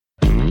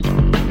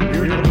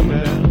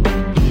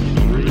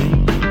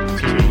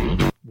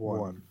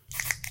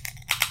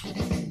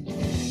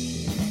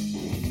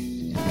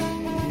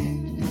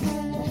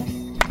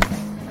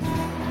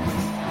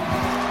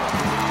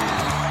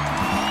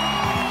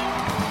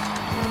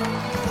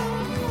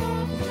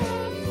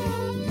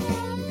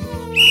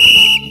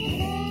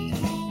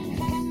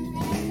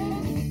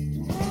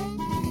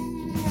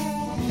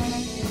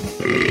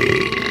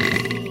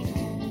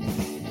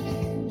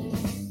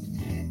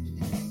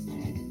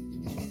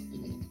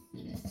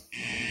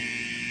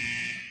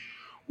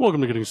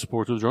Welcome to Getting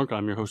Sports with Drunk.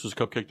 I'm your hostess,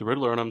 Cupcake the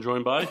Riddler, and I'm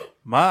joined by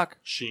Mark.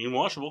 Sheen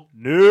Washable.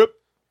 Nope.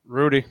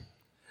 Rudy.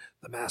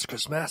 The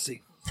Mask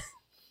Massey.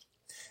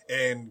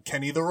 And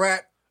Kenny the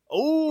Rat.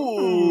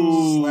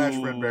 Oh, Slash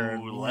Red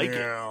Baron. Like it.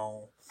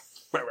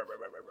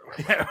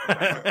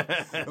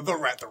 The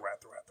rat.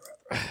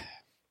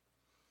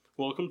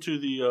 Welcome to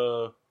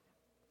the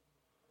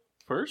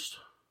first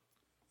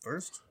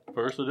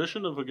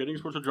edition of Getting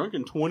Sports with Drunk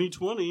in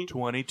 2020.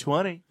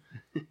 2020.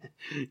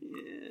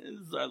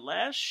 It's our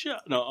last show.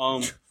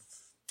 No,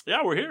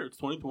 yeah, we're here. It's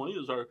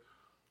 2020.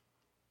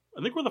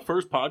 I think we're the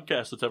first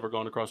podcast that's ever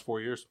gone across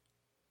 4 years.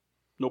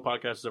 No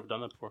podcast has ever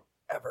done that before.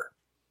 Ever.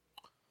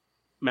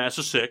 Mass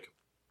is sick.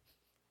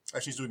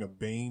 Actually, he's doing a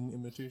Bane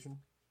imitation.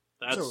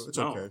 It's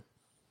no. Okay.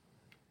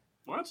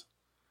 What?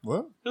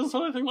 What? Doesn't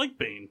sound anything like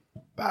Bane.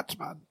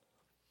 Batman.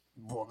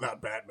 Well,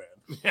 not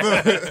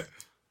Batman.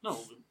 No,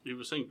 he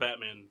was saying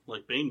Batman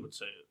like Bane would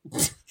say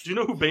it. Do you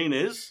know who Bane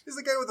is? He's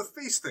the guy with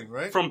the face thing,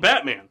 right? From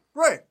Batman.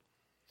 Right.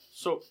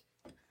 So,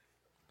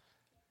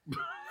 I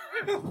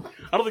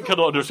don't think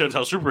Kendall understands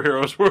how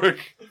superheroes work.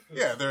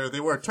 Yeah, they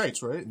wear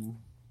tights, right? And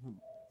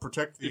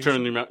protect the... You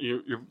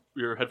turning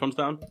your headphones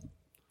down?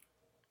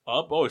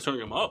 Up? Oh, he's turning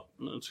them up.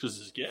 That's because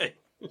he's gay.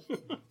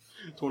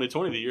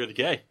 2020, the year of the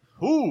gay.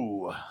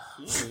 Ooh.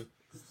 Yeah.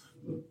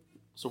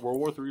 So World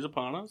War III is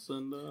upon us,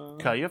 and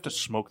Kyle, you have to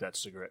smoke that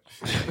cigarette.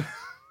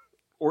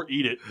 or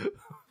eat it.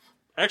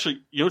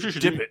 Actually, you know what you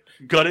should Dip do? it.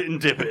 Gut it and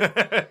dip it.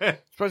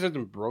 Surprised it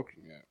hasn't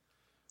broken yet.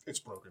 It's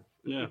broken.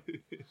 Yeah.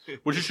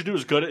 What you should do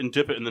is gut it and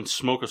dip it, and then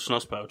smoke a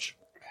snus pouch.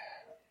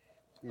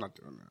 I'm not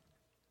doing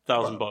that.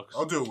 $1,000.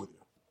 I'll do it with you.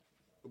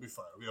 It'll be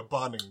fine. It'll be a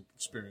bonding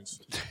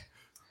experience.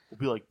 We'll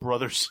be like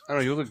brothers. I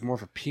don't know, you look more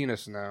of a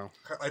penis now.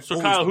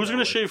 So Kyle, who's going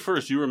to shave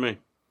first, you or me?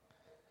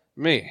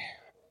 Me.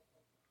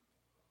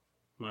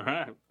 All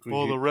right.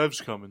 Well, the Rev's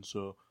coming,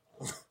 so.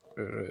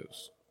 It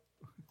is.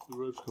 The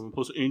red's coming.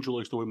 Plus, Angel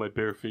likes the way my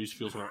bare face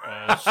feels on her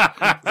ass.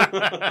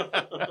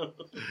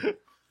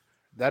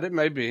 That it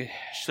may be.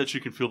 She said she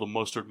can feel the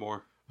mustard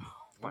more.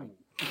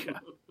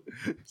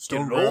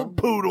 Stone Old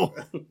poodle.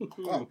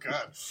 Oh,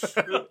 God.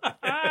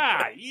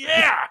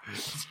 Yeah!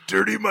 It's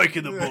Dirty Mike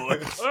and the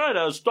boys. All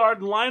right,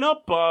 starting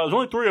lineup. There's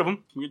only three of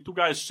them. We get two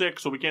guys sick,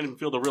 so we can't even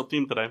field the real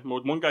team today.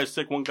 One guy's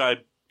sick, one guy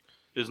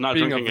is not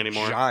Being drinking a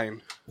anymore. vagina.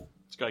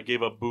 This guy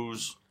gave up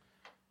booze.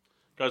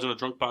 Guys on a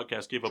drunk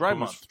podcast gave up Dry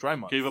booze.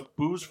 month. Gave up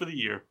booze for the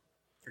year.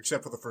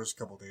 Except for the first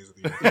couple days of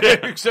the year.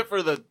 Except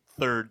for the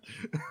third.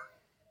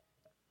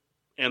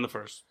 And the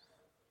first.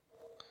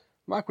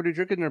 Mark, what are you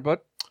drinking there, bud?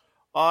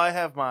 I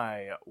have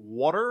my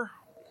water.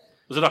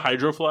 Is it a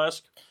hydro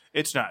flask?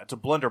 It's not. It's a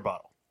blender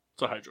bottle.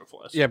 It's a hydro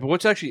flask. Yeah, but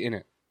what's actually in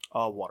it?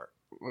 Water.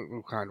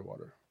 What kind of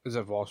water? Is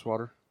it Voss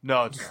water?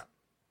 No, it's not.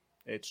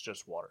 It's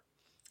just water.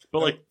 But,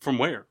 like, from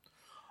where?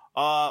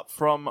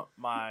 From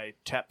my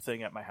tap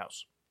thing at my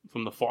house.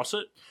 From the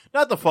faucet?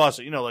 Not the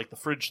faucet, like the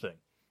fridge thing.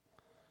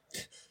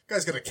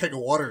 Guy's got a keg of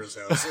water in his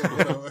house. You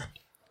know.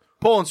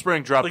 Poland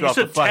Spring dropped Like, you off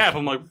said the tap.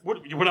 I'm like,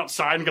 what? You went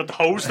outside and got the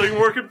hose thing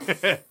working?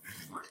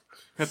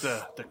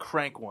 Got the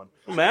crank one.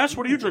 Mass,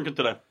 what are you drinking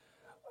today?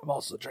 I'm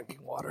also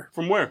drinking water.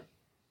 From where?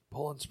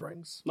 Poland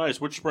Springs. Nice.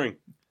 Which spring?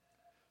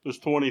 There's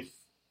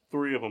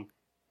 23 of them.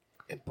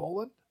 In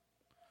Poland?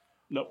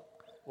 Nope.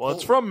 Well,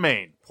 it's from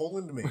Maine.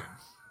 Poland, Maine.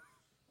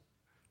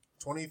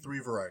 23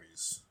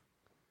 varieties.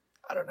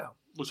 I don't know.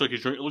 Looks like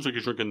he's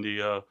drinking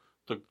the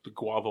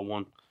guava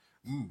one.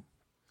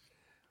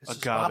 This is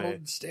Agave. bottled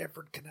in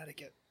Stamford,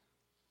 Connecticut.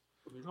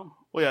 There you go.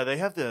 Well, yeah, they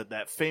have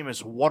that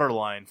famous water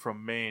line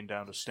from Maine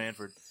down to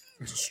Stanford.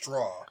 It's a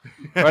straw.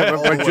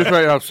 Right, just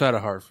right outside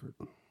of Hartford.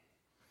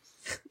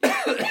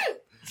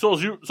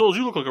 Souls, you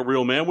look like a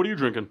real man. What are you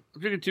drinking?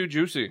 I'm drinking Too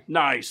Juicy.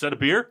 Nice. Is that a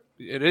beer?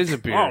 It is a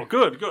beer. Oh,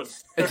 good.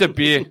 It's a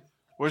beer.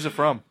 Where's it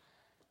from?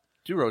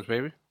 2 Roads,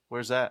 baby.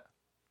 Where's that?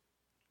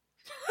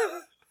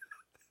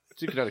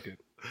 It's in Connecticut.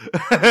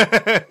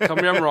 Tell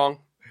me I'm wrong.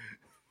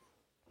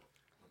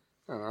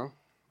 I don't know.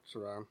 It's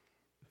around.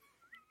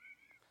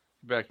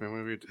 Back, man.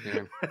 Whenever you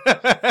can.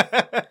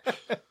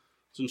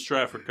 It's in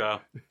Stratford,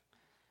 Kyle.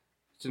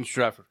 It's in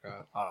Stratford,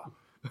 God.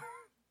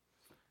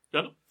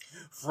 Got it?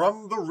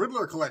 From the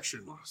Riddler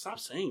collection. Stop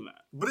saying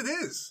that. But it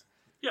is.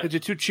 Yeah.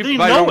 It's too cheap They to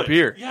buy know your own it.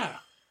 beer. Yeah.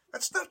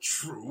 That's not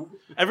true.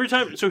 Every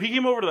time, so he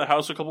came over to the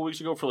house a couple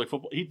weeks ago for like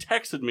football. He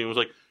texted me and was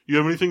like, "You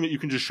have anything that you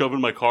can just shove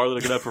in my car that I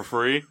can have for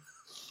free?"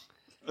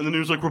 And then he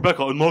was like,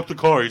 "Rebecca, unlock the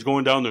car. He's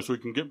going down there so he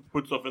can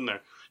put stuff in there."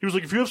 He was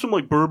like, "If you have some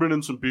like bourbon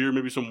and some beer,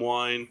 maybe some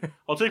wine,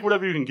 I'll take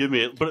whatever you can give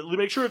me. But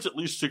make sure it's at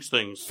least 6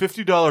 things."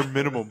 $50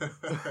 minimum.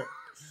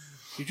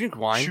 You drink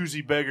wine?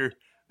 Choosy beggar.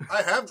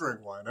 I have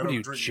drank wine. I What are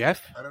you, drink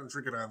Jeff? I don't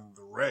drink it on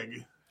the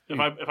reg. If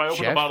I opened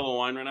Jeff? a bottle of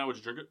wine right now, would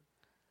you drink it?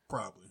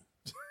 Probably.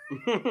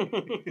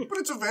 But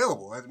it's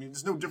available. I mean,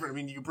 it's no different. I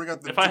mean, you can bring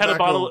out the If I had a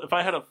tobacco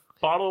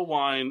bottle of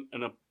wine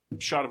and a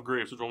shot of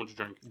grapes, which one would you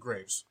drink?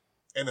 grapes.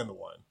 And then the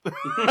wine.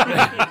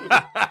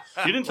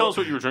 You didn't tell us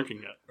what you were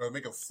drinking yet.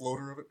 Make a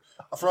floater of it.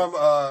 From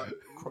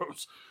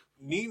Gross.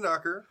 Knee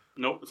Knocker.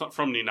 Nope, it's not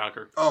from Knee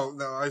Knocker. Oh,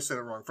 no, I said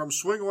it wrong. From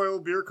Swing Oil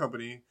Beer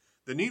Company,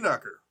 the Knee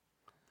Knocker.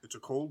 It's a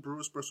cold brew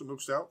espresso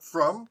milk stout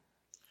from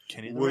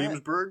Kenny the Rat.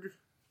 Williamsburg,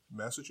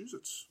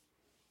 Massachusetts.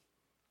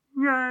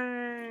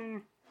 Yay!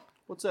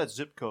 What's that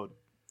zip code?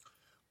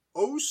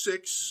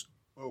 06.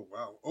 Oh,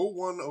 wow.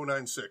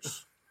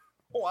 01096.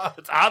 Wow,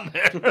 it's on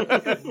there.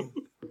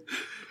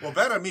 Well,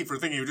 bad on me for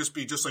thinking it would just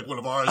be just like one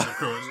of ours zip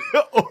codes.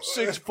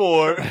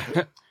 064.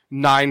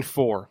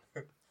 9-4.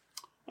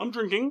 I'm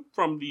drinking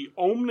from the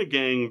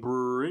Ommegang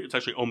Brewery. It's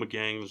actually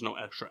Ommegang. There's no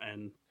extra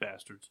N,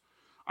 bastards.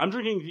 I'm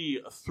drinking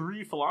the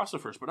Three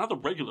Philosophers, but not the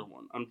regular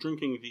one. I'm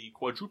drinking the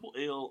Quadruple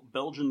Ale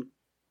Belgian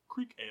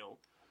Creek Ale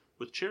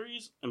with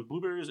cherries and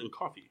blueberries and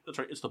coffee. That's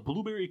right. It's the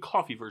blueberry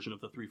coffee version of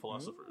the Three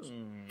Philosophers.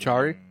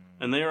 Chari?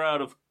 And they are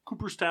out of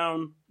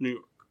Cooperstown, New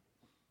York.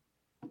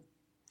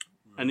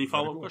 Any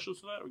follow-up questions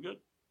to that? Are we good?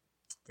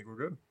 I think we're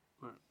good.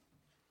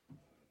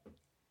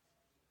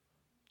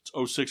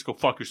 It's 06. Go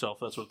fuck yourself.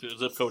 That's what the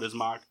zip code is,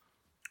 Mark.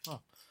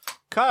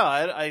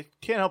 Kyle, I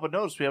can't help but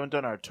notice we haven't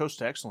done our toast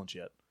to excellence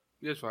yet.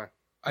 It's fine.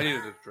 I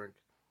needed a drink.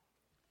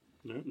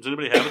 Yeah. Does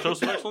anybody have a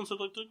toast of excellence they'd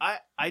like to?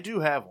 I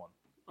do have one.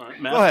 All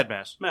right, Mass. Go ahead,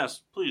 Mass.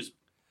 Mass, please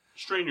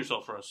strain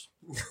yourself for us.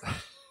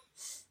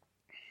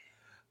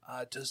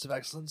 Toast of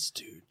excellence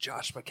to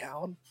Josh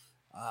McCown,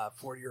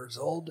 4 years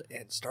old,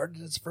 and started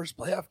his first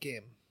playoff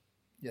game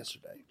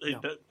yesterday. Hey,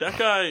 that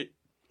guy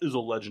is a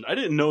legend. I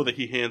didn't know that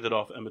he handed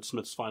off Emmitt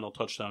Smith's final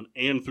touchdown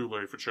and threw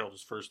Larry Fitzgerald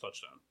his first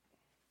touchdown.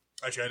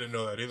 Actually, I didn't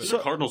know that either. He's a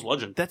Cardinals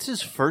legend. That's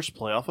his first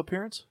playoff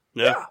appearance?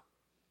 Yeah.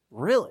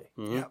 Really?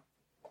 Mhm. Yeah.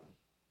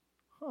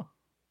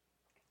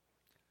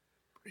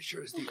 Pretty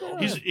sure it's the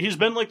only. He's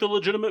been like the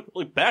legitimate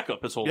like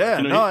backup his whole Yeah,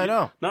 life.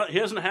 I know. He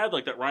hasn't had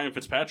like that Ryan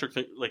Fitzpatrick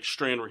thing, like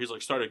strand where he's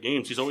like started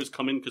games. He's always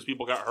come in because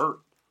people got hurt.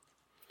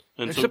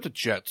 And Except the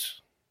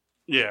Jets.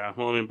 yeah,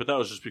 well, I mean, but that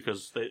was just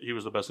because he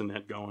was the best thing they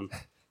had going.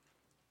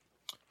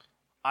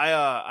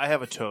 I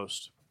have a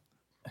toast.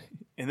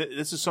 And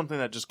this is something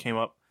that just came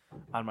up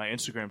on my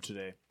Instagram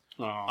today.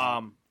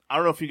 I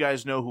don't know if you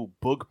guys know who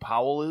Boog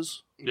Powell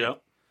is. Yeah.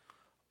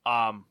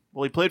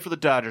 Well, he played for the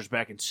Dodgers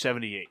back in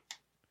 '78.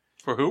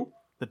 For who?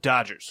 The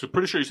Dodgers. So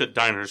pretty sure you said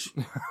Diners.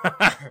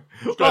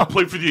 This guy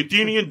played for the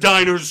Athenian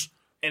Diners.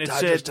 And it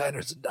Dodgers, said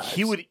Diners, and Dimes.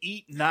 he would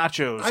eat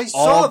nachos I saw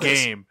all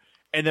this. game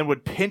and then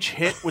would pinch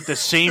hit with the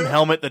same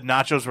helmet the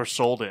nachos were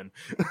sold in.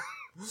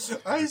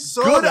 I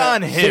saw Good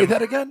that. on Say him.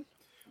 that again?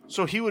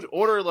 So he would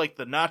order like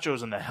the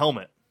nachos in the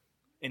helmet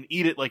and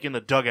eat it like in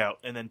the dugout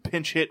and then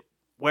pinch hit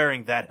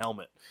wearing that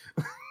helmet.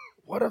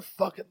 What a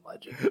fucking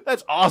legend.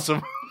 That's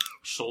awesome.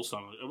 Soul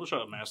sound. I wish I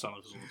had a mask on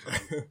this all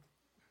the time.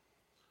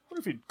 What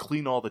if he'd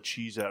clean all the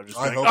cheese out? Just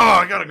I like, hope oh,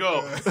 not. I gotta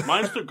go.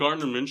 Mine's to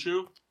Gardner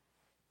Minshew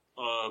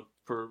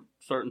for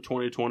starting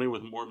 2020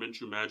 with more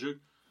Minshew magic,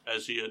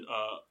 as he had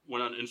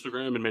went on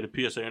Instagram and made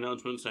a PSA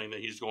announcement saying that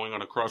he's going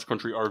on a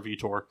cross-country RV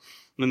tour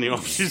in the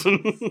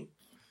offseason.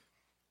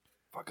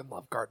 Fucking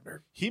love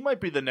Gardner. He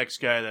might be the next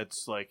guy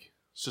that's like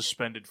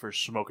suspended for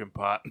smoking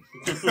pot.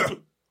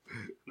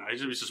 Nah, he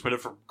should be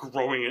suspended for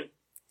growing it.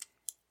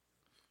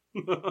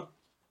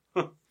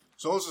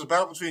 So this is a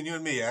battle between you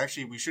and me.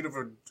 Actually, we should have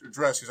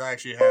addressed because I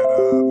actually had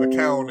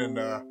McCown in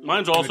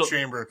Mine's the also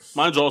chamber.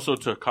 mine's also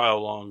to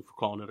Kyle Long for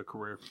calling it a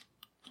career.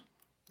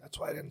 That's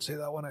why I didn't say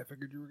that one. I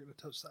figured you were going to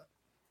toast that.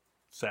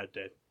 Sad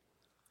day.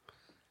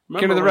 King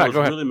of Remember the when Rat, I was go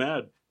ahead. really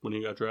mad when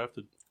he got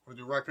drafted. Want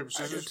to do rock, paper,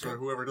 scissors too. for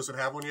whoever doesn't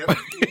have one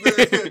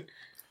yet?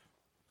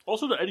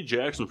 Also to Eddie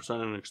Jackson for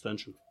signing an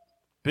extension.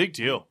 Big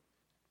deal.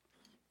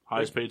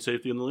 Highest paid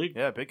safety in the league.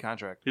 Yeah, big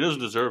contract. He doesn't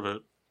deserve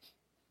it.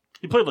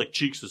 He played like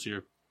cheeks this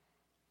year.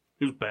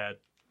 He was bad.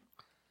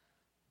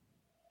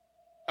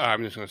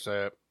 I'm just going to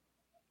say it.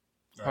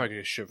 I'm going to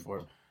get shit for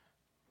it.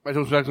 My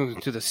toast back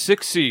to the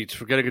 6 seeds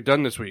for getting it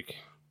done this week.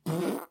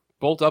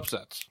 Both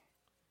upsets.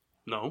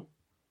 No.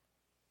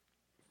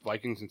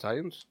 Vikings and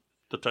Titans.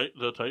 The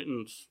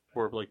Titans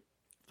were like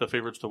the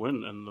favorites to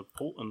win, and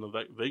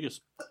the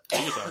Vegas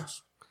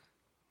odds.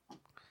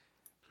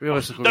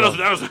 Realistically,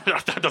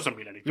 That doesn't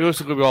mean anything.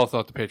 realistically, we all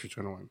thought the Patriots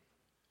were going to win.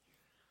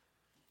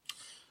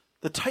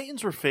 The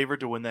Titans were favored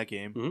to win that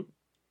game. Mhm.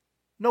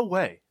 No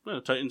way. Yeah,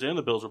 the Titans and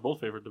the Bills were both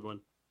favored to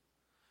win.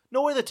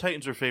 No way the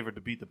Titans were favored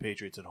to beat the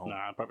Patriots at home.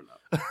 Nah, probably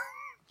not.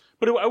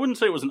 But I wouldn't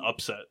say it was an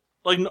upset.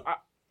 Like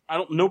I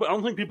don't know, but I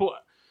don't think people.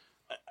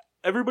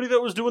 Everybody that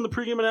was doing the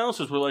pregame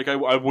analysis were like,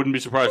 I wouldn't be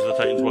surprised if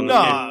the Titans won No,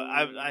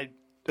 this game. I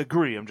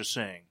agree. I'm just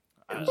saying.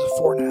 It was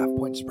a 4.5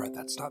 point spread.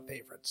 That's not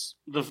favorites.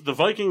 The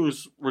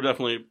Vikings were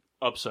definitely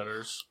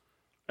upsetters,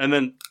 and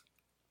then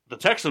the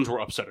Texans were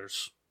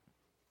upsetters.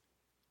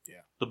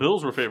 Yeah. The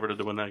Bills were favored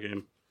to win that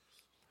game.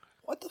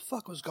 What the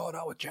fuck was going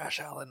on with Josh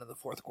Allen in the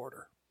fourth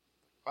quarter?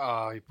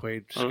 He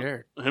played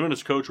scared. Him and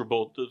his coach were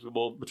both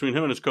between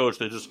him and his coach.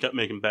 They just kept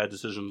making bad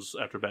decisions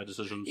after bad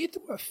decisions. He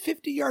threw a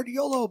 50-yard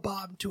YOLO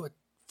bomb to a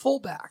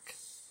fullback.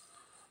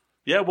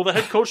 Yeah, well, the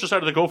head coach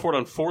decided to go for it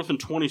on 4th and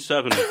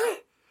 27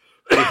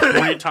 with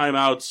 3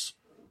 timeouts,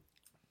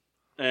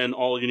 and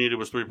all you needed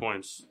was 3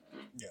 points.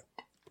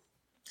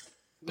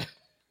 All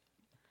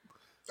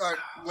right,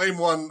 lane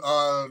one.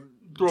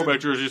 Throwback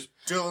jerseys.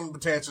 Dylan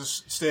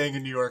Betances staying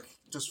in New York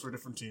just for a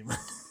different team.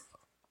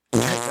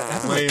 That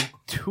Lame.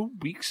 2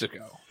 weeks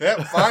ago.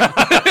 Yeah, fine.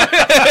 But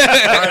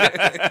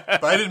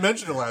I didn't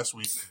mention it last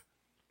week.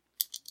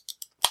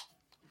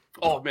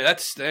 Oh, man, that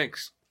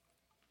stinks.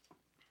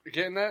 You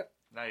getting that?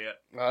 Not yet.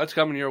 That's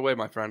coming your way,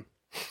 my friend.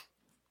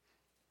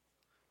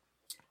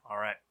 All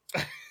right.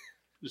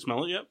 You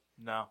smell it yet?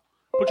 No.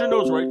 Put your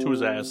nose right to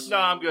his ass. No,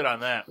 I'm good on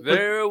that.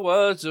 There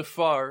was a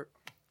fart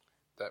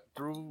that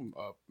threw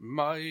up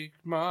my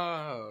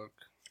mark.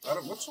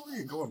 What song are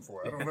you going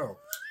for? I don't know.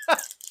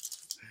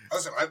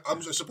 Listen, I'm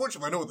a support you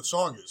if I know what the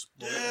song is.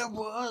 There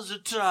was a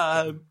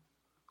time.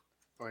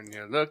 When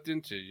you looked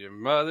into your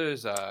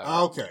mother's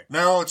eye. Okay,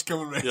 now it's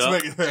coming. It's Yeah.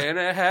 making And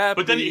a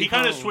happy But then he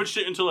kind of home. switched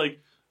it into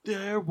like,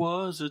 there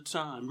was a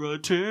time,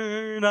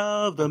 Return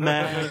of the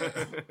Mac.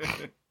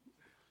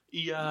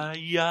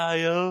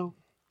 E-I-E-I-O.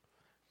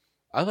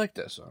 I like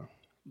that song.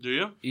 Do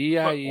you? Old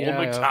E-I-E-I-O.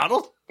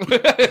 McDonald?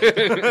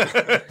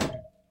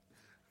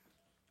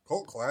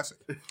 cult classic.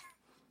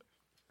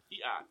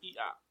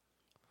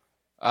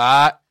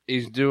 E-I-E-I.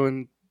 He's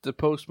doing the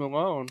Post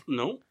Malone.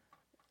 No.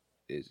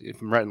 Is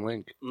from Rhett and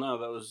Link. No,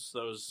 that was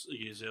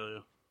Iggy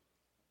Azalea.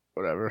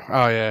 Whatever.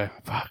 Oh, yeah.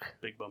 Fuck.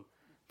 Big bum.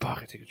 Fuck,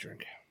 I take a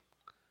drink.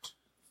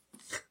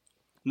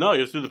 No,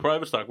 you have to do the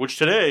private stock, which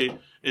today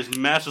is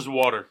Mass's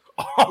water.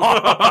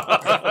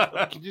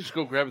 Can you just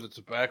go grab the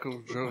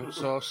tobacco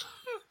sauce?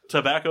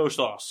 Tobacco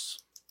sauce.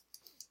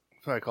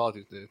 That's what I call it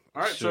these days.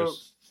 All right, so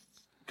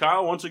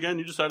Kyle, once again,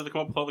 you decided to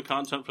come up with all the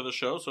content for the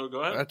show, so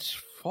go ahead. That's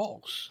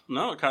false.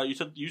 No, Kyle,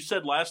 you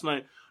said last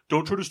night,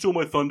 don't try to steal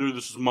my thunder.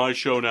 This is my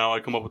show now.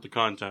 I come up with the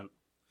content.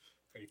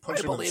 He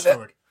punched I him in the believe it.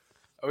 stomach.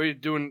 Are we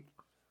doing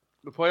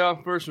the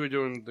playoff first, or are we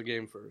doing the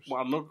game first?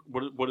 Well,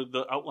 what did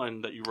the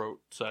outline that you wrote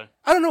say?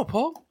 I don't know,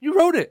 Paul. You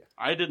wrote it.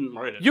 I didn't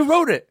write it. You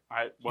wrote it.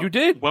 You You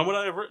did? When would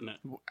I have written it?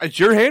 It's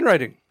your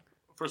handwriting.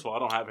 First of all, I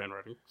don't have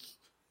handwriting.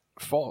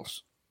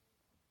 False.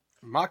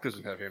 Mock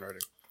doesn't have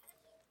handwriting.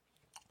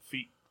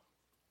 Feet.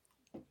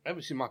 I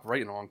haven't seen Mock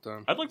write in a long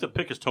time. I'd like to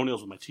pick his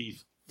toenails with my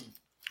teeth.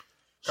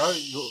 Kyle,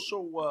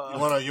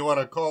 So, you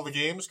wanna call the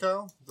games,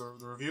 Kyle? The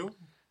review,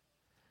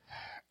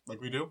 like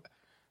we do.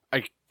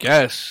 I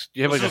guess.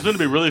 You have This like is going to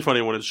be really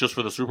funny when it's just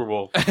for the Super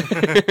Bowl. a...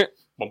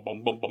 Bum,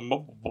 bum, bum, bum,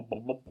 bum, bum,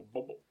 bum, bum,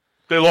 bum.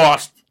 They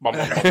lost. Bum,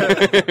 bum, bum,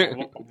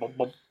 bum, bum, bum,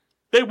 bum.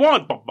 They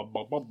won. Bum, bum,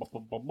 bum, bum, bum,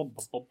 bum, bum, bum,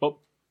 bum, bum.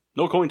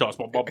 No coin toss.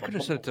 Bum, bum, I could bum,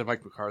 have said it bum. to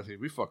Mike McCarthy.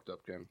 We fucked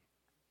up, Ken.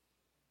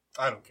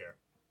 I don't care.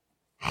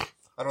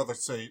 I'd rather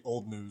say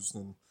old news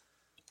than.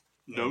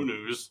 No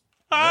news.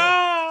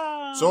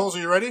 Ah! Souls, are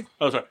you ready?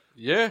 Oh, sorry.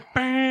 Yeah.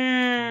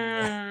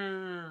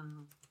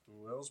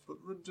 Who else but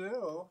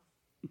Riddell?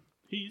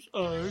 He's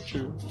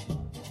Archer.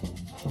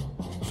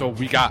 So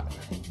we got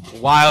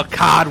Wild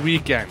Card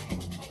Weekend.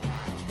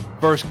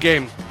 First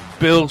game,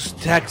 Bills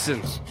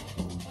Texans.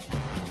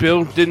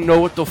 Bill didn't know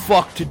what the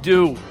fuck to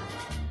do.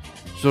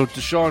 So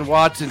Deshaun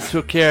Watson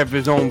took care of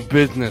his own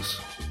business.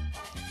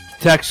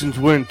 Texans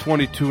win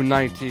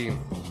 22-19.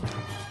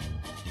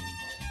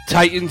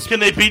 Titans Can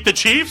they beat the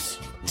Chiefs?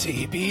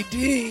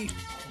 TBD.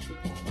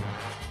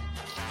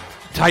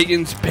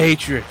 Titans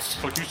Patriots.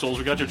 Fuck you, Souls.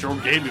 We got your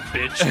own game, you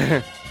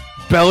bitch.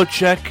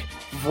 Belichick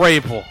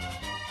Vrabel.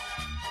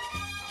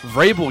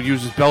 Vrabel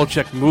uses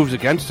Belichick moves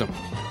against him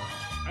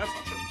That's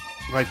not true.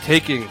 by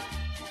taking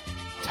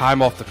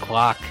time off the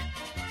clock.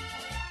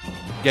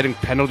 Getting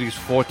penalties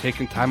for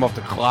taking time off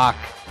the clock.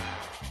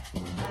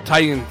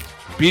 Titans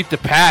beat the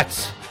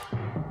Pats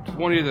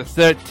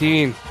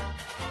 20-13.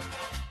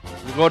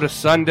 We go to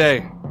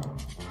Sunday.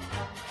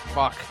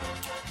 Fuck.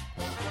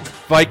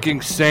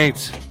 Viking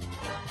Saints.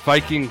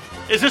 Viking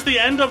Is this the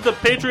end of the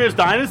Patriots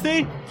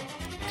dynasty?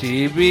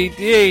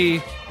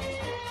 TBD.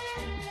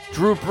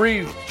 Drew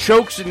Brees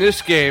chokes in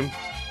this game,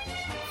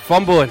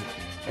 fumbling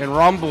and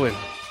rumbling.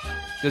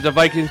 Did the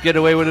Vikings get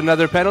away with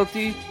another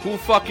penalty? Who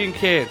fucking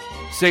cared?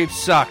 Saints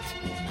sucked.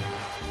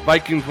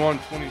 Vikings won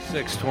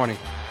 26-20.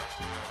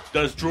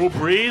 Does Drew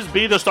Brees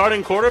be the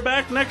starting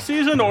quarterback next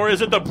season, or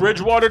is it the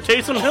Bridgewater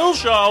Taysom Hill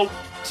show?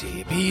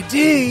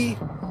 TBD.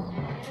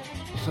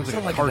 Sounds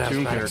Sound like like a an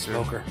cartoon asthmatic character.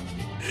 smoker.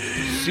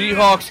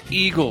 Seahawks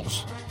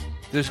Eagles.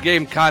 This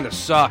game kind of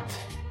sucked.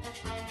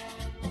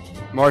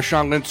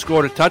 Marshawn Lynch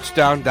scored a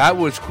touchdown. That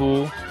was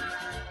cool.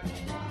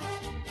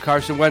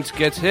 Carson Wentz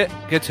gets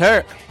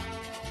hurt.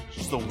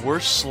 it's the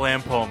worst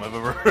slam poem I've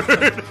ever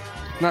heard.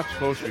 Not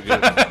supposed to be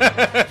good.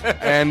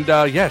 And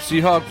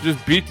Seahawks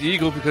just beat the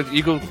Eagles because the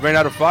Eagles ran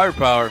out of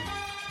firepower.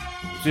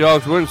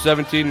 Seahawks win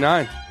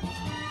 17-9.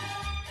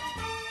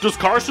 Does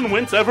Carson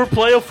Wentz ever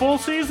play a full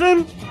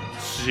season?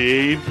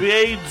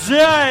 CBD.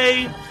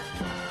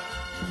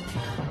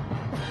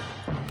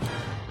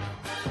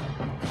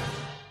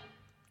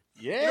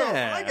 You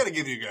know, I gotta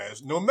give you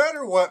guys, no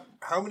matter what,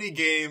 how many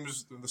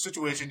games, the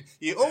situation,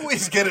 you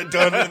always get it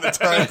done in the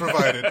time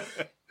provided.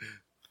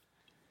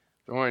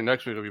 Don't worry,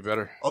 next week will be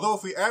better. Although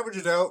if we average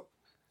it out,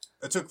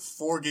 it took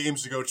 4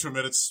 games to go 2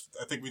 minutes.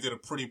 I think we did a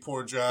pretty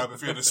poor job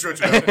if we had to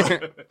stretch it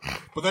out.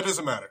 But that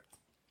doesn't matter.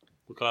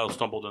 Kyle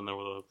stumbled in there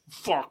with a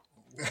fuck.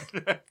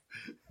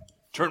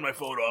 Turn my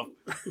phone off.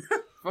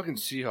 Fucking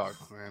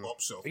Seahawks, man.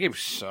 Hope so. The game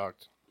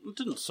sucked. It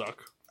didn't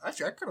suck.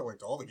 Actually, I kind of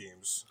liked all the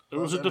games. It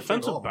was a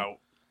defensive bout.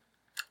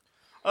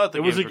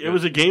 It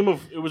was a game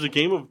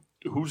of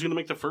who's going to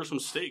make the first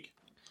mistake.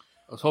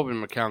 I was hoping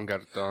McCown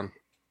got it done.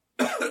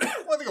 Well,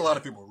 I think a lot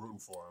of people were rooting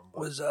for him.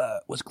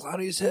 Was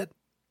Clowney's hit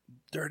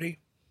dirty?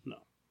 No,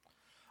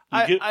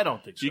 I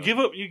don't think so.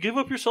 You give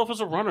up yourself as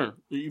a runner.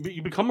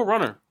 You become a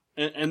runner,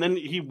 and then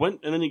he went,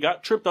 and then he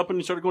got tripped up, and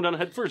he started going down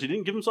head first. He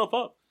didn't give himself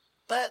up.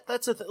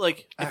 That's a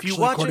like Actually, if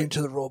you watch according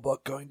to the rule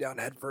book, going down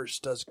head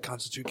first does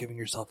constitute giving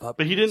yourself up.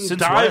 But he didn't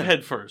Since dive when?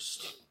 head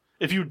first.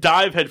 If you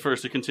dive head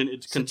first, it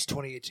continues. Since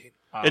 2018.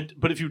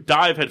 But if you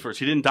dive head first,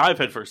 he didn't dive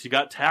head first. He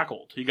got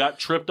tackled. He got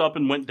tripped up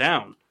and went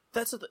down.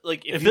 That's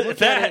like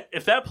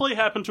If that play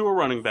happened to a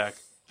running back,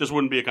 this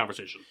wouldn't be a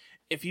conversation.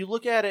 if you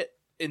look at it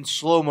in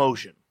slow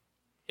motion,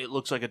 it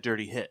looks like a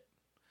dirty hit.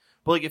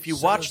 But like if you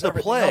So watch does the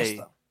everything play,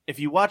 else,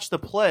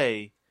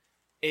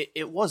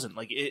 it wasn't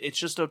like it's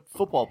just a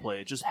football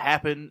play. It just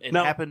happened. It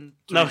Now- happened.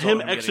 to Now, result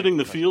him in exiting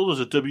the getting- field as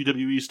a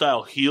WWE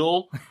style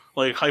heel,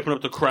 like hyping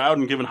up the crowd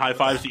and giving high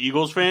fives to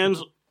Eagles fans,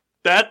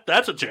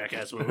 that's a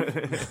jackass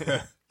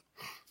move.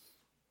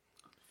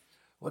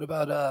 What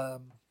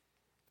about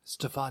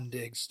Stephon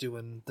Diggs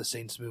doing the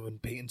Saints move in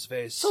Peyton's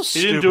face? So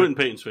He didn't do it in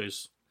Peyton's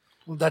face.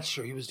 Well, that's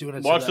true. He was doing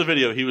it. Watch so the that-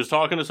 video. He was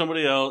talking to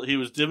somebody else. He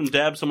was giving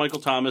dabs to Michael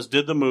Thomas,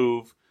 did the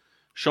move.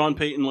 Sean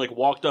Payton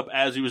walked up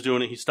as he was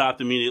doing it. He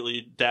stopped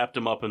immediately, dapped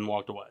him up, and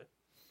walked away.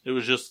 It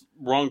was just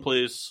wrong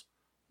place,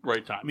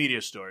 right time. media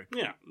story.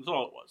 Yeah, that's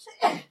all it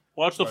was.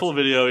 Watch the full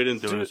video. He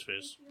didn't do it in his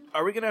face.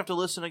 Are we gonna have to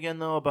listen again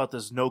though about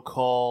this no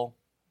call?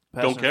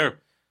 Don't care.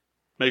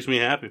 Makes me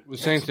happy. The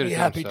Saints did Be it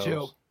happy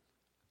themselves. too.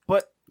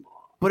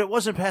 But it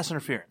wasn't pass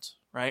interference,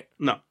 right?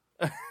 No.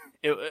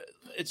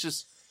 It's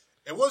just.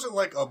 It wasn't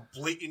like a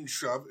blatant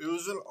shove. It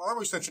was an arm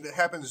extension that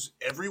happens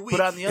every week.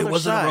 But on the It other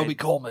wasn't side, a Roby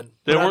Coleman.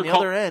 They But on weren't the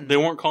other end- They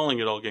weren't calling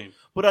it all game.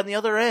 But on the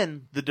other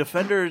end, the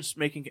defender's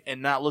making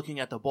and not looking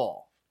at the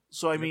ball.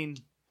 So I mean,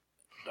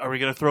 are we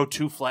going to throw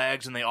two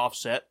flags and they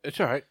offset? It's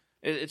all right.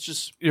 It's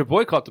just Your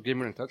boy caught the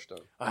game-winning touchdown.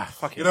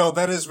 fuck it. You know,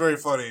 that is very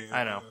funny.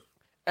 I know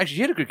Actually,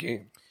 he had a good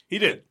game. he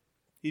did.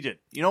 He did.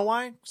 You know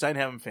why? Because I didn't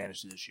have him in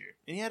fantasy this year,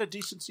 and he had a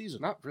decent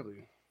season. Not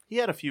really. He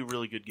had a few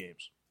really good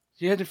games.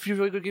 He had a few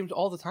really good games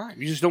all the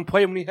time. You just don't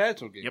play him when he had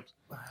some games. Yep.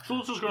 So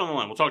let's just go down the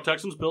line. We'll talk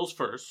Texans, Bills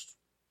first.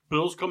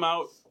 Bills come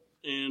out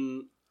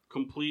in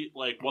complete,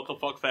 what the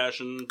fuck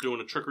fashion, doing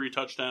a trickery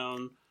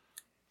touchdown.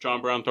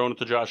 John Brown throwing it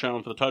to Josh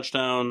Allen for the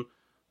touchdown.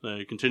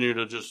 They continue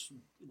to just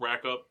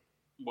rack up,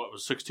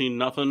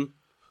 16-0.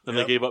 Then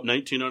they gave up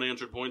 19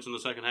 unanswered points in the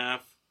second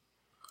half.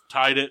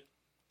 Tied it.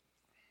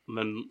 And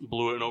then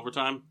blew it in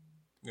overtime.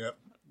 Yep.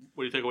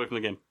 What do you take away from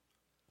the game?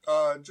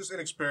 Just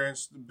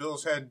inexperience. The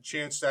Bills had a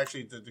chance to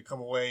actually to come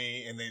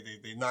away, and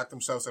they knocked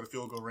themselves out of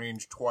field goal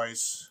range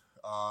twice.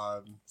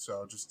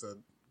 So just a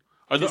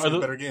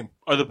better game.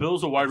 Are the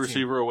Bills a wide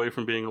receiver away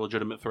from being a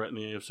legitimate threat in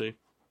the AFC?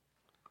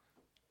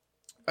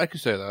 I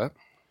could say that.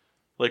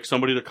 Like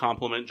somebody to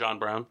complement John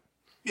Brown?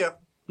 Yeah.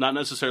 Not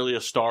necessarily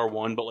a star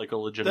one, but like a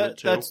legitimate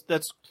two?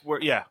 That's where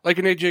Like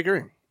an AJ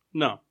Green.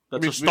 No,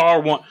 that's I mean, a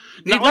star one.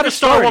 he's Not not like a a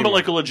star star one, but anymore.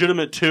 like a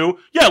legitimate two.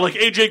 Yeah, like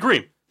AJ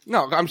Green.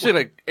 No, I'm saying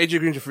like AJ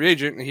Green's a free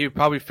agent, and he would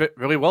probably fit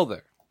really well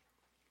there.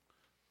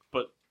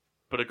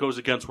 But it goes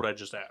against what I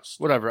just asked.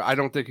 Whatever. I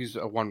don't think he's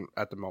a one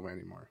at the moment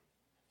anymore.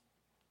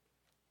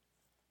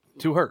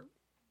 Too hurt.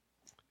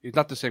 He's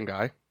not the same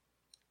guy.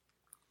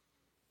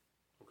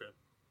 Okay.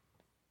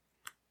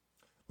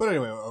 But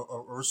anyway, a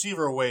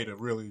receiver away to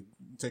really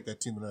take that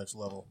team to the next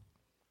level.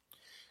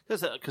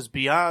 because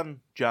beyond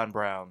John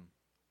Brown,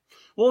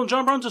 Well, and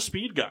John Brown's a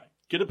speed guy.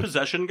 Get a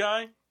possession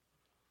guy.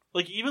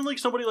 Like even like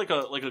somebody like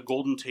a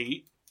Golden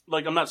Tate.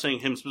 Like I'm not saying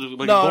him specifically,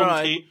 like No, a Golden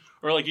no, Tate,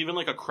 or like even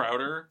like a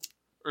Crowder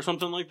or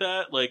something like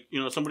that. Like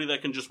somebody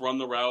that can just run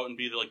the route and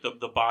be like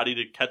the body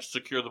to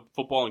secure the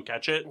football and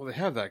catch it. Well, they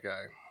have that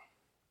guy.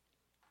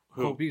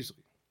 Who? Cole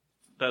Beasley.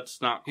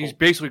 That's not. He's Cole.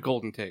 basically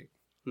Golden Tate.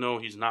 No,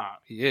 he's not.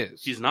 He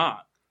is. He's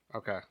not.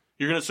 Okay.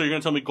 You're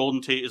gonna tell me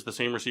Golden Tate is the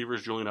same receiver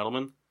as Julian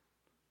Edelman?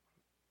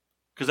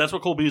 Because that's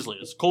what Cole Beasley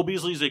is. Cole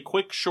Beasley is a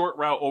quick, short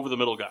route over the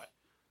middle guy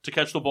to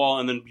catch the ball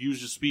and then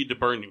use his speed to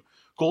burn you.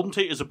 Golden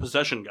Tate is a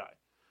possession guy.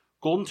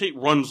 Golden Tate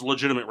runs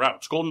legitimate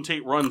routes. Golden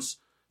Tate runs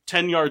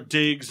 10-yard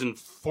digs and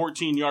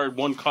 14-yard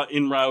one-cut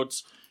in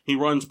routes. He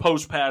runs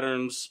post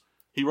patterns.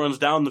 He runs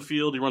down the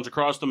field. He runs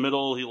across the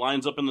middle. He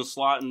lines up in the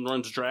slot and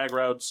runs drag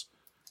routes.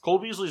 Cole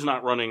Beasley's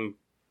not running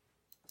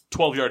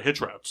 12-yard hitch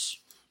routes.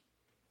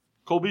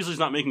 Cole Beasley's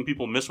not making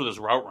people miss with his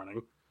route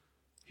running.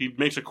 He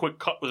makes a quick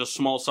cut with a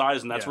small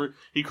size, and that's where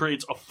he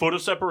creates a foot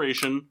of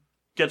separation,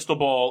 gets the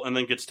ball, and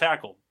then gets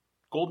tackled.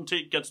 Golden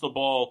Tate gets the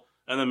ball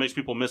and then makes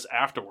people miss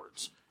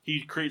afterwards.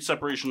 He creates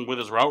separation with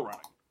his route running.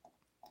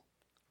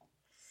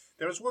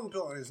 There was one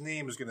Bill, his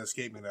name is going to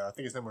escape me now. I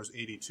think his number was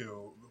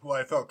 82, who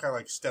I felt kind of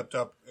like stepped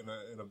up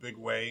in a big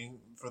way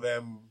for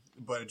them,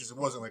 but it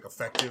wasn't like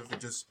effective.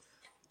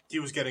 He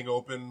was getting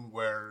open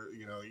where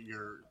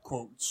your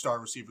quote star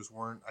receivers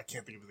weren't. I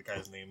can't think of the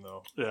guy's name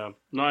though. Yeah,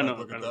 no, I know.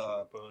 Look at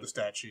the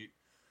stat sheet,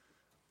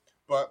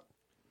 but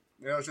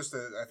it's just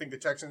I think the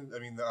Texans. I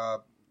mean,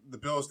 the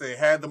Bills, they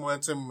had the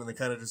momentum and they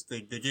kind of just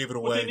they gave it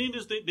away. What they need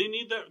is they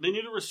need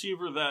a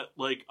receiver that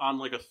like on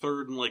like a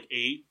 3rd and like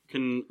 8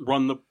 can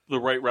run the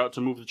right route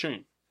to move the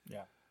chain.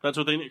 Yeah, that's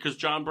what they need because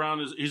John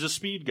Brown he's a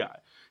speed guy.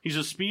 He's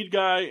a speed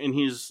guy and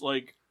he's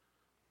like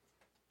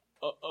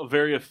a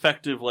very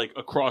effective like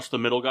across the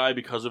middle guy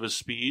because of his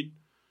speed.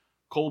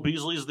 Cole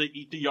Beasley's they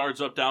eat the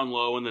yards up down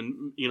low, and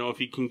then if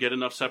he can get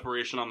enough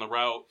separation on the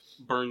route,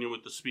 burn you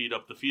with the speed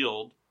up the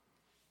field.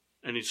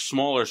 And he's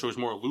smaller, so he's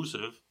more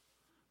elusive.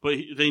 But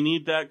they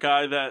need that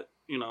guy that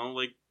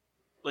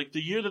like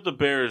the year that the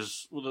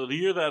Bears, the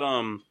year that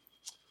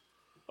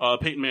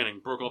Peyton Manning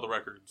broke all the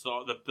records,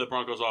 the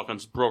Broncos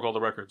offense broke all the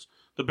records.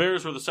 The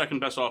Bears were the 2nd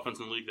best offense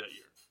in the league that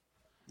year,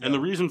 and the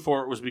reason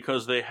for it was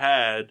because they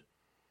had.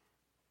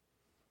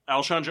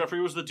 Alshon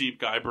Jeffrey was the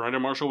deep guy,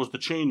 Brandon Marshall was the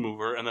chain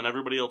mover, and then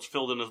everybody else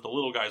filled in as the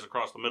little guys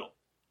across the middle.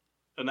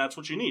 And that's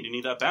what you need. You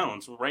need that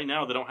balance. Right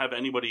now, they don't have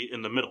anybody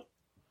in the middle.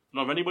 They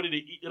don't have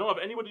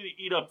anybody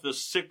to eat up the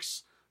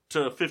 6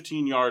 to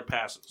 15-yard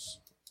passes.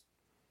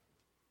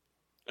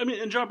 I mean,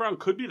 and John Brown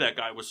could be that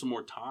guy with some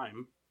more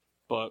time,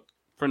 but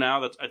for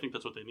now, I think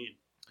that's what they need.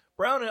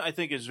 Brown, I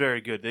think, is very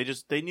good.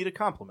 They need a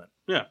compliment.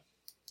 Yeah.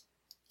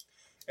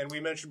 And we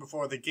mentioned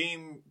before the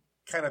game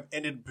kind of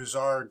ended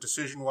bizarre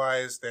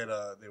decision-wise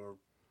that they were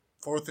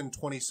 4th and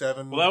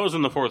 27. Well, that was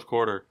in the 4th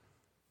quarter.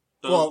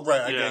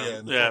 Right.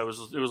 Yeah, it was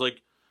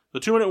like the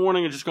 2-minute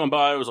warning had just gone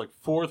by. It was like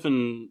 4th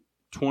and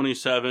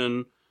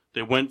 27.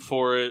 They went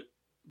for it,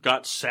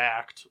 got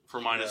sacked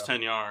for minus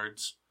 10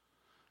 yards.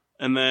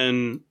 And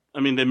then, I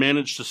mean, they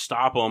managed to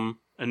stop them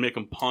and make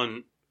them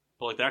punt,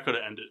 but like that could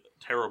have ended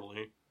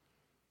terribly.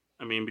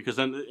 I mean, because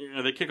then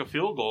they kick a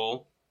field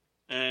goal,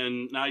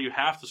 and now you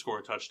have to score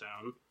a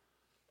touchdown.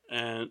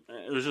 And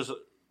it was just a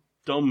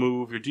dumb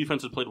move. Your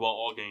defense had played well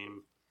all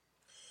game.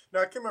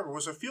 Now, I can't remember.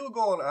 Was a field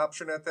goal an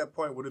option at that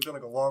point? Would it have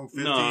been like a long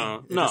 50?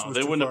 No,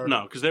 they wouldn't have.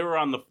 No, because they were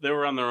on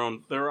their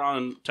own. They were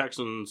on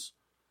Texans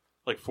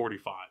like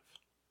 45,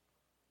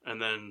 and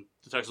then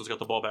the Texans got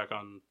the ball back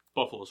on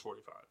Buffalo's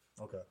 45.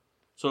 Okay.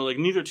 So like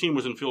neither team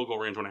was in field goal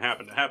range when it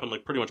happened. It happened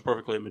like pretty much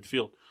perfectly at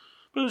midfield,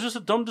 but it was just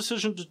a dumb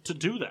decision to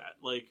do that.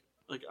 Like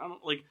I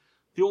don't like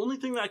the only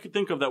thing that I could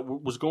think of that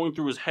was going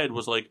through his head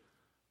was like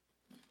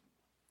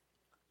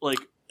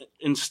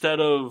instead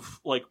of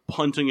like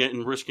punting it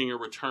and risking a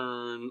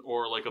return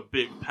or like a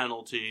big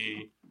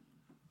penalty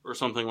or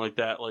something like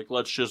that, like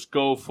let's just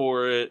go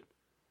for it.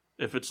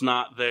 If it's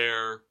not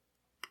there,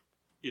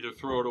 either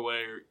throw it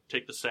away or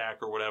take the sack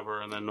or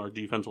whatever, and then our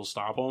defense will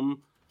stop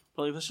them.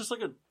 But like that's just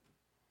like a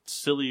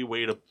silly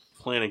way to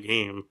plan a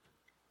game.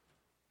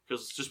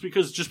 Because just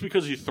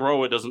because you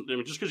throw it doesn't. I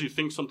mean, just because you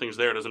think something's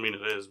there doesn't mean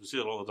it is. We see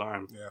it all the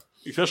time. Yeah.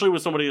 Especially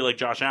with somebody like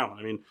Josh Allen.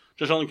 I mean,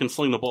 Josh Allen can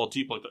sling the ball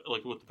deep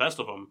like with the best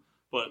of them,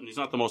 but he's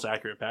not the most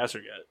accurate passer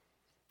yet.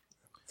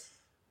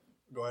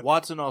 Go ahead.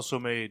 Watson also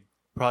made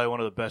probably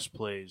one of the best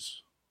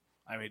plays.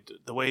 I mean,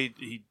 the way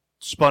he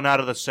spun out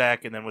of the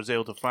sack and then was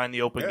able to find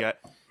the open guy.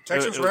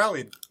 Texans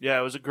rallied. Yeah,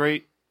 it was a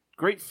great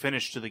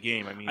finish to the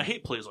game. I mean, I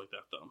hate plays like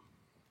that though.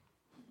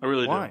 I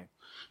really do. Why?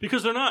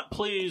 Because they're not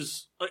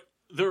plays like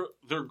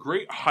they're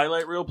great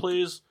highlight reel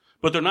plays,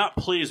 but they're not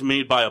plays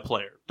made by a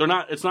player.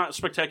 It's not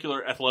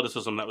spectacular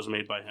athleticism that was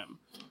made by him.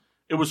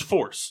 It was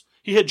force.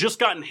 He had just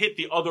gotten hit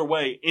the other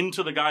way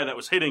into the guy that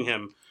was hitting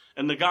him,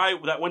 and the guy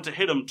that went to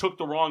hit him took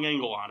the wrong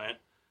angle on it,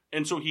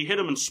 and so he hit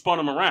him and spun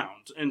him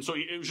around, and so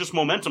it was just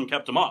momentum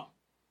kept him up.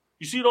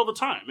 You see it all the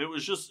time. It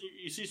was just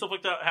you see stuff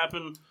like that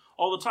happen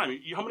all the time.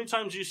 How many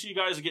times do you see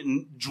guys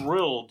getting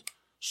drilled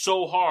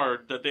so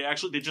hard that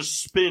they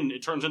just spin?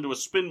 It turns into a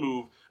spin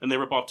move, and they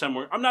rip off 10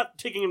 more. I'm not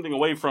taking anything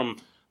away from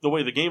the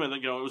way the game. It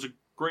was a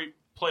great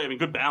play. I mean,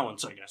 good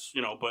balance, I guess.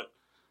 But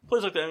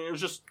plays like that. I mean,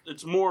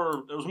 it was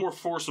more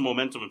force and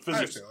momentum and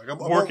physics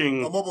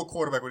working. A mobile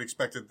quarterback would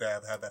expect it to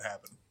have that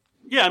happen.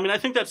 Yeah, I mean, I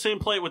think that same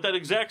play with that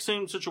exact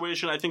same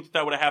situation. I think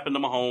that would have happened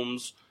to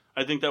Mahomes.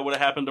 I think that would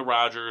have happened to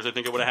Rodgers. I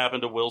think it would have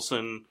happened to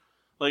Wilson.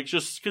 Like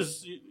just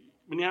because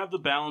when you have the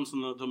balance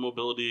and the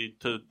mobility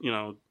to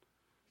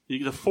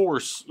the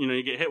force,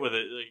 you get hit with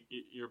it.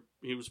 Like,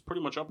 he was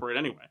pretty much upright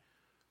anyway.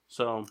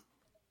 So,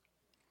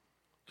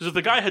 because if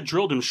the guy had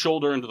drilled him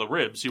shoulder into the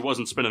ribs, he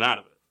wasn't spinning out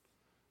of it.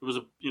 It was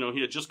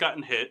he had just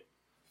gotten hit,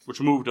 which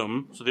moved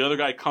him. So the other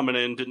guy coming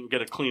in didn't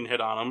get a clean hit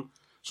on him.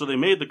 So they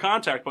made the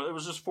contact, but it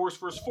was just force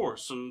versus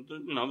force. And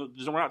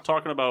we're not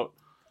talking about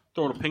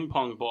throwing a ping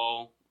pong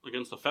ball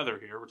against a feather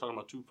here. We're talking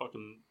about two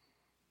fucking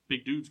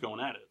big dudes going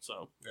at it.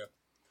 So yeah.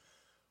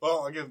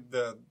 Well, again,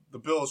 the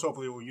Bills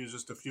hopefully will use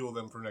this to fuel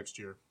them for next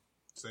year.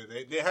 So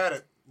they had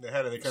it. They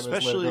kind of just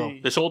let it go.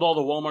 They sold all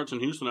the Walmarts in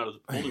Houston out of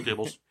holding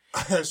tables.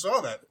 I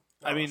saw that.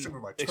 I mean,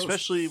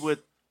 especially with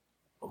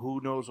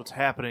who knows what's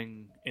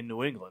happening in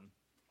New England.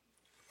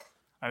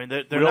 I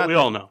mean, we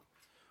all know.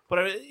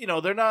 But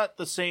they're not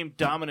the same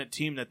dominant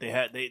team that they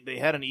had. They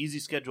had an easy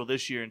schedule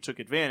this year and took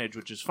advantage,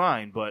 which is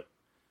fine. But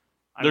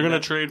they're going to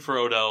trade for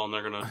Odell and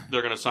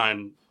they're gonna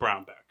sign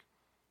Brown back.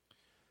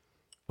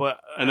 But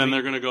then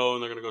they're going to go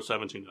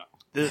 17-0.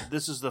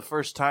 This is the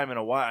first time in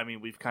a while. I mean,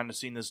 we've kind of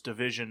seen this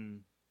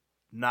division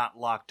not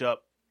locked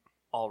up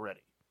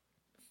already.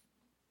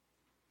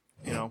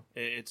 You know,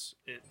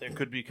 there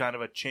could be kind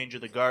of a change of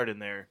the guard in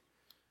there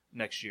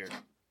next year.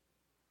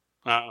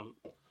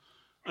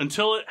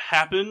 Until it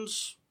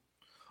happens.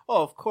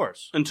 Oh, of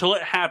course. Until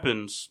it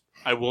happens,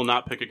 I will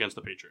not pick against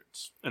the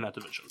Patriots in that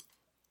division.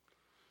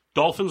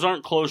 Dolphins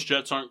aren't close.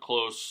 Jets aren't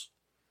close.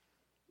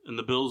 And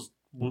the Bills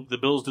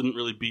didn't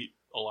really beat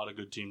a lot of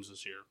good teams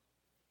this year.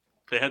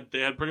 They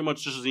had pretty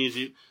much just as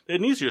easy. They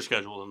had an easier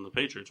schedule than the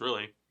Patriots,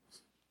 really.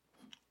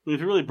 I mean, if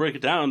you really break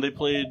it down, Did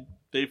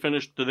they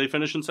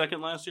finish in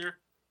second last year?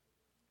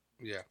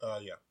 Yeah.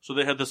 Yeah. So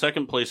they had the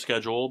second place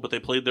schedule, but they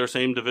played their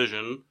same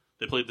division.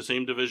 They played the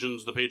same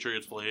divisions the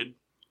Patriots played.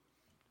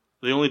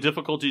 The only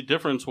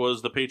difference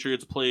was the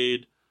Patriots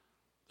played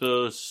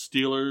the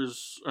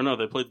Steelers, or no,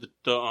 they played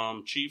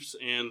the Chiefs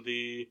and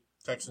the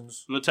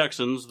Texans. And the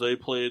Texans. They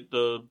played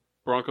the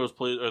Broncos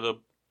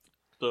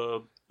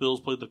the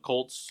Bills played the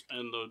Colts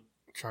and the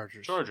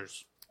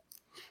Chargers.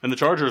 And the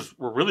Chargers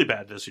were really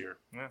bad this year.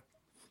 Yeah.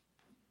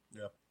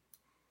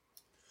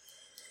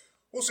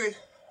 We'll see.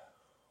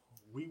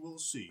 We will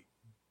see.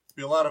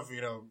 Be a lot of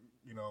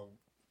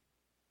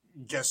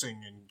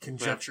guessing and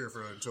conjecture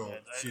until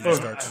season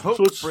starts. I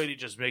hope Brady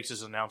just makes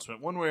his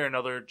announcement one way or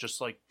another. Just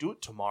like do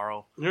it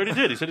tomorrow. He already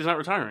did. He said he's not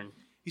retiring.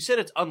 He said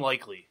it's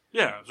unlikely.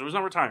 Yeah, so he's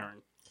not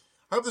retiring.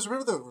 I hope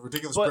remember the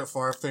ridiculous Brett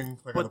Favre thing?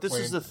 But this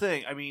is the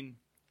thing. I mean,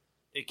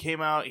 it came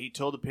out. He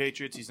told the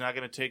Patriots he's not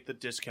going to take the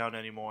discount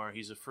anymore.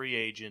 He's a free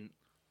agent.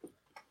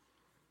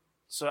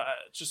 So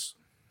just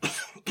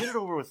get it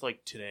over with,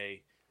 like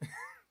today.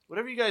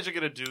 Whatever you guys are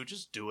going to do,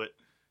 just do it.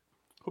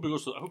 I hope he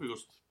goes to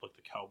like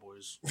the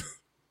Cowboys.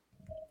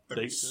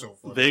 That'd be so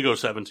funny. They go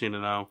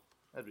 17-0.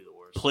 That'd be the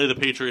worst. Play the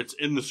Patriots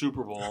in the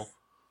Super Bowl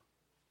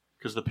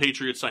because the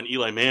Patriots signed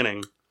Eli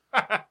Manning.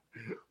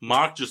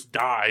 Mock just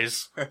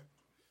dies.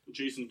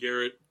 Jason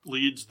Garrett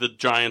leads the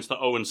Giants to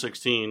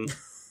 0-16.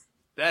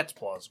 That's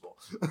plausible.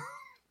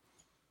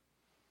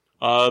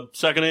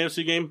 Second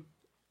AFC game,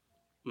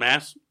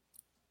 Mass.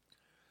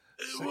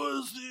 It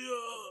was the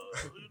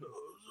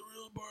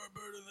real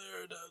burner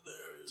there down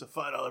there. It's a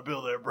 $5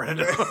 bill there,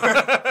 Brandon. It's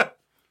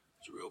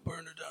a real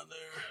burner down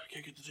there. I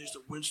can't get the taste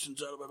of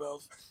Winston's out of my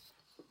mouth.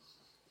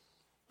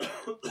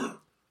 Do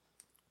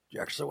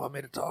you actually want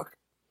me to talk?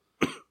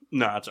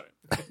 No, that's all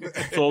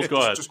right. Souls,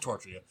 go ahead. Just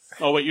torture you.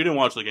 Oh, wait, you didn't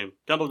watch the game.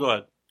 Kendall, go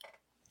ahead.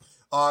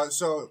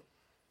 So,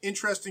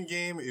 interesting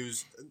game. It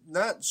was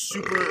not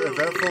super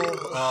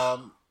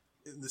eventful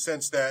in the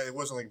sense that it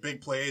wasn't like big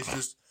plays.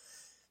 Just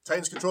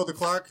Titans controlled the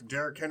clock.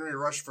 Derrick Henry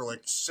rushed for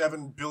like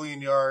 7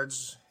 billion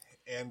yards.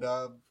 And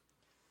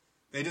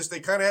they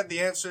kind of had the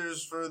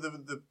answers for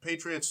the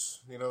Patriots,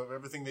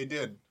 everything they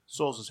did.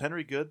 Souls, is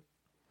Henry good?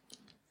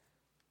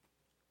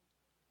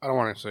 I don't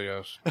want to say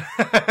yes.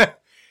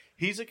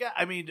 He's a guy.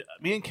 I mean,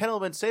 me and Kendall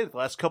have been saying it the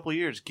last couple of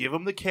years. Give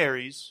him the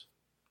carries,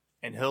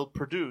 and he'll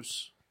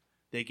produce.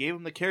 They gave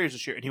him the carries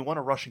this year, and he won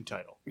a rushing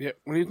title. Yeah,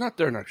 when he's not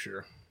there next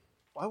year.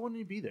 Why wouldn't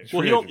he be there?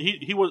 Well,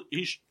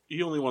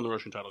 he only won the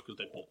rushing title because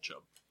they pulled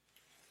Chubb.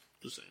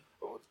 Just saying.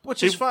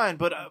 Which is fine,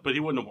 but he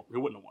wouldn't have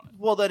won it.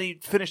 Well, then he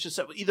finished it.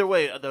 Either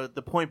way,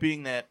 the point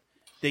being that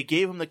they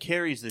gave him the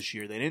carries this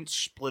year. They didn't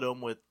split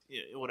him with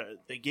whatever.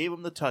 They gave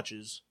him the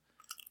touches,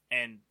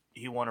 and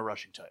he won a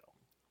rushing title.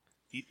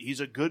 He's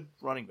a good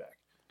running back.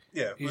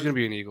 Yeah, he's going to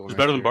be an Eagle. He's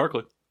better than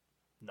Barkley.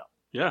 No.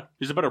 Yeah,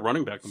 he's a better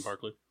running back than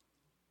Barkley.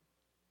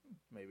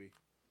 Maybe.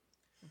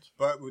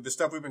 But with the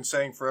stuff we've been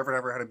saying forever and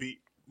ever, how to beat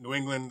New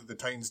England, the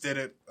Titans did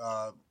it.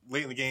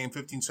 Late in the game,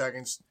 15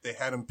 seconds, they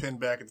had him pinned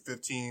back at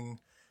 15.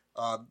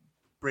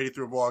 Brady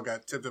threw a ball,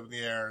 got tipped up in the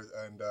air,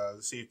 and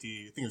the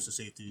safety, I think it was the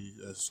safety,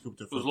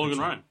 scooped it. It was Logan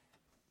Ryan.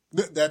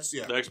 That's,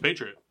 yeah. The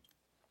ex-Patriot.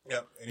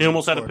 Yep. He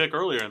almost had a pick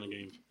earlier in the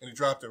game. And he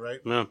dropped it, right?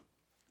 Yeah.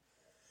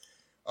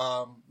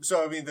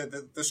 So, I mean,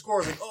 the score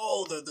was like,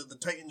 the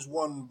Titans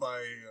won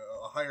by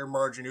a higher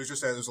margin. It was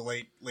just that it was a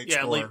late score.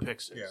 Yeah, late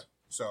pick six. Yeah,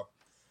 so.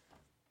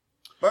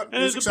 But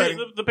and it was exciting.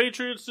 The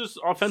Patriots, just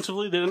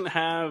offensively, they didn't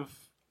have,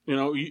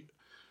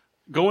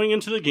 going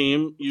into the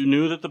game, you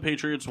knew that the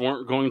Patriots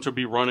weren't going to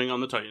be running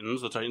on the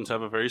Titans. The Titans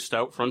have a very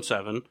stout front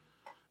seven.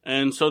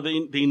 And so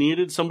they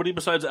needed somebody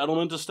besides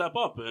Edelman to step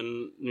up.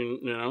 And,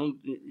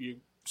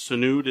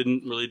 Sanu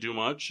didn't really do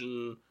much,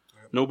 and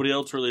nobody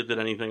else really did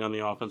anything on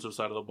the offensive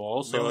side of the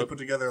ball. So they only put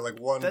together like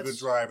one good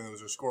drive, and it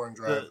was a scoring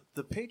drive.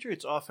 The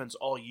Patriots' offense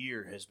all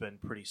year has been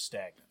pretty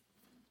stagnant.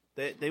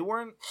 They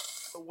weren't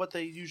what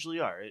they usually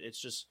are. It's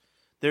just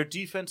their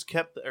defense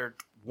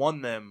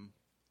won them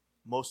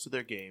most of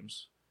their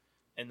games,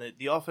 and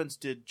the offense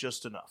did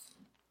just enough.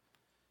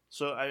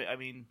 So I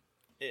mean,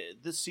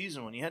 this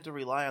season when you had to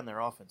rely on their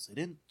offense, they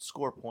didn't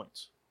score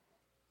points.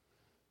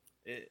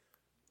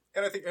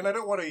 And I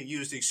don't want to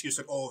use the excuse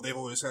like, they've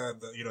always had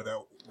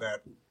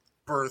that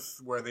berth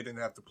where they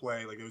didn't have to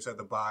play, like they always had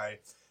the bye.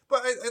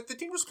 But the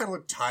team just kind of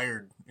looked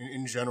tired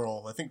in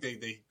general. I think they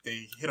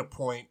hit a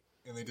point.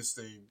 And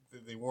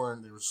they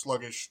were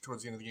sluggish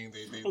towards the end of the game.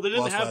 They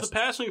didn't have the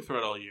passing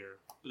threat all year.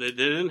 They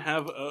didn't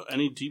have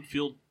any deep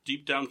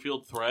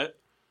downfield threat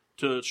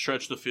to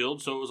stretch the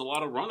field, so it was a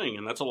lot of running,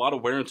 and that's a lot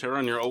of wear and tear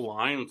on your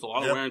O-line. It's a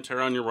lot of wear and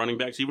tear on your running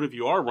backs, even if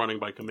you are running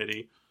by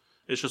committee.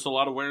 It's just a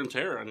lot of wear and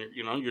tear on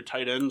your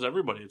tight ends,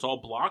 everybody. It's all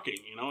blocking.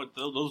 A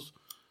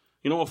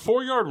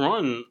 4-yard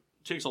run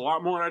takes a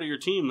lot more out of your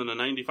team than a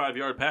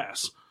 95-yard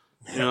pass.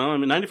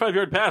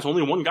 95-yard pass,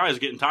 only one guy is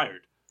getting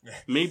tired.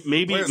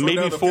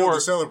 Maybe 4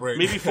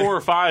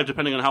 or 5,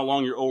 depending on how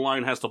long your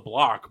O-line has to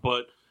block.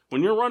 But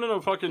when you're running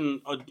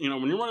when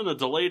you're running a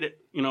delayed,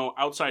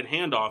 outside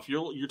handoff,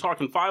 you're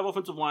talking 5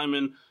 offensive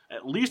linemen,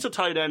 at least a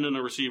tight end and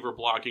a receiver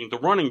blocking, the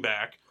running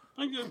back.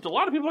 A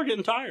lot of people are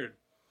getting tired.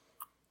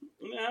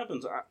 And it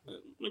happens.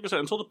 Like I said,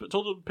 until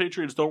the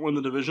Patriots don't win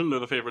the division, they're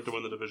the favorite to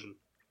win the division.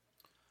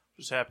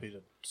 Just happy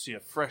to see a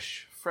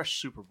fresh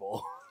Super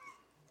Bowl.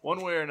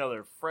 One way or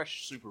another,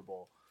 fresh Super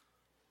Bowl.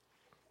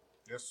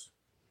 Yes.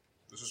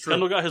 This is true.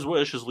 Kendall got his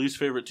wish. His least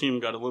favorite team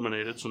got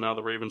eliminated, so now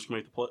the Ravens can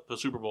make the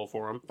Super Bowl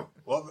for him.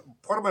 Well,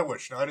 part of my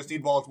wish. Now I just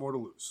need Baltimore to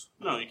lose.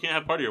 No, you can't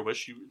have part of your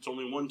wish. It's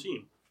only one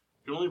team.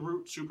 You can only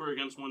root super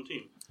against one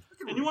team.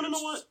 And you want to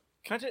know what?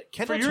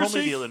 Kendall told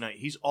me the other night,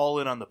 he's all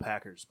in on the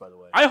Packers, by the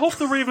way. I hope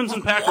the Ravens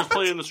and Packers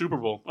play in the Super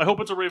Bowl. I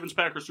hope it's a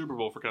Ravens-Packers Super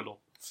Bowl for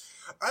Kendall.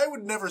 I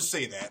would never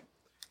say that.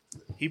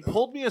 He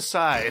pulled me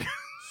aside.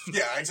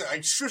 Yeah,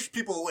 I shush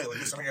people away. Like,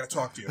 listen, I got to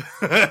talk to you.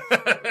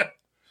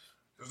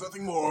 There's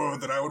nothing more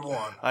that I would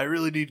want. I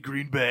really need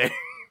Green Bay.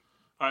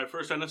 All right,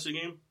 first NFC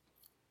game.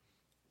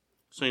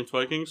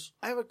 Saints-Vikings.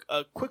 I have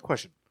a quick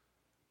question.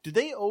 Did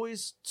they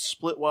always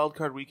split Wild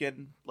Card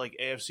Weekend like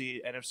AFC,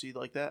 NFC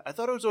like that? I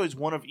thought it was always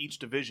one of each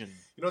division.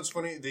 You know what's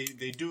funny?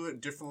 They do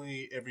it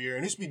differently every year.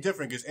 And it used to be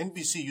different because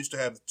NBC used to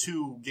have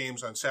 2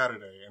 games on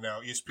Saturday, and now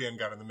ESPN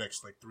got in the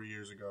mix like 3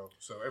 years ago.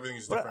 So everything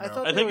is different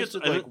now. I think it's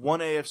one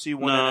AFC,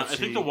 one NFC. I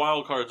think the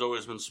wild card's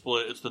always been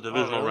split. It's the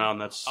divisional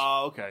round that's.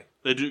 Oh, okay.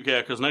 They do,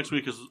 yeah, because next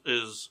week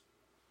is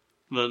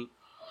the.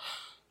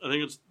 I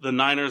think it's the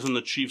Niners and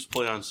the Chiefs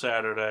play on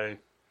Saturday.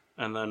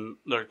 And then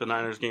the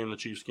Niners game, the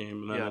Chiefs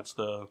game, and then it's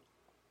the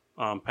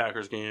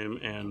Packers game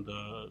and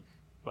the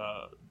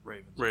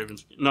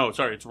Ravens. No,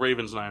 sorry, it's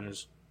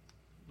Ravens-Niners.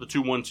 The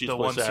 2 1 seeds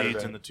play Saturday. The 1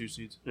 seeds and the 2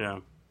 seeds. Yeah.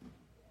 All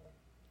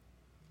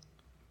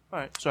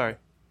right, sorry.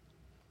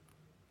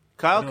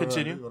 Kyle,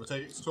 continue. You want to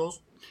take it,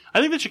 Skulls? I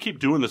think they should keep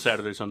doing the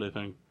Saturday-Sunday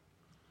thing.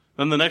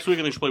 Then the next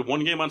weekend they should play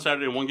 1 game on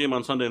Saturday and 1 game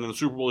on Sunday, and then the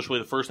Super Bowl should play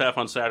the first half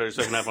on Saturday,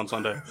 second half on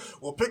Sunday.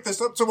 We'll pick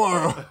this up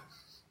tomorrow.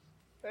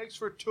 Thanks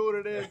for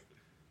tuning in.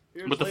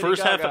 Here's but the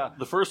first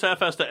half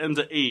has to end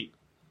at 8.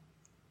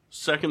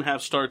 Second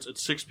half starts at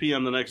 6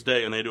 p.m. the next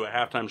day, and they do a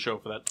halftime show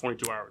for that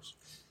 22 hours.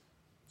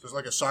 So it's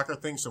like a soccer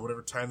thing, so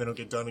whatever time they don't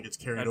get done, it gets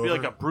carried over? It'd be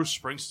like a Bruce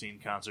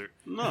Springsteen concert.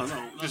 No,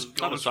 it's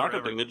not a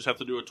soccer thing. They just have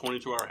to do a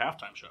 22-hour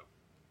halftime show.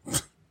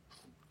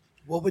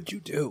 What would you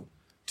do?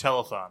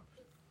 Telethon.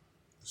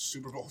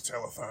 Super Bowl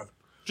telethon.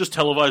 Just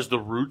televise the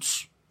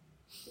Roots.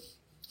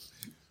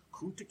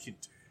 Kunta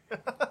Kinte.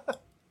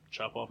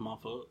 Chop off my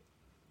foot.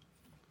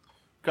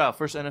 Kyle,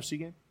 first NFC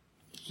game?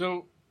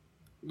 So,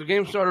 the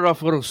game started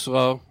off a little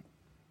slow.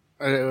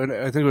 I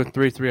think it was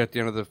 3-3 at the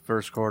end of the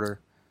first quarter.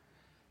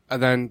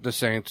 And then the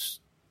Saints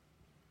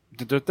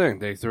did their thing.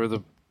 They threw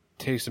the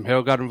Taysom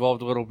Hill got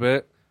involved a little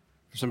bit.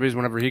 For some reason,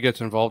 whenever he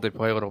gets involved, they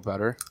play a little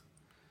better.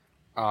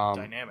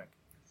 Dynamic.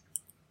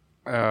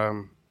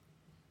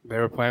 They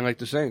were playing like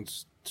the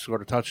Saints.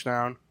 Scored a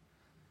touchdown.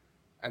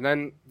 And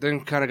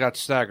then kind of got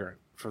staggering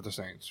for the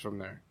Saints from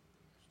there.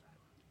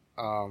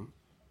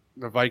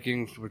 The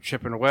Vikings were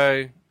chipping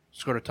away.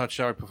 Scored a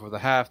touchdown right before the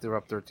half. They were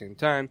up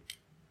 13-10.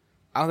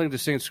 I don't think the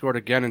Saints scored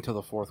again until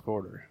the fourth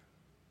quarter.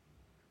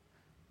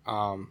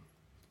 It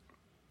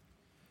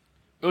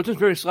was just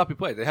very sloppy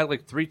play. They had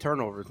like 3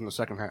 turnovers in the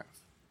second half.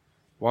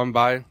 1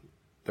 by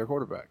their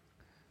quarterback.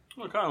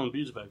 Oh, Kyle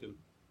Embiid's back in.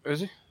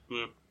 Is he?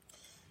 Yeah.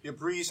 Yeah,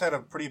 Breeze had a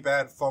pretty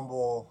bad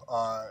fumble,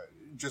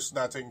 just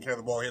not taking care of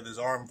the ball. He had his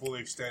arm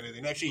fully extended.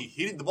 And actually,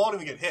 the ball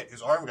didn't even get hit.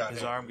 His arm got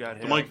hit.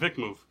 The Mike Vick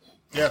move.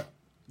 Yeah.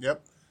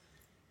 Yep.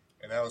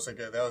 And that was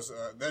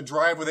that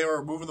drive where they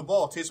were moving the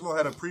ball. Taysom Hill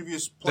had a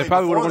previous play. They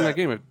probably would have won that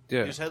game.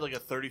 Yeah. He just had like a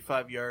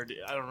 35-yard.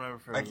 I don't remember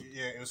if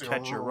it was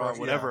catch or run,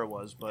 whatever it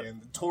was, but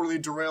and totally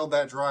derailed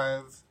that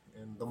drive,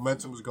 and the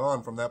momentum was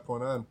gone from that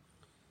point on.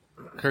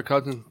 Kirk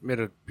Cousins made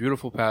a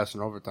beautiful pass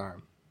in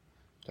overtime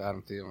to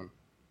Adam Thielen.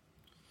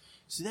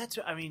 See,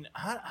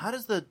 how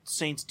does the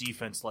Saints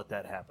defense let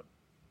that happen?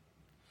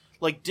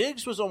 Like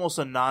Diggs was almost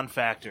a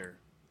non-factor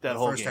that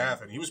whole first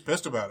half, and he was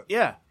pissed about it.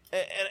 Yeah,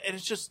 and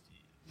it's just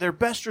their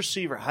best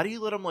receiver. How do you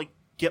let him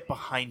get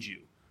behind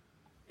you?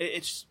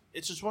 It's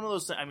just one of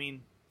those things. I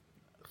mean,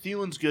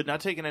 Thielen's good, not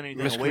taking anything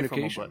away from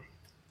him, but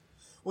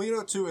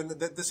well, too, and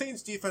the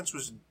Saints defense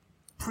was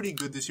pretty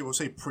good this year. We'll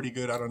say pretty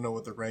good. I don't know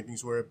what the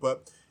rankings were,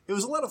 but it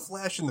was a lot of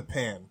flash in the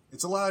pan.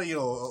 It's a lot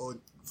of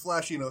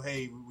flashy.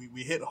 Hey,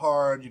 we hit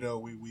hard.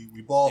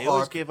 We ball hawk. They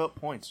always gave up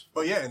points.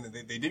 But yeah, and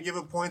they did give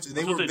up points, and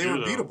they were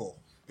beatable.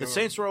 The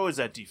Saints were always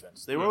that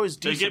defense. They were always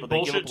decent. They get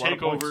bullshit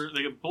takeover.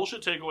 They get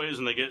bullshit takeaways,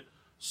 and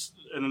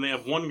then they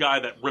have one guy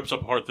that rips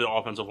apart the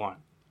offensive line.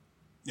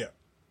 Yeah.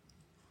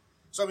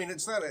 So I mean,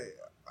 it's not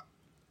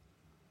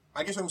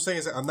I guess what I'm saying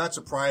is that I'm not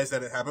surprised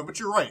that it happened, but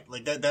you're right.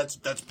 Like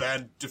that's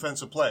bad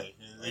defensive play.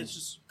 It's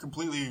just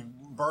completely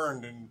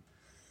burned, and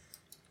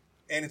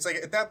it's like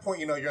at that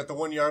point, you're at the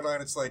 1 yard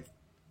line. It's like,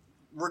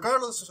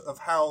 regardless of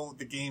how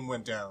the game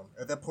went down,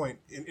 at that point,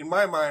 in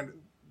my mind,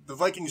 the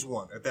Vikings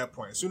won. At that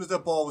point, as soon as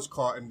that ball was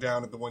caught and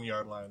down at the 1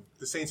 yard line,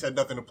 the Saints had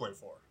nothing to play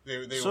for. They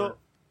were.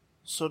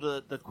 So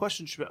the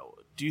question should be: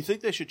 do you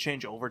think they should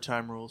change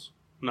overtime rules?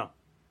 No.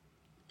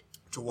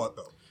 To what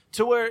though?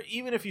 To where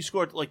even if you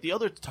scored, like the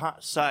other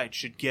side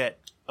should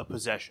get a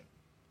possession.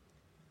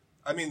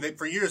 I mean,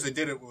 for years they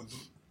did it with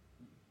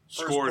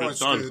scored and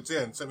done. It's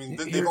in. So, I mean,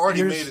 they've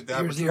already made it.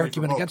 Here's the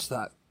argument against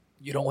that: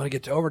 you don't want to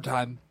get to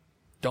overtime.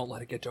 Don't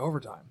let it get to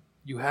overtime.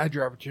 You had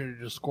your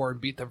opportunity to score and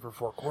beat them for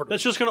 4 quarters.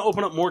 That's just going to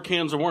open up more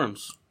cans of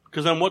worms.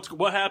 Because then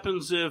what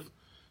happens if?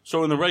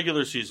 So in the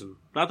regular season,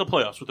 not the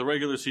playoffs, but the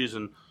regular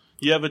season,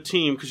 you have a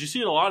team, because you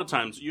see it a lot of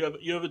times. You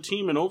have a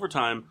team in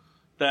overtime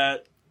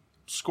that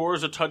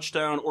scores a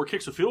touchdown or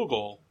kicks a field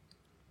goal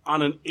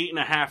on an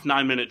 8.5,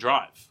 9-minute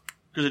drive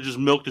because they just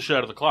milked the shit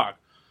out of the clock.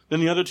 Then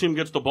the other team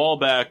gets the ball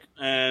back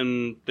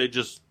and they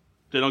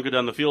don't get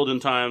down the field in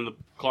time. The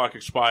clock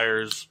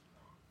expires.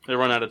 They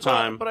run out of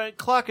time. But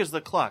clock is the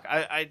clock.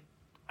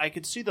 I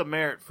could see the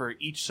merit for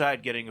each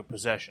side getting a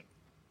possession.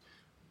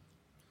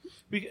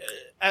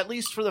 At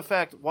least for the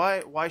fact,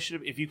 why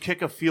should if you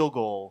kick a field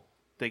goal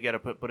they get a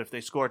but if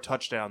they score a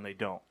touchdown they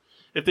don't.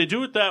 If they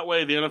do it that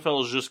way, the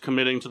NFL is just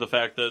committing to the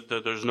fact that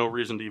there's no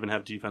reason to even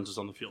have defenses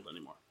on the field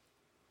anymore.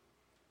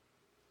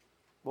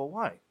 Well,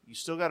 why? You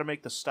still got to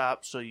make the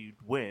stop so you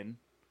win.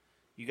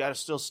 You got to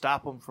still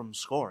stop them from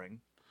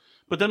scoring.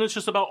 But then it's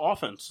just about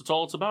offense. That's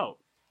all it's about.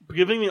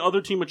 Giving the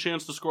other team a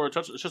chance to score a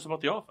touchdown. It's just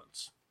about the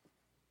offense.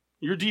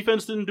 Your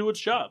defense didn't do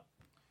its job.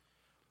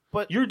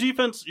 But your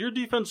defense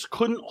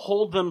couldn't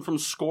hold them from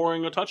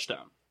scoring a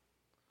touchdown.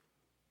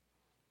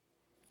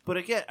 But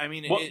again, I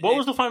mean, what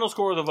was the final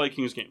score of the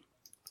Vikings game?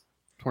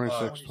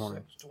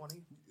 26-20.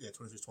 Yeah,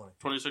 26-20.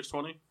 26-20?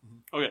 Mm-hmm.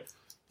 Okay.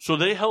 So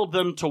they held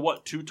them to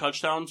what, 2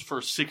 touchdowns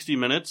for 60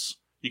 minutes?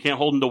 You can't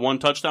hold them to 1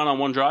 touchdown on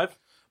 1 drive?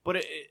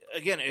 But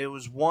again, it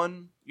was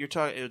one.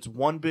 It's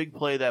one big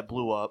play that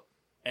blew up,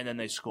 and then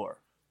they score.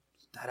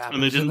 That happens.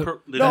 And they didn't.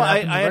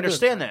 I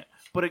understand that.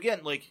 But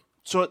again,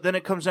 so then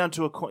it comes down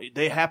to a coin.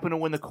 They happen to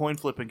win the coin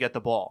flip and get the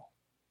ball.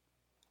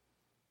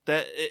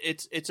 That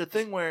it's a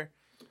thing where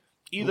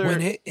either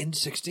win it in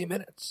 60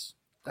 minutes.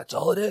 That's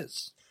all it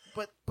is.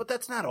 But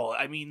that's not all.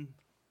 I mean,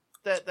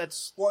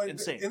 that's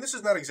insane. And this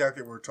is not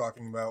exactly what we're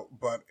talking about,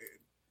 but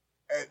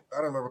I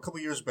don't remember, a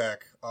couple years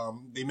back,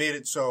 they made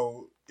it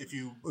so if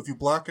you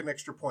block an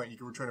extra point, you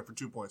can return it for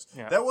 2 points.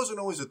 Yeah. That wasn't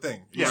always a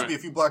thing. It used to be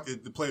if you block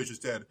it, the player's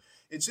just dead.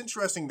 It's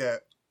interesting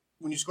that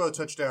when you score a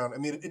touchdown, I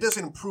mean, it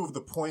doesn't improve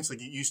the points.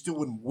 Like, you still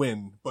wouldn't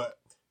win, but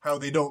how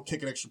they don't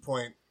kick an extra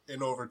point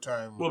in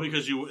overtime. Well,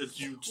 because you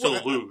still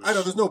lose. I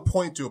know there's no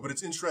point to it, but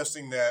it's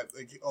interesting that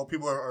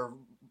people are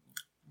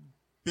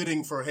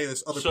bidding for, hey,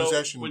 this other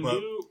possession.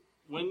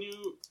 When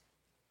you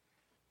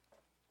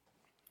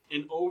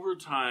in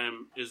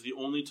overtime is the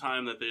only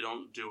time that they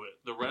don't do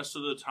it. The rest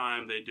of the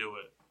time they do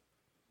it.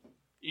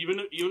 Even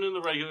in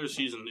the regular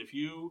season, if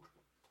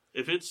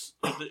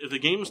the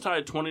game's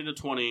tied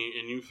 20-20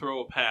 and you throw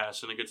a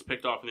pass and it gets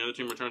picked off and the other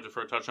team returns it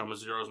for a touchdown with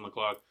zeros on the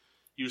clock,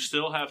 you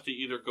still have to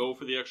either go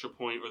for the extra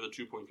point or the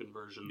 2-point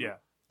conversion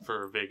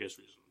for Vegas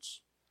reasons.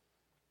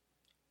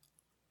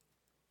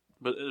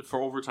 But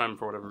for overtime,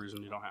 for whatever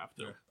reason, you don't have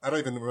to. I don't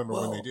even remember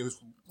when they did. It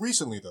was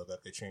recently, though,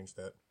 that they changed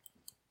that.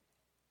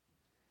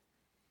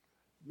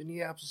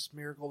 Minneapolis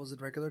Miracle was in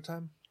regular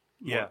time?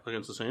 Yeah. What,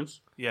 against the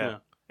Saints? Yeah.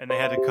 And they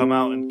had to come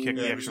out and kick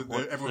the extra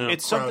point. Yeah.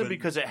 It's something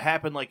because it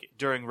happened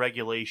during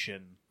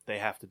regulation, they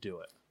have to do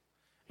it.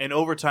 In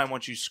overtime,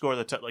 once you score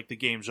the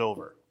game's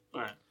over.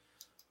 All right.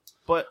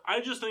 But I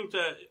just think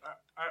that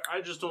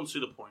I just don't see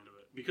the point of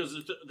it because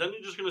then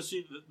you're just going to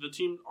see the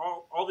team.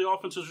 All the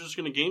offenses are just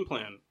going to game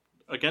plan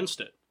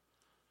against it.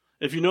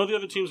 If you know the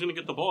other team's going to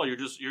get the ball, you're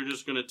just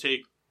going to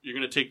take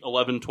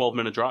 11,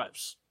 12-minute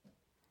drives.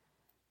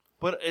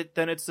 But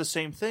then it's the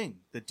same thing.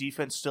 The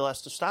defense still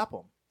has to stop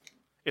them.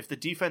 If the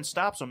defense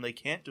stops them, they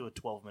can't do a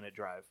 12-minute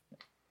drive.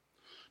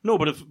 No,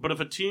 but if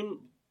a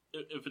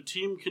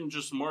team can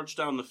just march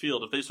down the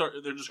field,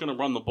 they're just going to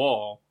run the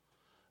ball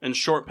and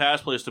short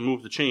pass plays to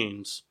move the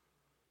chains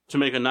to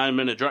make a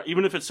 9-minute drive.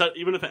 Even if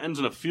it ends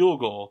in a field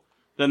goal,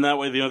 then that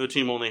way the other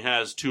team only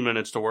has 2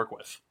 minutes to work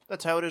with.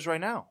 That's how it is right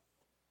now.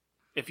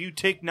 If you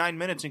take 9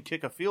 minutes and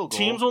kick a field goal,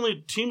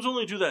 teams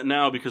only do that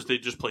now because they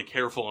just play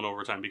careful in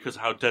overtime because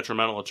of how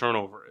detrimental a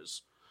turnover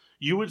is.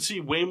 You would see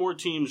way more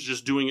teams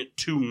just doing it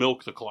to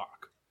milk the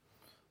clock.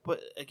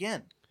 But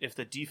again, if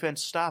the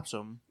defense stops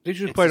them, they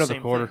just play another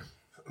quarter.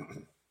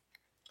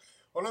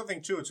 Well, another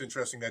thing too, it's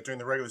interesting that during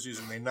the regular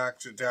season they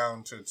knocked it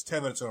down to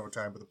 10 minutes in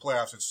overtime, but the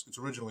playoffs it's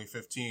originally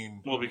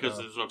 15. Well, because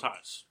there's no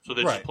ties, so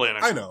they just play an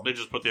extra. I know. They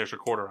just put the extra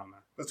quarter on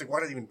there. But it's like, why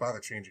did they even bother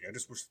changing? I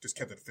just wish just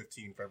kept it at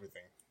 15 for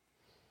everything.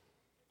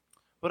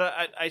 But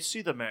I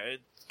see the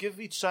merit. Give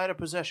each side a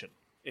possession.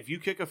 If you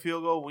kick a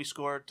field goal, we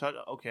score.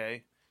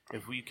 Okay.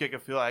 If we kick a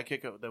field, I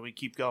kick it, then we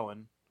keep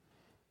going.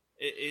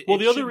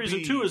 The other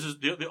reason too is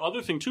the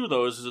other thing too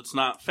though is it's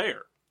not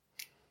fair.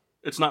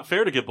 It's not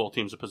fair to give both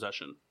teams a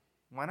possession.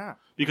 Why not?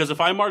 Because if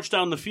I march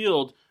down the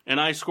field and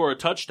I score a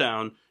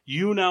touchdown,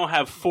 you now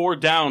have 4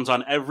 downs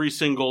on every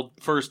single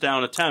first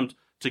down attempt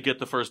to get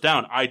the first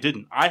down. I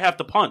didn't. I have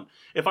to punt.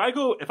 If I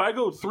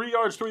go 3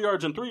 yards, 3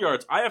 yards, and 3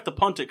 yards, I have to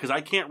punt it because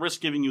I can't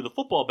risk giving you the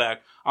football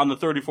back on the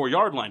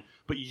 34-yard line.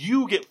 But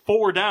you get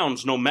 4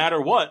 downs no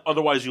matter what,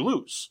 otherwise you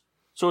lose.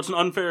 So it's an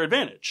unfair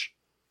advantage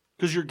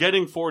because you're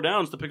getting 4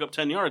 downs to pick up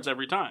 10 yards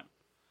every time.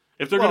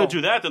 If they're going to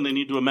do that, then they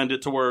need to amend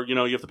it to where you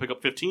have to pick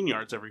up 15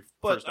 yards every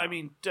first down. I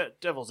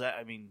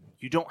mean,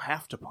 you don't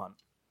have to punt.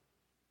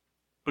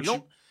 But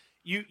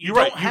you're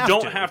right. You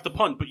don't have to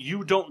punt, but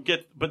you don't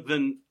get.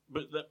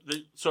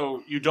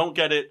 So you don't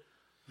get it.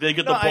 They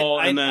get the ball,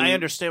 and then I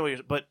understand what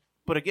you're. But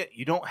again,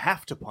 you don't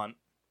have to punt.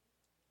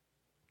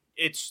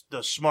 It's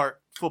the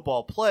smart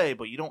football play,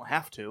 but you don't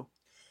have to.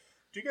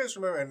 Do you guys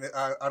remember? And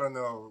I don't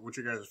know what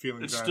your guys'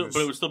 feelings are. But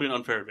it would still be an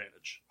unfair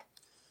advantage.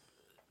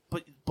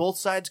 But both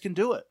sides can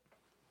do it.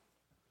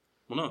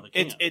 Well, no, they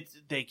can't.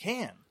 They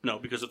can. No,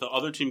 because if the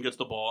other team gets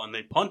the ball and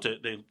they punt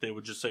it, they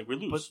would just say we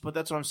lose. But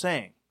that's what I'm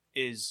saying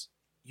is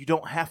you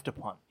don't have to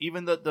punt.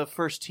 Even the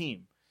first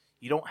team,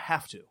 you don't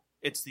have to.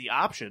 It's the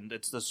option.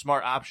 It's the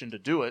smart option to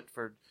do it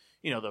for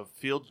the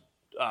field.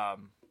 I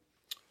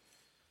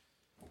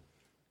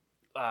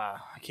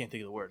can't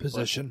think of the word.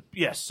 Position.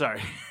 Yes,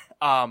 sorry.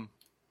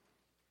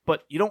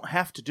 But you don't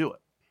have to do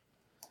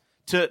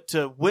it.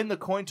 To win the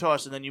coin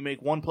toss and then you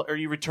make one play or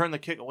you return the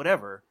kick or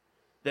whatever,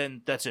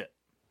 then that's it.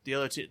 The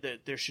other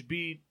there should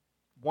be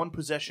one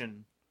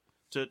possession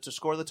to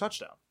score the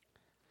touchdown.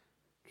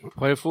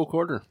 Play a full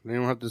quarter. Then you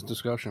don't have this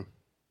discussion.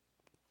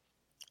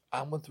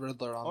 I'm with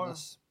Riddler on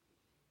this.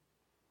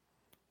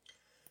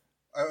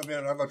 I mean,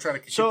 I'm not trying to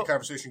keep the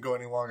conversation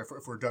going any longer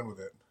if we're done with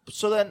it.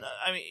 So then,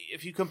 I mean,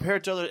 if you compare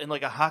it to other in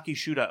like a hockey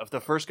shootout, if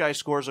the first guy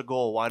scores a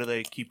goal, why do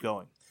they keep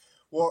going?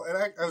 Well, and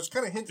I was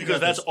kind of hinting because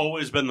that's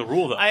always been the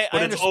rule, though.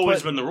 It's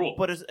always been the rule.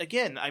 But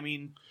again, I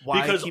mean,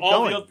 why because keep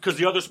going? Because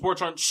the other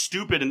sports aren't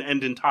stupid and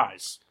end in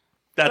ties.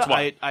 That's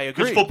why. I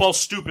agree. Because football's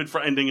stupid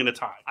for ending in a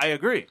tie. I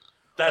agree.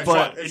 That's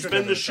why. It's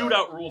been the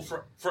shootout rule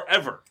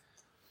forever.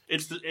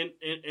 It's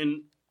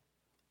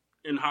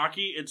in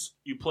hockey, it's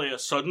you play a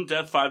sudden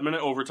death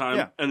 5-minute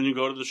overtime, and then you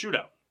go to the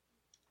shootout.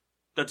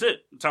 That's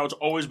it. That's how it's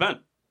always been.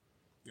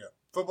 Yeah,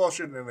 football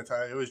shouldn't end in a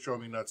tie. It always drove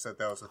me nuts that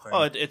was the thing.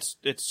 Oh,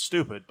 it's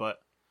stupid,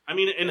 but. I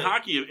mean, in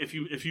hockey, if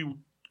you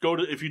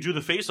do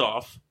the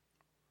face-off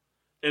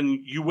and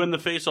you win the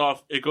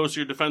face-off, it goes to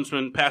your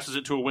defenseman, passes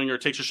it to a winger,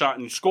 takes a shot,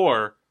 and you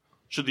score.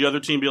 Should the other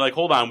team be like,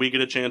 "Hold on, we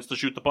get a chance to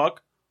shoot the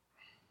puck"?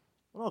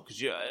 Well,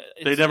 because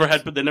they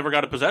never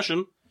got a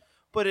possession.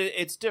 But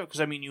it's different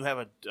because I mean, you have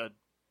a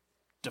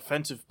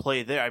defensive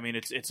play there. I mean,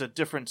 it's a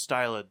different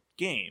style of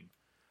game.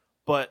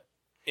 But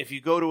if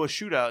you go to a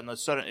shootout and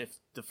if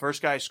the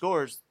first guy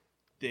scores,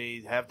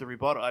 they have the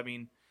rebuttal. I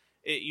mean,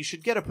 you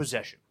should get a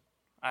possession.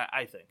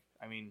 I think.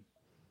 I mean,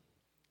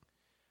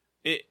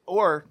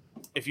 or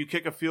if you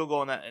kick a field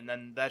goal and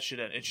then that should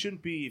end. It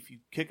shouldn't be if you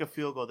kick a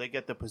field goal they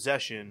get the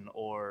possession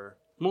or.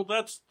 Well,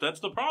 that's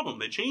the problem.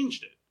 They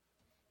changed it.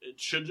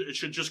 It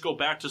should just go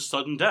back to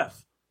sudden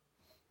death.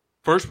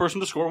 First person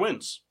to score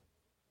wins.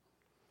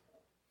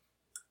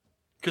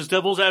 Because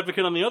devil's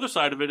advocate on the other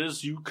side of it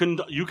is you can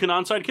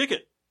onside kick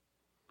it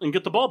and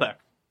get the ball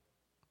back.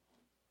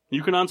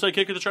 You can onside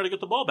kick it to try to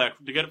get the ball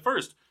back to get it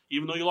first.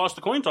 Even though you lost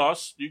the coin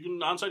toss, you can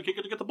onside kick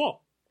it to get the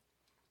ball.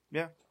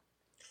 Yeah.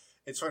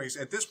 It's funny.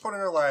 At this point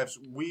in our lives,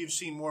 we've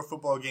seen more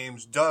football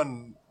games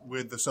done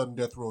with the sudden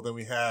death rule than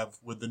we have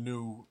with the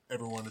new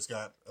everyone has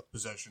got a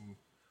possession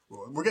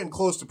rule. We're getting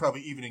close to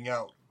probably evening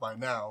out by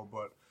now,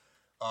 but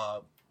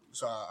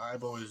so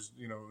I've always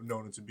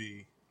known it to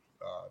be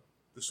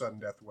the sudden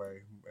death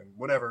way and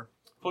whatever.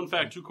 Fun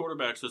fact: 2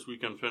 quarterbacks this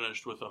weekend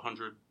finished with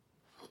 100.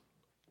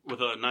 With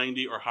a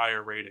 90 or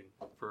higher rating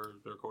for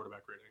their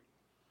quarterback rating.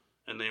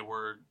 And they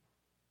were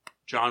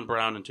John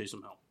Brown and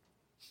Taysom Hill.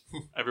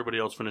 Everybody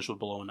else finished with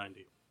below a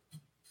 90.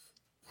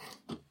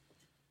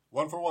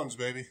 1-for-1s,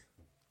 baby.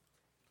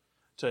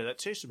 Tell you that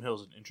Taysom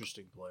Hill's an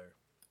interesting player.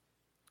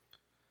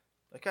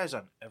 That guy's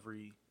on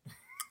everything.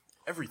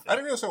 I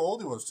didn't realize how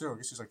old he was, too. I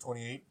guess he's like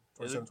 28,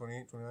 27,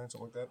 28, 29,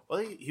 something like that.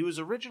 Well, he was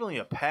originally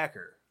a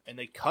Packer, and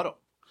they cut him.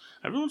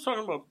 Everyone's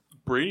talking about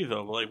Brady,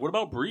 though. Like, what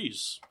about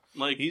Breeze?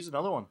 Like, he's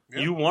another one.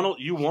 Yeah. You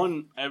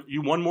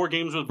won more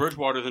games with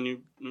Bridgewater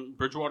than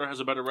Bridgewater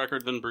has a better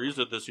record than Breeze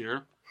did this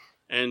year,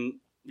 and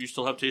you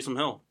still have Taysom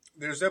Hill.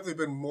 There's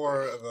definitely been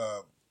more of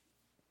a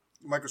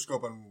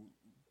microscope on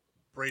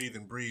Brady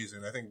than Breeze,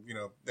 and I think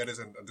that is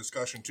a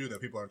discussion too that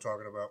people aren't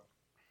talking about.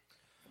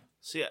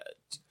 See,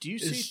 do you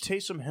see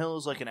Taysom Hill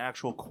as like an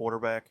actual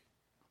quarterback?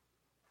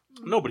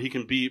 No, but he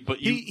can be. But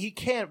he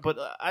can. But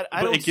I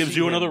but don't. It gives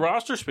you another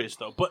roster space,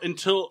 though. But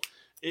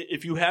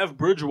if you have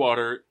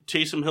Bridgewater,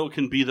 Taysom Hill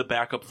can be the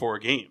backup for a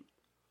game.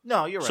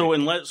 No, you're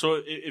right.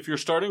 So if you're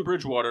starting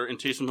Bridgewater and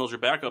Taysom Hill's your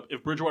backup,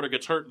 if Bridgewater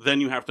gets hurt,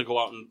 then you have to go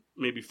out and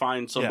maybe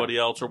find somebody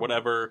else or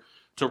whatever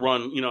to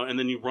run, and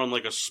then you run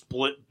like a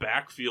split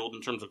backfield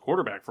in terms of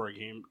quarterback for a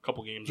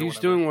couple games. He's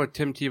doing what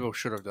Tim Tebow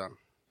should have done.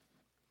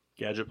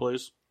 Gadget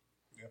plays.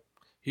 Yeah.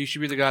 He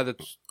should be the guy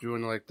that's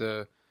doing like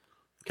the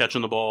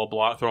catching the ball,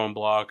 throwing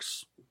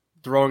blocks,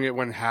 throwing it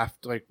when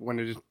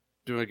they're just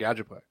doing a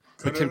gadget play.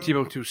 But Tim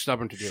Tebow too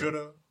stubborn to do it.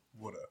 Shoulda,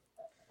 woulda.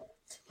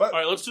 But all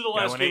right, let's do the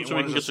last game so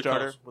we can get to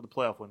starter with a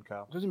playoff win,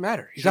 Kyle. Doesn't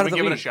matter. He's Should out of the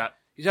give it league. a shot.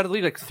 He's out of the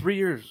league like 3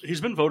 years. He's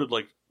been voted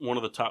like one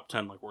of the top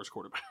 10 like worst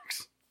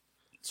quarterbacks,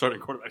 starting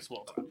quarterbacks of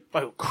all time.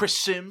 By Chris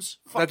Sims.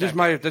 That's just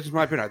my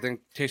opinion. I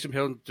think Taysom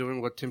Hill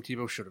doing what Tim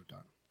Tebow should have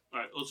done. All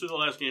right, let's do the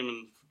last game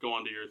and go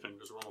on to your thing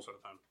because we're almost out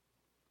of time.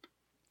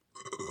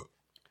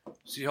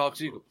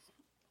 Seahawks Eagles.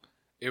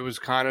 It was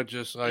kind of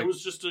just like it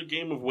was just a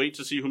game of wait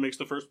to see who makes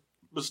the first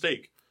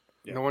mistake.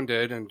 no one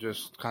did, and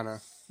just kind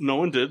of No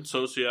one did,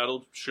 so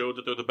Seattle showed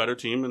that they're the better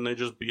team, and they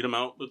just beat them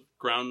out with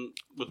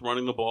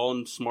running the ball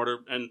and smarter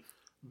and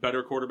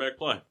better quarterback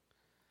play.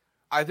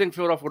 I think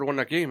Philadelphia would have won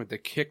that game if they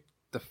kicked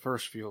the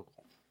first field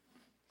goal.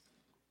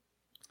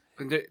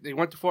 And they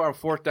went to on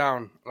fourth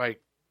down with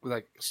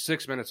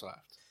 6 minutes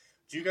left.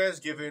 do you guys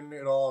give in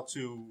at all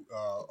to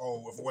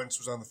if Wentz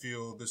was on the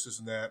field, this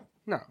and that?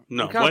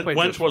 No,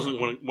 Wentz wasn't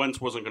going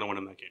to win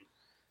in that game.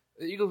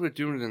 The Eagles were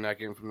doing it in that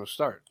game from the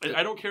start.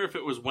 I don't care if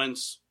it was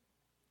Wentz.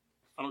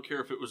 I don't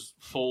care if it was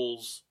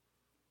Foles.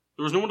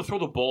 There was no one to throw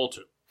the ball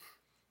to.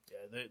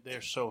 Yeah,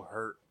 they're so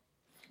hurt.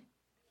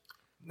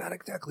 Not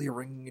exactly a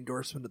ringing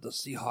endorsement of the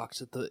Seahawks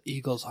that the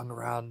Eagles hung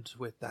around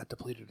with that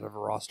depleted of a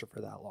roster for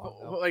that long.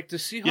 Well, like the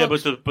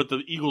Seahawks, Yeah, but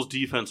the Eagles'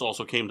 defense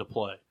also came to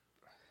play,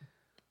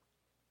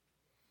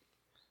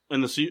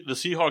 and the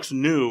Seahawks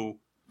knew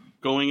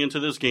going into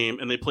this game,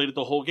 and they played it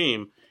the whole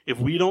game. If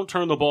we don't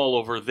turn the ball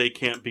over, they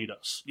can't beat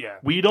us. Yeah.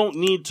 We don't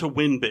need to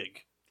win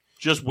big,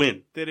 just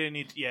win. They didn't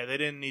need. Yeah, they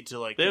didn't need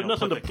to They have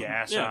nothing put to the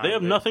gas. Yeah, on. they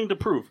have nothing to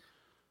prove.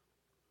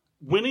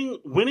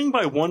 Winning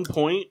by 1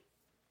 point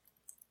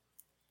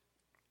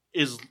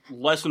is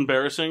less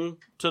embarrassing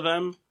to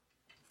them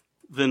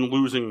than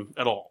losing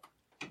at all.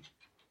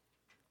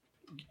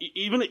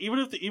 Even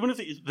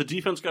if the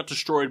defense got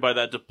destroyed by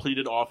that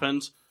depleted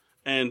offense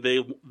and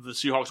the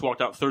Seahawks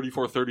walked out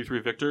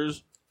 34-33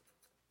 victors,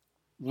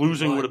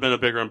 losing would have been a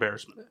bigger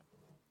embarrassment.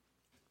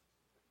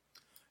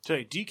 Tell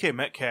you, DK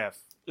Metcalf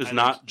Is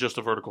not just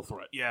a vertical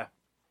threat. Yeah,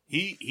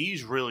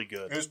 he's really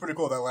good. It was pretty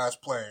cool, that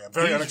last play.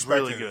 Very He's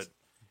unexpected. really good.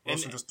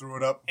 Wilson just threw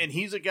it up. And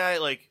he's a guy,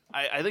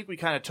 I think we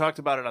kind of talked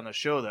about it on the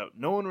show, that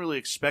no one really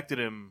expected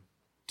him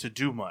to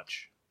do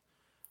much.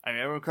 I mean,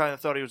 everyone kind of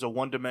thought he was a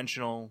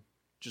one-dimensional,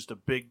 just a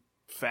big,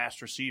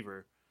 fast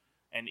receiver.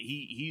 And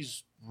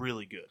he's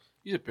really good.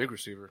 he's a big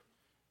receiver.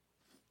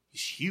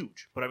 He's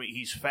huge. But, I mean,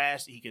 he's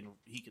fast. He can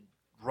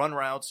run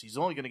routes. He's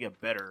only going to get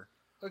better.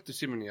 I like to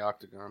see him in the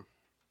octagon.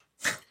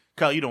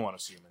 Kyle, you don't want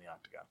to see him in the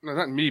octagon. No,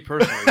 not me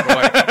personally,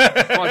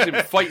 but I want to see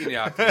him fight in the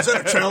octagon. Is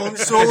that a challenge,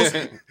 Souls?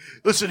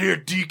 Listen here,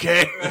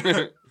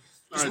 DK.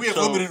 We have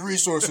limited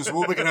resources.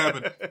 We'll make it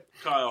happen.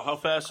 Kyle, how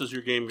fast is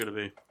your game going to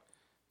be?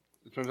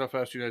 Depends how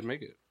fast you guys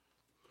make it.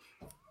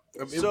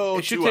 So,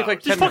 it should 2 take like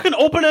hours. 10 These minutes. fucking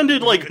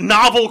open-ended,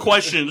 novel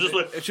questions. Just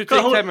like, It should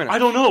Kyle, take 10 minutes. I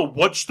don't know.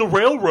 What's the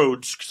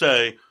railroads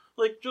say?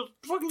 Just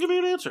fucking give me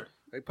an answer.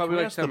 Like, Can probably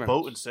we like ask 10 the minutes.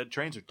 boat instead?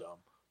 Trains are dumb.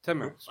 10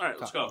 minutes. All right,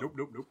 let's go.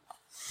 Nope.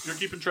 You're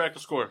keeping track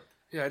of score.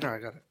 Yeah, I know, I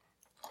got it.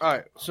 All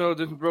right, so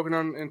this is broken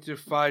down into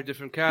 5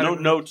 different No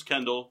categories. notes,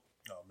 Kendall.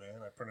 Oh,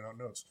 man, I printed out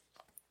notes.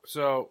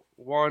 So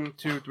 1,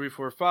 2, 3,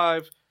 4,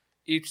 5.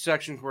 Each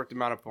section's worth the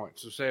amount of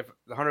points. So say if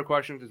the 100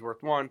 questions is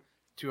worth 1,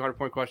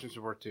 200-point questions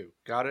are worth 2.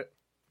 Got it?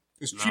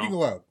 Is No. cheating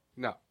allowed?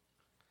 No,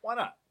 Why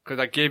not? because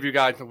I gave you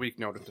guys a week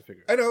notice to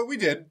figure it out. I know, we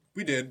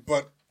did,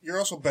 but you're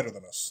also better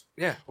than us.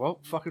 Yeah, well,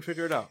 fucking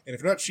figure it out. And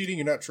if you're not cheating,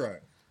 you're not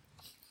trying.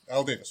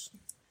 Al Davis.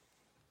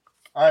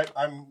 All right,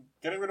 I'm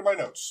getting rid of my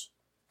notes.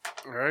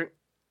 All right.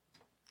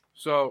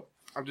 So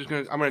I'm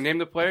gonna name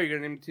the player. You're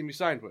gonna name the team he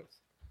signed with.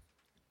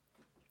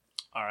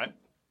 All right.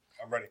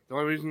 I'm ready. The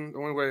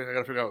only way I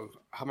gotta figure out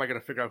how am I gonna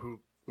figure out who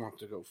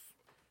wants to go.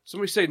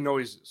 Somebody say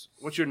noises.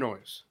 What's your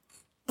noise?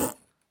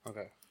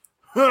 Okay.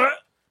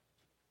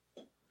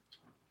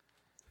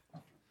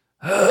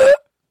 That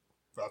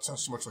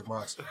sounds so much like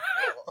mine.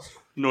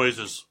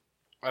 Noises.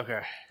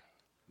 Okay.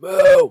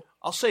 Boo!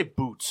 I'll say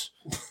boots.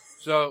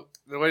 So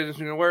the way this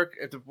is gonna work,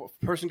 if the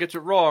person gets it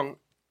wrong,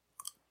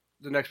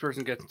 the next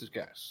person gets to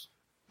guess,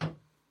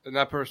 and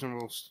that person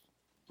will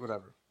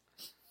whatever.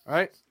 All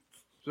right.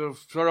 So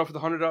start off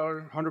with the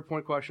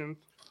 $100 question.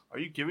 Are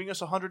you giving us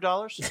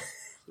 $100?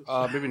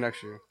 Maybe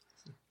next year.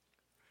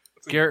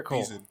 Garrett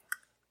Cole.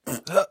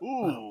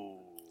 Ooh.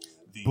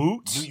 The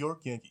Boots? New York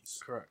Yankees.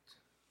 Correct.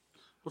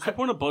 What's the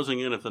point of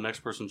buzzing in if the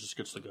next person just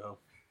gets to go?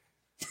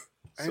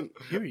 I didn't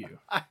hear you.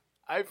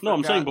 No,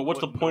 I'm saying, but what's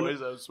the point?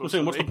 Noise I was I'm supposed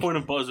saying, to what's the make? point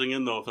of buzzing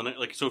in though?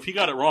 So if he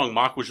got it wrong,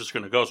 Mock was just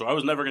going to go. So I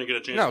was never going to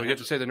get a chance. No, to you have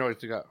to answer. say the noise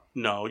to go.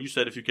 No, you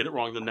said if you get it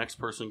wrong, the next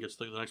person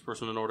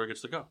in order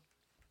gets to go.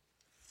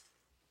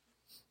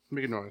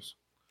 Make a noise.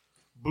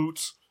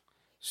 Boots.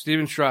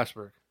 Steven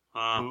Strasburg.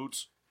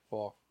 Boots.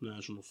 Ball.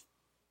 Nationals.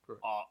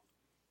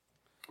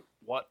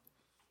 What?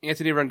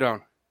 Anthony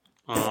Rendon.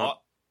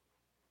 What?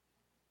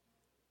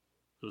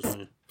 It was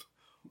me.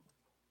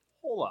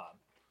 Hold on.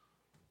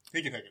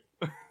 He can take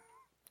it.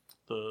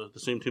 The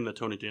same team that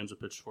Tony Danza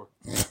pitched for.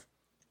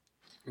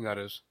 And that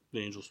is The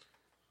Angels.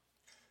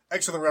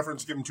 Excellent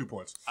reference. Give him 2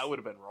 points. I would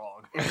have been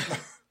wrong.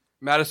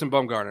 Madison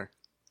Bumgarner.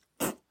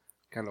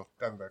 Kendall.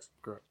 Diamondbacks.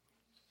 Correct.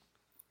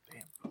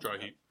 Dry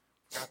heat.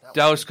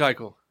 Dallas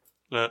Keuchel.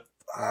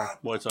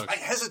 White Sox. I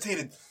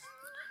hesitated.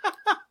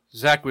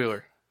 Zach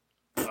Wheeler.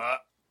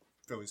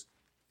 Phillies.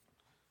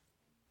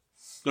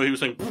 No, he was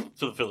saying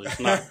to the Phillies.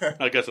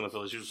 Not guessing the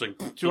Phillies. He was saying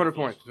 200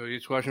 points. So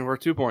each question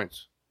worth 2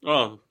 points.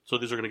 Oh, so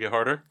these are going to get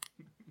harder?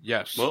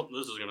 Yes. Well,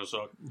 this is going to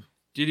suck.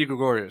 Didi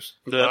Gregorius.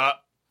 The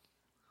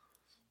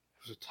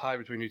It was a tie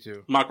between you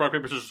two. mock rock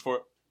paper scissors for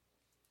it.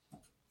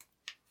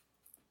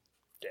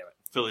 Damn it.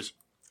 Phillies.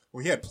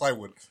 Well, he had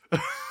plywood.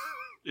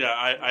 Yeah,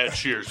 I had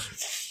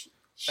Cheers.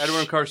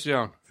 Edwin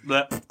Carcion.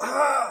 That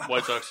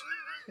White Sox.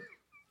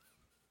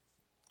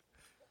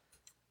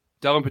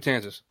 Dylan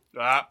Betances.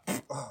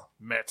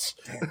 Mets.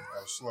 Damn,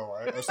 I was slow.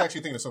 I was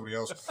actually thinking of somebody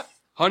else.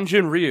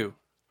 Hyunjin Ryu.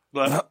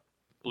 That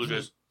Blue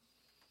Jays.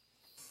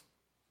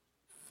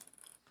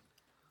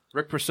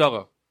 Rick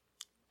Porcello.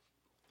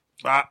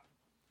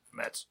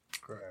 Mets.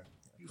 Okay.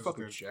 You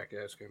fucking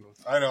jackass, Kendall.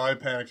 I know. I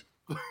panicked.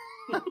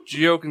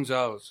 Gio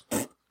Gonzalez.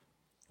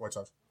 White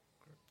Sox.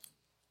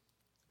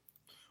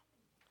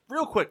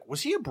 Real quick,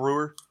 was he a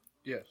Brewer?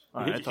 Yes.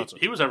 All right, I thought so.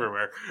 He was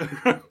everywhere.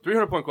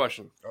 300-point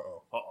question.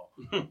 Uh-oh.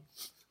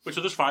 Wait,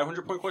 so there's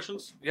 500-point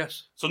questions?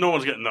 Yes. So no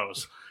one's getting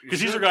those. Because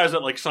these are guys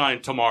that, like,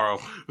 sign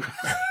tomorrow.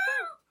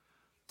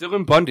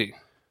 Dylan Bundy.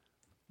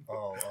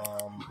 Oh,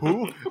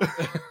 Who?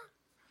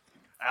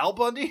 Al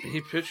Bundy? He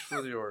pitched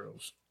for the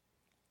Orioles.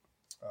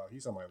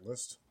 he's on my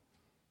list.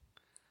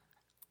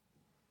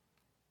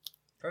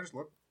 Can I just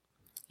look?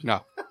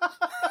 No.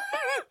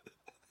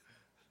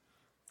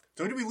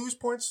 Don't we lose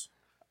points?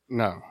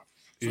 No.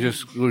 You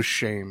just lose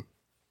shame.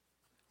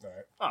 All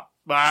right. Oh,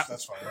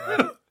 That's fine. All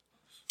right.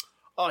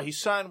 oh, he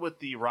signed with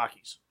the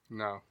Rockies.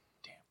 No.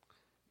 Damn.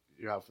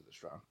 You're out for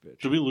this round, bitch.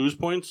 Did we lose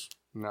points?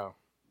 No.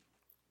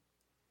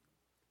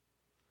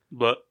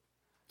 But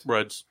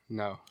Reds.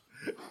 No.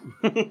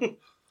 Did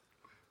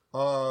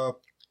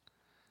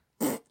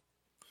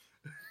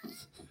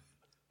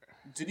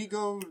he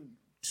go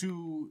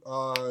to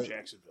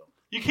Jacksonville.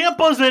 You can't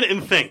buzz in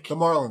and think. the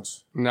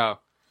Marlins? No.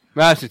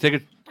 Massey, take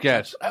a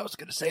guess. I was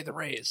going to say the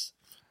Rays.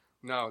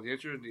 No, the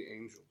answer is the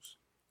Angels.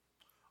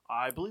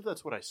 I believe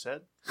that's what I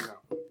said.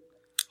 No.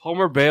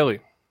 Homer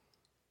Bailey.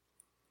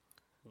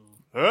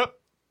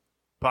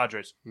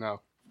 Padres.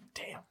 No.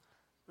 Damn.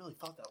 Really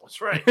thought that was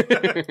right.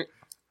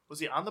 Was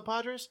he on the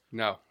Padres?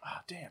 No.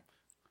 Ah, damn.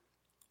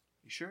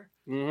 You sure?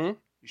 Mm-hmm.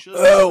 You sure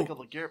that was like a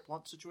LeGarrette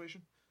Blunt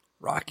situation?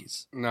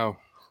 Rockies. No.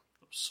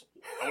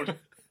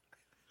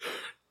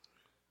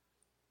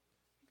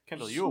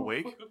 Kendall, you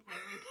awake?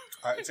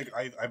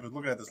 I've been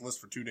looking at this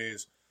list for 2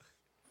 days.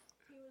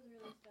 He was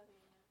really studying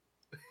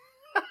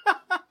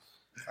it.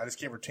 I just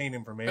can't retain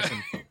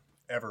information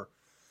ever.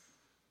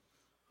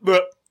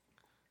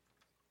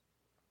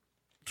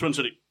 Twin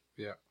City.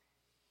 Yeah.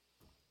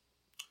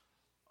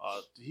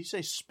 Did he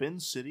say Spin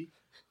City?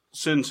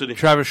 Sin City.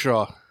 Travis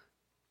Shaw.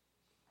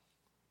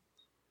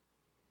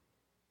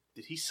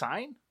 Did he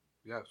sign?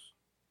 Yes.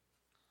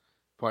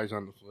 Why he's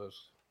on this list.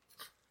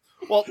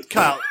 Well,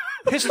 Kyle,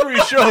 history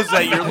shows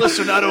that your lists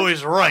are not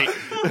always right.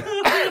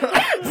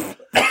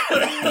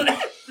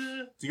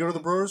 Did you go to the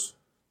Brewers?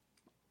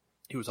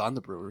 He was on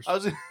the Brewers. I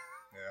was Yeah.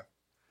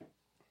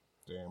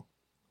 Damn.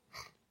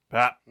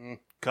 Pat.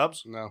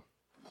 Cubs? No.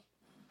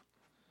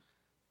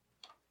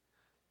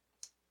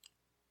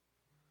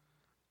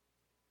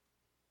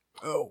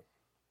 Oh,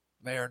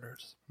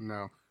 Mariners.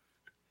 No.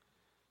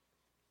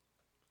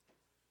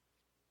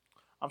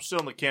 I'm still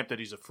in the camp that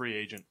he's a free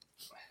agent.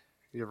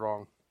 You're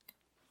wrong.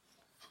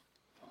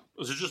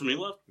 Was it just me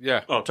left?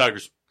 Yeah. Oh,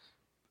 Tigers.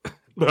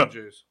 Blue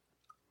Jays.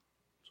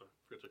 Sorry,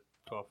 forgot to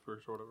cough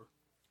first or whatever.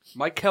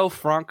 Michael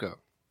Franco.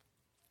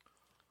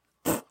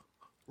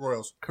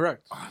 Royals.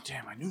 Correct. Oh,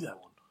 damn, I knew that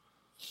one.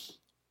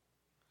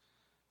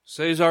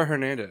 Cesar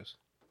Hernandez.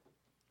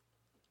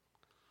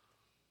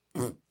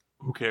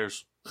 Who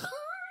cares?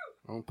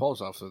 Oh,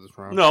 Paul's off for this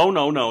round.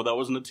 No. That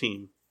wasn't a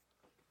team.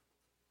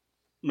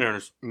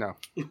 Mariners. No.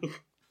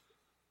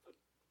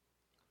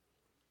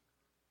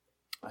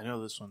 I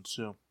know this one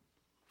too.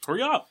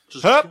 Hurry up.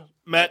 Just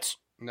Mets.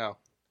 No.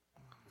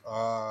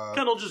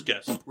 Kendall, just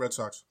guess. Red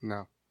Sox.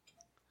 No.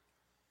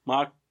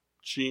 Mock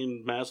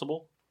Sheen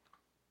Massable.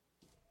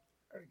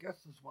 I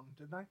guessed this one,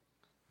 didn't I?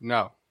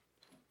 No.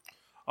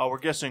 We're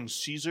guessing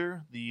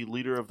Caesar, the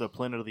leader of the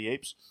Planet of the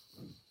Apes.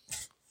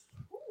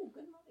 Ooh,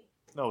 good movie.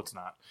 No, it's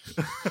not.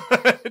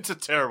 It's a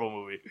terrible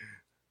movie.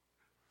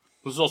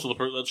 This is also the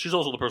person. She's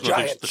also the person that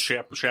thinks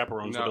Giants. the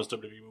chaperone's No. the best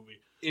WWE movie.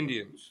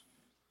 Indians.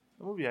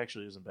 The movie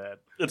actually isn't bad.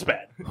 It's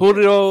bad.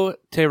 Julio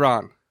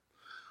Tehran.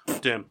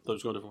 Damn, that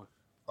was going a different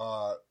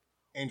way.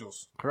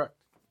 Angels. Correct.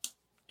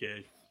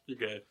 Gay. You're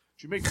gay.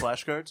 Did you make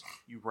flashcards?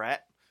 You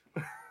rat.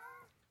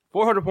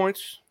 400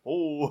 points.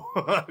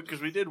 Oh,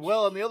 because we did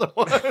well on the other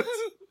one.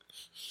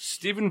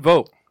 Stephen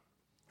Vogt.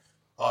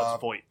 It's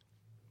Voight.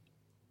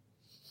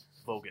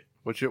 Vogt.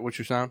 What's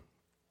your sound?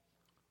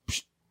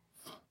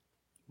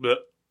 But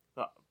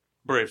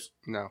Braves.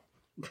 No.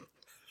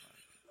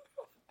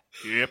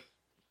 Yep.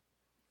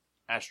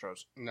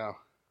 Astros. No.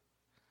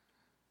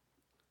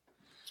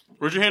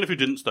 Raise your hand if you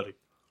didn't study.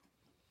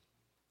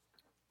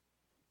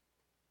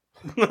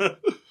 Well,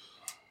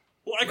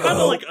 I kind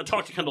of like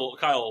talk to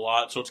Kyle a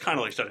lot, so it's kind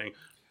of like studying.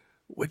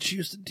 Which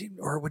Houston team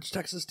or which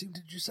Texas team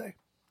did you say?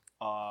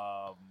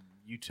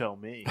 You tell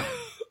me.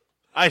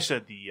 I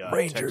said the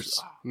Rangers.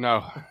 Texas.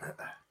 No.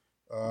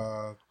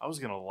 I was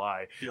gonna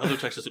lie. The other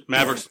Texas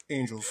Mavericks.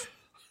 Angels.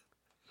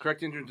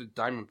 Correct answer to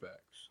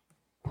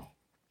Diamondbacks.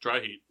 Dry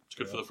heat. It's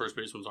good for the first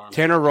baseman's arm.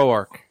 Tanner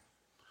Roark.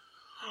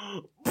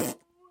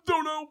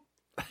 Don't know.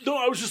 No,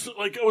 I was just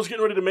like, I was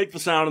getting ready to make the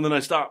sound and then I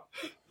stopped.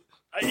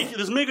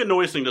 This make a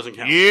noise thing doesn't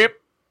count. Yep.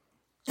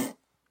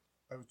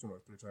 I was doing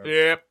it 3 times.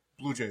 Yep.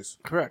 Blue Jays.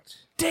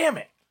 Correct. Damn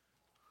it.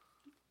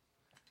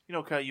 You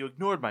know, Kyle, you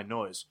ignored my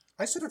noise.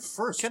 I said it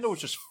first. Kendall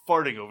was just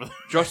farting over there.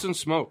 Justin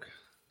Smoke.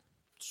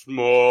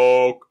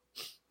 Smoke.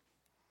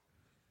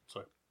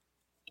 Sorry.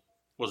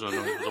 Wasn't a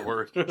noise, it was a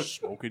word.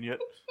 Smoking yet?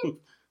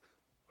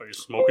 Are you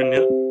smoking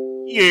yet?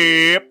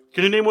 Yep.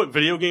 Can you name what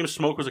video game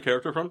Smoke was a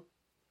character from?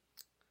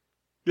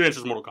 The answer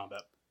is Mortal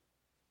Kombat.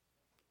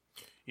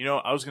 You know,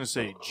 I was going to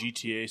say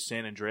GTA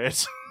San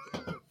Andreas.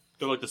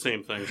 They're like the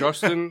same thing.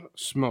 Justin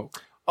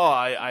Smoke. Oh,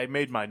 I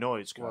made my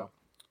noise, Kyle.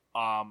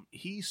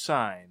 He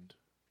signed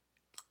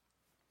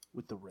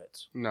with the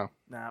Reds. No.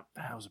 Nah,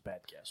 that was a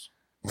bad guess.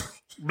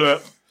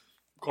 Bleh.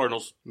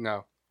 Cardinals.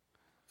 No.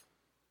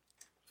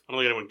 I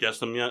don't think anyone guessed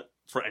them yet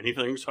for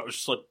anything, so I was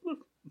just like,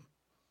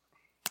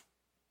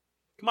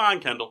 come on,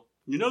 Kendall.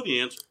 You know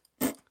the answer.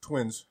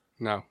 Twins.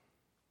 No.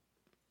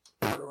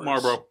 Brewers.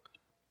 Marlboro.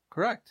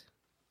 Correct.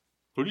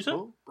 Who do you say?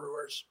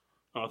 Brewers.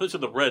 Oh, I thought you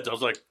said the Reds. I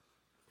was like,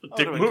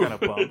 dick would've move. been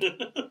kinda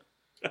bummed.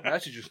 I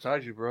actually just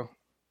tied you, bro.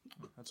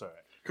 That's all right.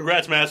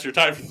 Congrats, Master. You're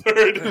tied for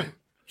third.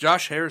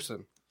 Josh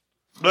Harrison.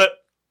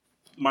 But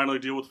minor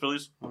league deal with the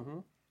Phillies. Mm-hmm.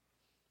 Is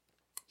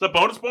that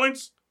bonus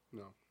points?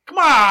 No. Come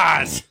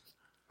on!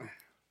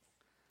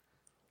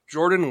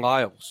 Jordan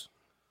Lyles.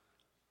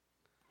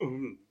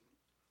 Ooh.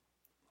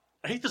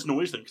 I hate this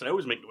noise thing because I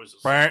always make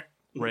noises.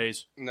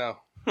 Rays. No.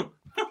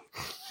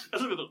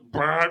 That's like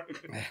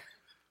the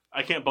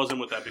I can't buzz in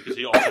with that because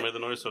he also made the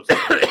noise, so it's like,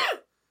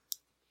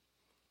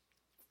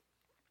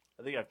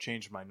 I think I've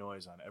changed my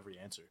noise on every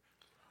answer.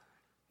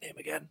 Name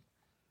again.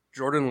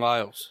 Jordan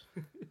Lyles.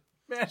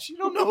 Man, you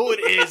don't know who it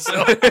is.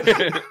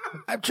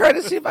 I'm trying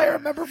to see if I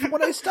remember from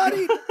when I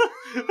studied.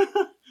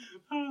 I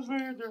was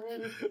very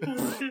underrated.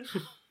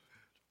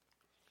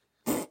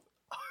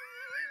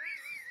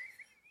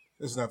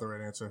 This is not the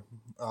right answer.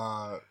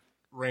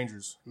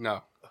 Rangers.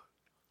 No.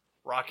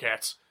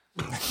 Rockets.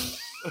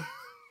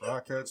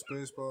 Rockets,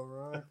 baseball,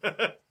 rock.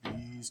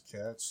 These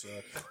cats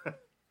suck.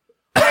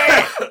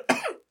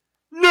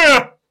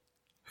 No!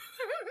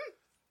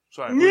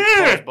 Sorry, I believe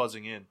Yeah. Paul's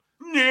buzzing in.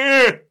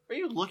 Yeah! Are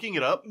you looking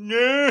it up?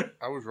 Yeah!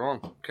 I was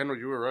wrong. Kendall,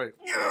 you were right.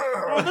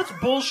 Oh, that's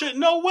bullshit.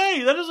 No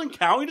way. That doesn't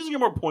count. He doesn't get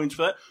more points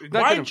for that. He's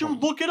not Why'd getting you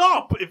points. look it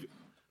up? If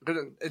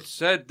It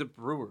said the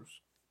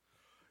Brewers.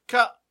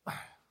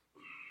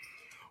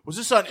 Was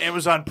this on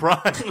Amazon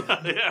Prime?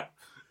 yeah.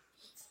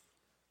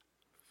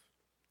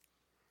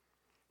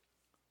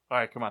 All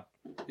right, come on.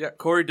 Yeah,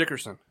 Corey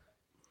Dickerson.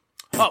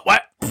 Oh,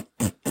 what?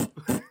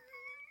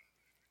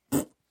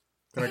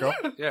 Can I go?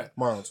 Yeah.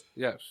 Marlins.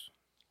 Yes.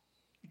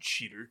 You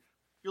cheater.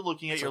 You're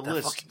looking at It's your like that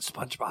list. fucking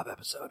SpongeBob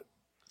episode.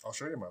 I'll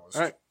show you my list.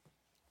 All right.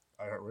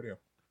 iHeartRadio.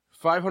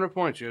 500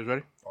 points. You guys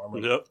ready? Oh, I'm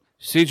ready. Yep.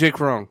 CJ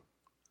Crone.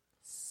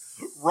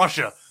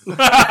 Russia.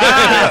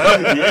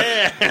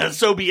 Yeah.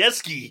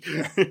 Sobieski.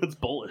 It's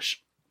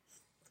bullish.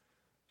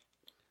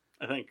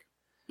 I think.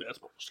 Yeah, it's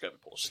bullish. It's got to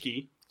be bullish.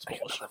 Ski. It's I got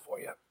bullish. nothing for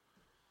you.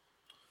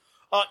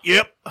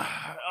 Yep.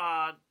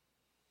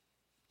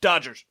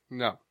 Dodgers.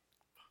 No.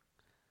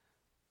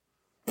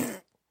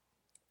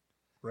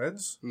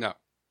 Reds. No.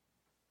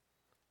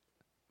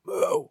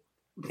 Oh,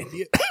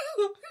 India.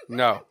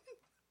 No.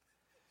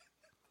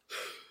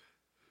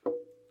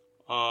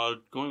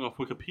 Going off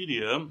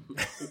Wikipedia.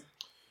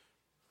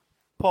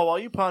 Paul, while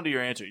you ponder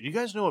your answer, do you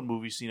guys know what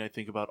movie scene I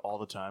think about all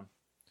the time?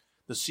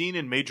 The scene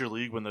in Major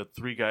League when the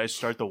 3 guys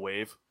start the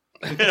wave.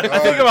 I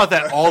think about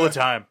that all the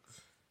time.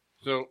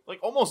 So, Like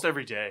almost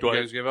every day. Go you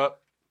ahead. guys give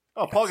up?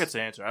 Oh, Paul gets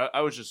the answer.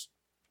 I was just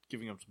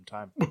giving him some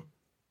time.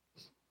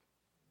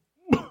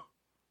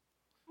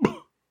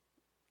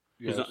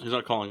 Yes. He's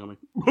not calling on me.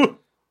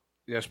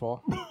 Yes,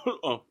 Paul?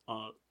 Oh,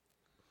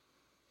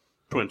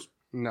 Twins.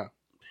 No.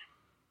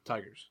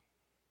 Tigers.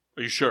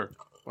 Are you sure?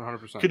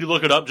 100%. Could you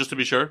look it up just to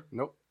be sure?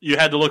 Nope. You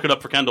had to look it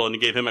up for Kendall, and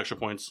you gave him extra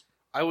points.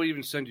 I will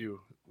even send you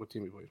what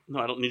team we played. No,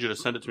 I don't need you to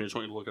send it to me. I just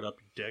want you to look it up,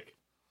 you dick.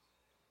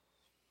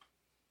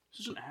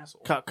 This is an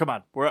asshole. Come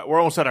on. We're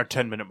almost at our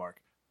 10-minute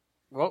mark.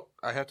 Well,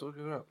 I have to look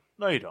it up.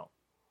 No, you don't.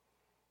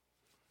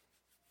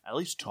 At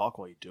least talk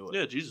while you do it.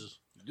 Yeah, Jesus.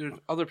 There's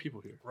other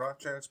people here. Rock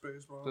cats,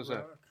 baseball, What's that?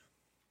 rock.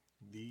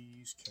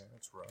 These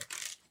cats rock.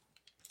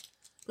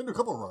 Been to a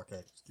couple of rock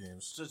cats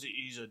games. Says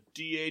he's a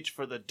DH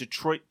for the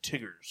Detroit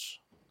Tigers.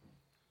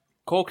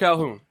 Cole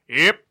Calhoun.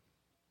 Yep.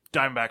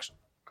 Diamondbacks.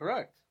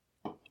 Correct.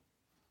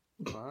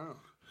 Wow.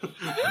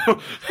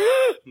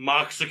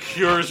 Mock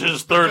secures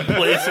his third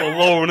place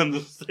alone in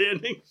the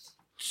standings.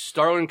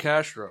 Starlin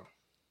Castro.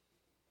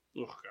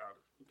 Oh, God.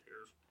 Who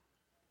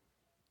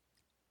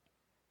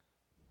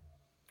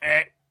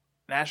cares?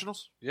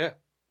 Nationals? Yeah.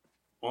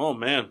 Oh,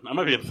 man. I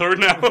might be in third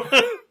now.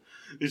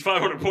 These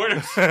 500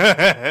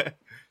 pointers.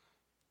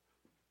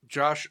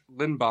 Josh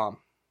Lindbaum.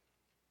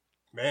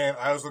 Man,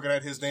 I was looking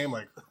at his name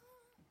like,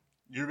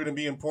 you're going to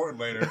be important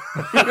later.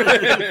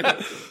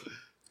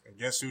 And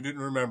guess who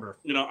didn't remember?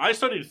 You know, I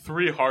studied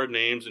 3 hard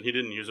names, and he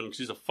didn't use them because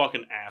he's a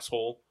fucking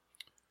asshole.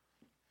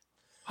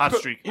 Hot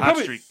streak.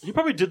 He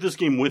probably did this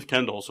game with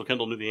Kendall, so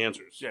Kendall knew the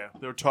answers. Yeah,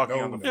 they were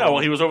talking on the phone. Yeah, well,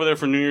 he was over there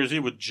for New Year's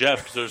Eve with Jeff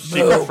because there's a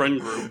secret friend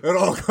group. It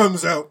all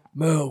comes out.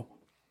 Moo.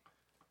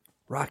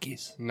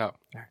 Rockies. No.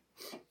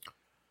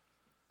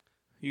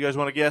 You guys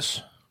want to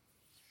guess?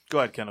 Go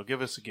ahead, Kendall.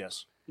 Give us a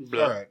guess. All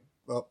right.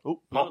 Well,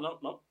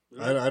 No.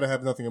 I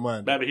have nothing in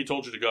mind. Babby, he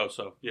told you to go,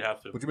 so you have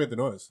to. But you made the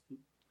noise.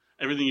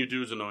 Everything you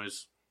do is a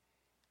noise.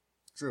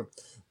 True.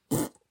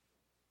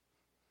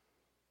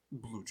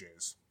 Blue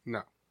Jays.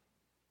 No.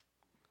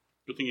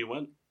 Good thing you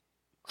went.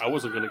 I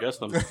wasn't going to guess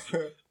them.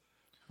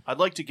 I'd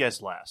like to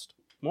guess last.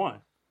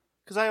 Why?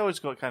 Because I always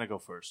go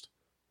first.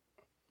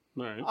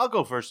 All right. I'll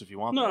go first if you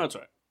want. No, that's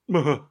all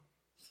right.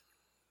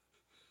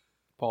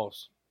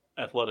 Pulse.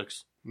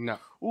 Athletics. No.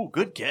 Ooh,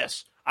 good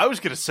guess. I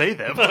was going to say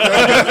them.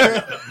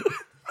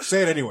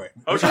 Say it anyway.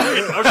 I was trying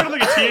to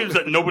think of teams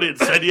that nobody had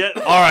said yet.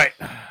 All right.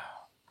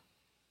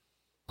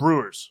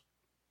 Brewers.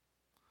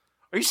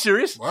 Are you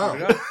serious? Wow.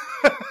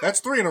 That's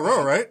 3 in a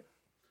row, right?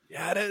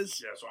 Yeah, it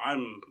is. Yeah, so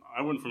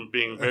I went from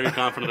being very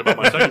confident about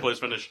my second place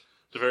finish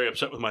to very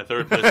upset with my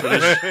third place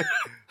finish.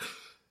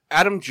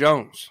 Adam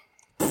Jones.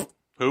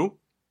 Who?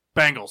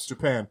 Bengals.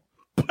 Japan.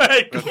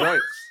 Hey, That's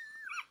right.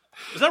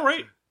 is that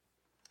right?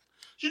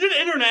 You did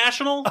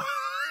international,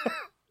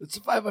 It's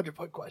a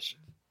 500-point question.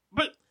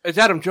 but It's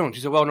Adam Jones.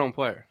 He's a well-known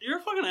player. you're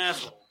a fucking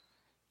asshole.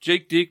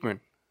 Jake Diekman.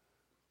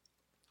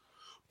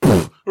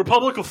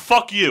 Republic of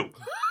fuck you.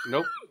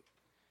 Nope.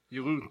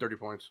 You lose 30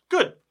 points.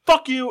 Good.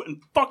 Fuck you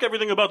and fuck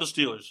everything about the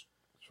Steelers.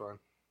 That's fine.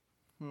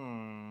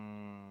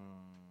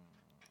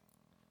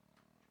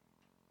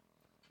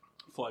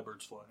 Fly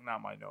birds fly.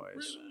 Not my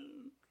noise.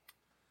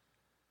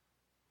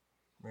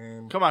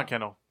 Man. Come on,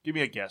 Kendall. Give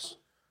me a guess.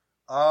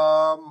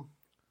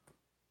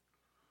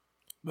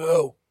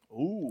 Moo.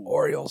 Ooh.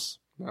 Orioles.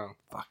 No.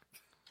 Fuck.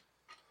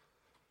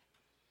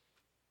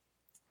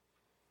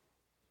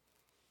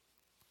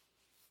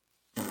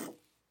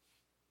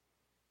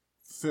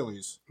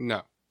 Phillies.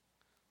 No.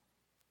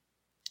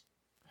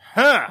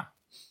 Huh.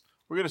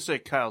 We're going to say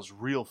Kyle's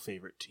real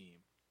favorite team.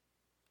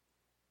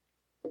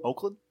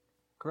 Oakland?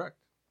 Correct.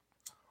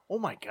 Oh,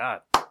 my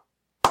God.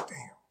 Damn.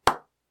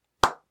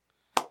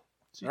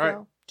 See, All right.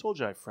 Kyle? Told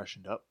you I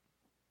freshened up.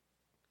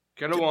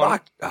 Kendall won.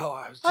 I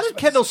was just How did about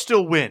to Kendall say-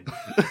 still win?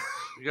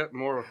 You got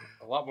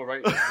a lot more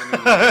right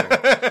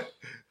than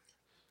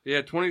you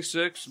had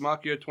 26.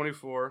 Maki had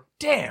 24.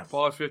 Damn.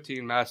 Paul had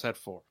 15. Mass had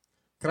 4.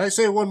 Can I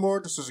say one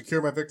more just to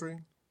secure my victory?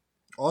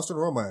 Austin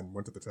Romine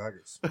went to the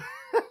Tigers.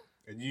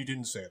 And you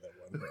didn't say that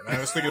one. And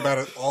I was thinking about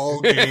it all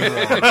game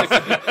long.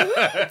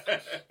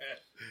 It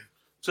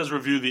says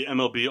review the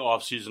MLB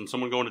offseason.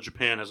 Someone going to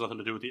Japan has nothing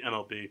to do with the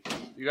MLB.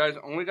 You guys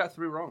only got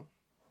 3 wrong.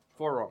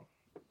 4 wrong.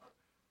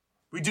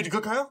 We did you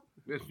good, Kyle?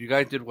 You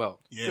guys did well.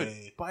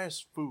 Yay. Buy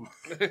us food.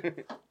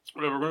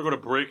 Whatever, we're going to go to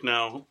break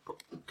now.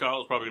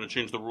 Kyle's probably going to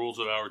change the rules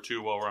of hour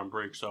 2 while we're on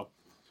break, so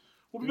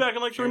we'll be back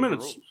in like 3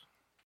 minutes.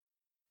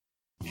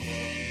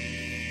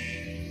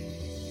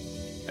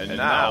 And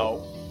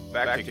now,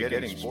 back to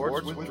Getting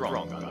Sports with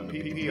Drunk on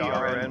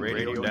PPRN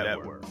Radio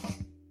Network.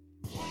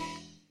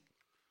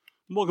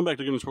 Welcome back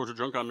to Getting Sports with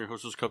Drunk. I'm your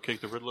host, Cupcake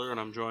the Riddler, and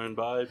I'm joined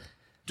by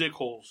Dick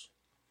Holes.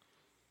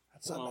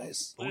 That's not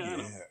nice. Oh,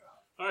 yeah.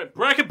 All right,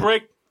 bracket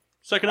break.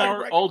 Second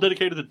hour, all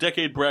dedicated to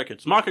decade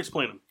brackets. Mock,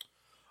 explain them.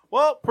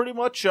 Well, pretty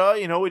much,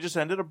 we just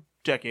ended a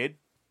decade.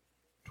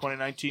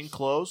 2019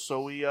 closed,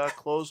 so we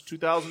closed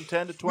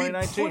 2010 to We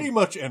 2019. pretty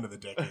much ended the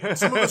decade.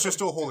 Some of us are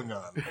still holding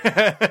on.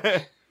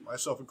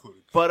 Myself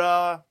included.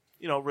 But,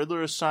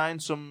 Riddler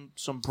assigned some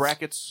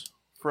brackets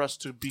for us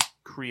to be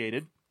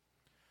created.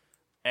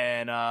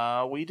 And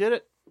we did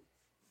it.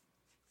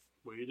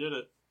 We did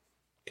it.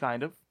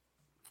 Kind of.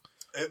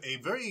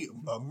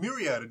 A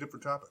myriad of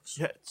different topics.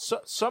 Yeah,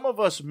 some of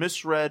us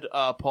misread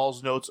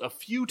Paul's notes a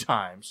few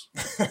times.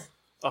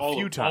 All of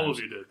you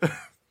did.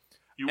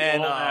 You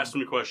And, all asked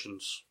me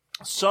questions.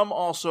 Some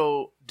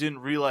also didn't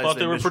realize Thought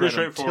they were pretty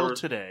misread them straightforward.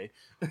 till today.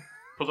 I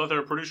thought they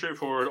were pretty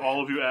straightforward.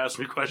 All of you asked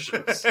me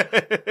questions. I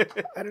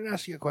didn't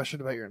ask you a question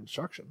about your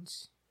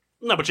instructions.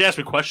 No, but you asked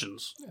me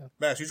questions.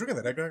 Max, you drinking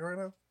that eggnog right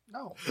now?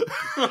 No.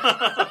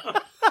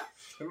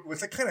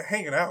 It's like kind of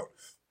hanging out.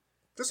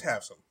 Just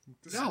have some.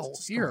 No, come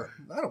here.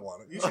 on. I don't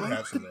want it. You should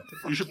have some,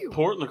 though. You should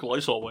pour it in the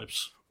Lysol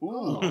wipes.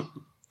 Ooh.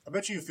 I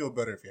bet you feel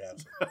better if you have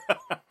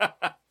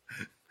some.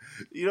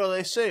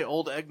 They say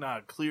old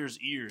eggnog clears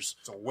ears.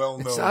 It's a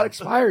well-known... It's not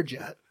expired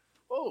yet.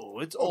 Well, Oh,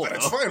 it's Oh, old. then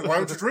it's fine. Why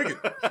don't you drink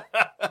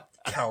it?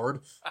 Coward.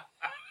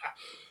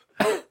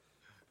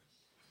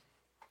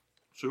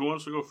 So who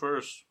wants to go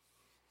first?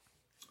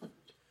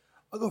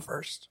 I'll go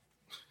first.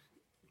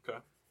 Okay.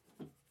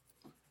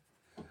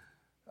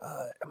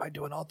 Am I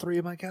doing all three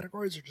of my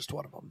categories or just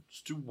one of them?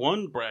 Just do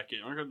one bracket.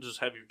 I'm not going to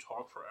just have you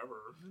talk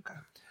forever.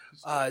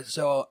 Okay.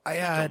 So I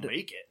had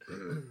Make it.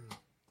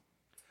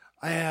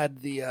 I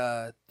had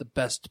the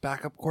best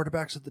backup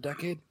quarterbacks of the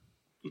decade.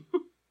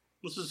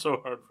 This is so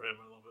hard for him.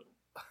 I love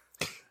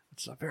it.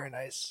 It's not very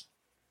nice.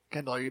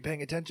 Kendall, are you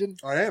paying attention?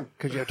 I am.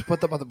 Because you have to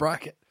put them on the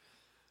bracket.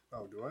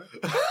 Oh, do I?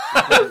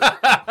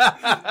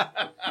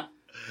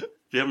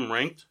 Do you have them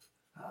ranked?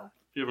 Do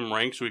you have them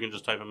ranked so we can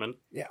just type them in?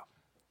 Yeah.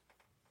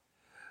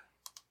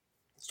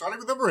 Starting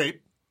with number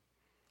 8.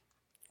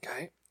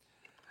 Okay.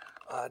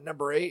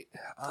 Number 8,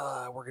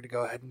 we're going to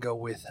go ahead and go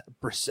with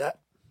Brissett,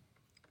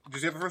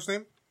 Does he have a first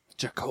name?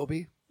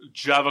 Jacoby,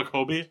 Java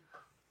Kobe.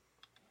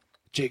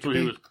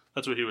 Jacoby,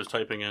 That's what he was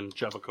typing in.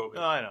 Java Kobe.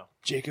 Oh, I know.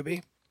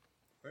 Jacoby.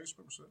 Thanks,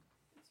 number 7.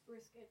 It's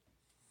brisket.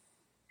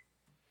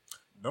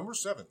 Number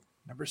 7.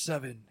 Number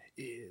 7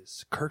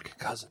 is Kirk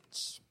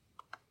Cousins.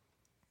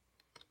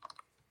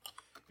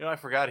 You know, I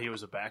forgot he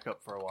was a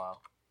backup for a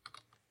while.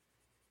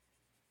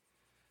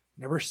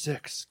 Number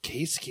 6,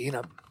 Case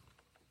Keenum.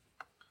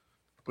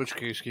 Which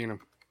Case Keenum?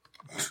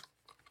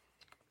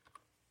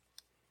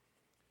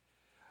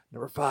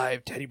 Number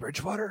 5, Teddy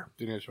Bridgewater.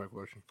 Didn't answer my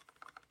question.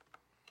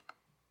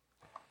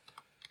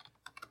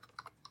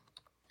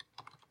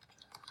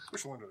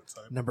 Which one did it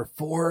type? Number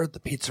 4, the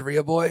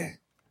Pizzeria Boy.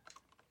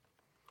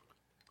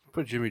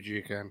 Put Jimmy G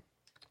again.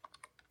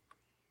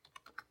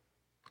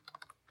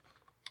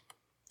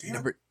 Damn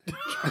Number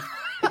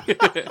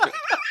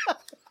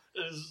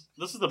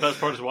This is the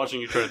best part is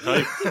watching you try to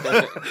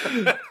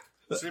type.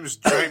 His name is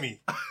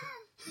Jaime.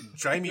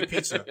 Jaime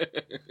Pizza.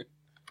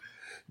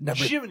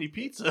 number Jiminy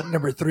Pizza.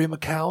 number 3,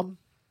 McCown.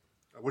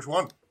 Which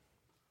one?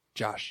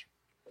 Josh.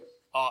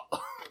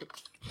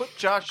 Put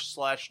Josh /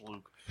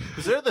 Luke.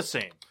 Because they're the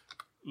same.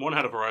 One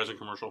had a Verizon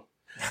commercial.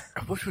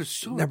 Which was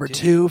so Number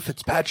ridiculous. 2,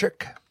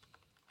 Fitzpatrick.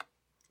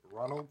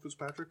 Ronald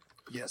Fitzpatrick?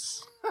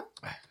 Yes.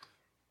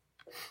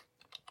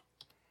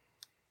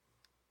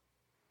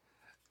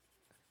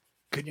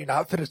 Could you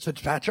not finish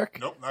Fitzpatrick?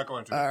 Nope, not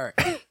going to. All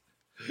right.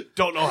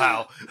 Don't know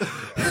how.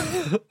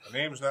 The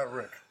name's not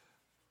Rick.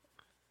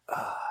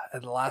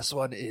 And the last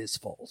one is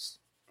Foles.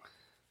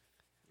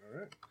 All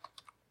right.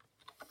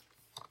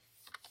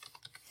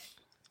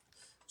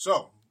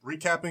 So,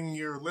 recapping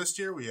your list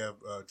here, we have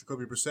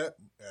Jacoby Brissett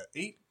at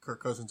 8,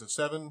 Kirk Cousins at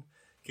 7,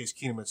 Case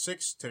Keenum at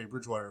 6, Teddy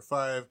Bridgewater at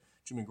 5,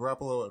 Jimmy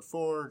Garoppolo at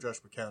 4,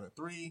 Josh McCown at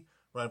 3,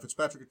 Ryan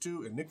Fitzpatrick at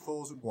 2, and Nick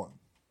Foles at 1.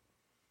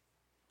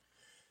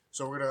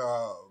 So we're going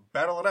to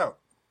battle it out.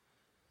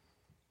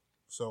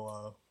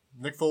 So,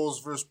 Nick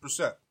Foles versus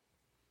Brissett.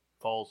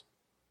 Foles.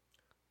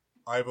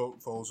 I vote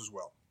Foles as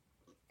well.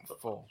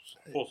 Foles.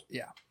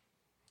 Yeah.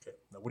 Okay,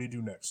 now what do you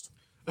do next?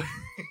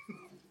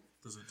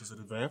 Does it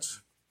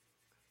advance?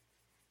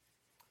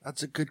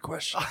 That's a good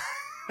question.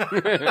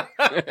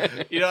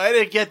 You know, I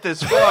didn't get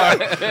this far.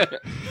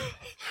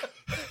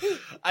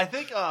 I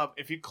think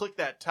if you click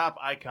that top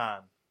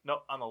icon, no,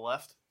 on the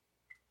left,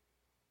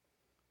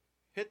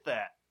 hit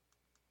that.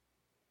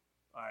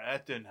 All right,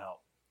 that didn't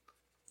help.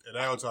 And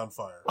now it's on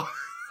fire.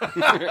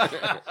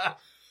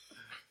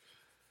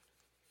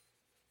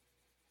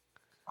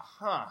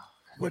 Huh.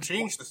 You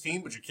change the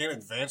theme, but you can't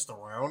advance the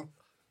round.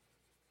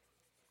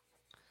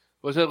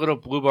 What's that little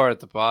blue bar at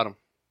the bottom?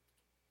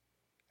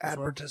 Add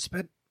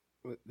participant.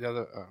 The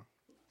other.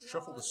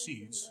 Shuffle the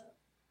seeds.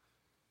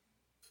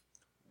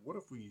 What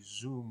if we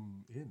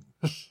zoom in?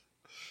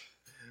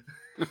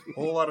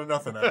 Whole lot of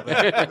nothing out of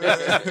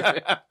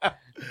that.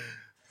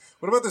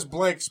 What about this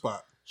blank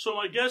spot? So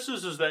my guess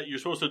is that you're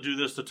supposed to do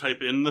this to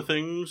type in the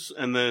things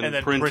and then, And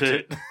then print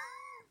it.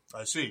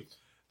 I see.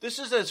 This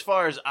is as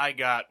far as I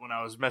got when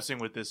I was messing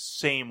with this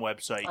same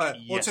website All right,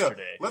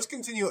 yesterday. let's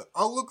continue.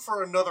 I'll look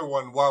for another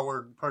one while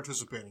we're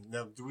participating.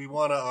 Now, do we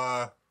want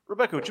to...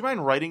 Rebecca, would you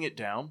mind writing it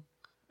down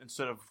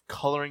instead of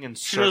coloring in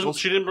She doesn't. circles?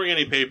 She didn't bring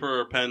any paper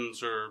or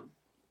pens or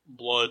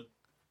blood.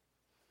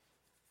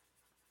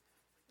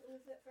 Who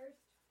was it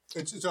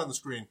first? It's on the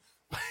screen.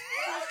 Oh,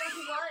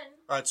 there's one.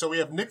 All right, so we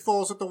have Nick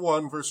Foles at the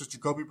 1 versus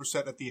Jacoby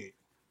Brissett at the 8.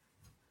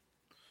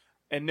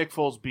 And Nick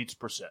Foles beats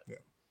Brissett.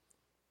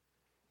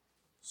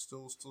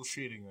 Still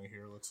shading, I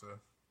hear. Let's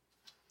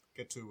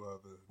get to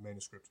the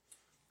manuscript.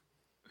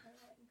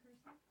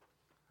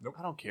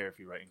 I don't care if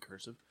you write in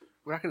cursive.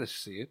 We're not going to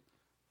see it.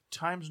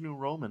 Times New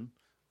Roman.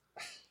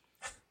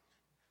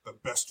 The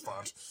best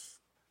font.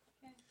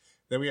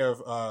 Then we have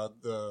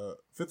the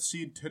 5th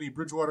seed Teddy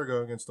Bridgewater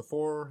going against the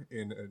 4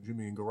 in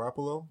Jimmy and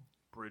Garoppolo.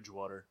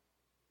 Bridgewater.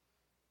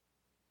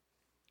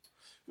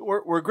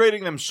 We're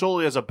grading them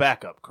solely as a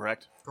backup,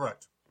 correct?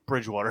 Correct.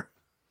 Bridgewater.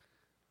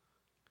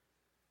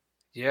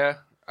 Yeah,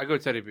 I go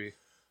Teddy B.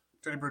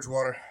 Teddy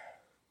Bridgewater.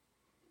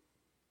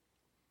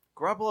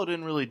 Garoppolo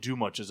didn't really do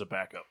much as a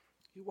backup.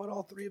 He won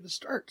all 3 of his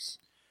starts.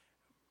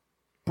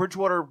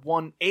 Bridgewater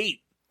won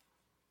 8.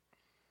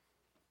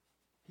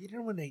 He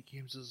didn't win 8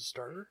 games as a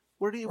starter.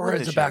 Where did he Or win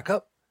as this a year?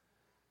 backup.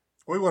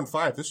 We won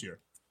 5 this year.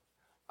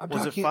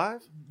 Was it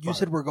 5? You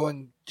said we're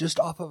going just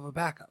off of a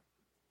backup.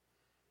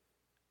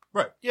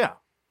 Right. Yeah.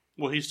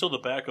 Well, he's still the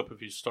backup if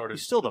he started.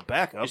 He's still the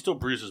backup. He still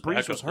Breeze's Breeze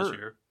backup was this hurt.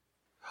 year.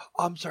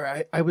 Oh, I'm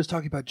sorry. I was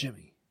talking about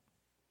Jimmy.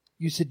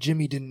 You said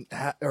Jimmy didn't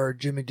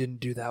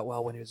do that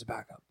well when he was a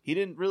backup. He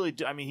didn't really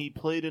he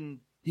played in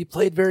He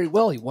played very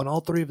well. He won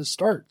all 3 of his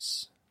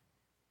starts.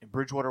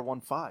 Bridgewater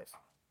won 5.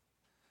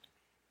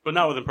 But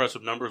not with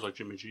impressive numbers like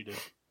Jimmy G did.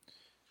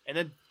 And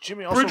then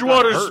Jimmy also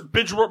got hurt.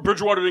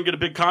 Bridgewater didn't get a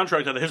big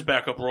contract out of his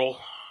backup role.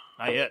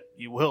 Not yet.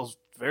 He will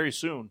very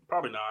soon.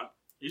 Probably not.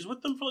 He's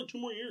with them for like 2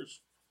 more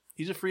years.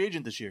 He's a free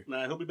agent this year.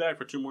 Nah, he'll be back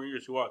for 2 more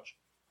years. You watch.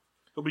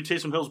 He'll be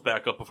Taysom Hill's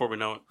backup before we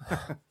know it.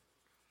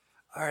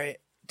 All right,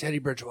 Teddy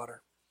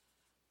Bridgewater.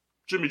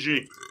 Jimmy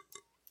G.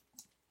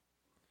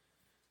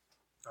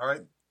 All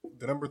right.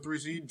 The number 3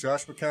 seed,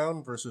 Josh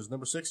McCown versus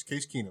number 6,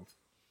 Case Keenum.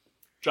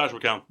 Josh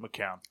McCown.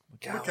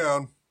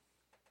 McCown.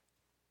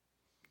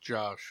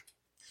 Josh.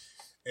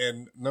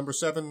 And number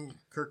 7,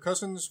 Kirk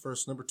Cousins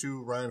versus number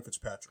 2, Ryan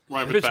Fitzpatrick.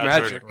 Ryan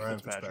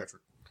Fitzmagic.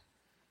 Fitzpatrick.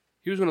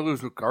 He was going to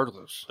lose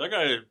regardless. That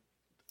guy, and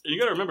you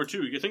got to remember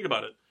too, you think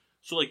about it.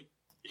 So, like,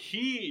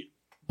 he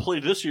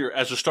played this year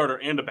as a starter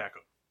and a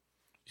backup.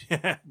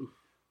 Yeah.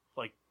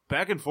 Like,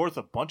 back and forth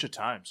a bunch of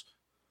times.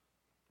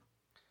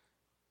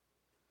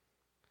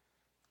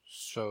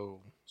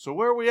 So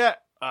where are we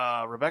at,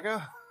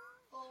 Rebecca?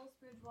 Foles,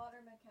 Bridgewater,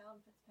 McCown,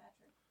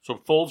 Fitzpatrick. So,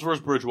 Foles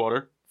versus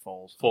Bridgewater.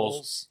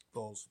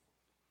 Foles.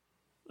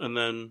 And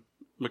then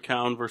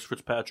McCown versus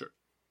Fitzpatrick.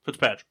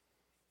 Fitzpatrick.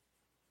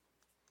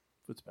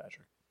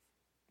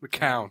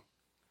 McCown.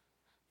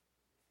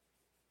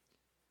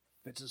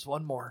 Fitz is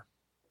one more.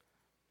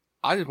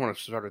 I just want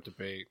to start a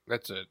debate.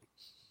 That's it.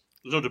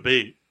 There's no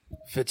debate.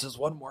 Fitz is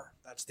one more.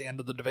 That's the end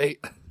of the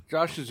debate.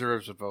 Josh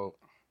deserves a vote.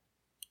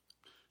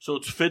 So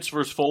it's Fitz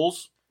versus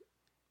Foles?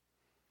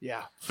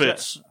 Yeah.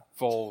 Fitz.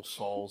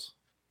 Foles.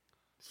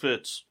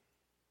 Fitz.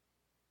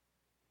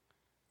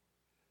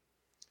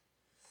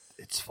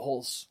 It's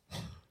Foles.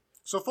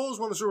 So Foles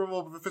won the Super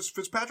Bowl, but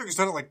Fitzpatrick has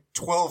done it like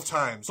 12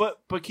 times.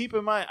 But keep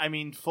in mind,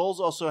 Foles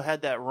also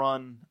had that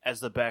run as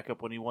the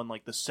backup when he won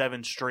like the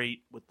 7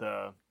 straight with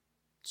the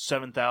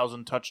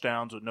 7,000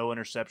 touchdowns with no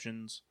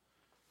interceptions.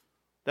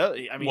 What,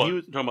 he was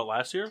you talking about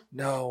last year?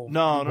 No.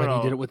 No. When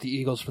he did it with the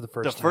Eagles for the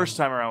first time. The first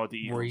time around with the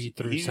Eagles. Where he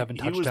threw 7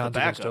 he was the touchdowns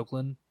against backup.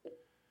 Oakland.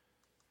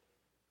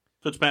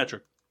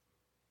 Fitzpatrick.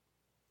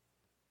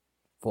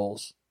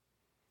 Foles.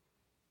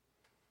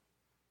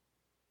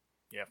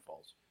 Yeah,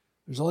 Foles.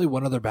 There's only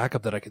one other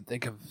backup that I can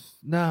think of.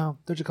 No,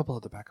 there's a couple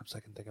other backups I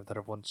can think of that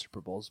have won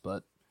Super Bowls,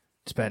 but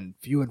it's been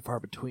few and far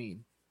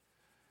between.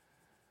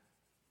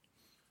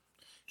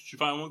 Did you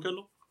find one,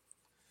 Kendall?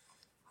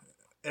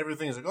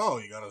 Everything is like, oh,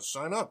 you got to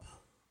sign up.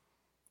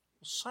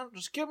 Son,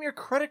 just give me your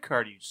credit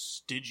card, you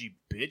stingy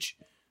bitch.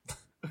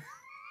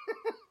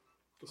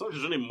 It's not like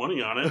there's any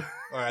money on it.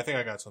 All right, I think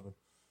I got something.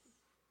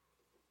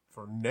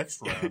 For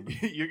next round.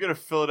 You're going to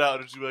fill it out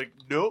and just be like,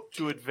 nope,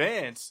 to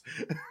advance.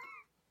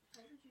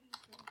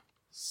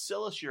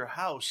 Sell us your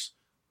house.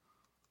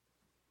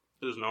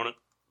 He doesn't own it.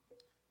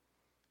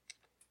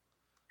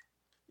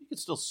 You can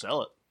still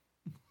sell it.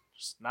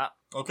 Just not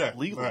Okay.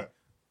 legally. All right.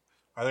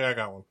 I think I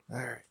got one. All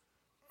right.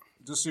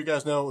 Just so you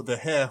guys know, the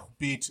heh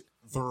beat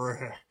the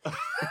reh.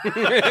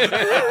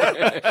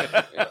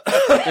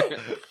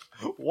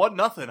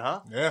 1-0,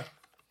 huh? Yeah.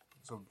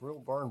 It's a real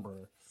barn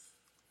burner.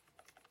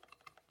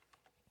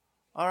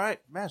 All right,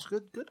 Mass,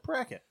 good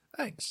bracket.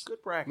 Thanks.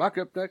 Good bracket. Mock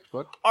up next,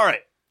 bud. All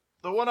right,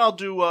 the one I'll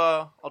do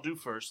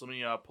first. Let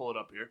me pull it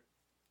up here.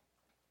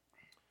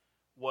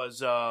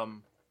 Was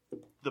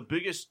the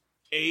biggest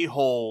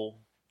a-hole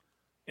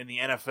in the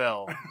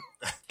NFL,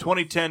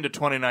 2010 to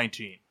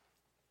 2019.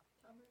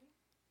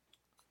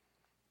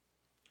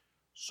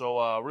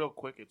 So real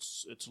quick,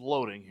 it's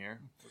loading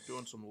here. We're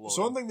doing some loading.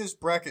 So one thing this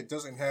bracket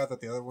doesn't have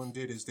that the other one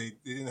did is they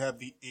didn't have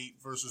the 8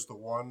 versus the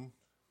 1.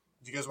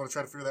 Do you guys want to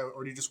try to figure that out,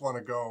 or do you just want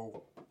to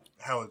go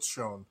how it's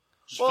shown?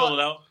 Just fill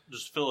it out.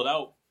 Just fill it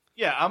out.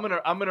 Yeah, I'm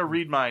gonna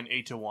read mine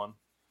 8-1.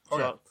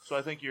 Okay. So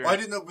I think you're. Well, I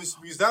didn't know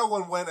because that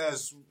one went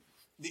as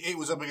the 8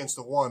 was up against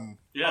the 1.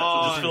 Yeah,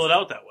 so just fill it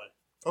out that way.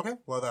 Okay.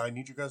 Well, I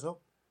need you guys'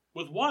 help.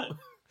 With what?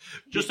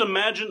 Just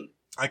imagine.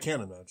 I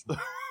can't imagine.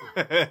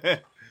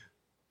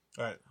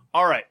 All right.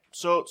 All right.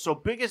 So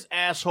biggest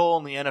asshole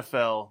in the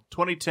NFL,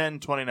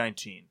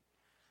 2010-2019.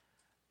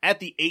 At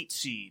the 8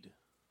 seed,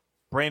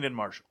 Brandon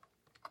Marshall.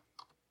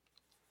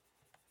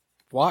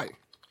 Why?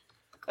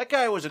 That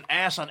guy was an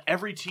ass on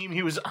every team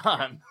he was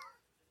on.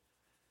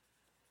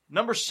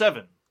 Number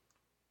 7,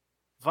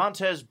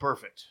 Vontaze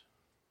Burfict.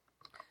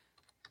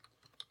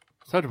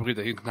 It's hard to believe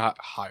that he's not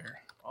higher.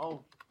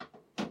 Oh,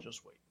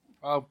 just wait.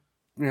 Oh,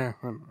 yeah.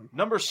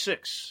 Number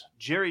 6,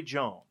 Jerry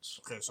Jones.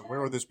 Okay, so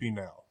where would this be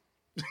now?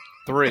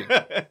 3.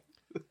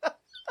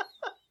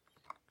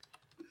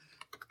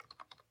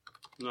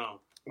 No.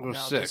 It was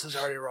No, 6. this is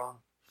already wrong.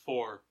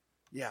 4.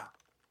 Yeah.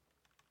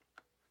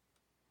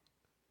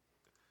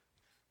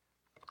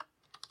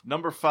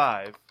 Number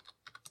 5,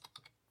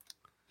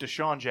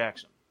 Deshaun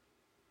Jackson.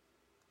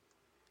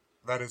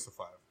 That is the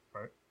 5,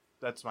 right?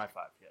 That's my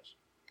 5, yes.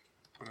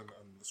 But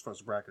as far as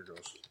the bracket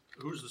goes.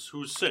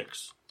 Who's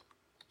 6?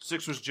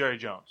 6 was Jerry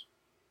Jones.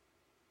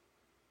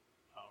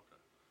 Oh,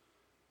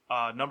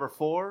 okay. Number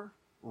 4,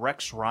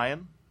 Rex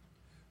Ryan.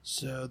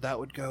 So that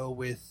would go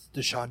with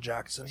Deshaun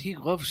Jackson. He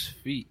loves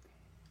feet.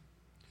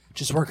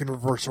 Just work in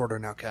reverse order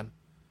now, Ken.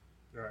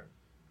 All right.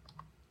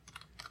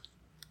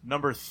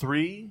 Number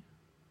 3,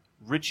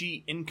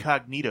 Richie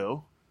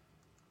Incognito.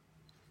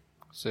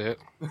 Say it.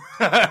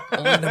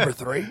 Only number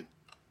 3?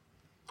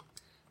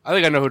 I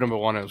think I know who number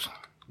 1 is.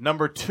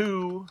 Number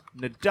 2,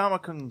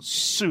 Ndamukong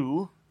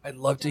Suh. I'd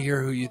love to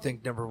hear who you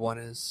think number 1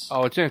 is.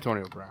 Oh, it's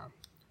Antonio Brown.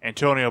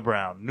 Antonio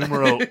Brown,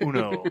 numero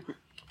uno.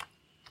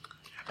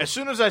 As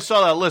soon as I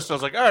saw that list, I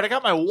was like, all right, I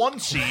got my 1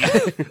 seed.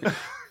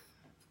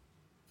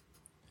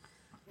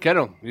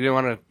 Kendall, you didn't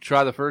want to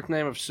try the first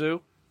name of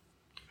Sue?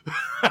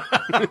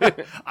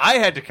 I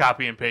had to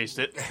copy and paste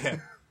it.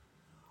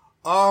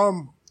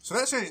 So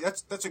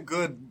that's a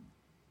good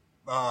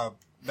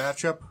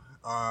matchup.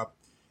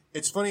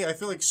 It's funny. I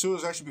feel like Sue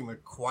has actually been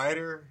like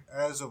quieter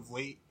as of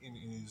late in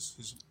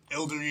his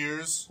elder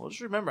years. Well,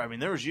 just remember, I mean,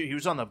 he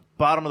was on the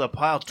bottom of the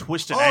pile,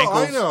 twisting Oh, ankles.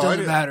 I know.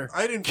 Doesn't matter.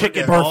 I didn't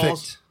Kicking forget.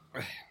 balls.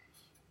 Perfect.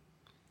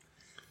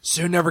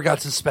 Sue never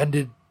got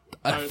suspended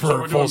so for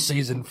we're a full doing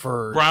season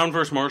for... Brown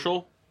versus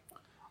Marshall?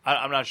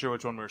 I'm not sure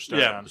which one we're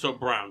starting Yeah, on. so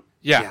Brown.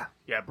 Yeah.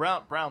 Yeah,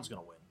 Brown's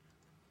going to win.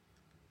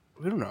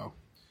 We don't know.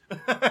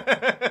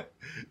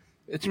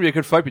 It's going to be a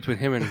good fight between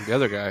him and the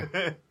other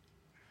guy.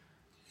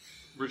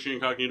 Richie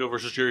Incognito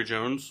versus Jerry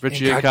Jones.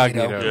 Richie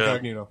Incognito. Incognito. Yeah.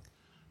 Incognito.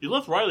 You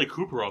left Riley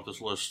Cooper off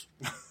this list.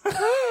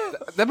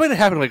 That might have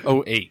happened in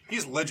like 08.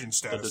 He's legend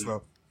status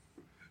though.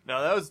 No,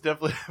 that was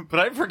definitely... But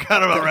I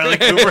forgot about Riley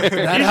Cooper.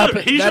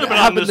 He should have been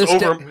on this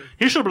over.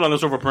 He should have been on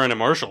this over Brandon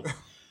Marshall.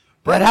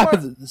 That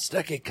happened this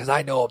decade because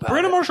I know about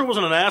Brandon it. Marshall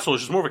wasn't an asshole;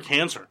 he's just more of a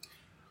cancer.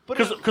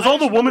 Because I all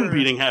the just woman remember-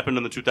 beating happened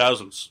in the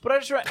 2000s. But I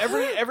just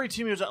remember every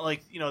team he was on,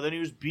 like, you know, then he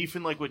was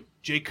beefing like with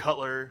Jay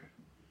Cutler.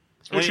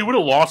 Which he would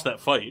have lost that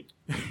fight.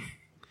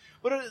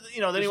 But you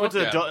know, then he Just went to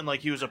look the at Dutton, and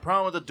like he was a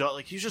problem with the Dutton.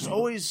 Like he's just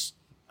always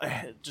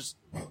just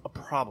a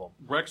problem.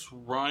 Rex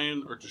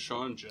Ryan or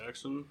Deshaun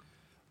Jackson?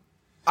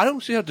 I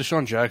don't see how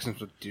Deshaun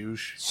Jackson's a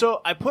douche.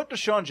 So I put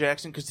Deshaun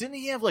Jackson because didn't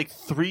he have like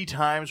 3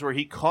 times where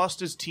he cost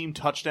his team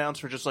touchdowns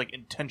for just like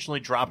intentionally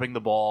dropping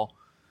the ball?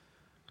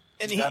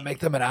 And Does that make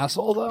them an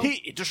asshole, though?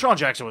 Deshaun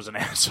Jackson was an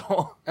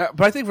asshole. But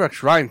I think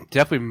Rex Ryan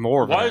definitely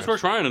more of Why an is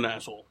Rex Ryan an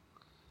asshole?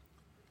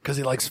 Because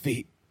he likes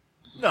feet.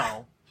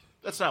 No,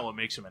 that's not what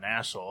makes him an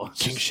asshole.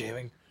 It's King just-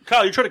 shaving.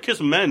 Kyle, you try to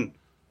kiss men.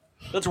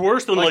 That's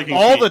worse than like liking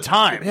all feet. the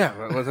time. Yeah,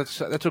 well, that's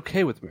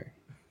okay with me.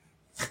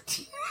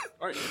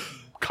 All right.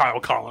 Kyle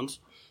Collins.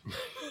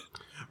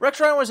 Rex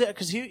Ryan was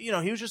because he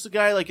was just a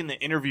guy like in the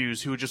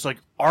interviews who would just like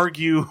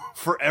argue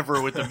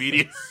forever with the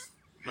media.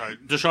 All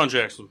right, Deshaun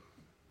Jackson.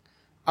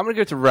 I'm going to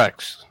give it to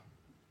Rex.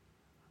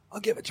 I'll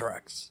give it to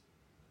Rex.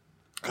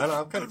 I'm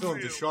kind of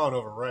feeling Deshaun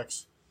over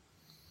Rex.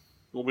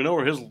 Well, we know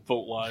where his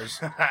vote lies.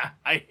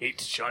 I hate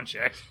Deshaun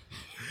Jackson.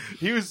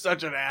 He was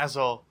such an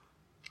asshole.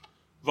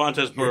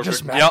 Vontez You're Burfict.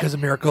 just mad Yep. because of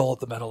Miracle at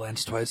the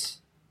Meadowlands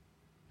twice.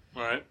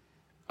 All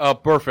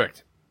right.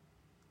 Perfect.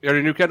 You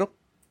already knew Kendall?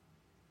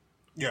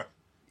 Yeah.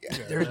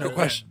 There's no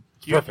question.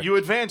 You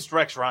advanced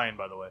Rex Ryan,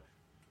 by the way.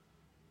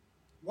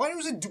 Why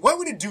would it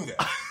do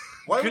that?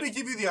 Why would it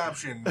give you the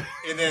option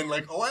and then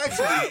like, oh,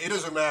 actually, it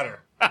doesn't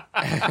matter.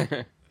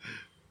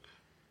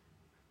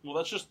 Well,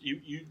 that's just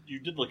you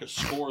did like a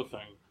score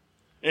thing.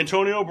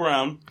 Antonio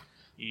Brown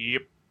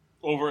Yep.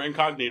 over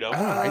Incognito.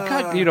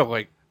 Incognito,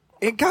 like,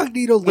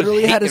 Incognito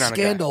literally had a hating on a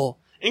guy. scandal.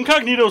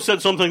 Incognito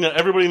said something that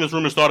everybody in this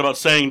room has thought about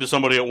saying to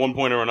somebody at one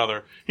point or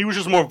another. He was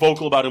just more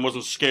vocal about it and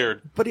wasn't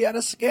scared. But he had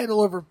a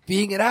scandal over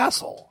being an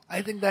asshole.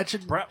 I think that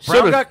should... Brown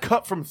So does- got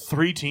cut from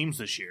 3 teams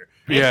this year.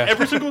 yeah.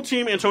 Every single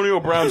team Antonio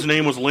Brown's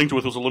name was linked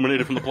with was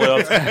eliminated from the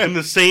playoffs in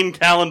the same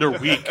calendar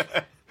week.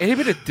 And he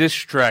made a diss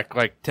track,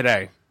 like,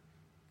 today.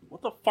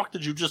 What the fuck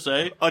did you just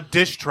say? A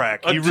dish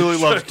track. A He really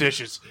dish loves track.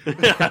 dishes.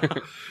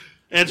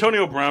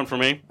 Antonio Brown for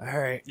me. All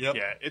right. Yep.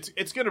 Yeah,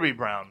 it's going to be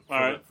Brown for, All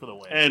right. for the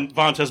win. And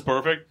Vontez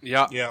Burfict.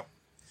 Yeah. Yeah.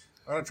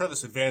 I'm going to try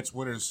this advanced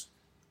winners.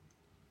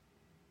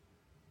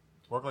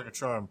 Work like a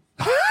charm.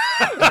 All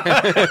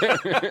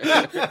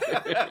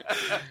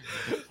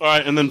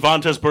right, and then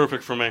Vontez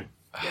Burfict for me.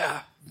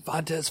 Yeah.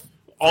 Vontaze.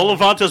 All of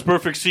Vontez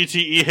Burfict's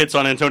CTE hits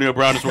on Antonio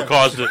Brown is what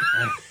caused it.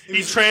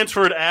 He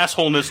transferred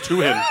assholeness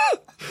to him.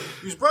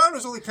 Because Brown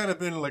has only kind of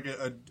been like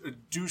a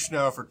douche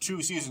now for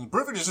 2 seasons.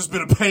 Burfict has just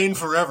been a pain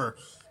forever.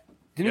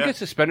 Didn't Yeah. he get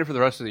suspended for the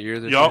rest of the year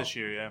this Yup. year? this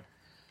year, yeah.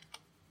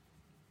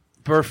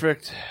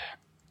 Perfect.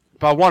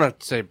 But I want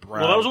to say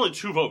Brown. Well, that was only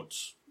 2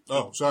 votes.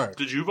 Oh, sorry.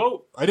 Did you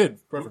vote? I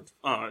did. Perfect.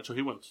 All right, so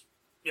he wins.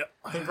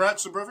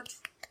 Congrats to Perfect.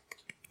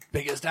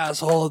 Biggest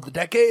asshole of the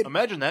decade.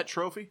 Imagine that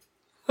trophy.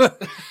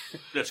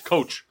 Yes,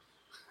 coach.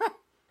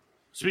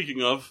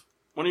 Speaking of,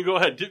 why don't you go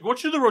ahead?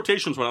 What's the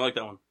rotations one? I like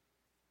that one.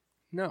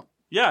 No.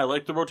 Yeah, I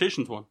like the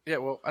rotations one. Yeah,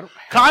 well, I don't.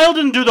 Kyle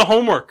didn't do the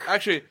homework.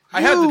 Actually,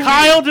 I had the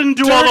Kyle didn't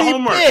do all the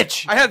homework.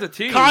 Bitch. I had the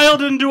team. Kyle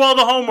didn't do all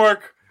the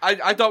homework.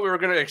 I thought we were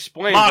going to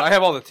explain. Mock. But I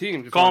have all the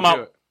teams. if Call you him wanna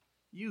do out. it.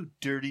 You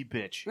dirty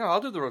bitch. No, I'll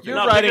do the rotation. You're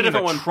No, pick a riding in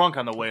different the one. trunk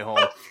on the way home.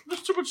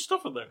 There's too much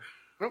stuff in there.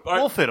 Nope. All right.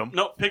 We'll fit them.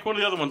 No, pick one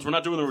of the other ones. We're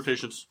not doing the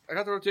rotations. I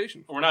got the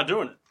rotation. We're not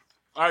doing it.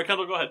 All right,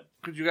 Kendall, go ahead.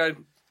 Because you guys,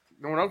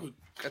 no one else was,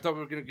 I thought we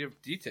were going to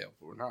give detail,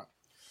 but we're not.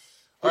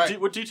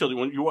 What detail do you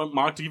want? You want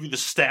Mock to give you the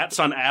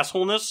stats on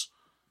assholeness?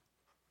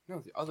 No,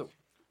 the other one.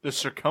 The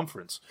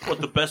circumference. What,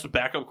 the best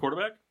backup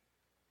quarterback?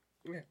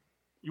 Yeah.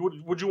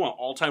 Would you want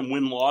all-time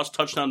win-loss,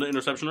 touchdown to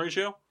interception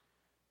ratio?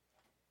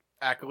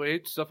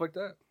 Accolades, stuff like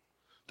that.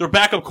 They're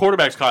backup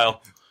quarterbacks,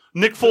 Kyle.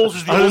 Nick Foles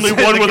is the I was only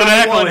saying one the with an guy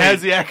accolade.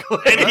 has the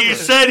accolade. And he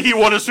said he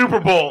won a Super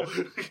Bowl.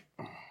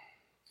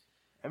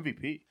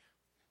 MVP.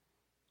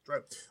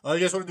 Right. You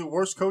guys want to do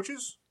worst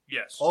coaches?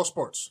 Yes. All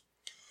sports.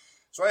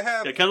 So I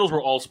have. Yeah, Kendall's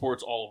were all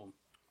sports, all of them.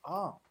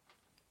 Oh.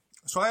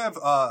 So I have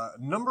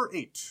number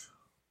 8,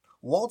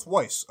 Walt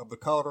Weiss of the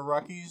Colorado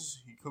Rockies.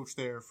 He coached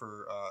there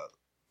for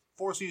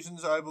 4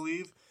 seasons, I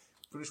believe.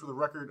 Finished with a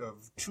record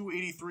of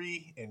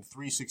 283 and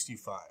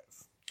 365.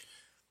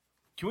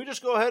 Can we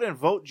just go ahead and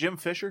vote Jim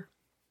Fisher?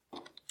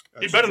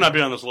 He better not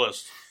be on this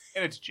list.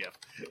 And it's Jeff.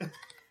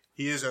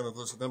 He is on the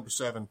list at number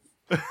 7.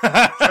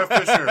 Jeff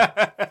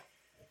Fisher.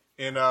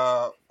 And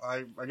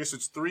I guess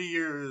it's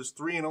 3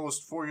 and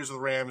almost 4 years with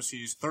the Rams.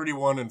 He's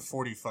 31 and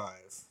 45,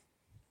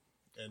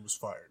 and was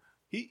fired.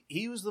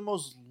 He was the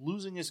most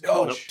losingest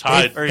Oh, coach.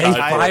 tied. Or They he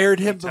tied. fired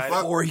him He tied.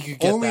 before he could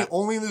get that.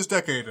 Only in this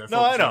decade.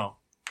 No, I know.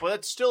 But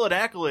that's still an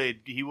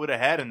accolade he would have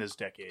had in this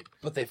decade.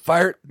 But they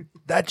fired.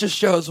 That just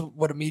shows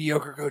what a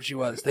mediocre coach he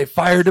was. They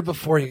fired him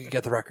before he could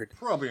get the record.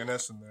 Probably an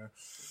S in there.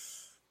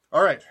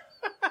 All right.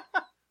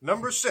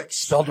 Number 6.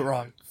 Spelled it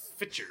wrong.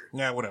 Fisher.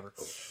 Yeah, whatever.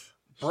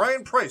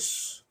 Brian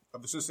Price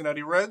of the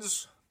Cincinnati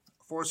Reds.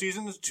 4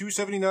 seasons,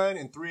 279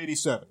 and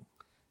 387.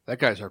 That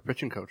guy's our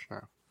pitching coach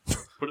now.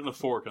 Put it in the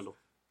 4, Kendall.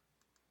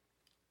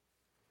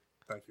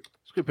 Thank you.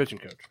 He's a good pitching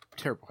coach.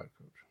 Terrible head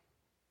coach.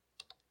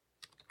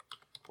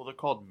 Well, they're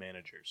called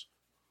managers.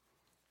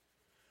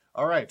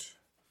 All right.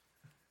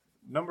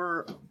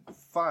 Number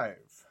 5.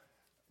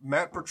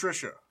 Matt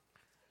Patricia.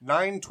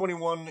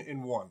 921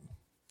 and 1.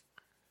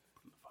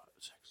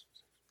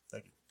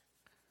 Thank you.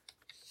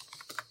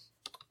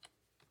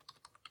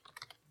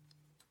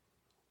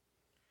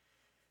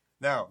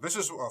 Now, this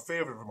is a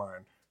favorite of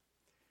mine.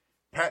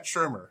 Pat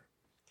Shurmur.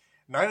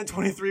 9 and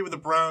 23 with the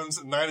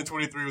Browns, 9 and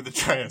 23 with the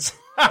Giants.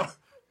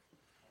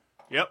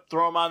 Yep,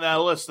 throw him on that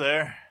list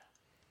there.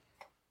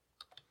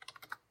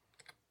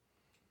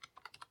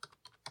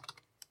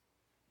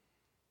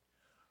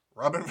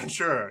 Robin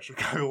Ventura,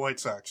 Chicago White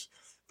Sox.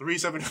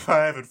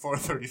 375 and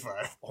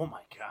 435. Oh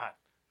my god.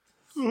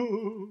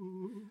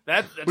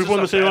 That's We've just won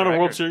a the same bad amount of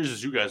World record. Series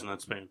as you guys in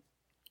that span.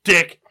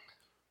 Dick.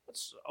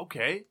 That's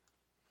okay.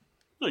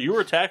 No, you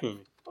were attacking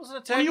me. I wasn't Why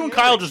attacking do you and you.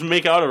 Kyle just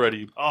make out already,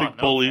 you Oh, big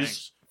no, bullies?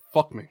 thanks.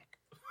 Fuck me.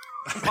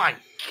 My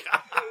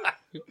god.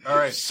 All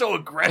right. So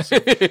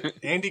aggressive.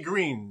 Andy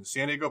Green,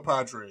 San Diego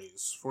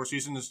Padres. 4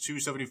 seasons,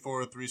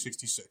 274,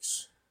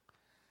 366.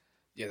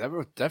 Yeah,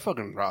 that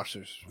fucking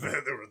roster's. They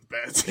were the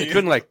bad It's team.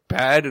 been like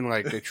bad and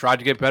like they tried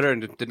to get better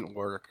and it didn't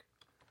work.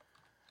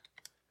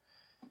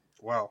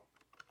 Wow.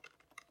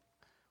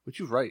 But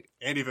you're right.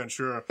 Andy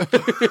Ventura.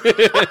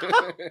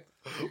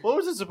 What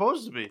was it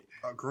supposed to be?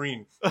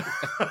 Green.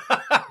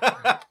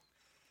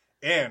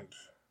 And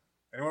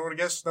anyone want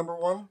to guess number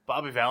 1?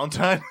 Bobby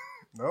Valentine?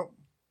 Nope.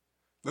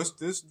 This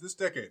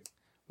decade.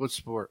 What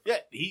sport? Yeah,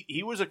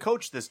 he was a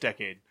coach this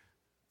decade.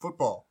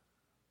 Football.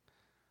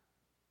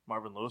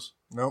 Marvin Lewis.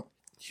 Nope.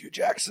 Hugh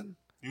Jackson.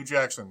 Hugh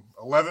Jackson.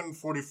 11,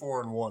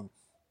 44, and 1.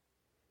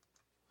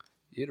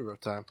 You had a rough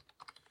time.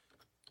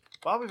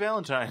 Bobby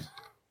Valentine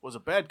was a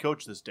bad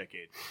coach this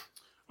decade.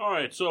 All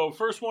right, so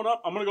first one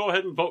up, I'm going to go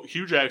ahead and vote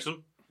Hugh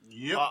Jackson.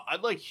 Yep.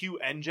 I'd like Hugh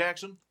N.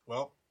 Jackson.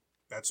 Well,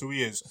 that's who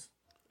he is.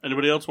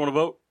 Anybody else want to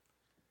vote?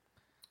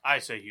 I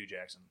say Hugh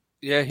Jackson.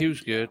 Yeah, he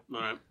was good. All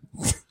right.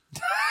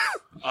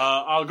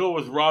 I'll go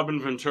with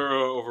Robin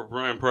Ventura over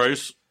Brian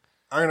Price.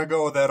 I'm going to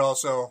go with that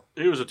also.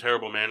 He was a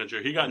terrible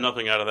manager. He got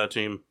nothing out of that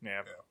team.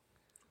 Yeah.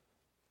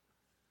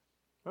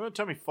 Remember the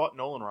time he fought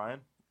Nolan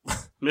Ryan?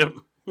 Yep.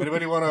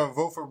 Anybody want to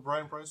vote for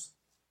Brian Price?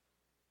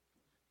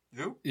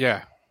 You?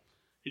 Yeah.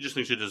 He just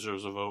thinks he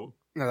deserves a vote.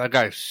 No, that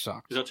guy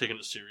sucked. He's not taking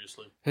it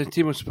seriously. His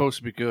team was supposed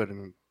to be good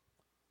and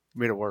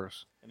made it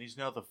worse. And he's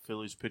now the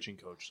Phillies pitching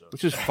coach, so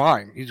Which is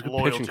fine. He's a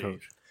good pitching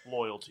coach.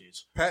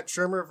 Loyalties. Pat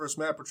Shurmur versus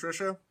Matt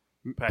Patricia.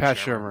 Pat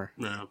Shurmur.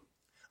 Yeah.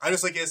 I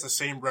just like he has the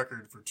same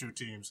record for 2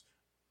 teams.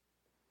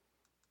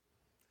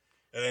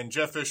 And then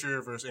Jeff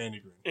Fisher versus Andy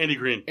Green. Andy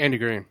Green. Andy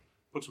Green.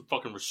 Put some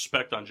fucking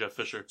respect on Jeff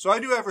Fisher. So I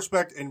do have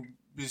respect, and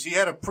because he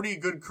had a pretty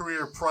good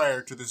career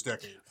prior to this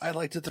decade. I'd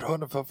like to throw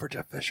in a vote for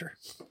Jeff Fisher.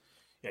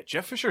 Yeah,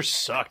 Jeff Fisher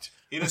sucked.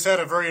 He just had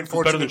a very He's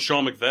better than unfortunate.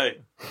 Sean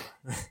McVay.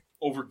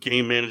 Over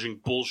game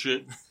managing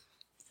bullshit.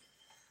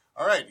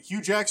 All right,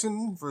 Hugh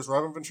Jackson versus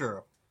Robin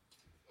Ventura.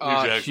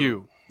 Jackson.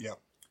 Hugh. Yeah.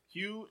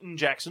 Hugh N.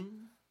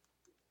 Jackson.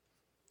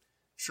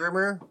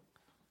 Shermer,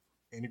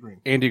 Andy Green.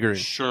 Andy Green.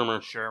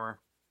 Shermer.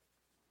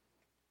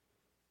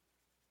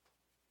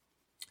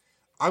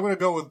 I'm going to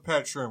go with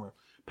Pat Shermer.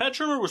 Pat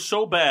Shermer was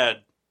so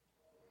bad,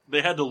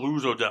 they had to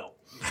lose Odell.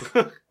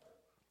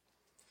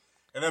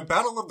 And then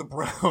Battle of the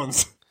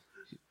Browns.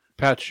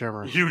 Pat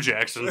Shermer. Hugh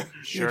Jackson.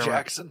 Hugh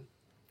Jackson.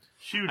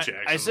 Hugh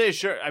Jackson. I say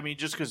sure. I mean,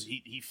 just because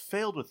he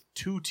failed with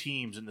 2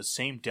 teams in the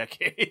same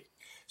decade.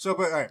 So,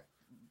 but all right.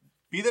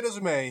 Be that as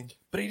it may,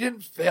 But he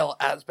didn't fail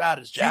as bad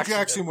as Hugh Jackson.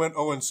 Jackson went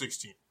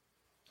 0-16.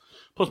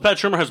 Plus, Pat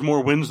Shermer has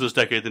more wins this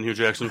decade than Hugh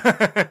Jackson.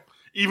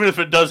 Even if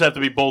it does have to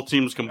be both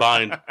teams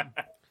combined.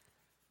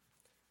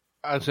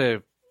 I'd say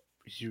Pat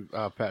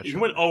He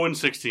Shermer. went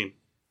 0-16.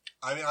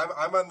 I mean,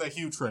 I'm on the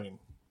Hugh train.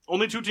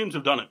 Only 2 teams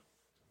have done it.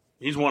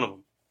 He's one of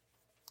them.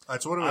 All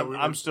right, so what are we?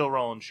 I'm still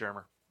rolling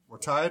Shermer. We're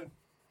tied?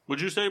 Would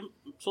you say,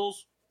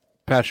 Souls?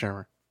 Pat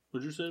Shermer.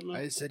 Would you say, man?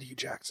 I said Hugh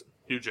Jackson.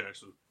 Hugh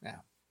Jackson. Yeah.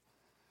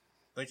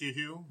 Thank you,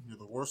 Hugh. You're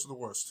the worst of the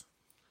worst.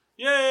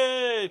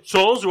 Yay!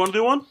 Souls, you want to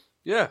do one?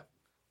 Yeah.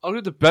 I'll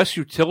do the best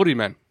utility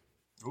men.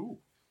 Ooh.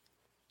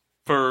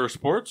 For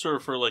sports or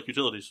for, like,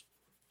 utilities?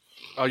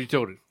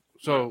 Utility.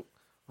 So,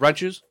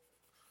 wrenches.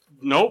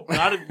 Nope.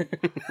 Not a,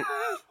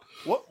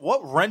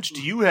 What wrench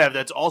do you have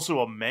that's also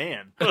a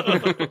man?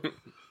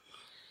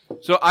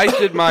 So I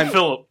did mine.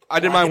 Philip. I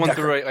did mine 1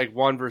 through 8, like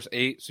 1 verse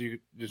 8. So you could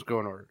just go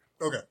in order.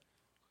 Okay.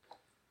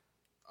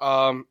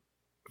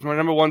 My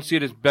number 1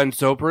 seed is Ben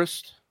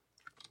Zobrist,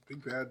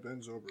 Big bad Ben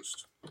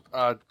Zobrist.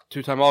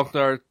 2-time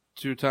All-Star,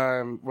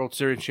 2-time World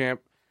Series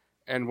champ,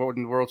 and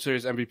World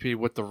Series MVP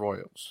with the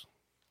Royals.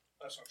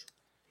 That's not true.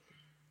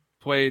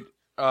 Played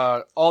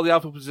all the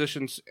outfield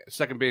positions,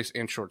 second base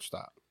and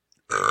shortstop.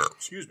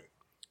 Excuse me.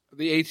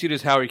 The 8 seed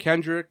is Howie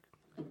Kendrick.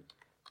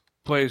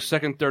 Plays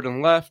second, third,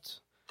 and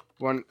left.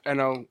 Won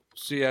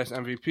NLCS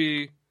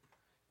MVP.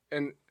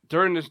 And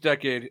during this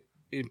decade,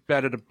 he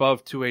batted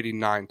above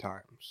 289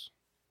 times.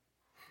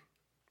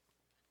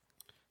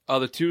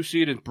 The 2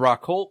 seed is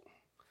Brock Holt.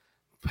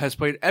 Has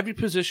played every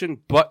position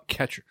but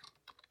catcher.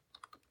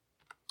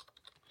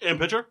 And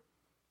pitcher?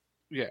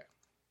 Yeah.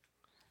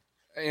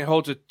 And he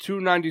holds a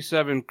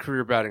 297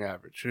 career batting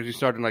average because he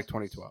started in like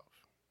 2012.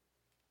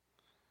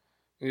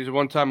 And he's a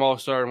 1-time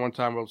All-Star and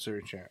 1-time World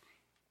Series champ.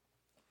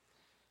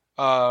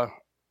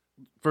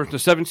 First, the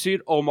 7th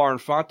seed, Omar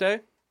Infante.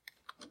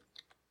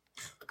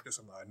 Guess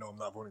I know I'm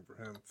not voting for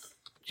him.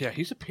 Yeah,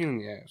 he's a pain in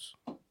the ass.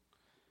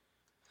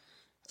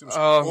 It was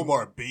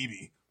Omar,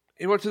 baby.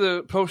 He went to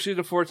the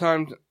postseason 4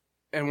 times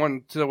and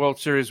went to the World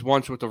Series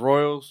once with the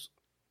Royals.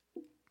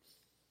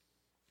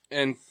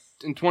 And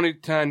in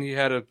 2010, he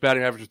had a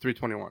batting average of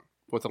 321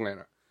 with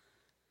Atlanta.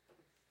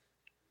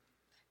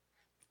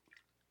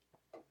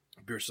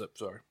 Beer sip,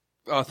 sorry.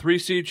 3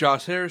 seed,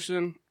 Josh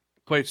Harrison.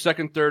 Played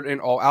second, third, in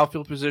all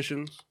outfield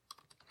positions.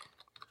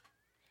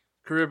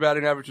 Career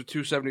batting average of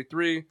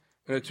 273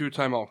 and a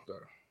 2-time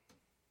All-Star.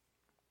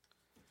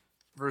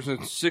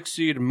 Versus 6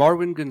 seed,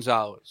 Marwin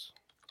Gonzalez,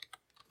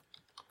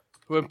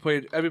 who had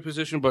played every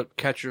position but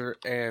catcher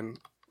and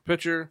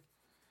pitcher.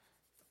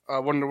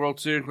 Won the World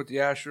Series with the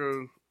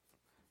Astros.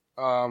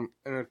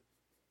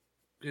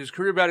 His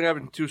career batting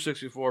average was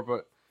 264,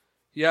 but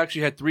he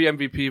actually had 3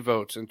 MVP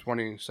votes in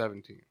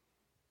 2017,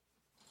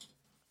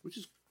 which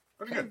is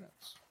Pretty good.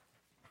 nuts.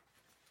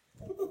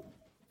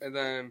 And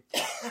then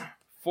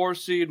 4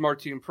 seed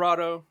Martin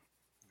Prado.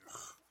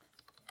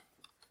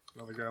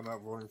 Another guy I'm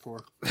not voting for.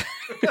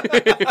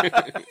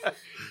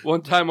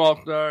 1-time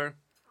All-Star.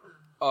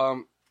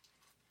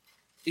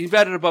 He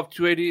batted above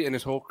 280 in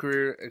his whole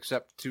career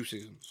except 2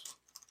 seasons,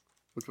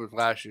 which was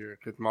last year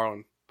because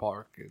Marlin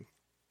Park is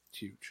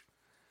huge.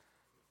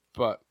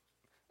 And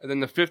then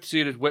the 5th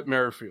seed is Whit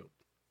Merrifield.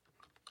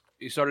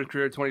 He started his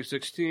career in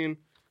 2016.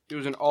 He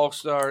was an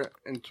All-Star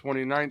in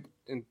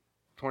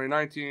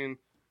 2019,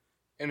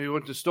 and he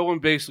went to stolen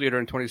base leader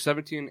in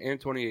 2017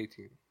 and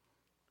 2018,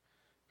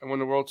 and won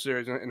the World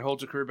Series and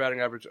holds a career batting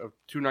average of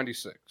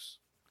 296,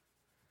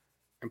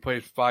 and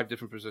plays 5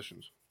 different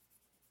positions.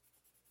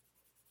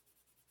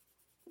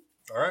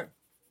 All right.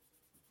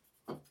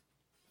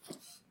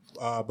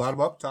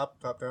 Bottom up,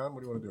 top down. What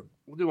do you want to do?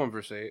 We'll do 1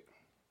 verse 8.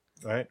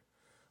 All right.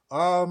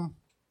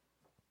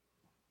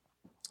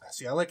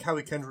 See, I like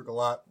Howie Kendrick a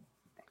lot,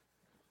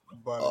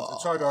 but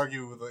it's hard to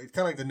argue with. It's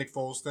kind of like the Nick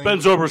Foles thing. Ben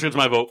Zobrist gets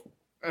my vote.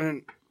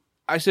 And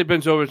I say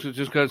Ben Zobrist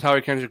just because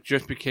Howie Kendrick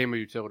just became a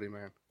utility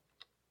man.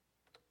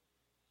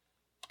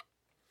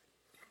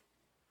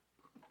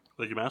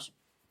 Thank you, Mass.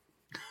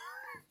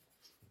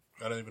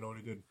 I don't even know what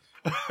he did.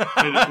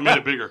 Made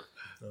it bigger.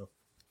 Oh.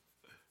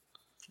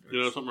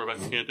 You know something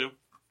Rebecca can't do?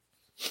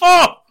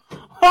 Oh!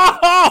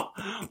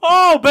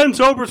 Ben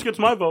Zobrist gets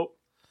my vote.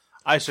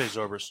 I say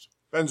Zobrist.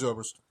 Ben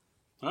Zobrist.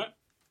 All right.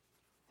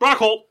 Brock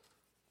Holt.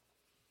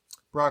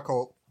 Brock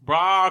Holt.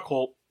 Brock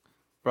Holt.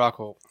 Brock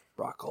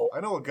Holt.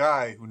 I know a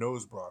guy who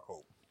knows Brock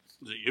Holt.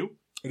 Is it you?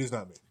 It is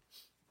not me.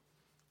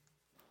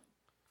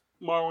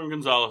 Marwin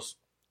Gonzalez.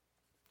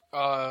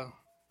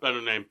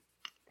 Better name.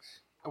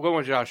 I'm going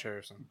with Josh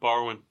Harrison.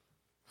 Barwin.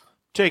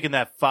 Taking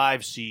that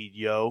 5 seed,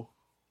 yo.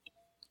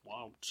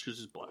 Wow, just 'cause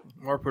he's black.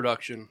 More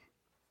production.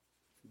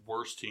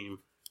 worst team.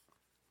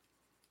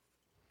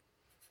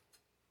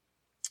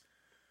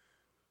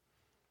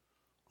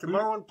 Can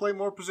Marwan play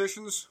more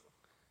positions?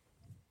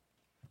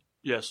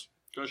 Yes.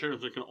 Josh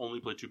Harrison can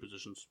only play 2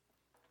 positions.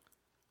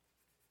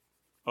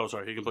 Oh,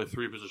 sorry. He can play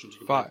 3 positions. He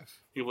can 5.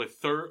 He can play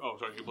third. Oh,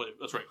 sorry. He can play.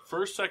 That's right.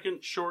 First,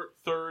 second, short,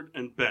 third,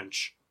 and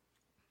bench.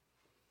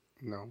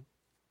 No.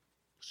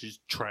 He's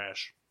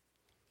trash.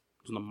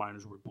 He's in the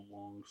minors where he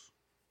belongs.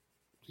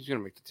 He's going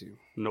to make the team.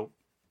 Nope.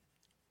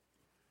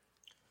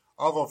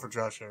 I'll vote for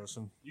Josh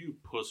Harrison. You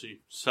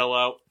pussy. Sell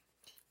out.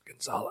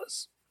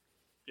 Gonzalez.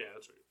 Yeah,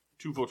 that's right.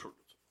 2 votes for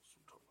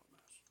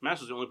Mass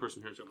is the only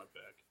person here who's got my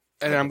back.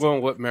 And I'm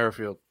going with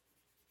Merrifield.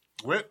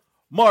 Whit?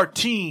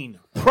 Martin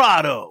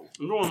Prado.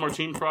 I'm going with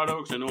Martine Prado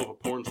because I know of a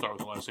porn star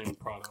with the last name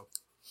Prado.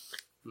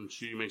 And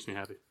she makes me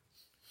happy.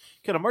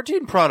 God,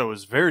 Martin Prado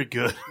is very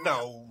good.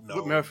 No.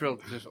 But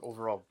Merrifield is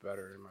overall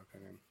better, in my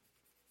opinion.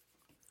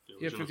 Yeah,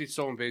 He had 50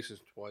 stolen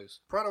bases twice.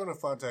 Prado and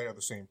Infante are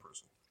the same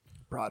person.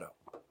 Prado.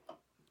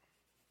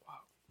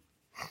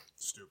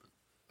 Stupid.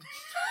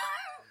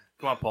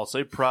 Come on, Paul.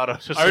 Say Prado.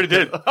 I already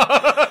did.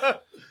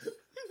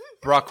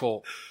 Brock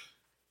Holt.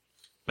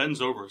 Ben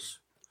Zobrist.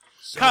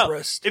 Kyle,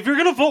 Zobrist. if you're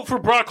going to vote for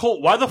Brock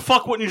Holt, why the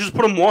fuck wouldn't you just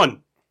put him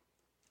 1?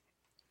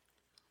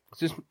 It's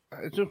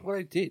just what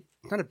I did.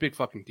 It's not a big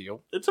fucking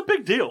deal. It's a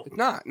big deal. It's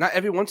not. Not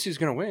everyone he's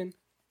going to win.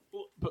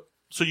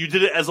 So you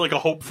did it as like a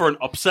hope for an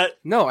upset?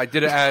 No, I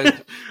did it as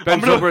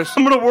Ben Zobrist.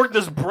 I'm going to work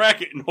this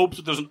bracket in hopes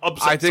that there's an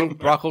upset I think somewhere.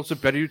 Brock Holt's a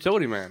better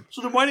utility man.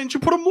 So then why didn't you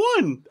put him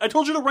 1? I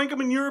told you to rank him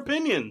in your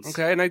opinions.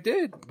 Okay, and I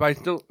did. But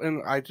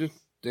I just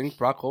think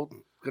Brock Holt's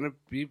going to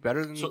be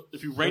better than... So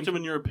if you ranked him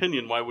in your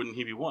opinion, why wouldn't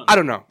he be 1? I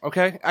don't know,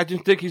 okay? I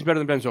just think he's better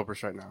than Ben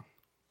Zobrist right now.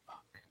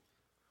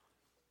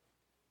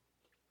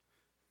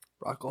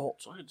 Brock Holt.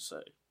 That's all I had to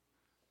say.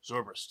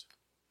 Zobrist.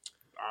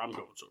 I'm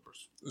going with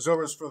Zobrist.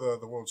 Zobrist for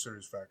the World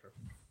Series factor.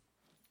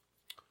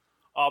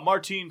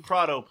 Martin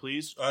Prado,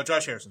 please.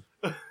 Josh Harrison.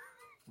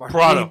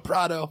 Prado.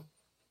 Prado.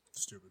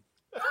 Stupid.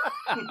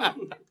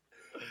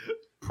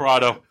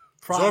 Prado.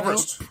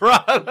 Zobrist.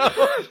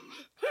 Prado.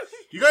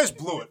 You guys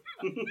blew it.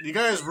 You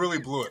guys really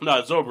blew it. No,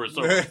 it's Zobrist.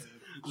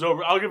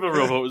 Zobrist. I'll give it a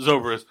real vote.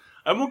 Zobrist.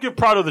 I won't give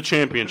Prado the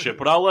championship,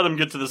 but I'll let him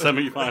get to the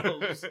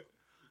semifinals.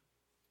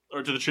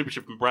 Or to the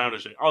championship in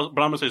Brownish. But I'm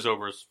going to say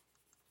Zobrist.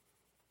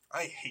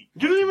 I hate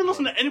You didn't even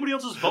listen to anybody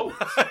else's vote.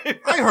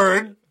 I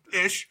heard.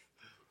 Ish.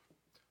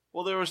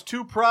 Well, there was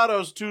 2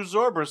 Prados, 2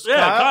 Zobrists.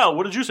 Yeah, Kyle,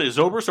 what did you say?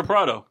 Zobrist or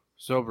Prado?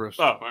 Zobrist.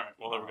 Oh, all right.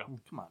 Well, there we go.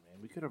 Come on,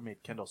 man. We could have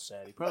made Kendall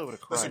sad. He probably would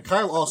have cried. Listen,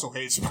 Kyle also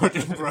hates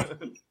Martin Prado.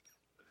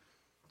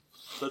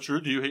 Is that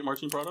true? Do you hate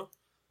Martin Prado?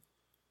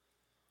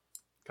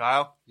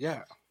 Kyle?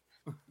 Yeah.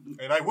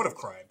 And I would have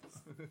cried.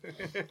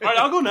 All right,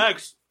 I'll go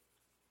next.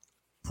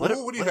 What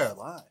do you have?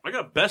 I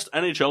got best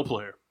NHL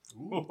player.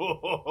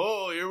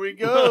 Oh, here we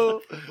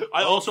go.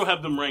 I also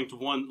have them ranked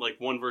 1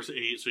 versus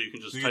 8, so you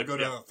can just So you type. go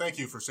Yeah. down. Thank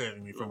you for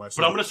saving me from myself.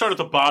 But I'm going to start at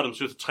the bottom,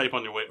 so you have to type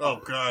on your way.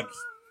 Oh, God.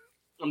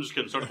 I'm just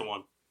kidding. Start at the 1.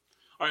 All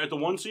right, at the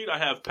 1 seed, I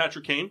have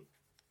Patrick Kane.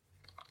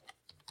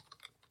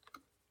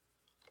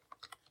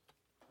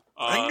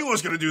 I knew I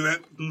was going to do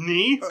that.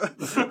 Knee.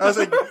 I was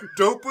like,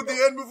 don't put the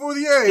N before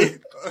the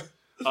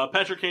A.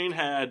 Patrick Kane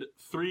had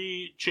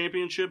 3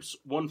 championships,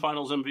 1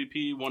 Finals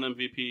MVP, 1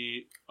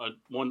 MVP,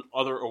 1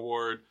 other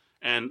award,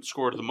 and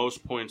scored the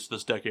most points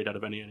this decade out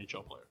of any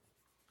NHL player.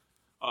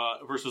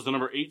 Versus the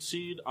number 8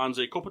 seed,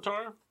 Anze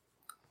Kopitar,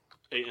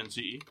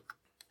 A-N-Z-E.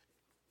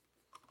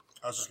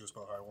 I was just going to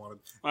spell how I wanted.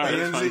 All right,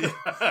 that's A-N-Z.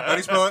 fine. How do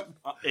you spell it?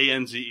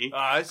 A-N-Z-E.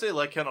 I say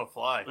let Kendall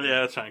fly.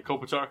 Yeah, that's fine.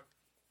 Kopitar.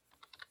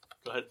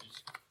 Go ahead.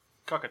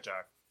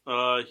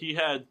 Kokachak. He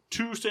had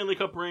 2 Stanley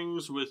Cup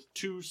rings with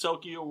 2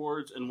 Selke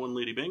Awards and 1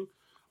 Lady Byng.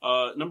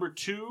 Number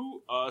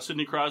 2,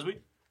 Sidney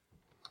Crosby.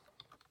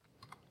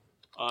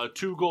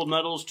 2 gold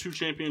medals, 2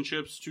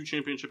 championships, 2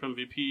 championship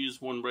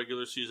MVPs, 1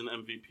 regular season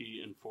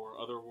MVP, and 4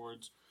 other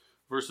awards.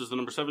 Versus the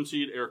number 7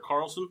 seed, Erik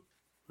Karlsson,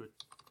 with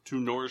 2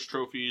 Norris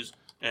trophies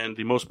and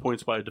the most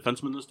points by a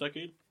defenseman this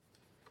decade.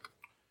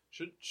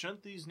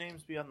 Shouldn't these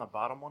names be on the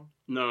bottom one?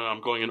 No,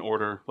 I'm going in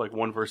order, like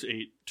 1 versus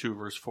 8, 2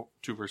 versus 4,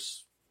 2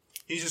 versus...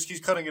 He's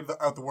cutting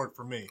out the work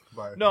for me.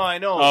 No, I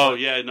know. Oh,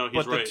 yeah, no,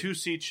 he's but right. the 2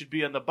 seats should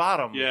be on the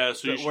bottom. Yeah,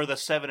 so where the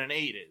 7 and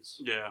 8 is.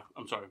 Yeah,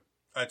 I'm sorry.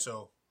 All right,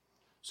 so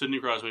Sidney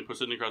Crosby, put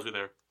Sidney Crosby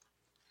there.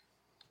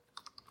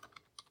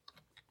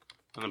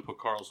 And then put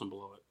Karlsson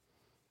below it.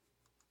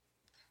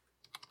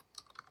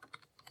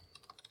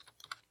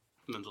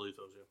 And then delete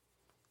those, yeah.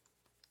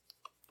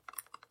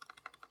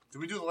 did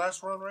we do the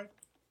last round right?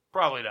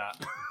 Probably not.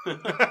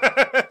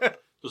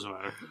 Doesn't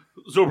matter.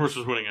 Zobrist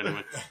was winning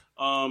anyway.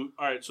 All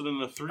right, so then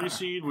the 3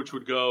 seed, which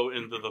would go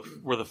into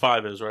where the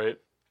 5 is, right?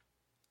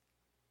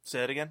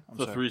 Say it again.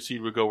 The 3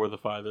 seed would go where the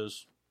 5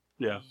 is.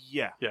 Yeah.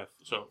 Yeah. Yeah,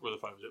 so where the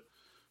 5 is.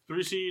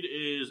 3 seed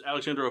is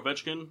Alexander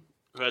Ovechkin,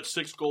 who had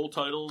 6 gold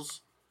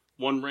titles,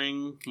 1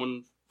 ring,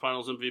 1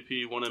 Finals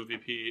MVP, 1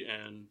 MVP,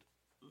 and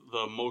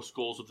the most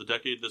goals of the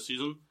decade this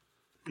season.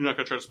 You're not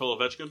going to try to spell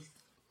Ovechkin?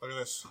 Look at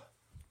this.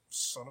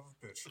 Son of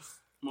a bitch.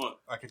 What?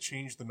 I could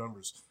change the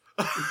numbers.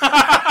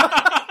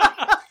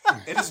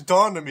 It just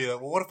dawned on me that,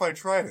 well, what if I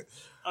tried it?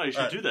 Oh, you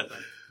should do that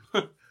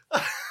then.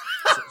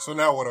 So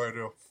now what do I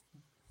do?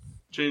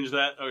 Change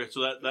that. Okay,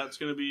 so that's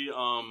going to be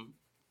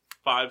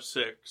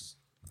 5-6.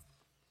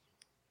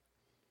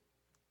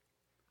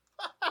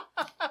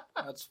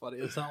 That's funny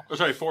as hell. Oh,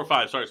 sorry,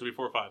 4-5. Sorry, so it'll be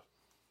 4-5.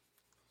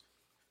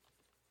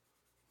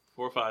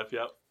 4-5,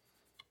 yep.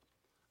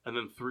 And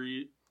then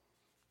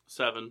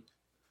 3-7.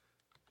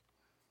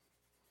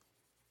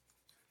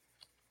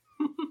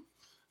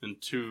 And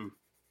 2-7.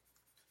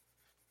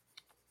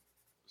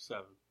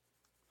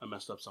 I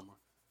messed up somewhere.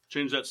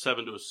 Change that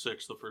 7 to a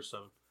 6, the first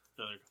 7.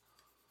 There you go.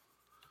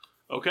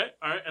 Okay,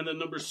 all right. And then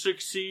number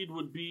 6 seed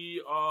would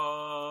be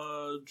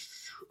Evgeny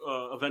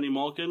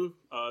Malkin.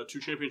 2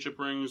 championship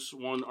rings,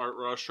 1 Art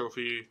Ross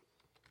trophy,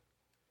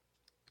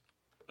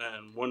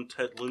 and 1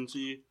 Ted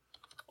Lindsay.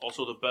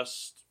 Also the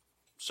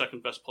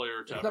second best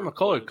player to Is ever that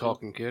Macaulay play.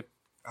 Culkin, kid?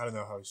 I don't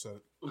know how you said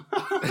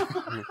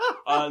it.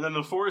 And then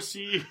the 4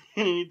 seed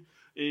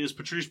is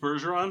Patrice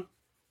Bergeron.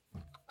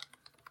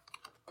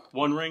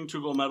 1 ring,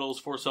 2 gold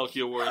medals, 4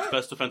 Selke awards,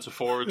 best defensive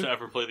forward to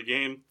ever play the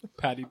game.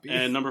 Patty B.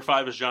 And number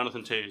 5 is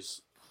Jonathan Toews.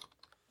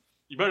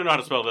 You better know how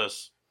to spell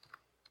this.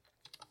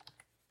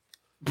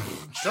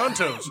 John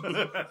Toes.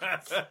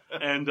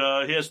 And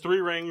he has 3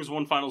 rings,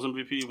 1 Finals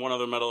MVP, 1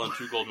 other medal, and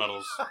 2 gold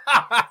medals. All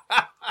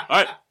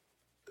right.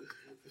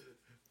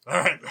 All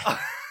right.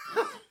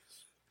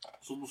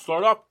 So we'll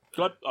start up.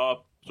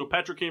 So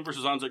Patrick Kane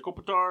versus Anze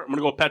Kopitar. I'm going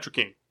to go with Patrick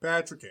Kane.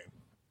 Patrick Kane.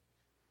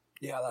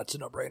 Yeah, that's a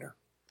no-brainer.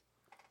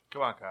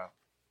 Come on, Kyle.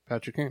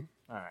 Patrick Kane.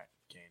 All right,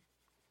 Kane.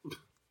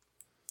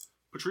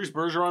 Patrice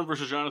Bergeron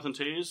versus Jonathan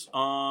Toews.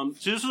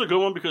 See, this is a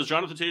good one because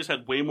Jonathan Toews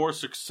had way more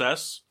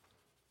success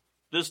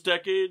this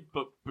decade,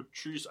 but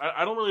Patrice,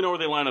 I don't really know where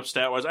they line up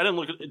stat-wise. I didn't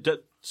look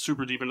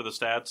super deep into the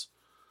stats.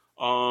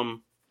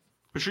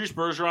 Patrice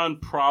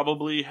Bergeron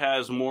probably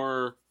has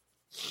more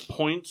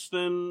points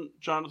than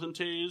Jonathan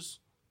Toews.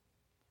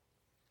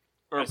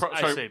 I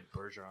say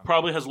Bergeron.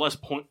 Probably has less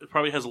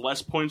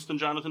points than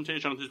Jonathan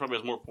Toews. Jonathan Toews probably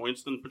has more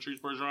points than Patrice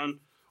Bergeron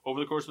over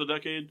the course of the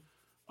decade.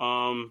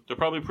 They're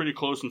probably pretty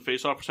close in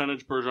face-off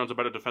percentage. Bergeron's a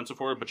better defensive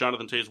forward, but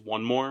Jonathan Toews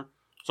won more.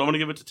 So I'm going to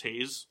give it to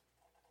Toews.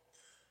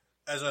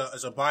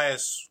 As a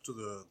bias to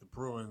the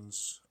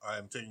Bruins, I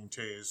am taking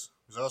Toews.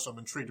 Because also I'm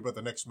intrigued about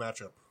the next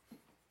matchup.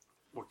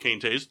 Or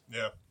Kane Toews.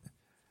 Yeah.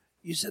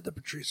 You said that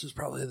Patrice was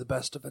probably the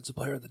best defensive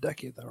player of the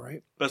decade, though,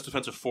 right? Best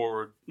defensive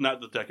forward,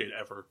 not the decade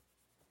ever.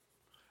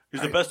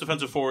 He's the best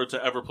defensive forward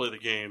to ever play the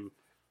game.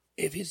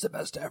 If he's the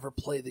best to ever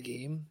play the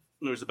game.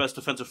 No, he's the best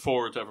defensive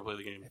forward to ever play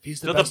the game. If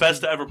he's not the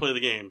best to ever play the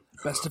game.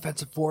 Best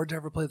defensive forward to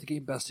ever play the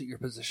game, best at your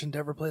position to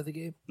ever play the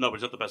game? No, but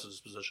he's not the best at his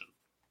position.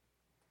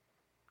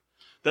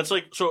 That's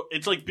like, so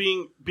it's like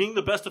being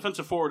the best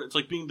defensive forward, it's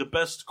like being the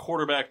best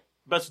quarterback,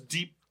 best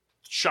deep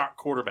shot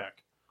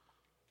quarterback.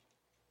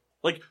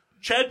 Like,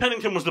 Chad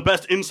Pennington was the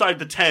best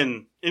inside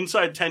 10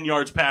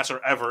 yards passer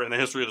ever in the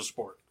history of the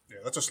sport. Yeah,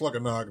 that's a slug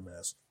of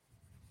Nogamass.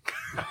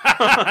 You know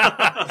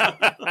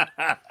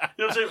what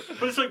I'm saying?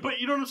 But it's like,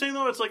 you know what I'm saying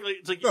though? It's like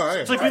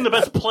being the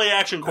best play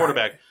action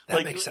quarterback. That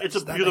Like makes sense.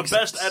 you're the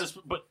best at it,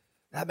 but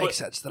that makes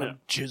sense. That yeah. I'm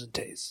choosing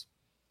Toews.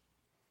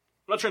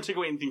 I'm not trying to take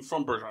away anything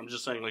from Bergeron. I'm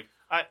just saying, like,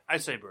 I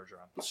say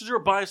Bergeron. this is you're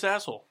a biased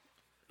asshole.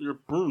 You're a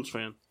Bruins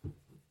fan.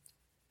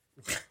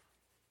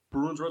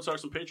 Bruins, Red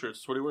Sox, and Patriots.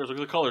 That's what he wears. Look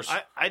at the colors.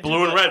 I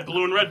blue and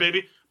red,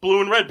 baby. Blue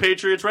and red,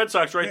 Patriots, Red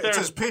Sox, right Yeah, there. it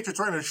says Patriots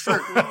right in his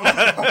shirt.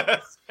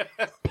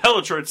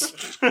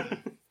 Pelotrits.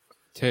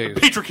 Toews.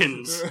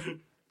 Patrikins.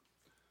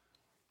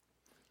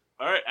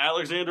 All right,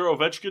 Alexander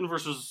Ovechkin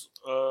versus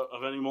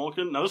Evgeny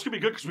Malkin. Now this could be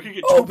good because we could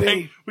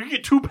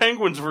get two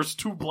Penguins versus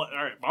two. All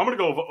right, I'm gonna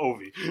go with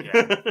Ovi.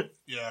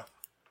 Yeah.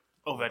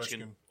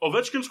 Ovechkin.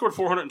 Ovechkin scored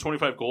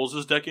 425 goals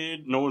this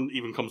decade. No one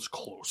even comes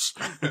close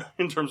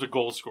in terms of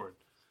goals scored.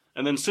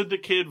 And then Sid the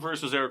Kid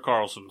versus Erik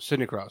Karlsson.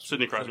 Sidney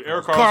Crosby.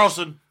 Erik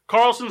Karlsson.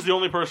 Karlsson's the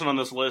only person on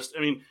this list.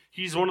 I mean,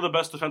 he's one of the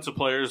best defensive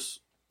players.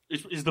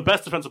 He's the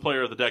best defensive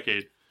player of the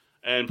decade,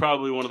 and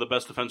probably one of the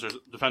best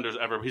defenders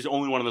ever. He's the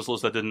only one on this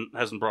list that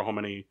hasn't brought home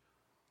any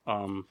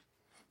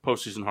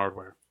postseason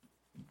hardware.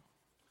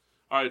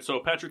 All right, so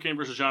Patrick Kane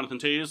versus Jonathan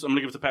Toews. I'm going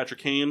to give it to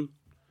Patrick Kane.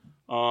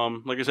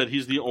 Like I said,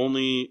 he's the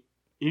only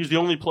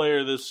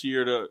player this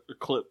year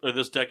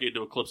this decade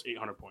to eclipse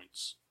 800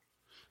 points.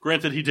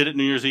 Granted, he did it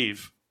New Year's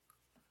Eve.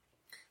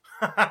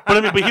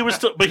 But he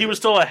was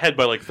still ahead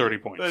by like 30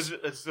 points.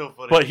 That's still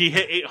funny. But he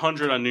hit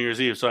 800 on New Year's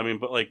Eve, so I mean,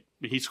 but like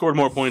he scored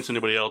more points than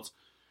anybody else.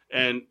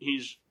 And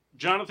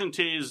Jonathan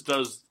Toews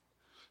does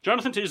the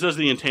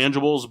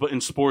intangibles, but in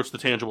sports the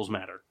tangibles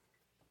matter.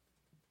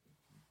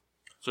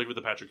 So I give it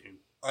to Patrick Kane.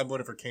 I'm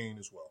voting for Kane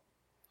as well.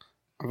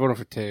 I'm voting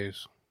for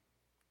Toews.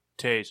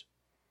 Toews.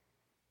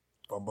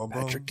 Bum, bum,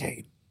 bum. Patrick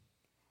Kane.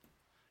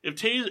 If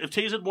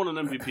Toews had won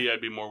an MVP,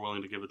 I'd be more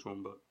willing to give it to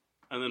him. But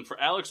and then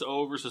for Alex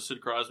O versus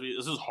Sid Crosby,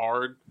 this is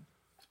hard.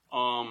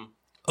 OV.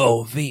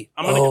 I'm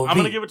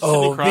gonna give it to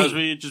Sidney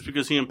Crosby just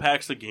because he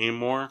impacts the game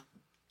more.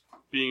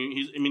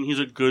 He's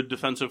a good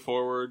defensive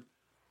forward.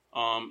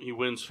 He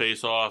wins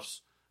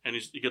faceoffs, and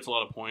he gets a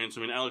lot of points.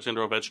 I mean,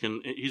 Alexander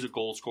Ovechkin, he's a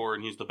goal scorer,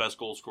 and he's the best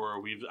goal scorer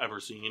we've ever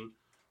seen.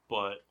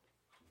 But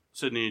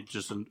Sidney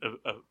just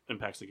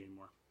impacts the game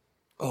more.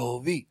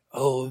 O-V.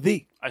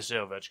 I say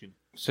Ovechkin.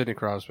 Sidney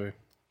Crosby.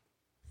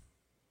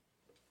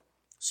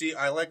 See,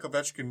 I like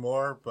Ovechkin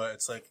more, but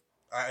it's like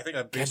I think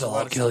I base Kendall, a lot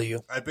I'll of kill stuff,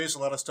 you. I base a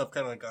lot of stuff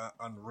kind of like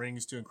on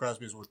rings too, and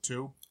Crosby is what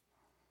 2?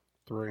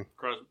 3.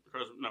 Crosby,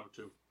 no,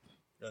 2.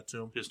 Yeah,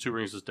 2. He has 2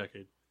 rings this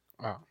decade.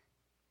 Oh.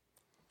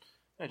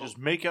 Yeah, just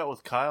make out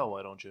with Kyle,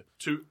 why don't you?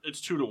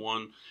 It's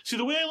 2-1. See,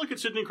 the way I look at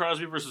Sidney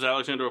Crosby versus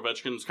Alexander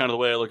Ovechkin is kind of the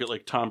way I look at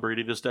like Tom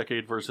Brady this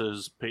decade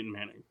versus Peyton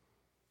Manning.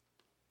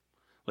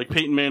 Like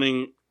Peyton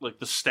Manning, like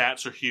the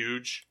stats are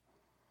huge,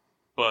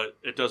 but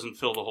it doesn't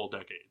fill the whole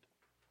decade.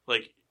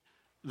 Like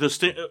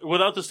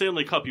without the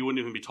Stanley Cup, you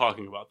wouldn't even be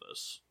talking about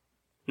this.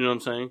 You know what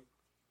I'm saying?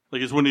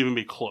 Like it wouldn't even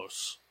be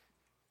close.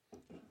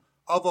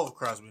 I'll vote for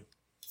Crosby.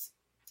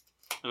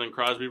 And then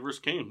Crosby versus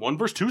Kane, 1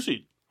 versus 2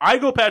 seed. I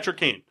go Patrick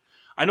Kane.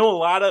 I know a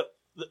lot of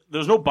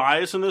there's no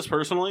bias in this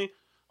personally.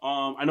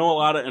 I know a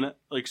lot of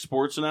like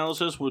sports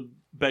analysis would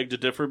beg to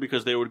differ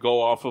because they would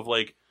go off of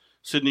like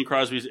Sidney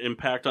Crosby's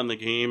impact on the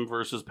game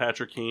versus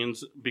Patrick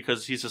Kane's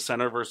because he's a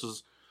center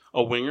versus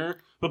a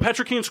winger. But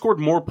Patrick Kane scored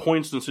more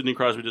points than Sidney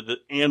Crosby did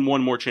and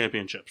won more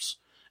championships.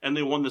 And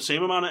they won the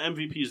same amount of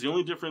MVPs. The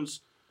only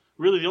difference,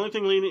 really, the only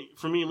thing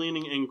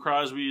leaning in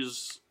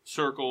Crosby's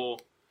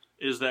circle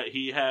is that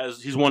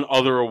he's won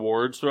other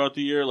awards throughout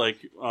the year.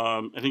 Like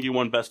I think he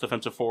won Best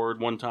Defensive Forward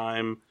one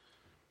time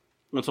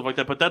and stuff like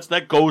that. But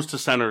that goes to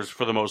centers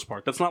for the most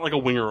part. That's not like a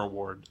winger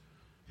award.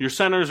 Your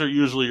centers are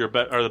usually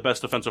are the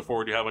best defensive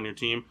forward you have on your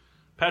team.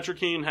 Patrick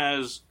Kane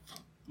has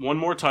 1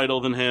 more title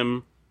than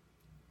him.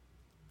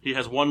 He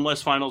has 1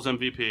 less Finals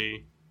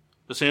MVP,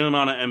 the same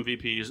amount of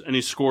MVPs, and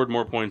he scored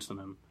more points than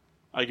him.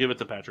 I give it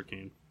to Patrick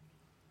Kane.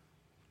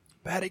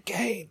 Patty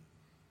Kane.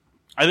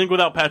 I think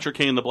without Patrick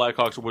Kane, the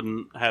Blackhawks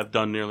wouldn't have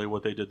done nearly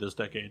what they did this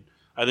decade.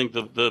 I think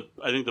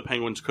the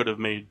Penguins could have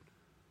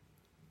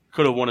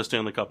won a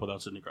Stanley Cup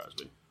without Sidney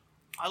Crosby.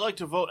 I like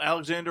to vote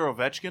Alexander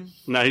Ovechkin.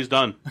 Now he's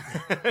done.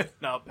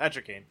 No,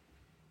 Patrick Kane.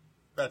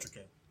 Patrick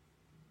Kane.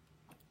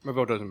 My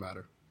vote doesn't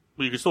matter.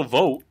 But you can still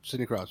vote.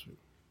 Sidney Crosby.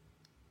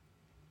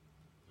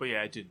 But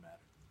yeah, it didn't matter.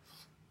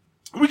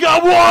 We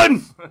got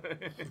 1!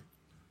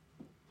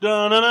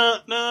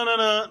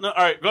 Da-na-na-na-na-na.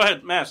 All right, go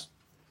ahead, Mass.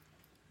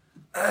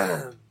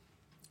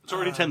 It's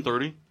already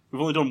 10:30.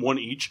 We've only done 1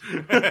 each.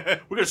 We're going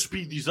to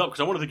speed these up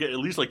because I wanted to get at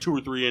least like 2 or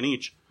 3 in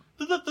each.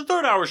 The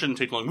third hour shouldn't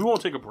take long. We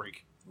won't take a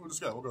break.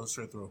 We'll go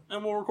straight through.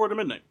 And we'll record at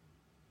midnight.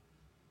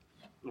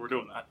 We're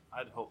doing that.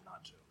 I'd hope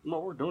not to. No,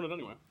 we're doing it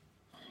anyway.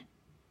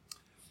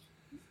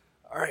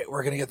 All right,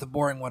 we're going to get the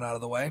boring one out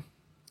of the way.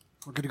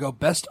 We're going to go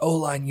best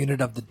O-line unit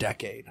of the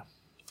decade.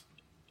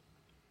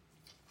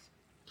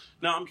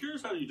 Now, I'm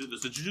curious how you did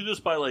this. Did you do this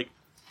by, like,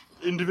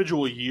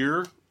 individual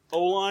year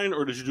O-line,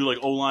 or did you do, like,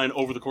 O-line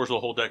over the course of the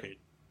whole decade?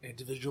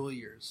 Individual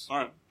years. All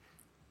right.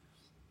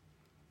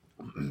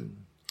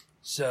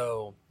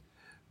 So,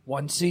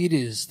 1 seed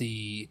is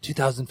the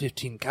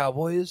 2015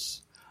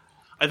 Cowboys.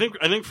 I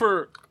think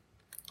for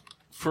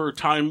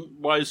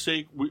time-wise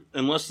sake,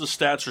 unless the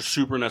stats are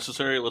super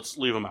necessary, let's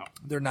leave them out.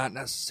 They're not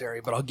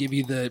necessary, but I'll give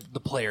you the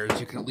players.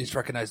 You can at least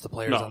recognize the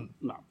players.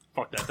 No,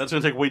 fuck that. That's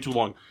going to take way too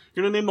long.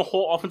 You're going to name the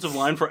whole offensive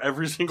line for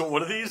every single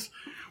one of these?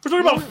 We're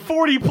talking about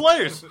 40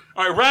 players.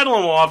 All right, rattle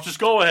them off. Just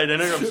go ahead.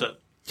 And you're upset.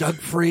 Doug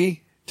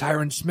Free,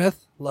 Tyron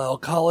Smith, Lyle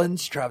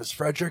Collins, Travis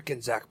Frederick,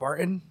 and Zach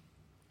Martin.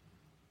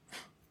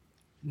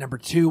 Number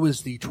 2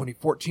 was the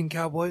 2014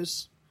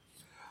 Cowboys.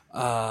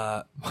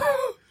 Number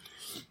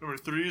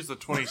 3 is the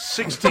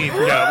 2016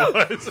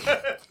 Cowboys.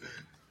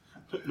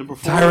 Number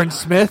 4. Tyron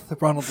Smith,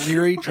 Ronald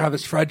Leary,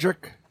 Travis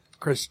Frederick,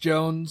 Chris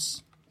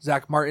Jones,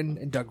 Zach Martin,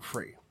 and Doug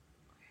Free.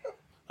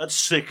 That's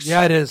 6.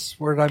 Yeah, it is.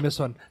 Where did I miss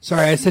one?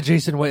 Sorry, I said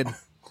Jason Witten.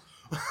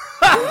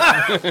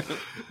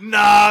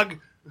 Nog!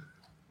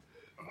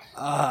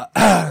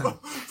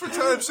 For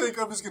time's sake,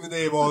 I'm just going to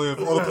name all the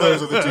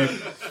players of the team.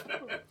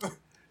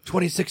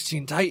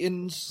 2016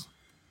 Titans.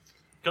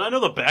 Can I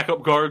know the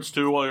backup guards,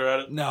 too, while you're at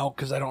it? No,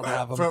 because I don't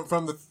have them.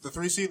 From the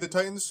 3 seed, the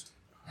Titans?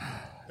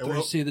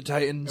 3 seed the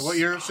Titans. And what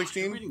year?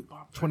 16?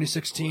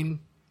 2016.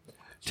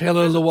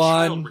 Taylor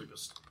Lewan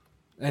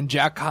and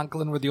Jack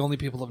Conklin were the only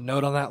people of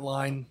note on that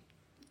line.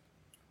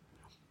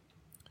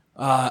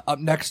 Up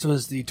next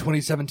was the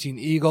 2017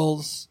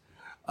 Eagles.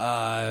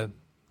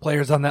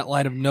 Players on that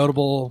line of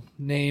notable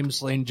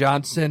names: Lane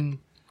Johnson,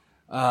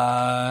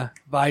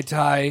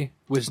 Vaitai,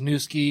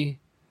 Wisniewski,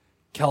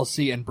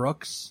 Kelsey, and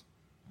Brooks.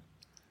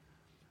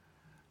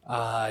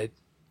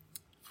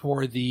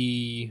 For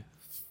the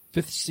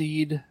 5th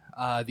seed,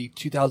 the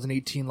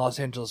 2018 Los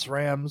Angeles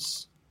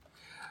Rams,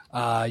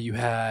 you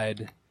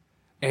had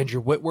Andrew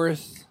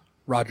Whitworth,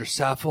 Roger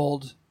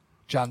Saffold,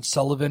 John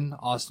Sullivan,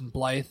 Austin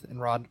Blythe,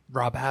 and Rob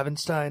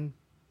Havenstein.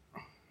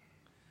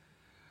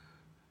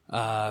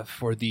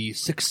 For the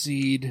 6th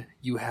seed,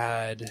 you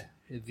had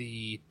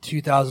the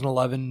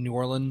 2011 New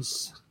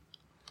Orleans.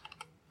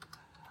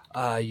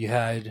 You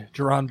had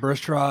Jerron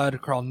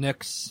Burstrad, Carl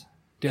Nix,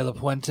 De La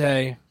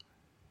Puente,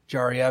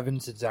 Jari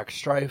Evans and Zach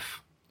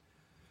Strife.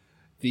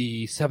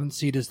 The 7th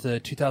seed is the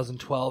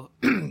 2012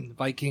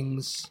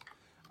 Vikings.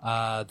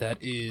 That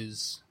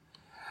is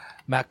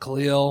Matt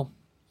Khalil,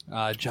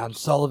 John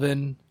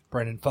Sullivan,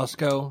 Brandon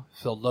Fusco,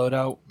 Phil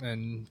Loadout,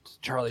 and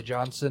Charlie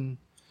Johnson.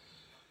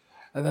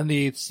 And then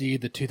the 8th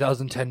seed, the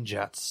 2010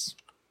 Jets.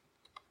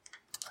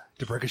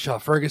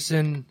 DeBrickashaw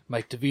Ferguson,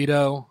 Mike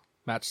DeVito,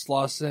 Matt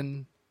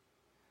Slauson,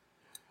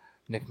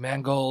 Nick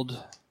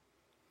Mangold,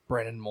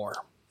 Brandon Moore.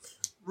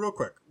 Real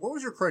quick, what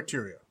was your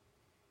criteria?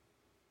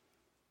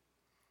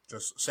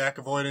 Just sack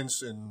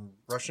avoidance and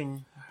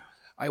rushing?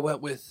 I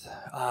went with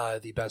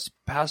the best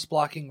pass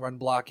blocking, run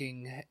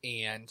blocking,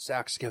 and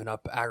sacks given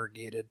up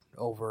aggregated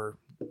over,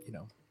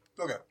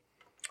 Okay,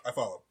 I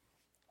follow.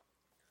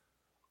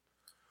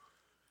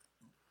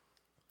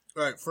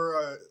 All right,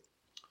 for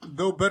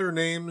no better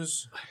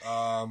names,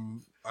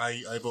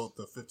 I vote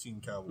the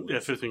 15 Cowboys. Yeah,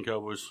 15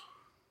 Cowboys.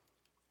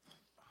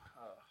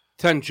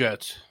 10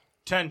 Jets.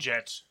 10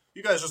 Jets.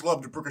 You guys just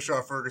love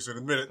DeBrickashaw Ferguson,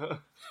 admit it.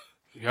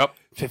 Yep.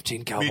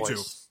 15 Cowboys. Me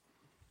too.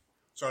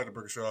 Sorry,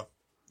 DeBrickashaw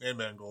and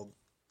Mangold.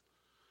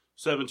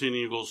 17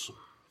 Eagles.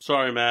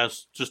 Sorry,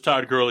 Mass. Just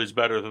Todd Gurley's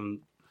better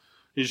than...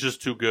 He's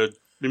just too good.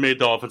 He made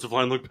the offensive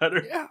line look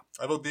better. Yeah.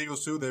 I vote the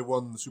Eagles too. They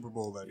won the Super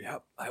Bowl that year.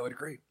 Yep, I would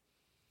agree.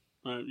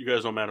 You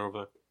guys don't matter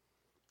over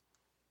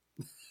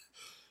that.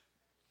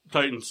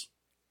 Titans.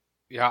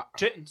 Yeah.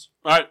 Chittens.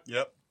 All right.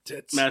 Yep.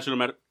 Tits. Mass, don't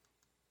matter.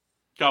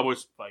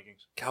 Cowboys.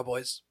 Vikings.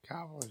 Cowboys.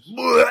 Cowboys.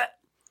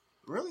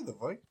 Really, the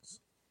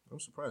Vikings? I'm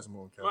surprised I'm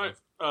on All Cowboys.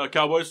 right.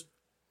 Cowboys.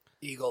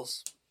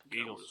 Eagles.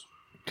 Eagles.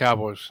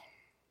 Cowboys.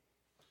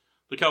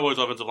 The Cowboys'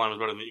 offensive line was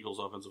better than the Eagles'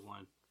 offensive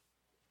line.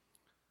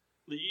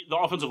 The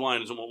offensive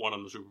line isn't what won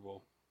them the Super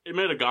Bowl. It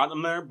may have gotten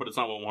them there, but it's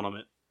not what won them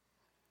it.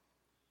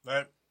 All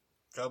right,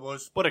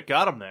 Cowboys. But it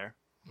got them there.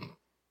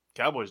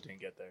 Cowboys didn't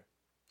get there.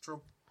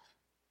 True.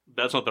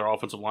 That's not their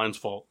offensive line's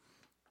fault.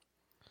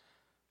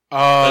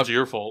 Uh, That's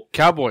your fault.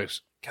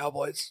 Cowboys.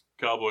 Cowboys.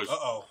 Cowboys.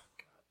 Uh-oh.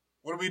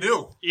 What do we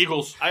do?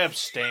 Eagles. I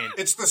abstain.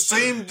 It's the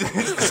same.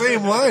 It's the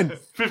same line.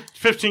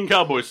 15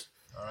 Cowboys.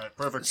 All right,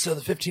 perfect. So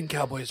the 15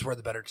 Cowboys were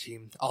the better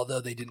team, although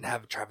they didn't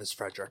have Travis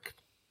Frederick.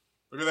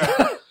 Look at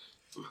that.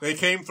 They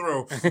came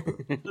through.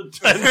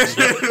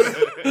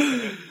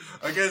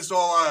 Against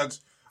all odds.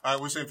 All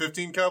right, we're saying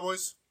 15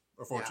 Cowboys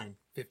or 14? Yeah,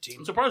 15.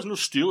 I'm surprised no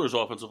Steelers'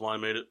 offensive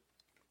line made it.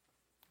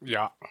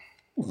 Yeah.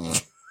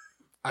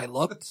 I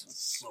looked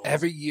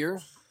every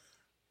year.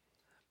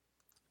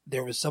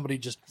 There was somebody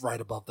just right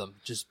above them,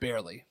 just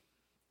barely.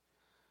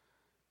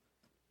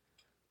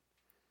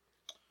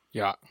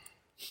 Yeah.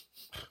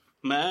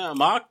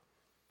 Mark?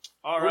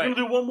 All We're right. going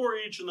to do one more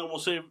each, and then we'll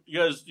save...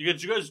 You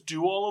guys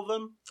do all of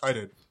them? I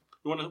did.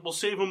 We'll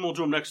save them. We'll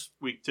do them next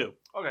week, too.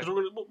 Okay. 'Cause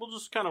we'll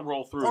just kind of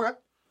roll through. Okay.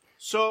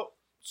 So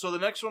the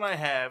next one I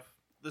have,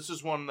 this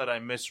is one that I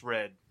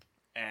misread,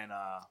 and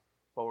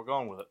but we're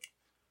going with it.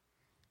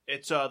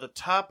 It's the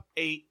top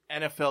 8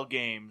 NFL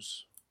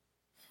games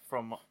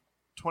from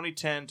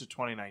 2010 to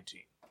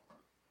 2019.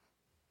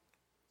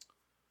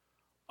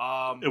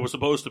 It was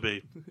supposed to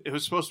be. It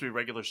was supposed to be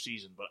regular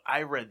season, but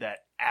I read that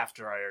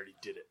after I already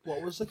did it.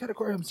 What was the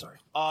category? I'm sorry.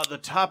 The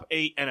top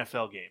 8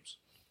 NFL games.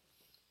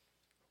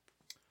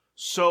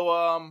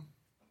 So,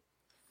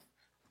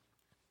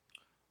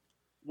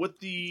 with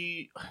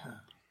the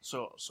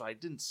so I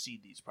didn't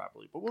seed these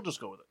properly, but we'll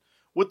just go with it.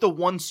 With the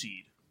 1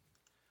 seed,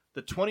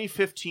 the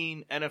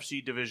 2015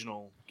 NFC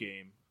divisional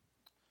game,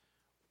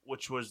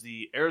 which was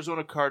the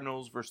Arizona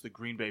Cardinals versus the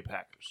Green Bay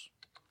Packers.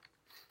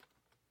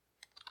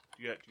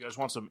 Do you guys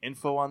want some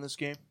info on this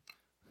game?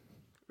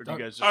 Or do you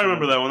guys just I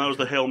remember that one. That was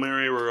the Hail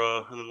Mary where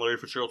and then Larry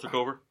Fitzgerald took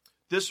over.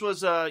 This was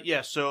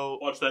so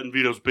Watch that in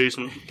Vito's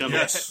basement.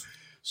 Yes.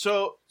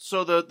 So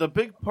the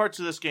big parts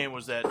of this game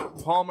was that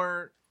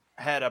Palmer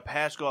had a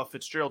pass go off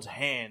Fitzgerald's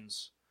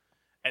hands,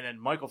 and then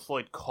Michael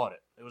Floyd caught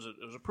it. It was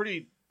a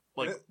pretty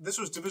This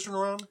was division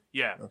round?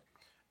 yeah,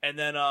 and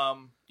then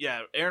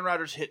Aaron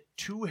Rodgers hit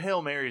 2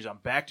 Hail Marys on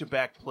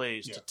back-to-back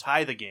plays to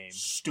tie the game.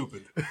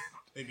 Stupid.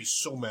 They'd be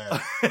so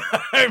mad.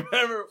 I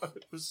remember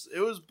it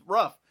was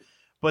rough,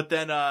 but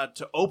then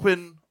to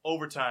open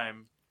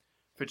overtime,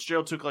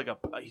 Fitzgerald took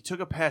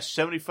a pass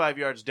 75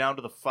 yards down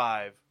to the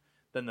 5.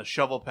 Then the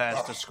shovel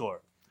pass to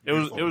score. It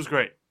was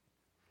great.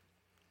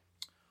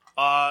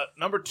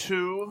 Number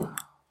 2.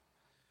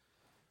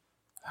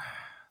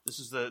 This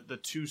is the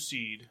 2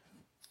 seed.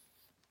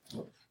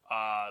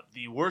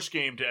 The worst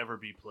game to ever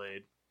be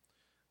played.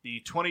 The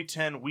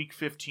 2010 Week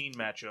 15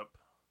 matchup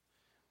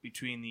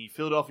between the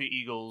Philadelphia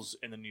Eagles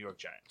and the New York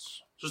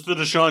Giants. Just the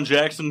Deshaun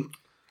Jackson.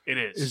 It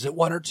is. Is it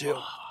 1 or 2?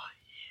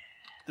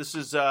 This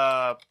is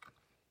what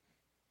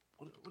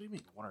do you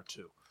mean 1 or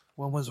 2?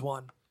 When was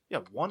 1? Yeah,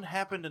 1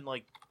 happened in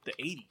like the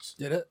 80s.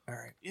 Did it? All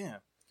right. Yeah.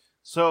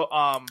 So,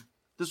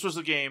 this was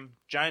the game.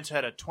 Giants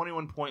had a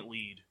 21-point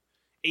lead.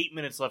 8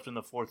 minutes left in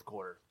the 4th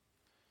quarter.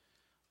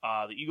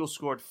 The Eagles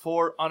scored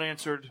 4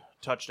 unanswered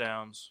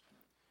touchdowns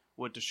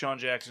with Deshaun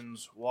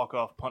Jackson's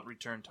walk-off punt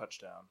return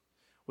touchdown,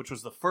 which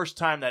was the first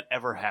time that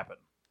ever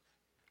happened.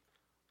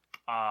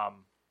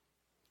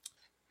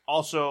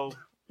 Also,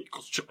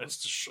 Eagles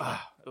Giants.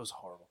 It was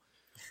horrible.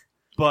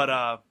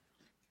 But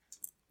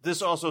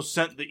this also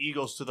sent the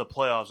Eagles to the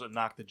playoffs and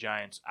knocked the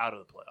Giants out of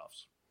the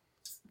playoffs.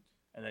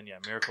 And then,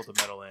 Miracle to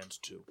Meadowlands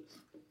 2.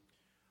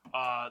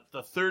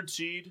 The third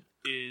seed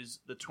is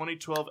the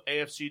 2012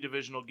 AFC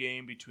divisional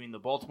game between the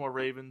Baltimore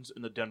Ravens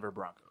and the Denver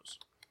Broncos.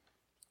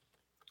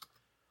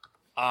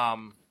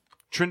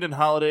 Trindon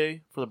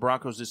Holiday for the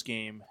Broncos this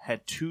game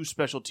had 2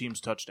 special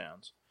teams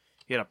touchdowns.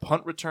 He had a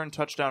punt return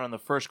touchdown in the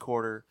first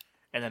quarter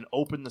and then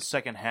opened the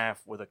second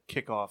half with a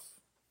kickoff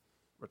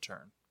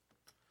return.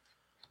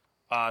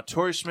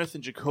 Torrey Smith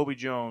and Jacoby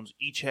Jones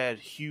each had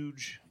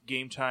huge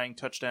game-tying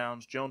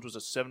touchdowns. Jones was a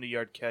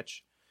 70-yard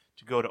catch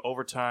to go to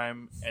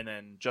overtime, and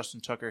then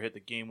Justin Tucker hit the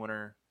game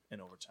winner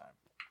in overtime.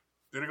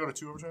 Did it go to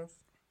 2 overtimes?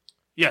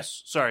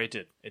 Yes, sorry, it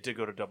did. It did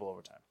go to double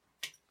overtime.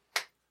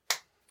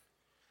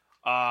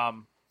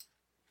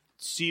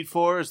 Seed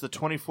 4 is the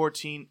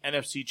 2014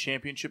 NFC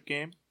Championship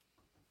game.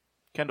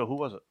 Kendall, who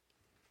was it?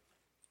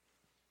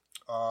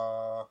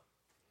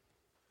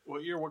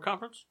 What year? What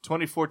conference?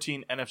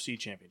 2014 NFC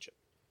Championship.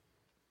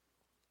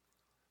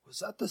 Was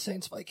that the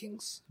Saints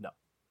Vikings? No.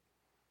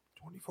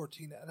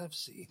 2014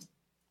 NFC.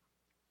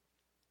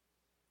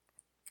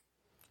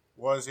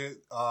 Was it?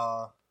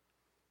 Oh,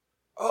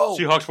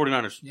 Seahawks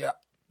 49ers. yeah.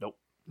 Nope.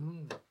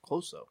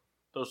 Close, though.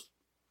 Those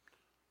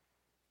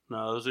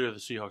are the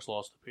Seahawks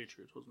lost to the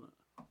Patriots, wasn't it?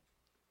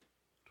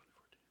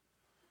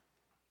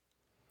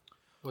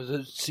 Was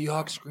it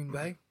Seahawks Green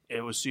Bay?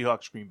 It was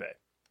Seahawks Green Bay.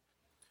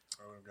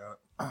 Oh, I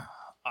got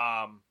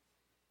it.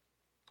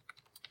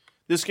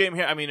 This game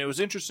here, I mean, it was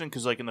interesting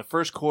because, in the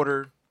first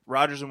quarter,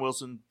 Rodgers and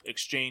Wilson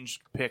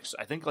exchanged picks,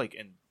 I think,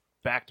 in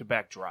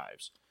back-to-back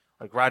drives.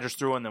 Rodgers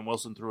threw and then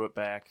Wilson threw it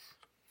back.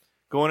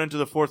 Going into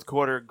the fourth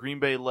quarter, Green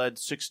Bay led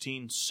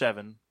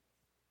 16-7.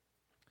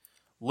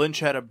 Lynch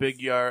had a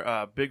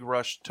big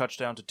rush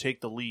touchdown to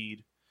take the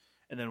lead.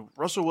 And then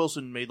Russell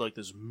Wilson made,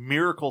 this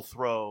miracle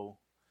throw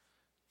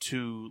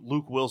to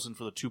Luke Wilson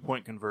for the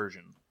 2-point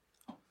conversion.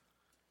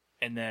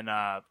 And then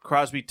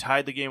Crosby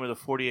tied the game with a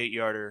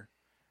 48-yarder.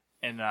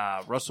 And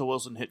Russell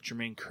Wilson hit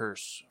Jermaine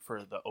Kearse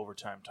for the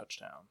overtime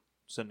touchdown,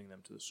 sending them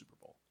to the Super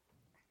Bowl.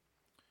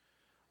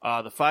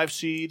 The 5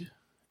 seed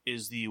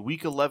is the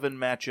Week 11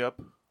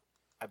 matchup.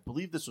 I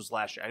believe this was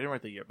last year. I didn't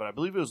write the year, but I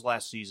believe it was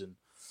last season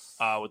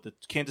with the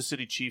Kansas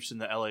City Chiefs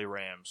and the LA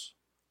Rams.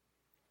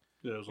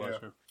 Yeah, it was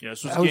last year. Yeah,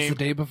 this That was the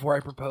day before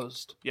I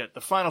proposed. Yeah, the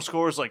final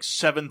score is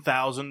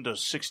 7,000 to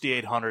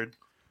 6,800.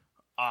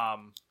 But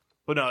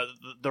no,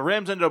 the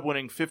Rams ended up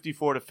winning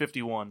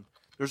 54-51.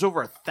 There's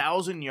over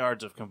 1,000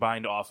 yards of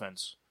combined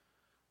offense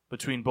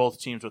between both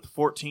teams with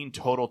 14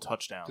 total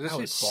touchdowns. That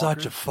was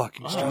such a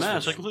fucking Oh, stressful man, I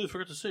game. completely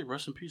forgot to say,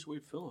 rest in peace,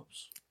 Wade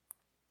Phillips.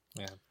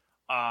 Yeah.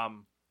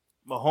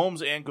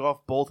 Mahomes and Goff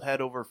both had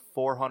over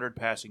 400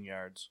 passing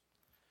yards.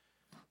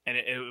 And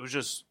it was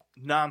just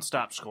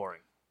nonstop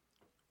scoring.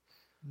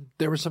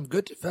 There were some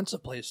good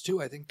defensive plays,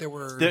 too. I think there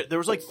were... There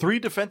was 3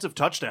 defensive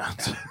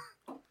touchdowns.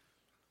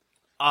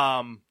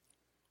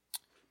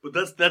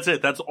 But that's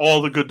it. That's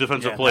all the good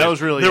defensive plays. That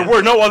was really there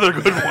were no other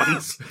good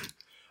ones.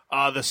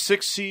 The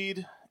 6th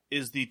seed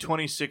is the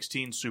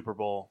 2016 Super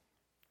Bowl,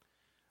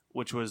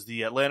 which was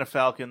the Atlanta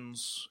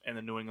Falcons and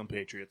the New England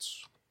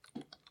Patriots.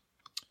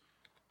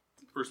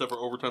 First ever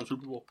overtime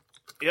Super Bowl.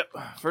 Yep,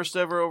 first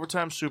ever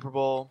overtime Super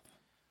Bowl.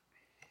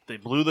 They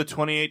blew the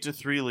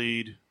 28-3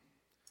 lead.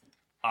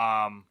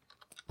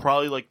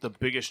 Probably the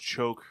biggest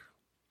choke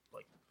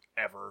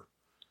ever.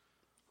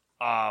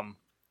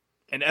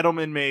 And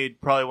Edelman made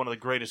probably one of the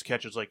greatest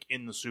catches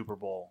in the Super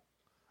Bowl.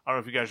 I don't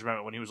know if you guys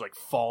remember when he was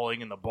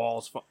falling and the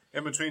balls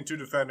In between 2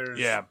 defenders.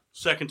 Yeah.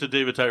 Second to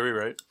David Tyree,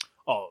 right?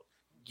 Oh,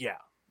 yeah.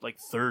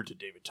 Third to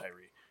David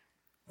Tyree.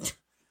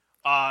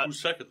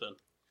 Who's second then?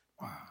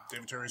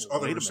 David Tyree's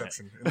other wait a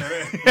reception.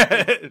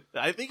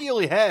 I think he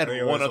only had I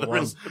think it one was other the one.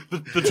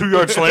 reception. The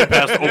 2-yard slant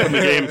pass to open the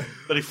game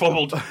that he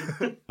fumbled.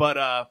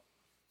 But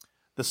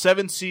the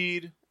 7th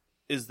seed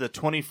is the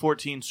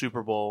 2014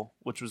 Super Bowl,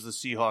 which was the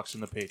Seahawks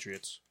and the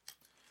Patriots.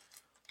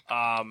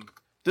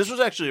 This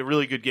was actually a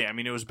really good game. I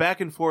mean, it was back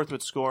and forth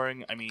with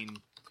scoring. I mean,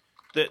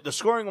 the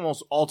scoring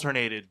almost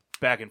alternated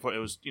back and forth. It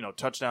was,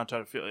 touchdown.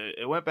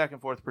 It went back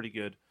and forth pretty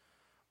good.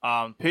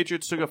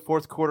 Patriots took a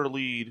fourth quarter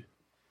lead,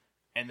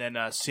 and then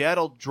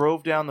Seattle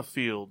drove down the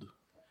field.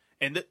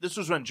 And this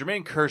was when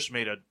Jermaine Kearse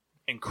made an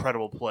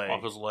incredible play.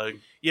 Off his leg.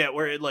 Yeah,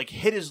 where it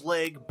hit his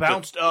leg,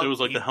 bounced up. It was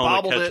he the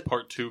helmet bobbled catch it.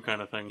 part 2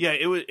 kind of thing. Yeah,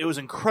 it was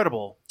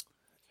incredible.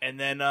 And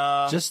then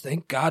Just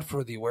thank God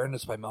for the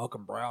awareness by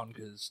Malcolm Brown,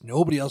 because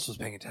nobody else was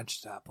paying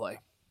attention to that play.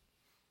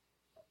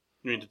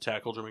 You need to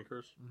tackle Jermaine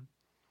Kearse?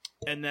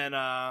 And then,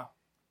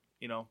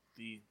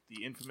 the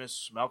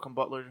infamous Malcolm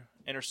Butler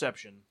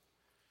interception.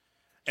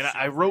 And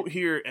I wrote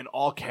here in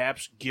all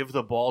caps, give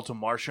the ball to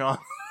Marshawn.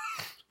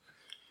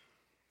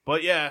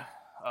 But yeah,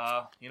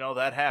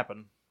 that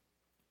happened.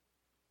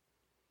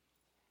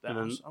 I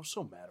was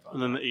so mad about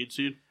And that. then the 8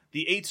 seed?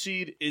 The 8th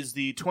seed is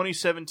the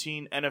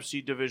 2017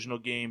 NFC divisional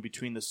game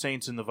between the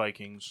Saints and the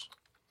Vikings.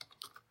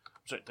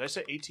 I'm sorry, did I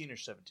say 18 or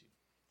 17?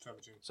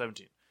 17.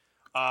 17.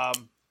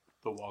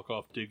 The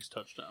walk-off Diggs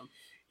touchdown.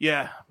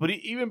 Yeah, but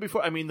even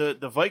before, I mean,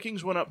 the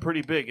Vikings went up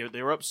pretty big.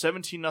 They were up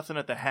 17-0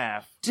 at the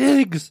half.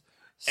 Diggs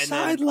And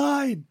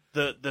sideline.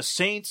 The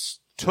Saints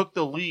took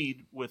the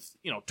lead with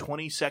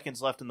 20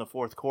 seconds left in the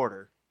fourth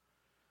quarter,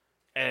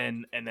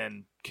 and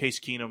then Case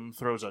Keenum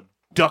throws a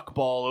duck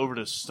ball over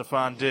to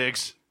Stephon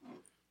Diggs.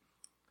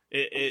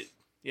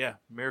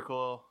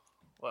 Miracle.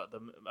 Well, the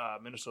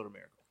Minnesota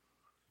Miracle.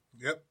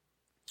 Yep.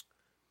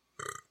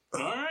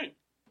 All right.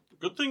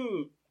 Good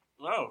thing.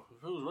 Wow,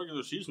 if it was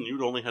regular season,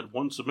 you'd only had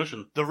one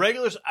submission. The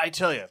regulars, I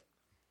tell you,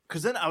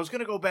 because then I was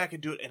going to go back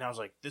and do it, and I was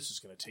like, this is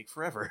going to take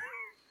forever.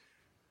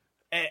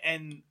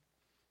 and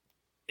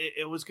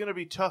it was going to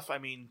be tough. I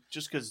mean,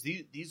 just because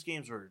these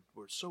games were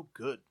so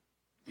good,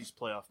 these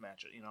playoff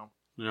matches,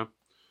 Yeah.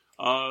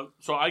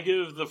 So I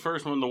give the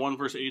first one the 1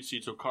 versus 8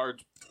 seed. So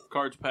Cards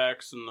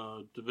Packs in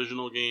the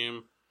divisional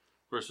game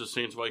versus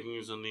Saints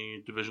Vikings in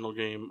the divisional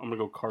game. I'm gonna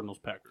go Cardinals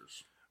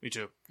Packers. Me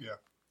too. Yeah.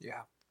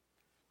 Yeah.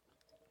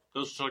 It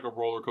was just like a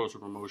roller coaster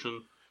of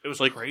emotion. It was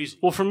like crazy.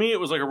 Well, for me, it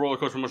was like a roller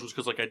coaster of emotions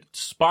because I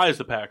despise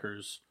the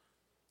Packers,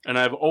 and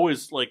I've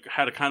always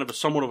had a kind of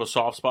somewhat of a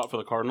soft spot for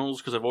the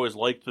Cardinals because I've always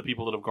liked the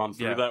people that have gone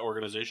through that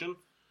organization.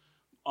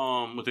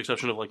 With the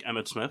exception of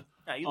Emmitt Smith.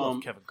 Yeah, you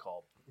love Kevin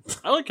Kolb.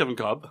 I like Kevin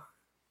Kolb.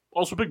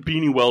 Also, a big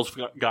Beanie Wells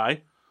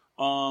guy.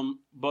 God,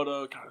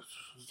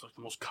 it's like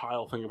the most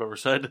Kyle thing I've ever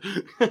said.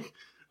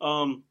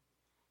 But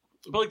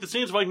the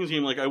Saints Vikings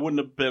game, I wouldn't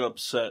have been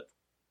upset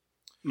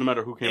no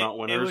matter who came out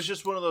winners. It was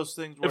just one of those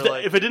things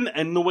where if it didn't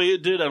end the way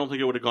it did, I don't think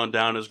it would have gone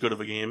down as good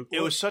of a game.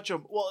 It was such a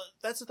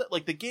that's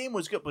the game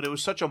was good, but it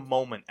was such a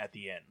moment at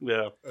the end.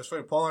 Yeah, that's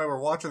funny. Paul and I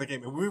were watching the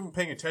game, and we weren't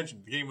paying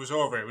attention. The game was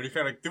over. We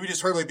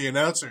just heard the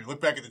announcer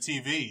look back at the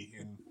TV,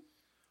 and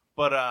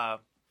but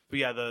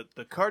yeah,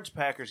 the Cards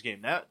Packers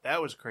game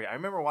that was crazy. I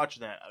remember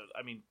watching that.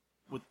 I mean,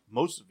 with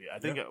most of you, I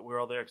think we were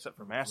all there except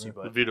for Massey,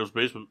 but Vito's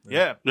basement.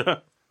 Yeah.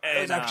 And,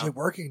 I was actually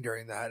working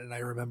during that, and I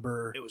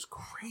remember it was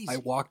crazy. I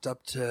walked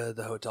up to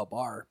the hotel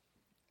bar,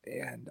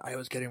 and I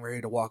was getting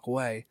ready to walk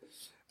away,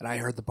 and I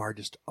heard the bar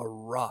just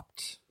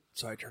erupt.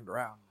 So I turned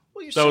around.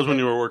 Well, that was when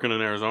you were working in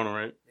Arizona,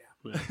 right?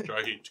 Yeah.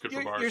 Dry heat. It's good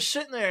for bars. You're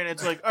sitting there, and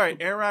it's like, all right,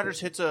 Aaron Rodgers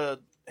hits a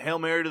Hail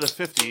Mary to the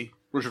 50.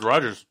 Richard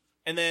Rodgers.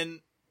 And then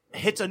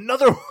hits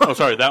another one. Oh,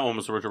 sorry, that one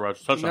was the Richard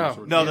Rodgers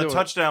touchdown. No, the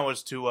touchdown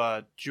was to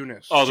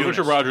Junis. Oh, the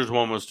Richard Rodgers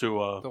one was to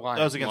the Lions.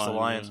 That was against the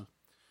Lions. Yeah.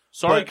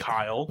 Sorry,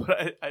 Kyle.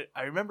 But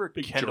I remember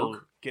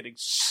Kendall getting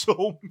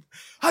so.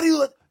 How do you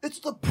let? It's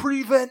the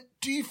prevent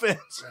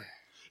defense.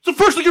 It's the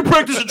first thing you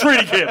practice in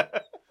training camp.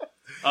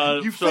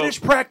 You finish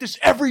practice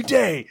every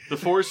day. The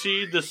 4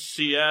 seed, the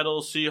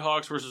Seattle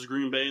Seahawks versus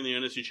Green Bay in the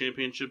NFC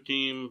Championship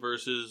game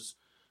versus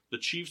the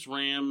Chiefs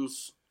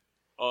Rams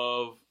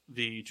of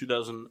the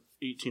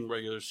 2018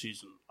 regular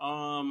season.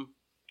 I'm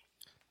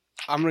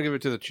gonna give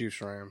it to the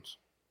Chiefs Rams.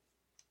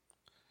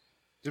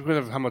 Just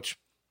because of how much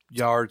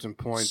yards and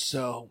points.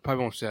 So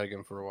probably won't see that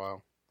again for a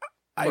while.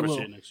 Probably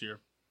see it next year.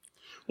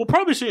 We'll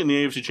probably see it in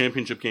the AFC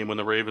Championship game when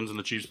the Ravens and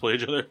the Chiefs play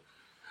each other.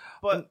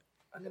 But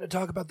I'm going to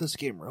talk about this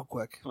game real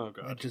quick. Oh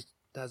God! It just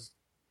does.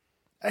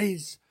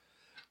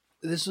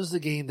 This was the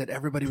game that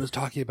everybody was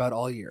talking about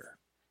all year.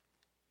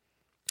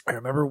 I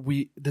remember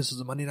this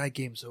was a Monday night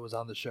game, so it was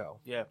on the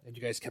show. Yeah, and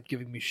you guys kept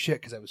giving me shit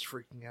because I was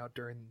freaking out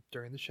during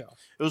the show.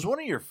 It was one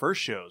of your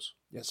first shows.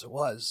 Yes, it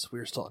was. We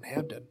were still in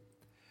Hampton.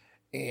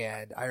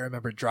 And I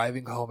remember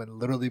driving home and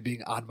literally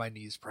being on my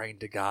knees praying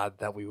to God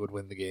that we would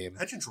win the game.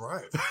 How'd you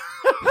drive?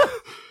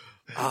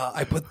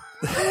 I put...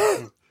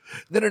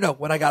 No.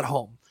 When I got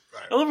home.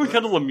 I love when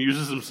Kendall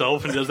amuses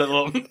himself and does that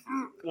little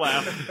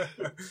laugh.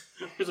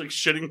 He's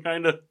shitting,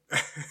 kind of.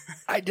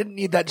 I didn't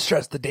need that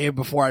stress the day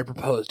before I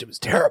proposed. It was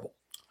terrible.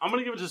 I'm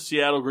going to give it to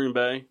Seattle Green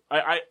Bay.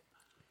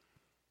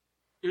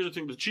 Here's the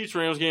thing. The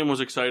Chiefs-Rams game was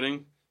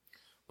exciting.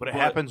 But it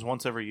happens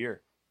once every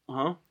year.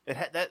 Uh-huh.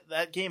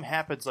 That game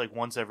happens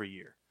once every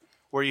year,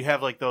 where you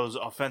have those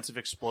offensive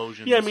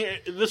explosions. Yeah, I mean,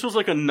 this was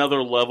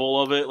another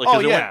level of it.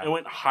 It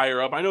went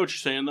higher up. I know what you're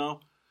saying though,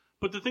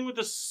 but the thing with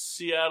the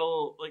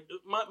Seattle,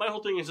 my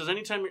whole thing is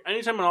anytime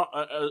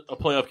a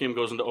playoff game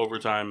goes into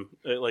overtime,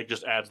 it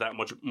just adds that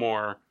much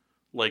more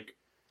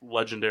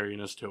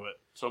legendariness to it.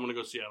 So I'm gonna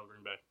go Seattle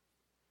Green Bay.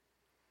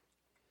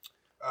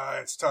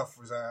 It's tough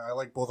because I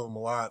like both of them a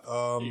lot.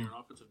 You're an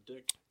offensive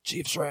dick.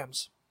 Chiefs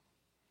Rams.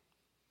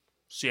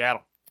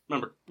 Seattle.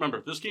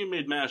 Remember, this game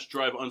made Mash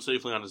drive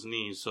unsafely on his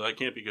knees, so that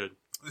can't be good.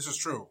 This is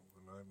true.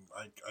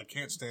 I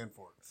can't stand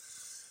for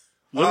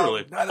it.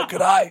 Literally. Neither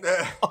could I.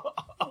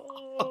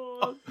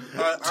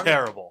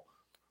 Terrible.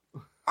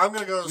 I'm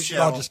going to go we Seattle. should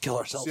all just kill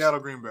ourselves. Seattle,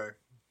 Green Bay.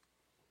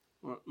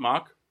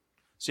 Mock?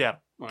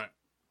 Seattle. All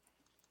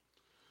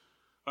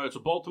right, so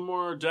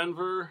Baltimore,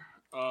 Denver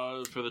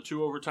for the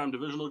 2 overtime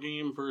divisional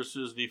game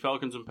versus the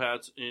Falcons and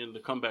Pats in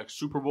the comeback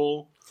Super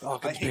Bowl.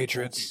 Falcons,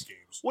 Patriots. These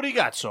games. What do you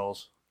got,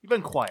 Souls? You've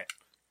been quiet.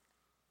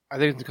 I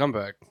think it's a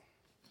comeback.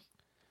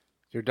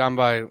 You're down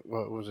by,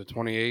 what was it,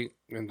 28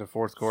 in the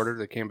fourth quarter.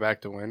 They came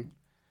back to win.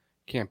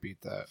 Can't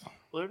beat that.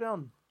 Well, they're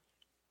down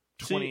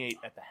 28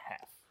 at the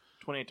half.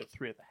 28-3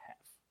 at the half.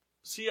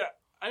 See,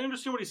 I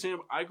understand what he's saying.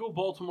 But I go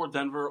Baltimore,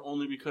 Denver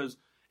only because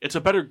it's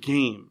a better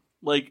game.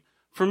 Like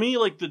for me,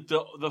 like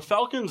the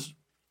Falcons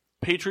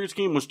Patriots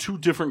game was two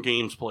different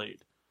games played.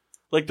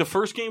 Like the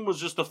first game was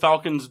just the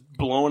Falcons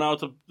blowing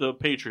out the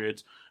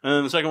Patriots, and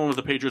then the second one was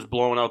the Patriots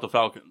blowing out the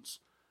Falcons.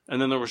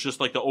 And then there was just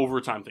like the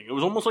overtime thing. It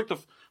was almost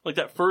like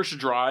that first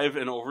drive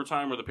in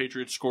overtime where the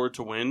Patriots scored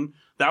to win.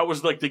 That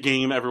was like the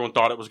game everyone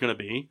thought it was going to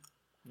be.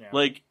 Yeah.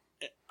 Like,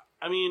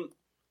 I mean,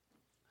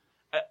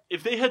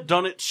 if they had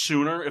done it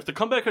sooner, if the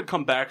comeback had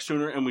come back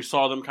sooner and we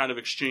saw them kind of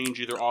exchange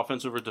either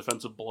offensive or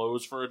defensive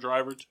blows for a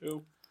drive or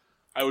two,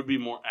 I would be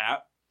more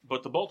apt.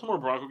 But the Baltimore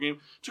Bronco game,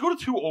 to go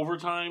to 2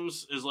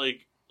 overtimes is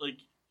like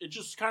it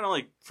just kind of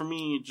like, for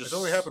me, it's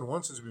only happened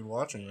once since we've been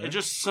watching it. It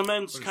just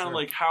cements kind of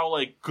like how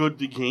like good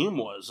the game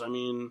was. I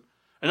mean,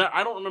 and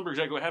I don't remember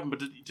exactly what happened,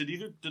 but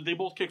did they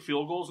both kick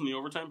field goals in the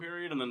overtime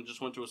period and then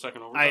just went to a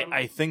second overtime?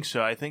 I think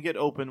so. I think it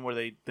opened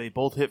where they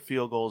both hit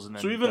field goals and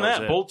then. So even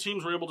that both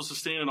teams were able to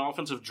sustain an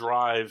offensive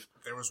drive.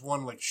 There was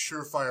one like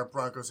surefire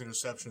Broncos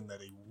interception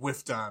that he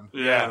whiffed on.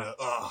 Yeah.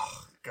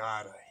 Oh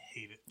God, I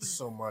hate it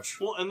so much.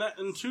 Well,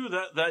 and two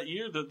that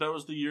year that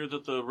was the year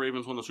that the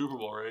Ravens won the Super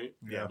Bowl, right?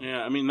 Yeah.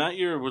 Yeah. I mean that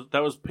year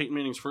was Peyton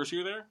Manning's first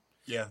year there.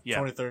 Yeah.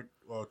 2013.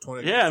 Well,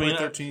 20. Yeah. I mean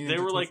 2013. they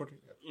were like.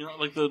 You know,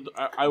 like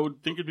I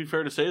would think it'd be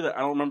fair to say that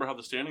I don't remember how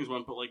the standings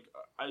went, but like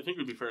I think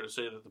it'd be fair to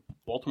say that the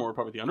Baltimore were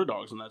probably the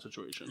underdogs in that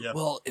situation. Yeah.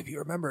 Well, if you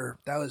remember,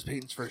 that was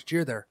Peyton's first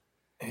year there.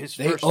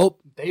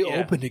 They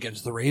opened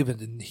against the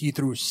Ravens, and he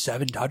threw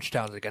 7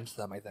 touchdowns against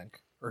them, I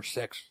think, or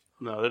 6.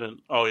 No, they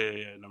didn't. Oh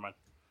yeah, never mind.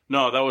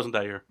 No, that wasn't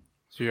that year.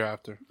 It's the year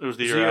after. It was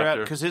the year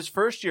after. Because his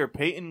first year,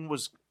 Peyton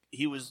was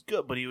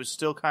good, but he was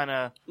still kind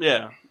of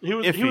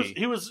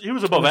He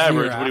was above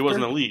average, but he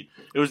wasn't elite.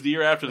 It was the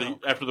year after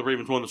the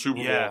Ravens won the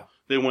Super Bowl.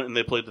 They went and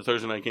they played the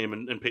Thursday night game,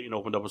 and Peyton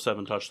opened up with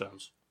 7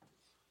 touchdowns.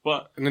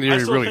 But and then the year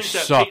he really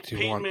sucked.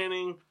 Peyton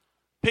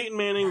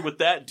Manning with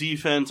that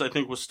defense, I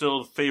think, was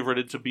still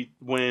favorited to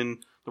win.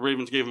 The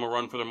Ravens gave him a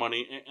run for their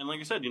money, and like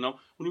I said, you know,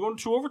 when you go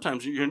into 2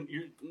 overtimes,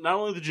 you're not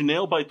only did you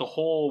nail bite the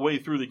whole way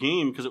through the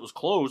game because it was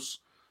close,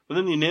 but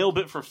then you nail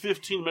bit for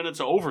 15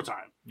 minutes of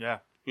overtime. Yeah,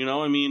 you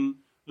know, I mean,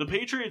 the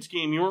Patriots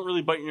game, you weren't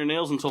really biting your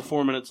nails until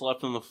 4 minutes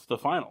left in the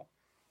final.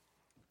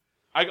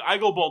 I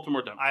go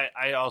Baltimore Denver.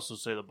 I also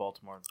say the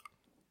Baltimore.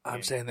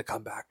 I'm saying the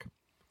comeback.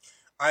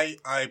 I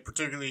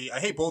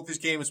hate both these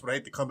games, but I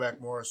hate the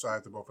comeback more, so I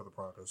have to vote for the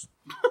Broncos.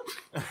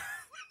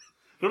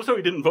 Notice how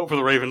he didn't vote for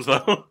the Ravens,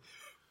 though.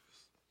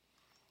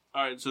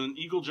 All right, so then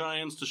Eagle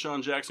Giants,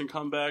 Deshaun Jackson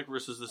comeback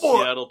versus the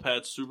Seattle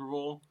Pats Super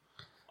Bowl.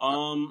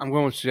 I'm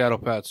going with Seattle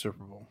Pats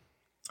Super Bowl.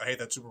 I hate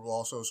that Super Bowl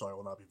also, so I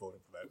will not be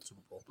voting for that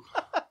Super Bowl.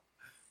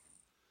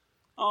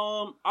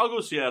 I'll go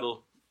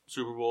Seattle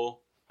Super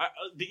Bowl.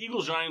 The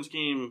Eagle Giants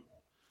game,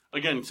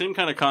 again, same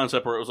kind of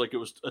concept where it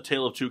was a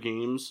tale of 2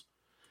 games.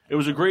 It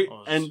was a great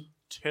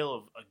tale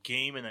of a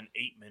game and then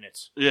 8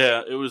 minutes.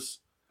 Yeah, it was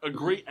a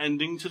great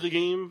ending to the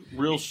game.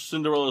 Real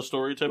Cinderella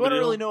story type of deal. You want to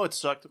really know what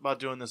sucked about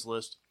doing this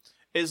list?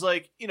 Is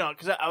like, you know,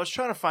 because I was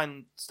trying to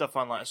find stuff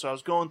online. So I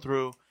was going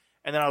through,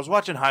 and then I was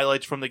watching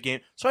highlights from the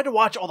game. So I had to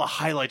watch all the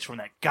highlights from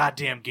that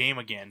goddamn game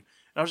again. And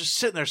I was just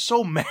sitting there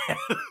so mad.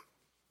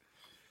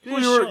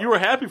 Well, you were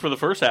happy for the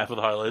first half of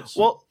the highlights.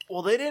 Well,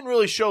 they didn't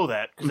really show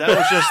that because that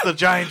was just the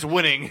Giants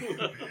winning.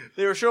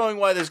 They were showing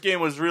why this game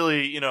was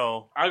really, you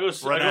know, I'm going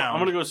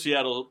to go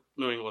Seattle,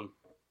 New England.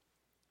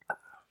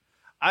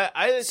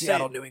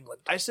 Seattle, New England.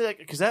 I say that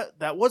because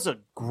that was a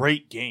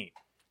great game.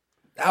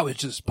 That was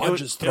just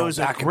punches thrown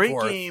back and forth. It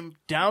was a great game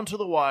down to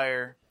the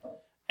wire.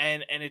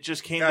 And it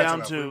just came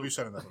down to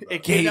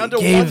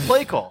one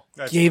play call.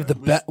 Gave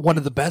one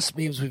of the best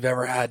memes we've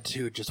ever had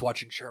to just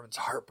watching Sherman's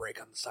heartbreak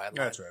on the sideline.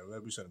 That's right.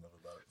 We said enough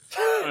about it.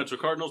 All right, so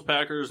Cardinals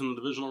Packers in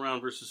the divisional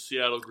round versus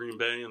Seattle Green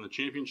Bay in the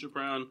championship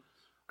round.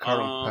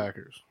 Cardinals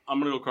Packers. I'm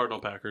gonna go Cardinal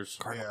Packers.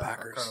 Cardinals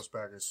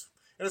Packers.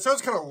 And it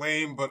sounds kind of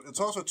lame, but it's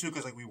also too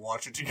because like we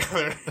watch it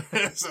together.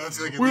 So it's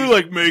like we were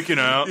like making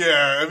out.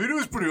 Yeah, I mean it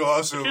was pretty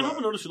awesome. I can't help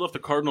but notice you left the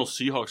Cardinals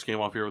Seahawks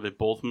game off here where they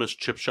both missed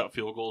chip shot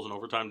field goals in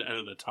overtime to end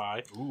in a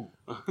tie. Ooh.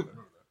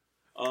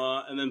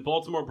 And then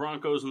Baltimore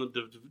Broncos in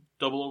the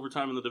double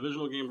overtime in the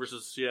divisional game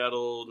versus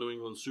Seattle New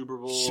England Super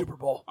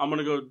Bowl. I'm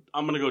gonna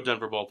go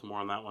Denver Baltimore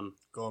on that one.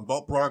 Going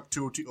Bolt Bronc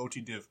 2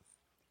 OT div.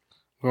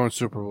 Going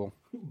Super Bowl.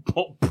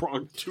 Bolt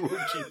Bronc 2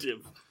 OT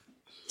div.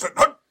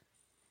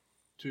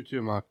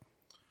 2-2 Mark.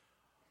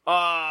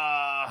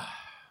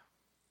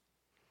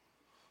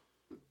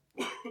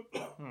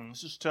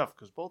 This is tough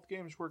because both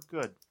games were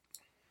good.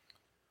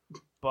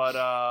 But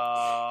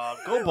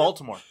go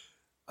Baltimore.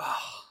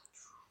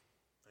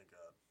 Thank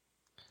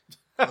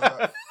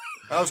God.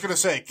 I was going to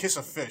say, kiss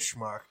a fish,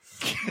 Mark.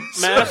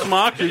 Mass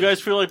Mock, do you guys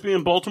feel like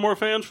being Baltimore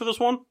fans for this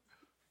one?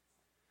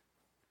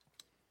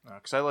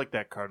 Because I like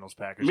that Cardinals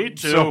Packers. Me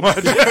too. So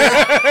much.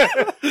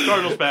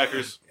 Cardinals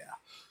Packers. Yeah.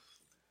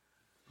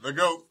 The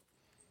GOAT.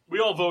 We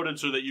all voted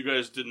so that we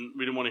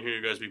didn't want to hear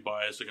you guys be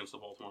biased against the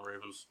Baltimore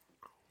Ravens.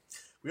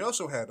 We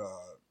also had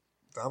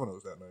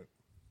Domino's that night.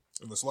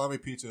 And the salami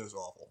pizza is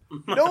awful.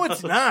 No,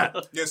 it's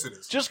not. Yes, it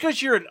is. Just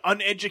because you're an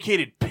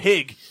uneducated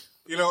pig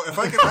You know, if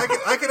I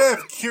could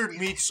have cured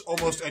meats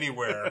almost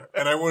anywhere,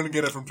 and I wouldn't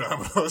get it from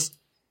Domino's.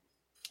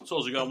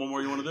 So, you got one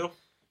more you want to do?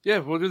 Yeah,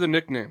 we'll do the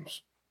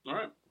nicknames. All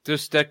right.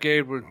 This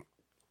decade was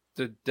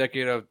the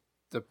decade of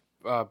the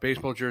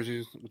baseball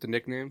jerseys with the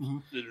nicknames. Mm-hmm.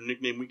 Did your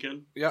nickname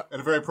weekend? Yeah.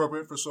 And very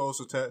appropriate for Souls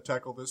to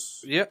tackle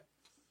this. Yep.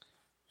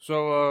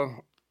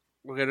 So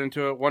we'll get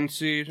into it. 1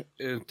 seed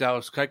is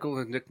Dallas Keuchel.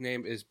 His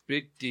nickname is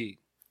Big D.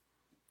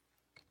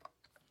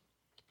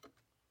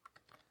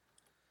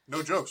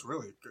 No jokes,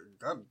 really.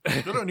 God,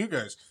 good on you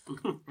guys.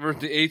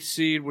 Versus the 8th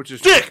seed, which is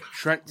Dick!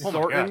 Trent Oh my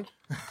Thornton. God.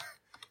 You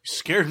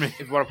scared me.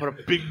 If you want to put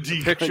a Big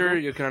D. picture,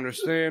 you can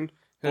understand.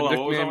 His Hold on,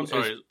 what was that nickname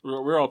one? Sorry.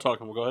 We're all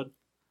talking. We'll go ahead.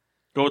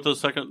 Go with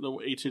the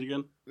 8 seed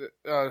again.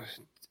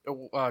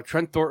 is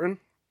Trent Thornton.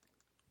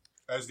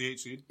 As the 8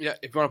 seed. Yeah,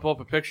 if you want to pull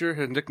up a picture,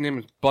 his nickname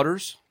is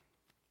Butters.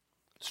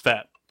 It's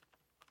fat.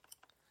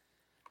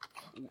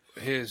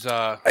 His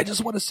I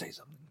just want to say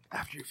something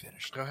after you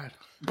finish. go ahead.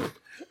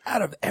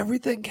 Out of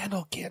everything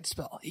Kendall can't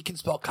spell, he can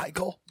spell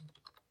Keuchel.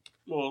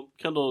 Well,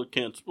 Kendall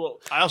can't. Well,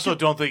 I also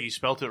don't think he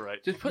spelt it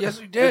right. Just put, Yes,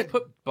 we did. Just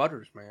put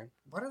Butters, man.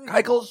 What are they?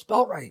 Keichel's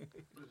spelled right.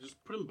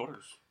 just put in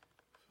Butters.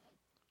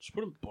 Just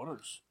put in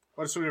Butters.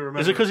 What so we remember?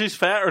 Is it because he's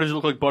fat, or does he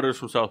look like Butters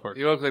from South Park?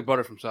 You look like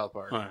Butter from South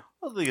Park. All right.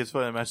 I don't think it's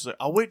funny. Match like,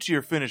 I'll wait till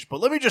you're finished,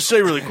 but let me just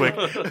say really quick.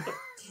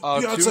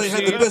 Beyonce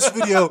had the seed, best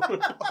video.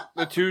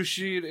 the 2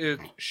 seed is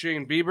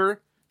Shane Bieber.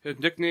 His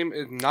nickname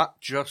is Not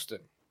Justin.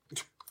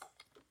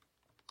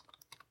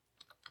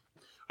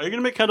 Are you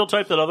gonna make Kendall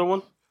type that other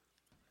one?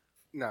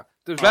 No.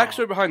 The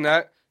backstory behind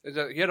that is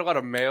that he had a lot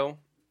of mail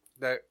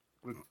that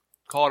was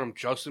calling him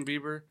Justin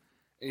Bieber,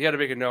 and he had to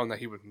make it known that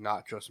he was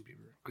not Justin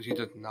Bieber because he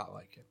does not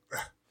like him.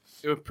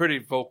 It was pretty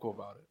vocal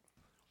about it.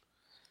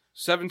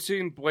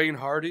 17, Blaine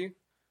Hardy.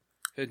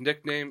 His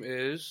nickname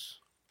is...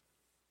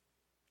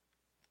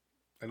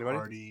 Anybody?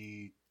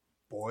 Hardy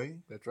boy.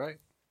 That's right.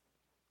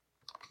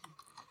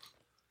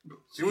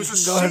 It was a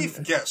you can go safe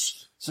ahead.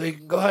 guess. So you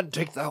can go ahead and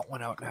take that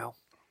one out now.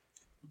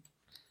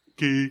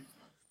 Key.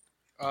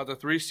 The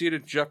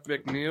 3-seeded Jeff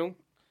McNeil.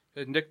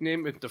 His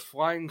nickname is the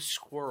Flying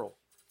Squirrel.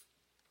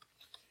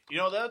 You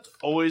know, that's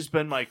always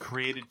been my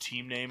created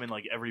team name in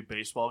like every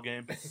baseball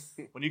game.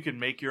 When you can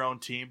make your own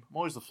team, I'm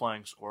always the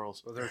Flying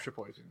Squirrels. So they're a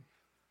AAA team.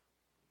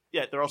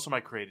 Yeah, they're also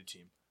my created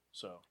team.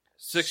 So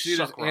 6-seed is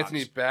Suck rocks.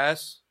 Anthony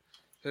Bass.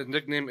 His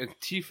nickname is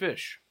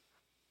T-Fish.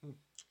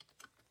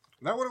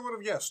 Not what I would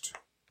have guessed.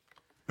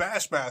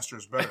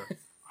 Bassmaster's better.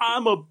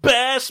 I'm a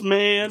bass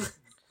man.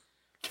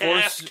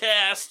 Cast.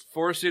 Cast.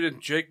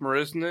 4-seeded Jake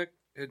Marisnik.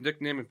 His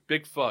nickname is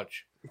Big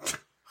Fudge.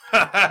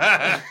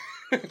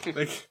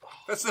 Like,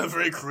 that's not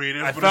very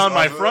creative. I but found it's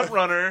my awesome. front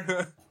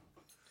runner.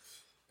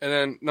 And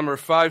then number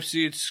 5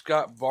 seed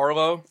Scott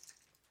Barlow.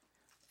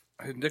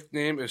 His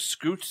nickname is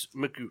Scoots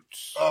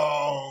McGoots.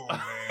 Oh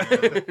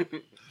man.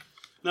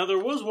 Now there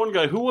was one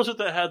guy. Who was it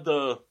that had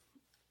the?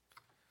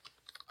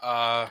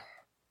 That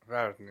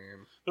was his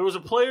name. There was a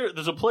player.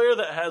 There's a player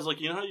that has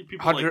like, you know how you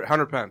people like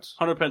Hunter Pence.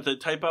 100 pence. They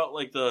type out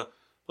like the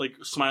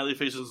smiley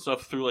faces and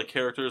stuff through like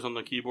characters on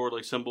the keyboard,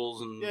 like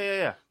symbols and.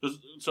 Yeah.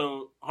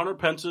 So 100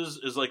 pences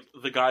is like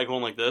the guy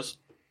going like this,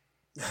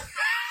 Like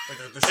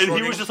the and he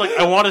shrugging- was just like,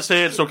 "I want to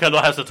say it," so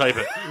Kendall has to type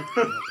it.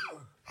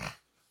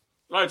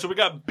 All right, so we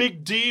got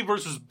Big D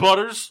versus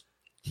Butters.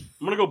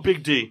 I'm gonna go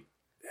Big D.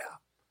 Yeah.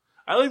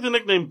 I like the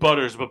nickname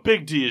Butters, but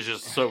Big D is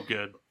just so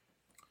good.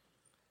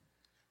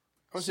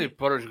 I want to say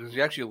Butters because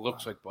he actually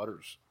looks like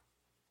Butters.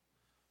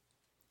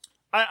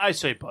 I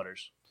say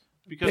Butters.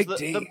 Because Big the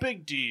D.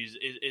 Big D's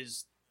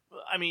is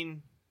I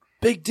mean,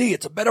 Big D,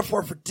 it's a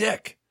metaphor for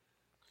dick.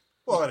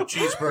 Well, and a Way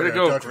cheeseburger. to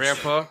go, Dutchess.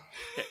 Grandpa.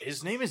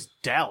 his name is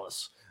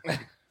Dallas.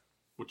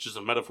 Which is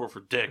a metaphor for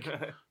dick.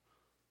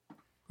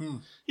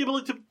 Yeah, but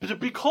like to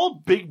be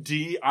called Big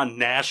D on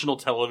national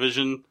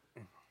television,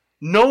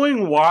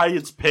 knowing why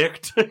it's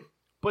picked.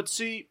 But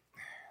see,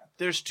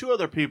 there's 2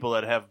 other people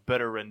that have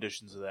better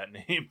renditions of that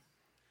name.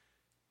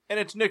 And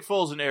it's Nick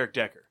Foles and Eric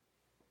Decker.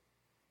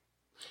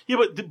 Yeah,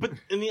 but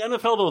in the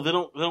NFL though, they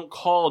don't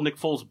call Nick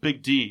Foles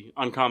Big D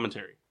on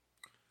commentary.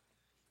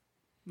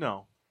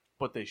 No,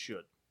 but they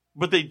should.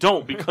 But they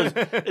don't because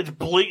it's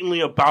blatantly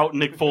about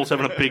Nick Foles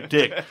having a big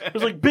dick.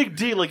 It's like Big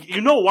D, like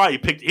you know why he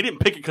picked. He didn't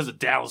pick it because of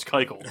Dallas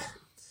Keuchel.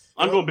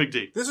 I'm going Big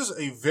D. This is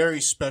a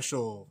very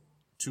special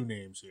 2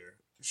 names here.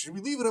 Should we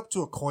leave it up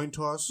to a coin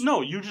toss?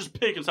 No, you just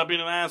pick and stop being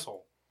an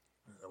asshole.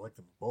 I like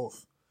them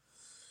both.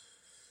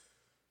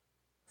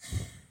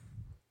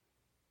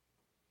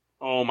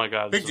 Oh my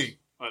god, Big D.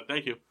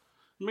 Thank you.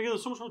 You're making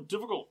this so much more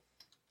difficult.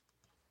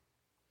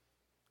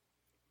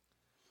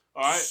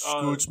 All right,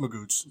 Scoots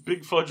Magoots.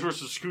 Big Fudge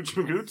versus Scooch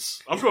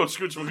Magoots. I'm going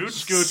Scooch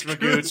Magoots. Scooch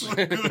Magoots.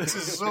 Magoots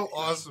is so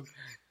awesome.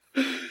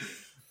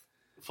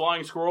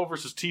 Flying Squirrel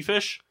versus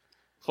T-Fish.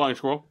 Flying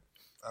Squirrel.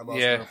 I'm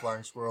also Yeah. going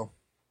Flying Squirrel.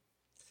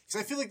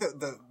 Because I feel like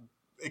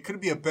it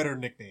could be a better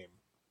nickname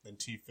than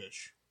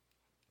T-Fish.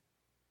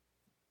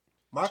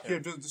 Mock, you're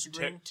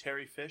disagreeing?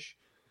 Terry Fish?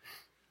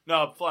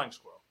 No, Flying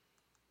Squirrel.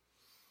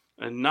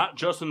 And not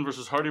Justin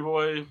versus Hardy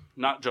Boy.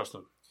 Not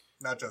Justin.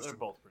 Not They're Justin.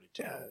 both pretty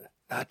terrible.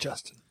 Not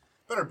Justin.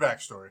 Better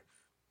backstory.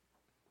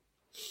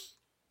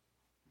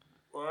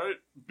 All right,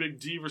 Big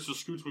D versus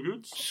Scoots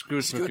Magoots.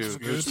 Scoots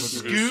Magoots.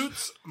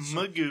 Scoots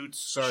Magoots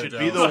Sorry, should Dal.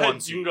 be the Go ahead,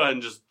 one. you can go ahead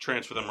and just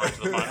transfer them right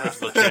to the finals,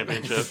 the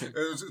championship.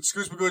 It's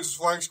Scoots Magoots'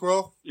 Flying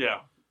Squirrel. Yeah.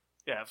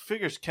 Yeah,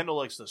 figures Kendall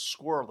likes to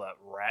squirrel that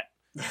rat.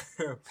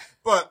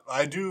 But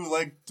I do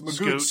like the Magoots.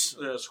 Scoots.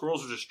 Yeah,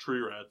 squirrels are just tree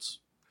rats.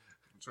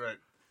 That's right.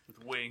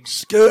 With wings.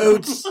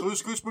 Scoots. Who's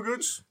Scoots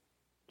Magoots?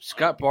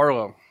 Scott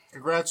Barlow.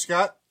 Congrats,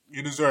 Scott.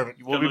 You deserve it.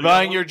 We'll Can be I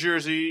buying get your one?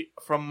 jersey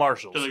from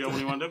Marshall's. Can I get one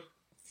you want to do?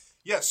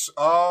 Yes.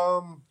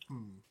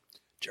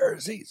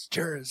 Jerseys.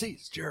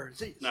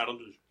 No, don't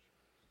do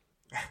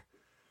it.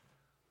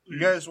 You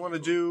guys want to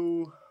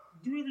do?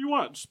 Do whatever you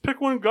want. Just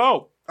pick one and go.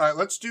 All right.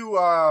 Let's do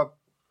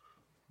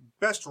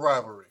best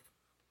rivalry.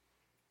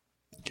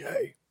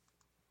 Okay.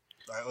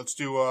 All right. Let's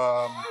do.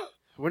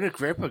 When did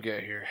Grandpa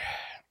get here?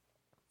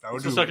 I would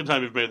It's do. the second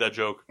time you've made that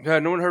joke. Yeah,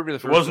 no one heard me the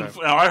It first wasn't.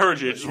 time. No, I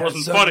heard you. It just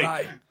wasn't so funny. did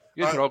I.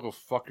 You guys can all go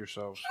fuck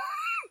yourselves.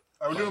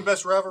 We're doing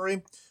best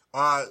rivalry.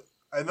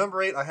 At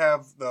number 8, I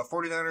have the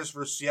 49ers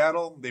versus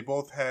Seattle. They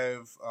both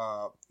have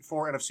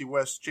 4 NFC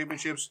West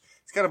championships.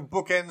 It's kind of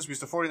bookends because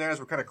the 49ers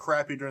were kind of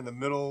crappy during the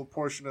middle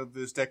portion of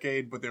this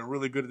decade, but they were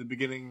really good at the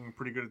beginning and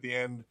pretty good at the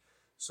end.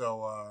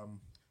 So,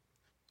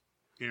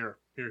 here.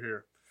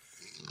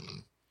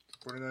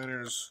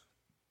 49ers,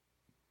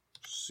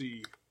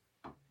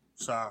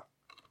 Sa.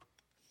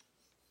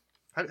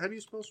 How do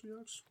you spell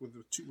Seahawks? With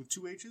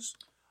two H's?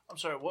 I'm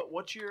sorry,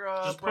 what's your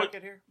Just put-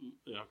 bracket here?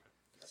 Yeah.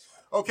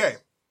 Okay.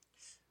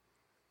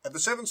 At the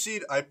 7th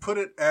seed, I put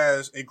it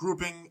as a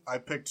grouping. I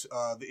picked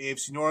the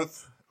AFC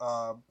North,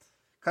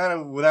 kind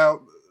of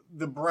without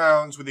the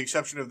Browns, with the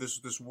exception of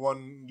this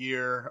 1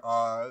 year.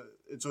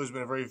 It's always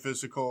been a very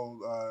physical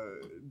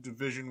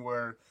division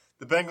where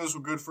the Bengals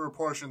were good for a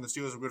portion, the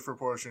Steelers were good for a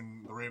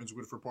portion, the Ravens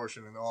were good for a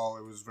portion, and all.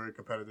 It was very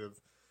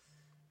competitive.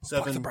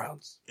 Fuck 7, the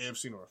Browns.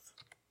 AFC North.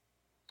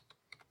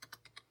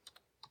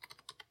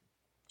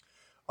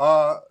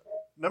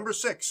 Number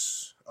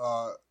 6,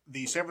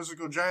 the San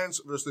Francisco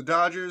Giants versus the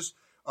Dodgers.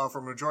 For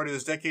a majority of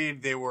this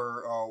decade, they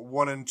were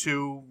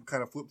 1-2,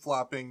 kind of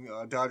flip-flopping.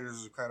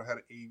 Dodgers kind of had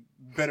a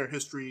better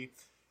history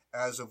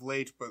as of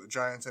late, but the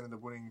Giants ended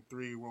up winning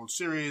 3 World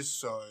Series,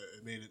 so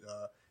it made it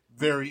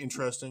very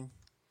interesting.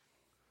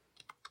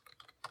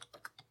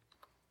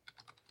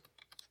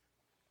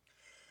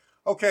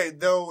 Okay,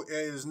 though it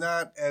is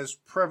not as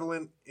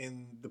prevalent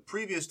in the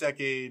previous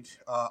decade,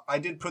 I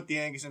did put the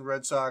Yankees and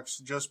Red Sox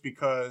just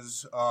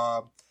because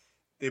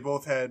they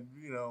both had,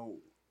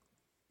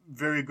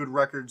 very good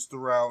records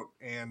throughout,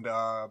 and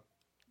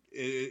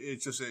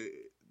it's just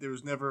there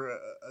was never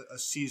a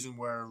season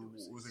where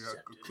it was like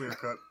a clear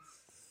cut.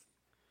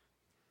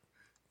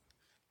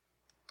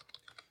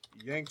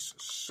 Yanks,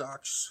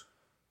 Sox.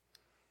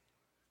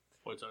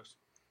 White Sox.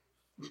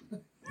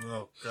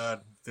 Oh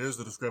God, there's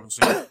the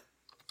discrepancy.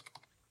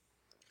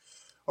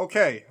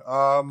 Okay,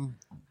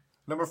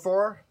 number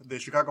 4, the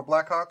Chicago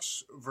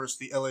Blackhawks versus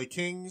the LA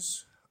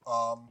Kings,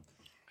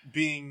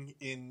 being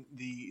in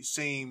the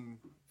same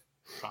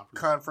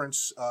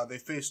conference. They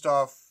faced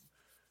off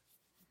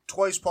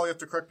twice. Paul, you have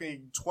to correct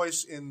me.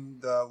 Twice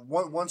in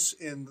once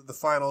in the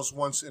finals,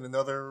 once in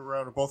another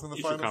round, or both in the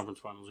Eastern finals. Conference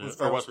Finals, yeah.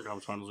 Finals. Or Western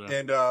Conference Finals,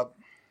 yeah.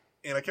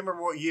 And I can't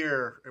remember what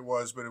year it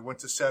was, but it went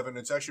to 7.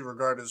 It's actually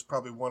regarded as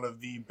probably one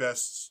of the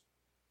best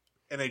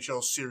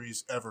NHL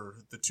series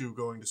ever. The 2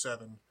 going to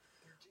 7.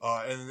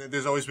 And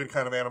there's always been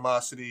kind of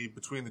animosity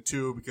between the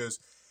two because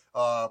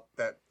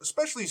that,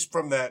 especially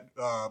from that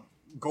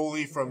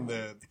goalie from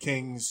the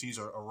Kings, he's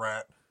a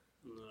rat.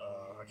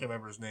 I can't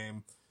remember his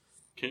name.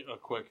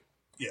 Quick.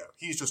 Yeah,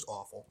 he's just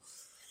awful.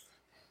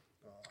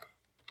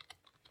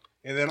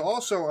 And then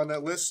also on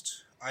that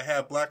list, I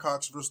have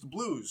Blackhawks versus the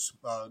Blues,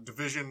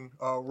 division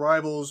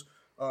rivals.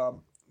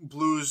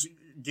 Blues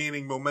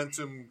gaining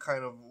momentum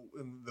kind of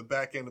in the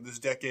back end of this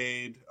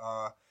decade.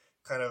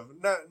 Kind of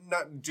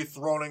not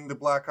dethroning the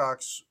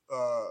Blackhawks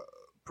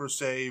per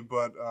se,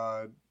 but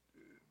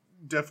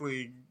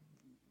definitely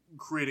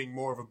creating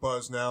more of a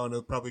buzz now, and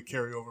it'll probably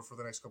carry over for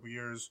the next couple of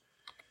years.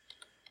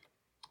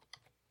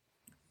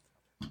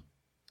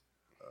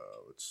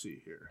 Let's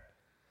see here.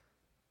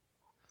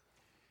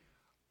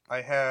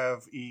 I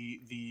have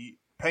the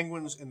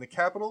Penguins and the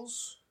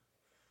Capitals.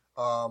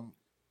 A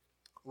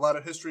lot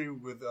of history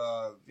with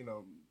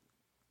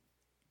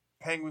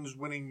Penguins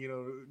winning,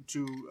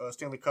 2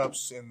 Stanley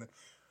Cups, and the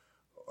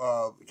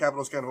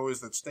Capitals kind of always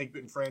that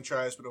snake-bitten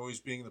franchise, but always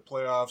being in the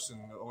playoffs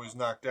and always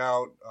knocked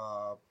out,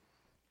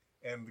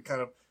 and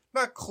kind of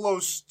not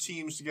close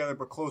teams together,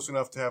 but close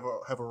enough to have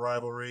a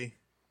rivalry.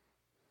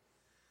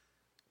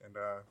 And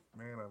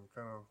man, I'm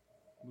kind of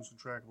losing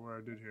track of where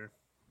I did here.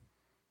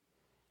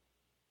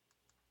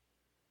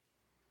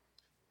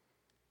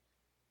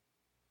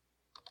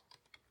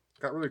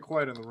 Got really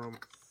quiet in the room.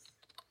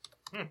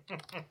 I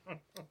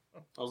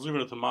was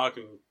leaving it to Mark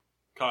and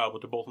Kyle,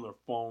 but they're both on their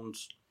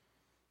phones.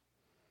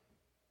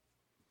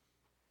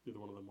 Neither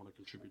one of them want to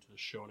contribute to this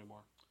show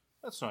anymore.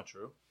 That's not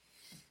true.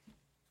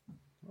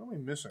 What am I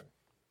missing?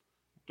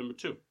 Number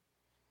 2.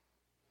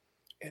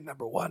 And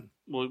number 1.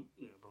 Well,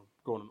 yeah, bro.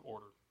 Going in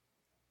order.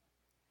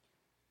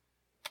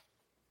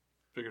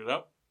 Figured it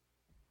out?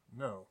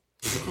 No.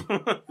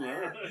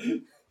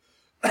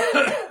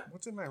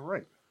 What's in my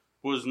right?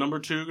 Was number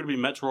 2 going to be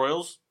Mets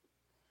Royals?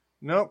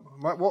 Nope.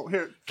 Well,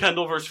 here.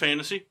 Kendall versus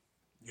Fantasy?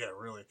 Yeah,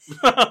 really.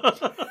 It's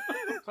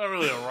not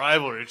really a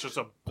rivalry. It's just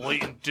a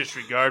blatant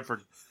disregard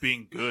for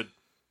being good.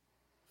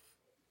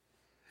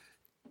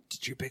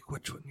 Did you pick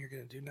which one you're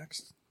going to do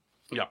next?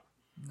 Yeah.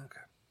 Okay.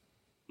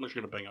 I'm just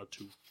going to bang out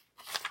 2.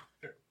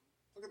 Here.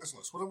 Look at this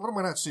list. What am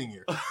I not seeing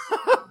here?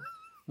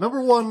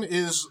 Number 1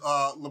 is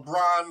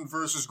LeBron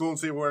versus Golden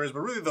State Warriors,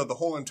 but really the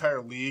whole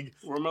entire league.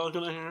 Where am I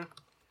looking at here?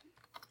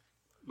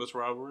 This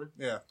rivalry?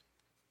 Yeah.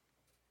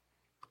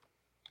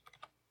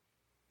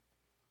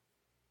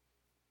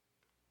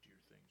 Do your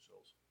thing,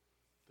 Souls.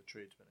 The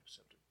trade's been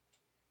accepted.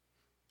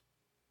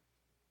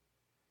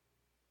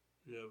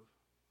 Yeah.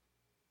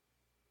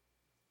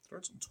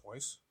 Starts them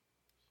twice.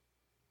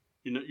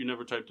 You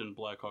never typed in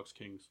Blackhawks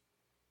Kings.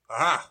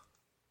 Aha!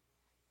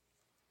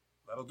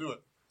 That'll do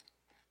it.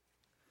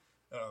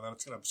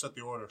 That's going to upset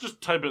the order.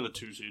 Just type in the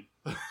 2 seed.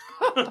 It's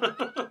going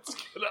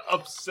to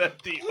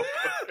upset the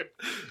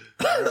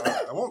order.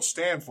 I won't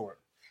stand for it.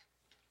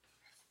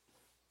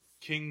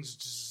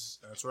 Kings.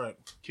 That's right.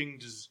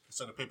 Kings.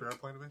 Send a paper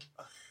airplane to me?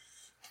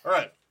 All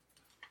right.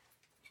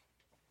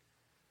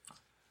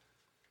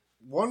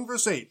 1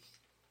 versus 8.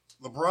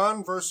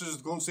 LeBron versus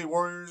the Golden State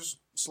Warriors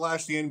 / the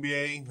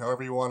NBA,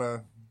 however you want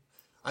to.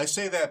 I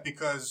say that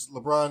because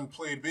LeBron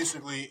played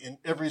basically in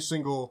every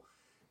single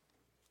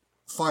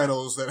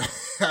finals that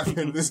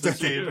happened this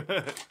decade.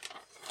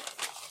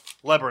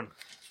 LeBron.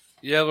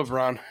 Yeah,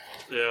 LeBron.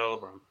 Yeah,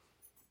 LeBron.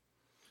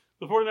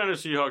 The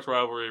 49ers-Seahawks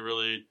rivalry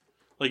really,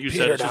 like you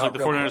said, it's just like the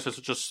 49ers is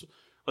just,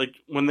 like,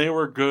 when they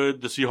were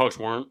good, the Seahawks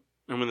weren't.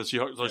 And when the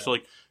Seahawks, so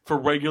like, for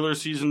regular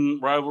season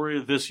rivalry,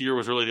 this year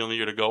was really the only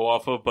year to go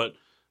off of, but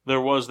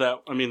there was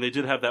that, I mean, they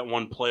did have that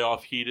one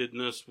playoff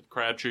heatedness with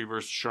Crabtree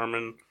versus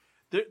Sherman.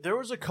 There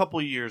was a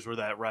couple years where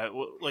that, right,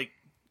 like,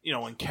 you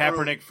know, when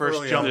Kaepernick first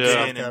Early jumped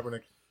on, in.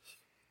 Kaepernick.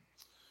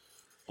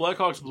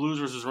 Blackhawks Blues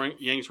versus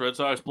Yankees Red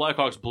Sox.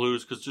 Blackhawks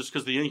Blues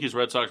because the Yankees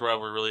Red Sox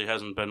rivalry really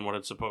hasn't been what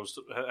it's supposed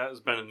to has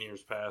been in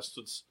years past.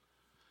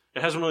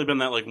 It hasn't really been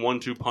that like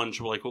 1-2 punch.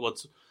 Like well,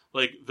 let's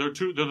like they're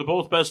the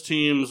both best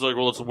teams. Like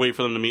well, let's wait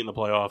for them to meet in the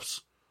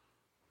playoffs.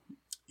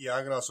 Yeah,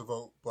 I'm gonna also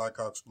vote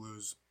Blackhawks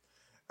Blues.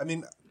 I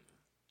mean,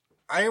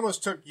 I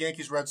almost took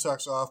Yankees Red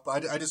Sox off,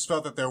 but I just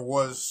felt that there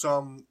was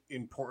some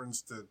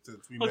importance to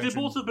be like mentioned. they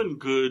both have been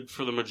good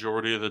for the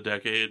majority of the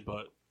decade,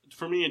 but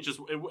for me,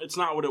 it's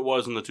not what it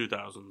was in the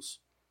 2000s.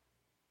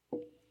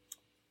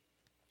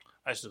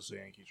 I still say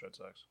Yankees Red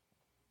Sox.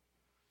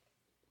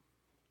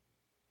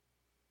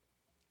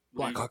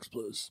 Blackhawks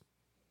Blues.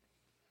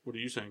 What are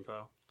you saying,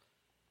 Kyle?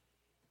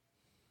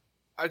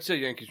 I'd say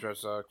Yankees Red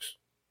Sox.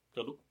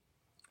 Kendall?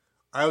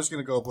 I was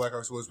going to go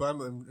Blackhawks Blues, but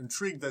I'm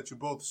intrigued that you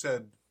both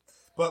said.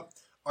 But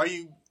are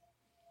you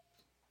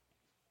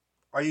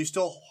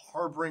still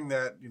harboring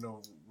that,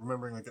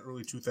 remembering like the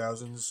early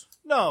 2000s?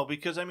 No,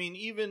 because I mean,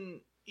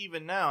 even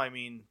now, I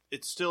mean,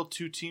 it's still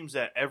two teams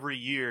that every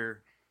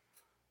year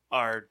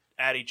are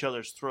at each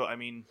other's throat. I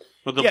mean,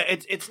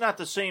 it's not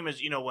the same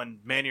as when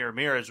Manny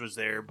Ramirez was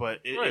there, but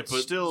it's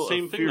still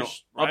same a thing,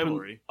 fierce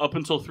rivalry. Up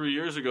until 3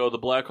 years ago, the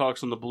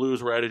Blackhawks and the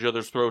Blues were at each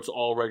other's throats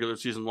all regular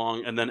season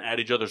long, and then at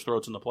each other's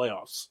throats in the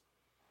playoffs,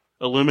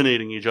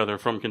 eliminating each other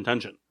from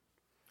contention.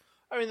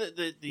 I mean,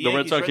 the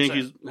Red Sox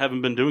Yankees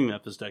haven't been doing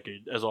that this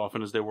decade as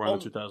often as they were in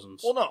the 2000s.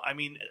 Well, no, I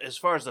mean, as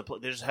far as they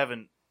just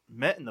haven't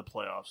met in the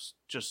playoffs,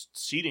 just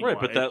seeding right?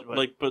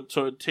 But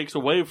so it takes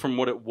away from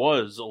what it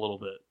was a little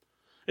bit.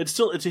 It's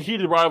a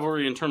heated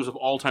rivalry in terms of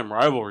all-time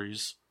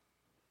rivalries,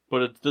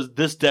 but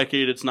this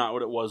decade it's not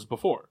what it was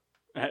before.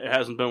 It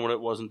hasn't been what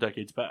it was in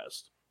decades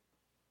past.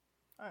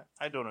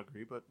 I don't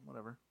agree, but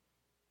whatever.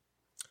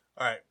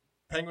 All right,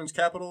 Penguins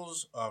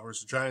Capitals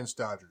versus Giants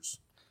Dodgers.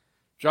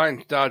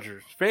 Giants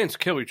Dodgers. Fans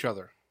kill each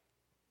other.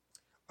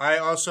 I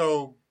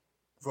also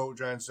vote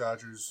Giants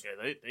Dodgers.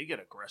 Yeah, they get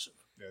aggressive.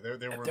 Yeah,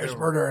 there's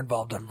murder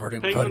involved. I'm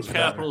voting. Penguins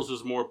Capitals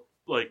is more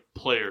like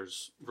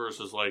players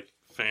versus like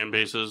fan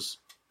bases.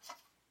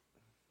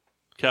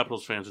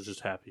 Capitals fans are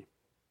just happy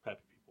people.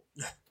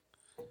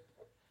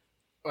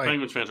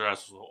 Penguins fans are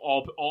assholes.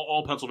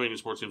 All Pennsylvania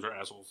sports teams are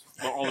assholes.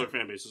 All their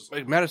fan bases.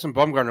 Like Madison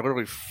Bumgarner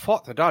literally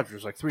fought the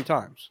Dodgers like 3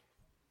 times.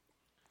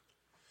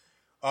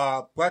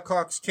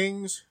 Blackhawks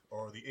Kings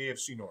or the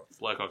AFC North?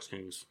 Blackhawks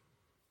Kings.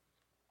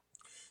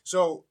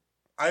 So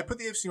I put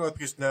the AFC North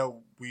because now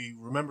we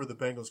remember the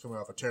Bengals coming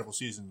off a terrible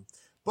season.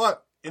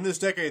 But in this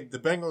decade, the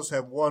Bengals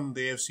have won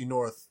the AFC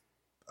North,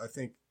 I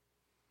think,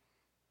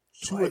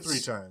 twice. 2 or 3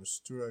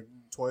 times.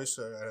 Twice.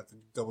 I'd have to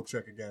double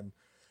check again.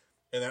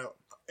 And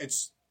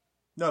because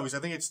I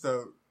think it's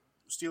the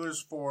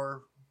Steelers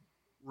 4,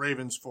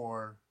 Ravens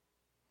 4,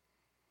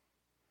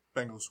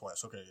 Bengals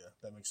twice. Okay, yeah,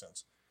 that makes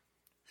sense.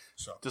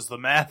 So does the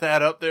math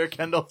add up there,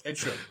 Kendall? It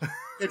should.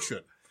 It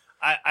should.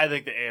 I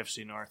think the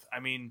AFC North. I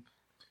mean,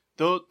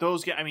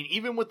 those guys. I mean,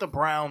 even with the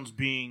Browns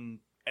being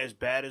as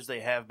bad as they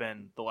have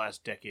been the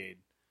last decade,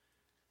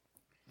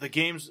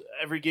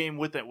 every game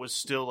with it was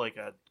still like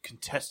a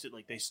contested.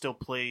 Like they still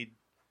played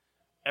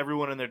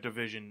everyone in their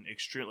division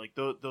extreme. Like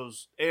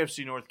those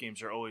AFC North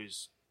games are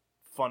always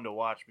fun to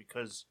watch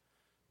because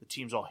the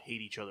teams all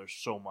hate each other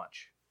so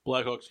much.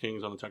 Blackhawks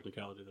Kings on the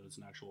technicality that it's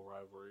an actual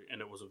rivalry,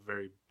 and it was a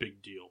very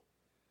big deal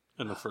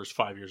in the first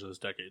 5 years of this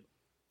decade.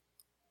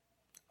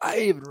 I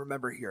even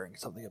remember hearing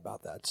something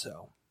about that.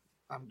 So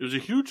it was a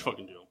huge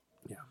fucking deal.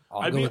 Yeah,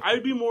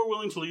 I'd be more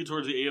willing to lead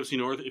towards the AFC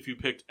North if you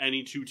picked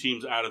any two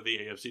teams out of the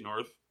AFC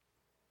North.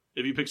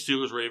 If you picked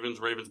Steelers, Ravens,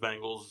 Ravens,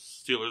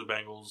 Bengals, Steelers,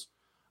 Bengals,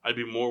 I'd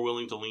be more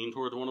willing to lean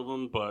towards one of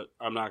them. But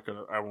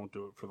I won't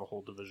do it for the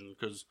whole division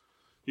because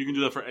you can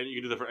do that for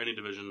any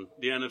division.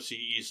 The NFC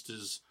East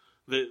is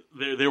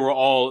they were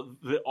all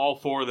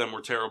four of them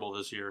were terrible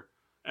this year,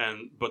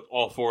 but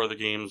all four of the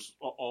games,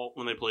 all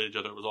when they played each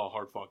other, it was all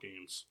hard fought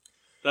games.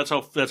 That's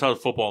how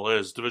football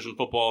is. Division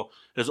football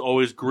is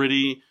always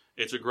gritty.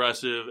 It's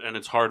aggressive, and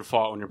it's hard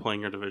fought when you're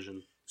playing your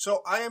division.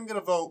 So I am going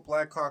to vote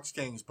Blackhawks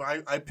Kings,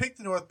 but I picked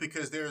the North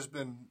because there's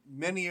been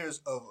many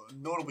years of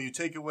notable. You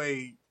take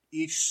away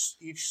each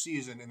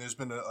season, and there's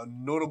been a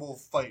notable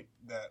fight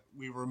that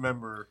we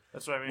remember.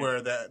 That's what I mean. Where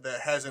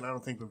that hasn't, I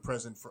don't think, been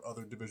present for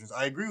other divisions.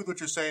 I agree with what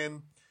you're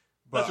saying.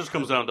 But that just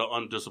comes down to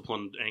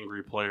undisciplined,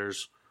 angry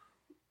players.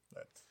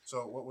 Right.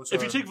 So what's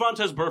if you take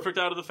Vontaze Burfict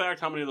out of the fact,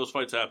 how many of those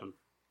fights happen?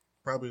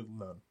 Probably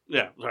none.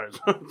 Yeah, sorry.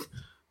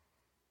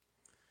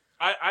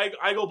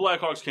 I go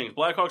Blackhawks Kings.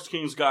 Blackhawks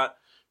Kings got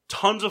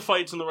tons of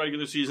fights in the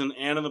regular season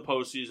and in the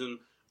postseason.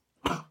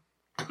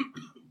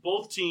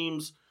 Both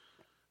teams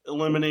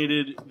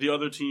eliminated the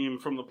other team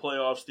from the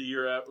playoffs the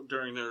year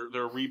during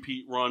their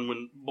repeat run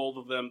when both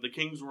of them, the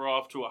Kings were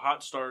off to a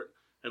hot start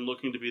and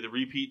looking to be the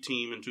repeat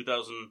team in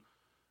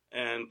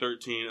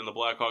 2013, and the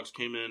Blackhawks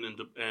came in and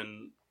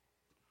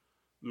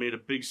made a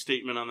big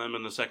statement on them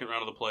in the second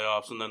round of the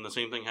playoffs, and then the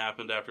same thing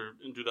happened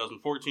in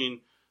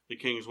 2014. The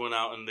Kings went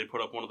out and they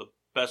put up one of the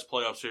best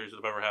playoff series that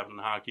have ever happened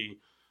in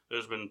hockey.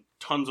 There's been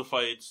tons of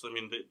fights. I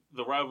mean,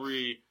 the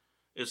rivalry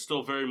is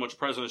still very much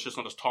present. It's just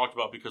not as talked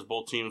about because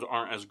both teams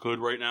aren't as good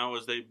right now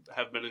as they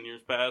have been in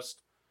years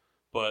past.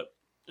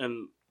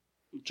 And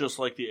just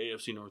like the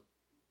AFC North,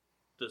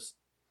 this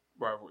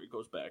rivalry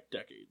goes back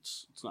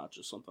decades. It's not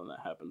just something that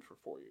happened for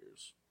 4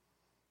 years.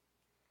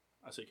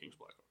 I say Kings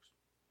Blackhawks.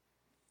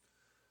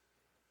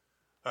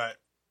 All right,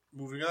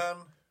 moving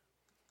on.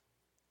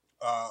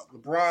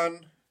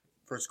 LeBron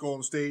versus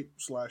Golden State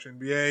 /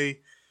 NBA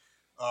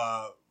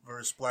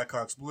versus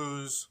Blackhawks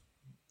Blues.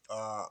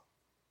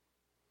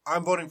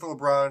 I'm voting for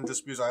LeBron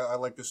just because I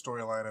like the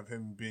storyline of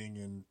him being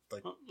in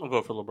I'll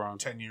vote for LeBron.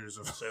 10 years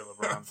of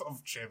LeBron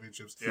of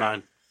championships. Yeah.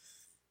 9.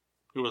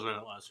 He wasn't in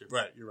it last year.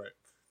 Right, you're right.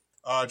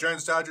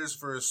 Giants Dodgers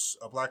versus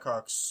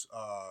Blackhawks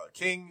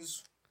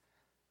Kings.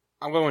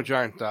 I'm going with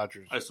Giants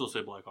Dodgers. I still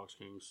say Blackhawks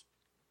Kings.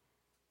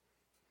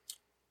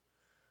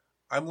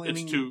 I'm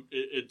leaning.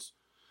 It's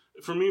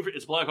for me.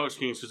 It's Blackhawks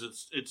Kings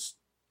because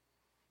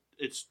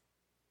it's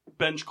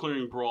bench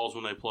clearing brawls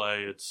when they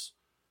play. It's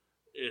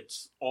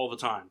all the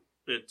time.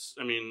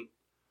 I mean,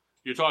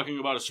 you're talking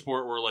about a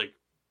sport where like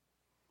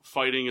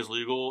fighting is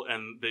legal,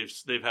 and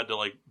they've had to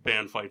like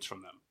ban fights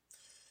from them.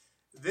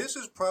 This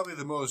is probably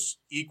the most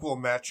equal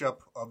matchup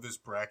of this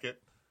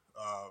bracket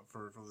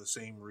for the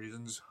same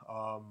reasons.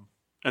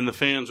 And the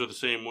fans are the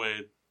same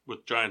way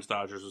with Giants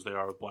Dodgers as they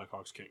are with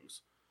Blackhawks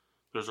Kings.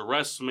 There's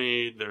arrests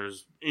made,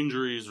 there's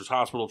injuries, there's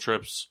hospital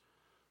trips.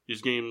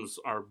 These games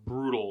are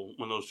brutal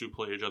when those two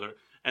play each other.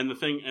 And the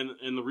thing,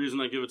 and the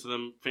reason I give it to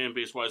them fan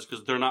base wise is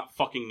because they're not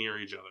fucking near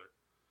each other.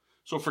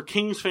 So for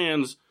Kings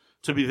fans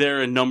to be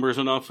there in numbers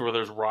enough where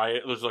there's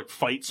like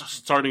fights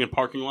starting in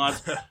parking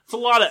lots, it's a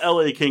lot of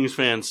LA Kings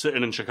fans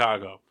sitting in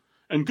Chicago.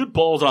 And good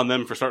balls on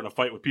them for starting a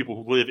fight with people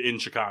who live in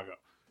Chicago.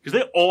 Because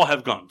they all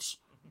have guns.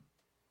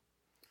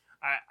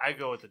 I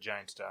go with the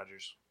Giants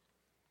Dodgers.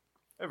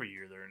 Every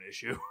year they're an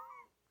issue.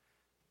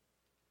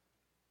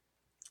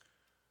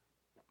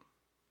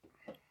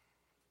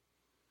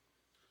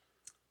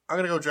 I'm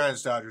going to go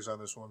Giants Dodgers on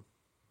this one.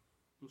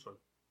 That's fine.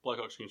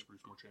 Blackhawks Kings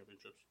produce more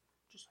championships.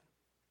 Just saying.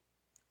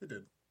 It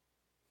did.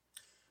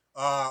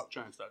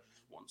 Giants Dodgers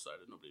is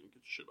one-sided. Nobody even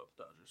gives a shit about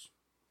the Dodgers.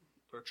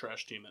 They're a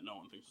trash team that no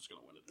one thinks is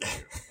going to win it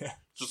this year.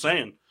 Just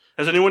saying.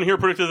 Has anyone here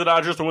predicted the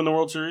Dodgers to win the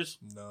World Series?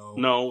 No.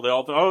 No. They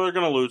all think, they're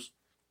going to lose.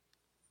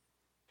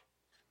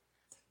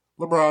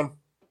 LeBron.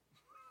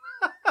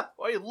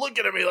 Why are you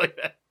looking at me like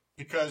that?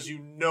 Because you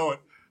know it.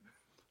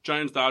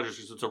 Giants Dodgers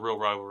because it's a real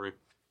rivalry.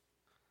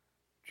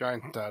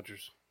 Giants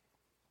Dodgers.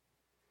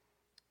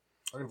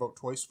 I'm going to vote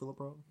twice for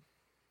LeBron.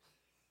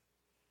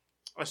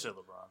 I said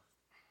LeBron.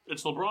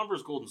 It's LeBron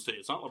versus Golden State.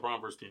 It's not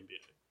LeBron versus the NBA.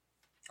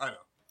 I know.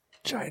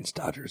 Giants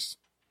Dodgers.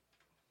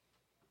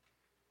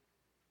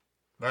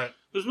 All right.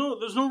 There's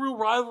no real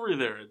rivalry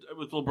there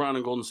with LeBron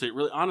and Golden State.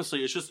 Really,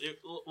 honestly, it's just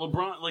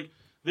LeBron. Like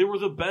they were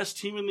the best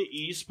team in the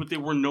East, but they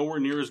were nowhere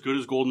near as good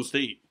as Golden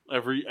State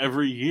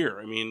every year.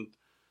 I mean,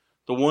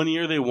 the one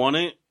year they won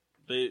it,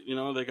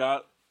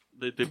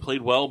 they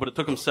played well, but it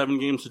took them 7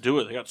 games to do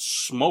it. They got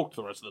smoked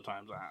the rest of the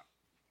times.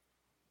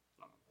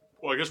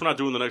 Well, I guess we're not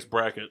doing the next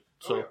bracket,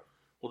 so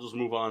we'll just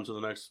move on to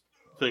the next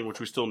thing, which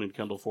we still need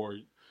Kendall for.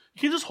 You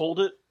can just hold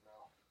it.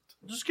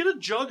 Just get a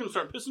jug and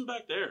start pissing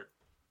back there.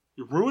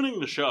 You're ruining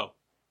the show.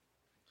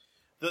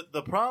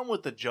 The problem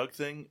with the jug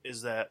thing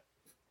is that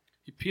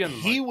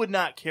he would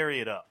not carry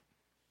it up.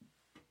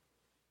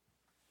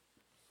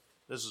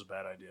 This is a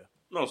bad idea.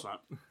 No, it's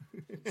not.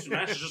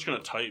 Smash is just going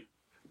to type.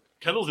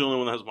 Kendall's the only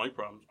one that has mic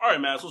problems. All right,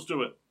 Mass, let's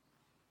do it.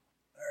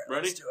 All right,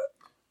 Ready? let's do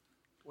it.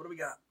 What do we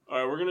got? All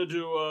right, we're going to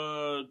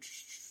do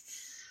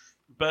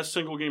best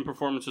single game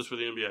performances for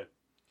the NBA.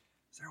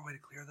 Is there a way to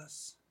clear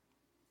this?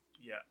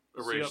 Yeah.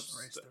 Erase.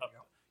 There we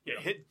go. Yeah,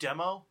 hit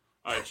demo. All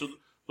right, so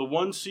the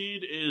 1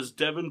 seed is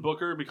Devin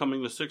Booker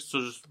becoming the 6th, so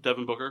just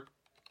Devin Booker.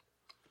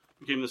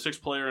 Became the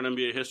 6th player in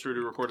NBA history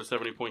to record a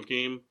 70-point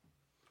game.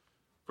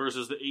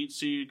 Versus the 8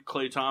 seed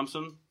Klay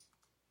Thompson,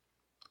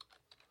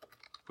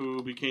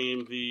 who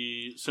became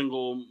the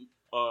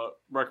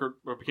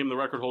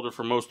record holder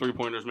for most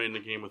 3-pointers made in the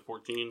game with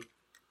 14.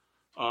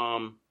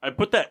 I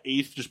put that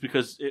 8th just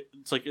because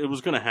it's like it was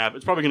going to happen.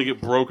 It's probably going to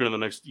get broken in the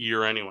next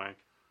year anyway.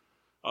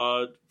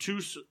 The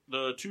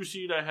 2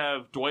 seed I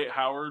have Dwight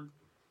Howard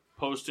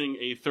posting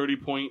a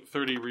 30-point,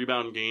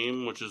 30-rebound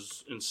game, which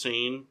is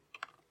insane.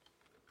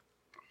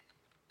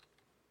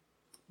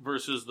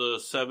 Versus the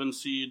 7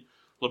 seed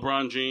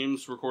LeBron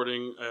James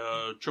recording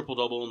a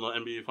triple-double in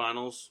the NBA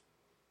Finals.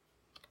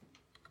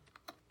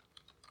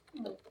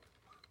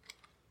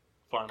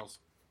 Finals.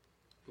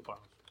 The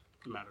finals.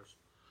 It matters.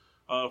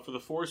 For the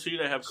 4 seed,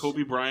 I have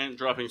Kobe Bryant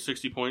dropping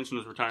 60 points in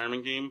his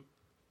retirement game.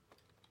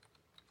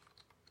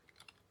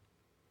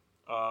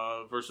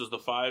 Versus the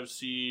 5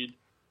 seed,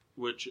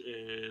 which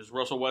is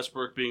Russell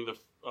Westbrook being the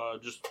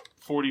just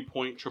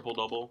 40-point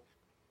triple-double.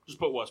 Just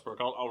put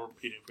Westbrook. I'll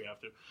repeat it if we have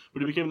to.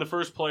 But he became the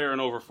first player in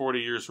over 40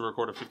 years to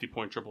record a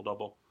 50-point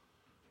triple-double.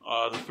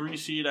 The 3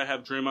 seed, I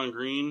have Draymond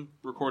Green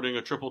recording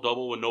a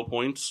triple-double with no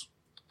points.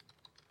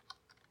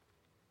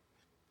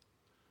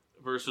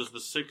 Versus the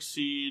 6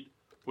 seed,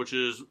 which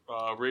is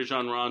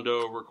Rajon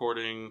Rondo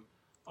recording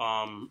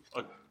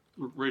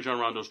Rajon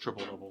Rondo's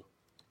triple-double,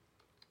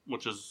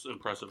 which is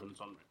impressive in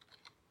its own right.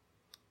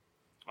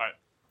 All right.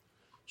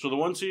 So the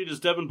 1 seed is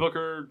Devin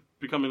Booker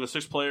becoming the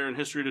 6th player in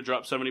history to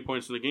drop 70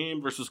 points in the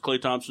game versus Klay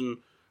Thompson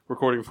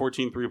recording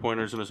 14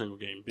 3-pointers in a single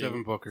game.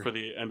 Devin Booker. For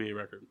the NBA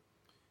record.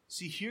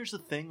 See, here's the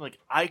thing. Like,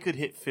 I could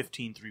hit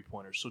 15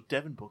 3-pointers, so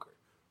Devin Booker.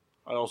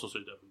 I'd also say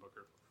Devin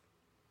Booker.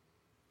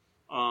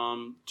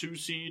 2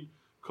 seed,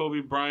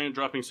 Kobe Bryant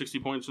dropping 60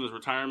 points in his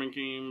retirement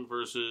game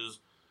versus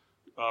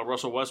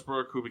Russell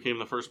Westbrook, who became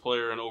the first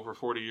player in over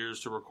 40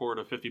 years to record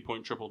a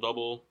 50-point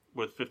triple-double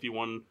with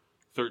 51,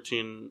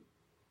 13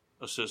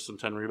 assists and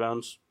 10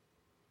 rebounds.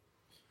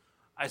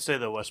 I say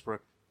the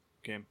Westbrook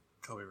game.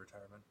 Kobe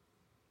retirement.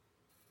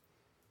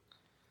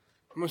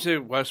 I'm going to say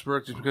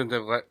Westbrook just because they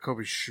let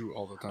Kobe shoot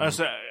all the time.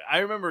 I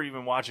remember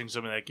even watching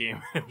some of that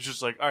game. It was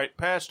just like, all right,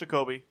 pass to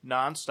Kobe,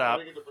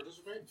 nonstop.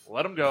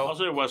 Let him go. I'll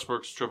say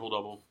Westbrook's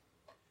triple-double.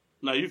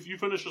 Now, you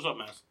finish this up,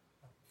 Mass.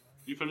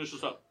 You finish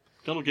this up.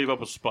 Kendall gave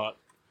up a spot.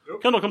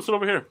 Nope. Kendall, come sit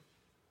over here.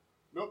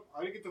 Nope,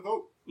 I didn't get the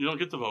vote. You don't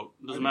get the vote.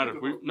 It doesn't I matter.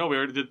 didn't get the We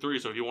already did 3,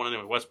 so he won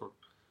anyway. Westbrook.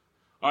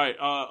 All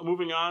right,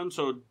 moving on.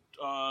 So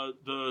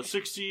the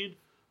 6th seed,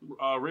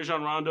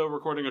 Rajon Rondo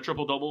recording a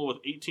triple-double with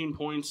 18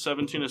 points,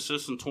 17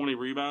 assists, and 20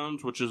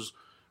 rebounds, which is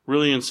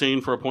really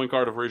insane for a point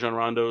guard of Rajon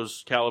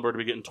Rondo's caliber to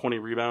be getting 20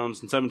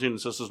 rebounds, and 17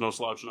 assists is no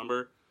slouch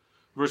number,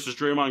 versus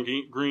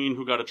Draymond Green,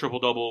 who got a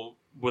triple-double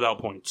without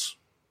points.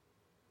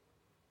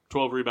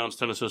 12 rebounds,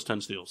 10 assists,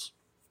 10 steals.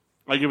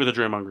 I give it to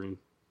Draymond Green.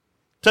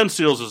 10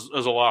 steals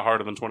is a lot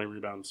harder than 20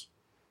 rebounds.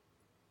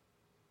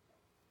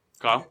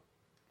 Kyle?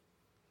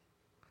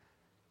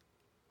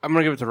 I'm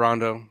going to give it to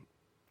Rondo.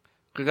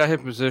 Because that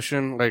hit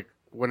position, like,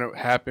 when it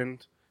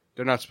happened,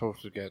 they're not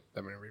supposed to get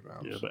that many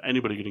rebounds. Yeah, but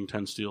anybody getting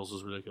 10 steals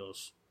is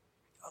ridiculous.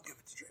 I'll give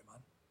it to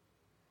Draymond.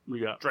 We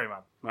got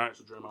Draymond. All right,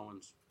 so Draymond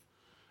wins.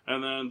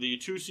 And then the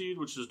 2 seed,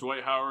 which is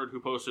Dwight Howard, who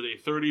posted a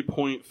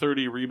 30-point,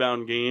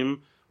 30-rebound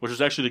game, which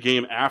is actually the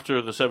game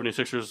after the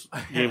 76ers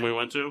game we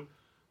went to,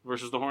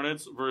 versus the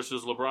Hornets,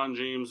 versus LeBron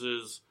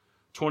James's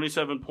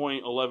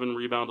 27-point,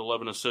 11-rebound,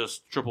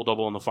 11-assist,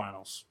 triple-double in the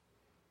finals.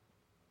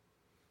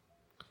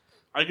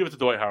 I give it to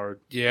Dwight Howard.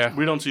 Yeah.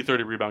 We don't see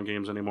 30-rebound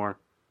games anymore.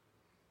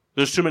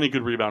 There's too many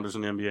good rebounders in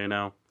the NBA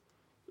now.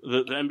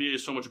 The NBA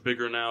is so much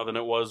bigger now than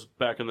it was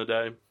back in the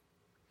day.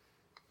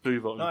 Who are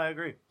you voting? No, I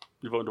agree.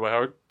 You voting Dwight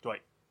Howard?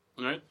 Dwight.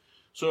 All right.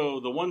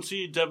 So the 1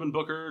 seed, Devin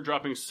Booker,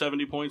 dropping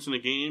 70 points in the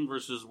game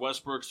versus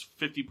Westbrook's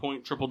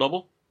 50-point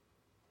triple-double.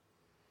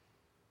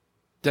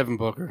 Devin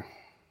Booker.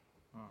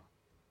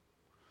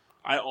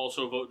 I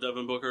also vote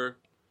Devin Booker.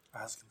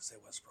 I was going to say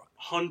Westbrook.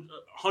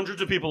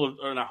 Hundreds of people,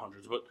 or not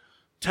hundreds, but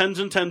tens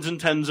and tens and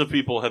tens of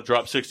people have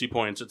dropped 60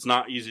 points. It's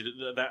not easy.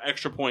 That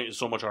extra point is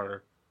so much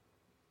harder.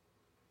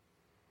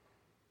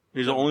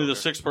 He's only the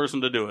 6th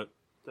person to do it.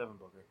 Devin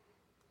Booker.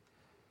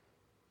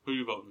 Who are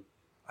you voting?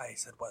 I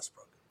said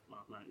Westbrook. Oh,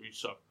 right, you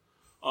suck.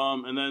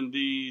 And then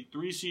the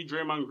 3 seed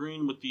Draymond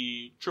Green with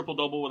the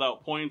triple-double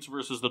without points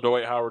versus the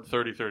Dwight Howard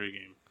 30-30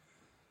 game.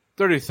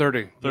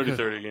 30-30.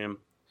 30-30 game.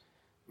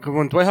 Because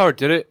when Dwight Howard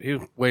did it, he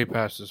was way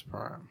past his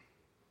prime.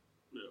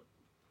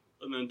 Yeah.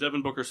 And then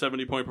Devin Booker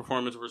 70-point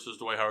performance versus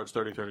Dwight Howard's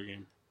 30-30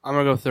 game. I'm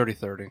going to go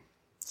 30-30.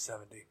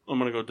 70. I'm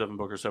going to go Devin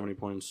Booker 70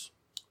 points.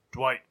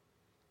 Dwight.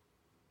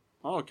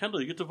 Oh,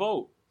 Kendall, you get to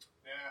vote.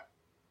 Yeah.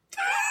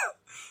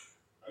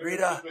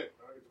 Rita. I get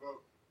to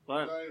vote. All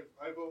right.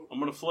 I vote. I'm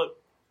going to flip.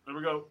 There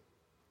we go.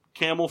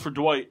 Camel for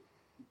Dwight.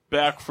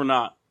 Back for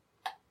not.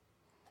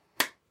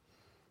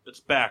 It's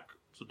back.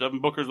 So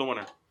Devin Booker's the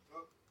winner.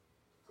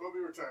 Kobe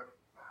retirement.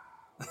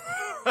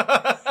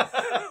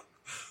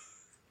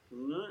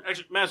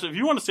 Actually, Master, if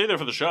you want to stay there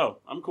for the show,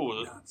 I'm cool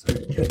with it. No,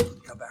 sorry.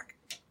 Come back.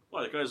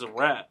 Well, that guy's a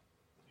rat.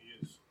 He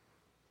is.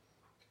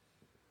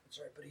 That's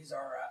right, but he's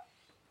our rat.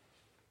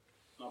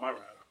 Not my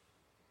rat.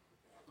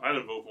 I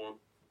didn't vote for him.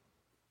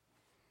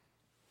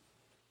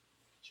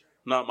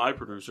 Not my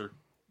producer.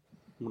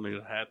 I'm going to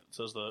get a hat that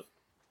says that.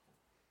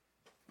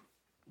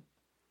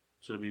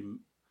 It's going to be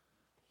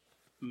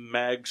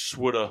Mag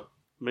Swida.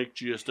 Make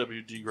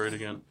GSWD great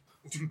again.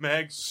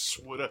 Mag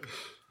Swida.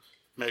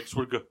 Mag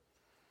Swida.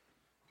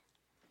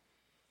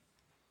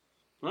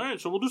 All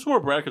right, so we'll do some more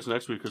brackets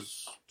next week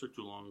because it took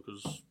too long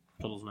because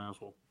Kendall's an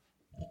asshole.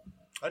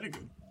 I did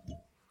good.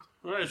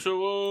 All right, so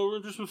we're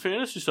going to do some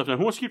fantasy stuff now.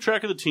 Who wants to keep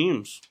track of the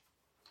teams?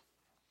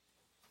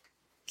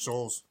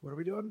 Souls. What are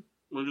we doing?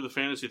 We're going to do the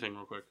fantasy thing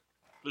real quick.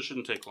 This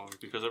shouldn't take long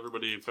because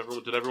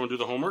did everyone do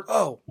the homework?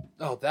 Oh,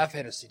 that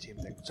fantasy team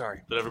thing.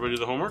 Sorry. Did everybody do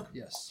the homework?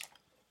 Yes.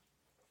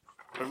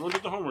 Everyone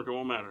did the homework. It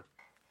won't matter.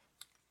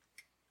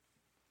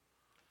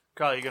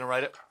 Kyle, you going to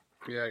write it?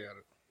 Yeah, I got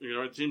it. You're going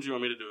to write the teams. You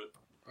want me to do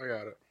it? I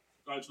got it.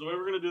 All right, so the way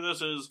we're going to do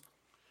this is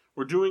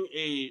we're doing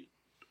a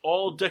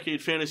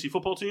all-decade fantasy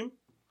football team.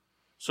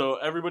 So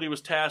everybody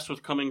was tasked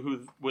with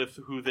coming with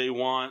who they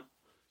want.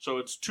 So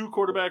it's 2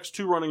 quarterbacks,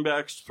 2 running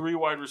backs, 3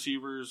 wide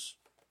receivers,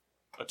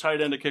 a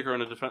tight end, a kicker,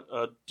 and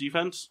a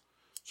defense.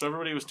 So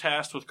everybody was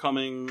tasked with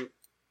coming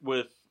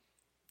with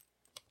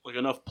like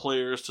enough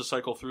players to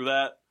cycle through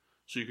that,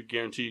 so you could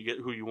guarantee you get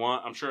who you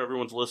want. I'm sure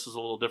everyone's list is a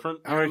little different.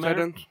 How many tight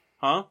ends?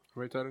 Huh? How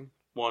many tight ends?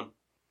 1.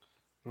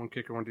 1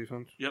 kicker, 1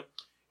 defense? Yep.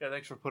 Yeah,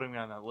 thanks for putting me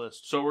on that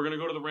list. So we're going to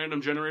go to the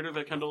random generator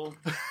that Kendall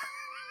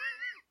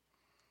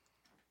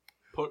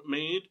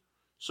made.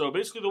 So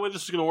basically the way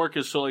this is going to work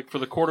is, so like for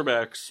the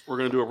quarterbacks, we're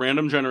going to do a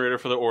random generator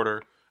for the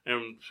order,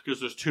 and because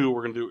there's 2,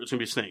 it's going to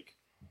be Snake.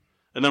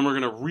 And then we're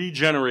going to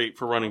regenerate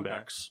for running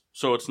backs.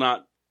 So it's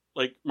not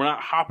like we're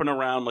not hopping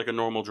around like a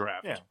normal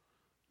draft. Yeah.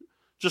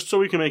 Just so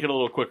we can make it a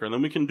little quicker. And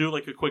then we can do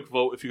like a quick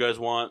vote if you guys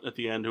want at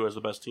the end who has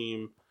the best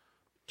team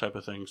type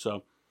of thing.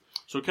 So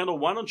Kendall,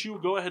 why don't you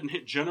go ahead and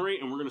hit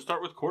generate, and we're going to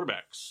start with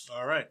quarterbacks.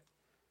 All right.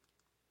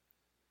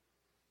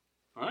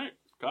 All right,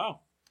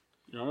 Kyle,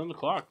 you're on the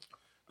clock.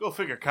 Go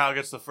figure. Kyle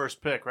gets the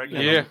first pick, right?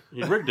 Yeah.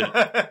 He rigged it.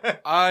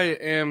 I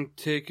am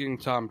taking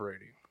Tom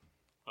Brady.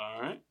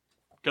 All right.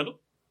 Kendall?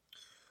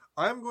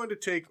 I'm going to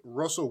take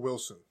Russell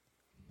Wilson.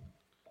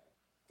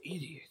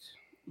 Idiot.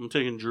 I'm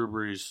taking Drew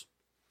Brees.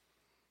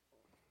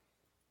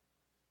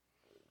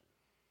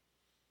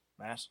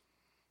 Mass.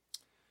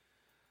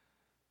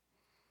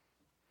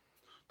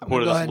 The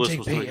point gonna of go this ahead list and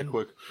was take to make it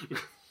quick. Are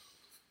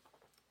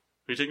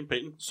you taking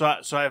Peyton? So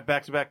I have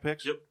back-to-back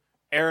picks? Yep.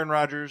 Aaron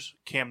Rodgers,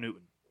 Cam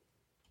Newton.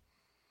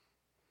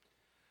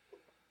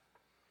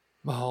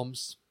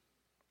 Mahomes.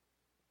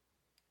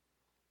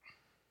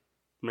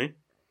 Me?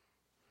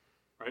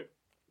 Right?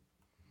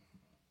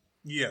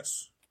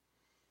 Yes.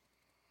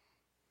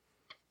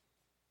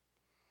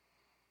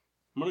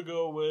 I'm going to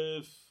go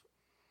with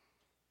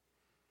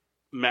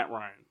Matt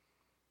Ryan.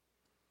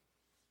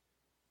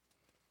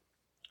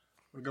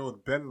 I'm going to go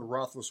with Ben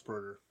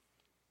Roethlisberger.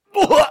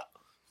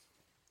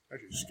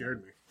 Actually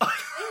scared me.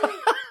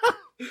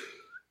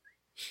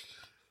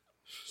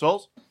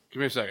 Souls?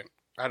 Give me a second.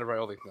 I had to write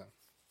all these down.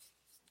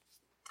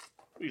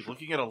 He's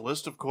looking at a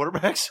list of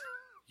quarterbacks?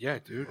 Yeah,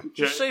 dude.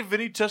 Just say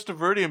Vinny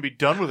Testaverde and be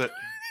done with it.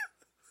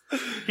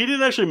 He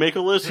didn't actually make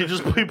a list.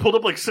 He pulled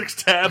up like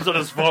 6 tabs on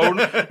his phone.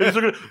 And he's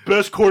looking at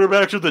best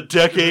quarterbacks of the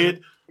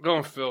decade. I'm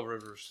going Phil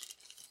Rivers.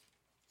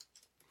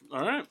 All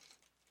right.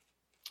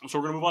 So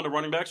we're going to move on to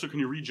running back. So can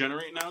you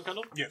regenerate now,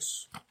 Kendall?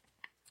 Yes.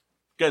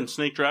 Again,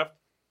 snake draft.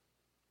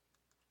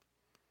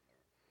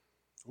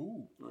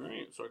 Ooh. All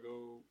right. So I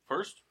go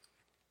first.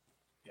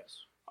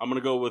 Yes. I'm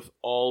going to go with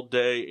all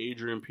day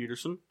Adrian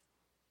Peterson.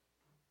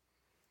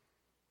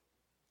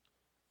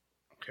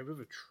 Can we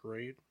have a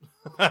trade?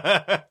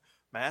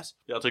 Mass?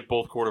 Yeah, I'll take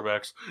both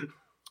quarterbacks.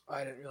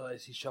 I didn't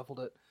realize he shuffled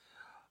it.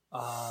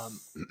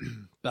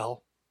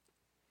 Bell.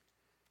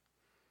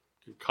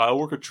 Can Kyle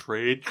work a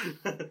trade?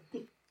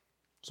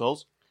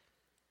 Souls?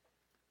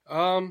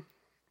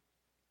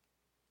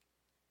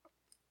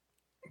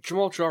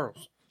 Jamal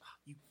Charles.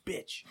 You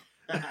bitch.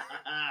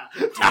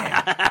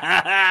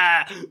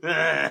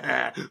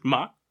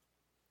 Ma?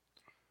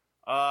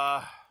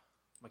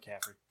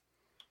 McCaffrey.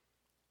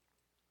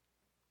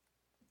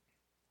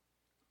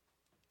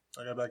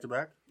 I got back to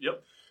back?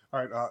 Yep.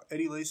 All right.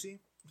 Eddie Lacy.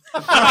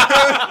 He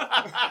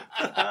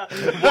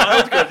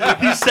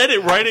said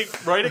it right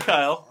at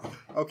Kyle.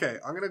 Okay.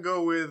 I'm going to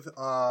go with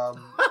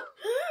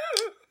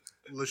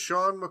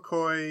LaShawn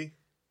McCoy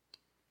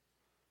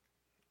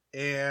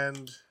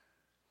and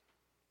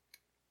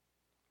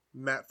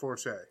Matt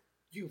Forte.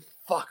 You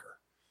fucker.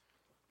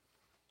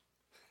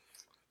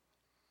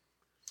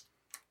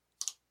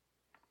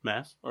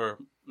 Mass? Or,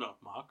 no,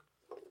 Mock.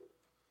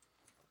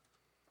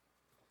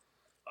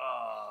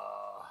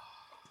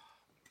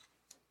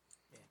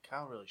 Man,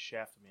 Kyle really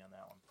shafted me on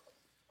that one.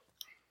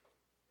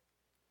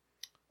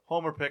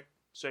 Homer pick,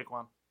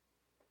 Saquon.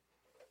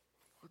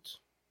 What?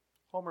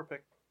 Homer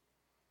pick.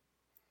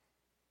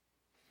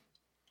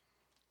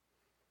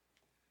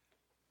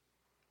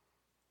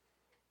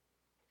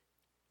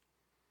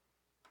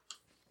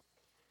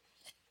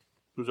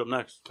 Who's up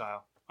next?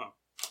 Kyle. Oh.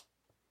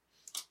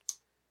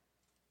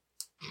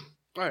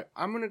 All right,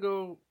 I'm going to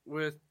go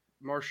with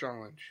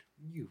Marshawn Lynch.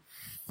 You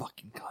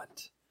fucking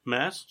cunt.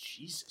 Mass?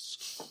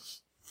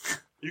 Jesus.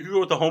 You could go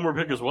with the Homer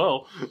pick as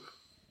well.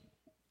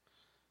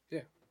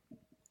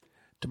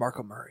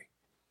 DeMarco Murray.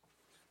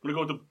 I'm going to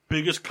go with the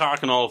biggest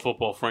cock in all of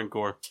football, Frank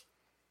Gore.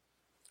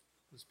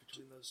 Who's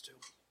between those two?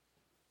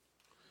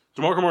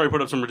 DeMarco Murray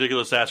put up some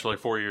ridiculous stats for like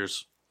 4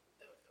 years.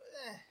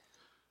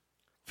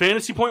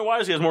 Fantasy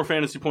point-wise, he has more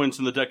fantasy points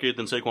in the decade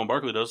than Saquon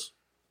Barkley does.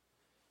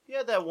 He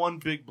had that one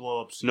big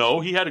blow-up season. No,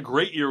 he had a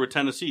great year with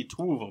Tennessee,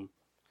 2 of them.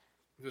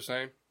 I'm just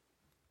saying,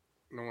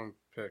 no one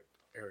picked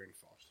Arian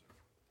Foster.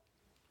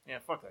 Yeah,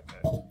 fuck that guy.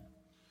 All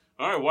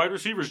right, wide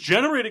receivers.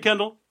 Generate it,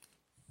 Kendall.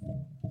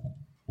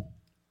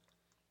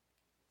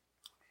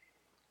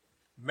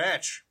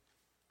 Match.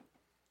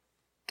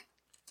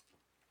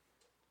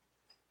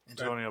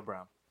 Antonio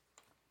Brown.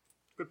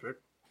 Good pick.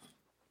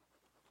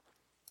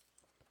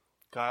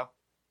 Kyle.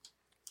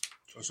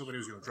 I was hoping he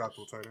was going to drop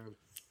to a tight end.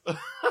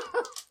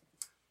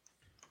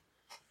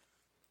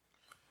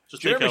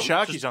 Just Jeremy take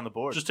Calvin, Shockey's on the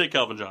board. just take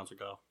Calvin Johnson,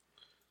 Kyle.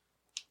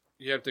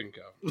 Yeah, I'm thinking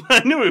Calvin.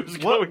 I knew he was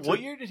going what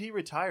to. year did he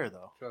retire,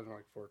 though?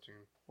 2014.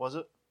 Was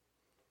it?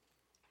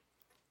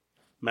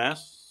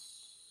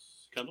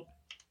 Mass? Kendall?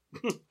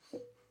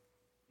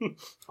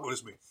 What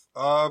is me?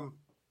 I'm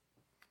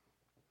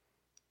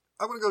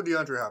going to go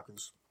DeAndre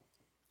Hopkins.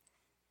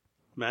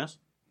 Mass?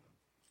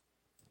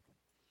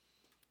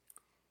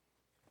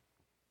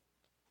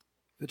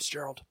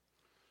 Fitzgerald.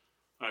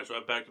 All right, so I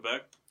have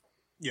back-to-back.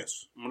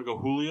 Yes. I'm going to go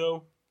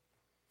Julio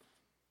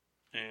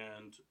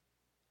and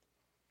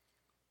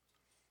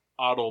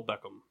Odell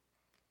Beckham.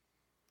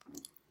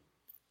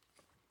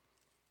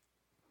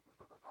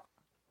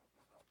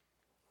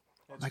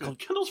 Michael.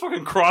 Kendall's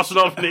fucking crossing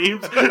off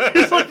names.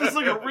 It's like this is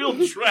like a real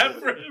trap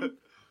for him.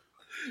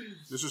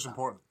 This is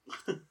important.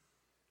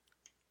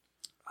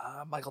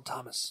 Michael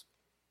Thomas.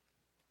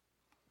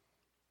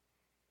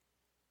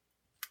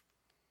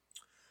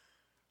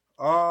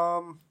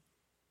 I'm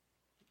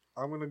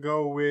going to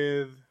go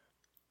with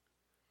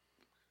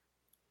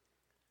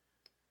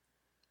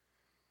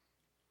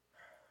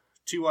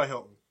T.Y.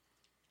 Hilton.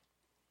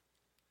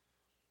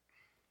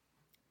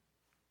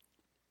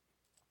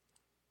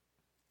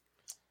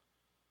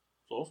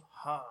 So,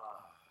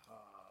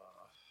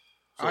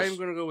 I'm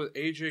going to go with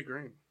AJ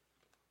Green.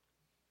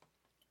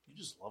 You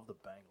just love the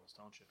Bengals,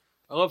 don't you?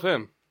 I love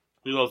him.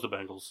 he loves the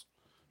Bengals.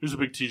 He's a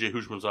big TJ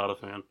Hushmanzada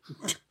fan.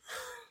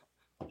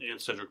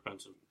 And Cedric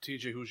Benson.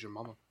 TJ, who's your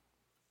mama?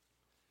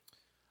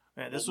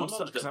 Man, this Well, one's my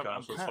mom's because dead,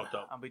 Kyle, so it's fucked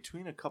up. I'm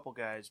between a couple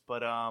guys,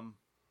 but no.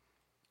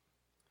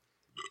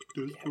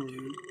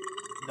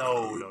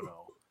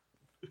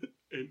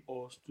 And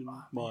Austin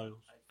Miles.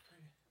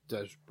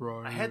 Des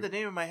Bryant. I had the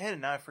name in my head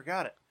and now I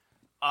forgot it.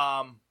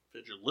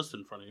 Had your list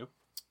in front of you.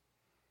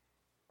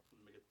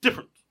 Make it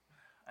different.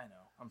 I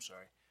know. I'm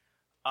sorry.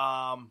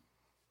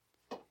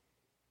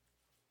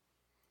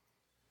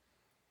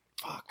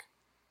 Fuck.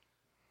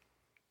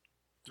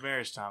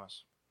 Demaryius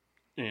Thomas.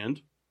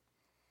 And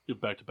you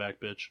have back-to-back,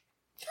 bitch.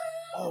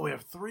 Oh, we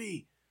have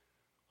 3.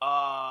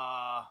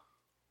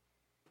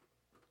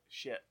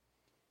 Shit.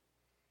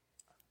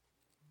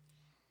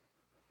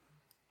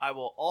 I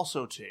will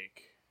also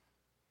take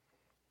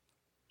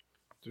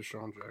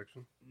Deshaun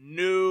Jackson.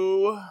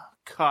 new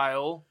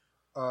Kyle.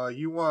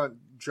 You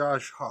want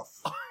Josh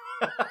Huff.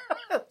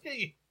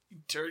 You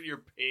turn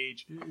your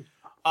page.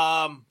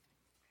 Andre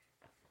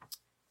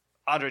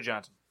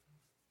Johnson.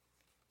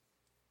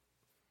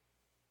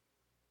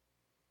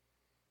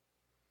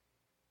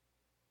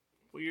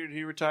 What year did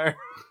he retire?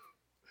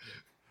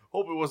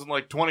 Hope it wasn't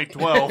like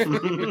 2012.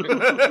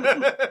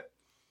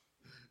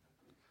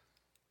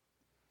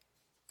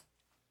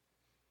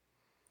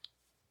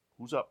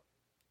 Who's up?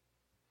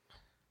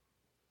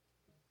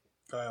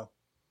 Kyle.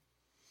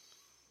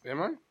 Am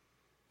I?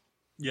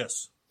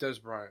 Yes. Des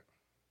Bryant.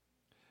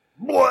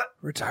 What?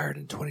 Retired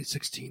in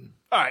 2016.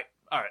 All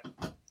right.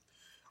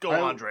 Go, I-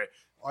 Andre.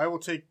 I will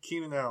take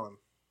Keenan Allen.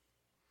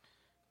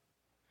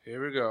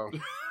 Here we go.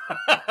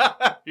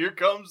 Here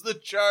comes the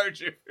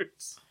Chargers.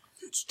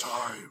 It's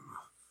time.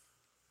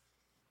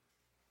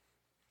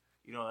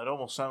 You know, that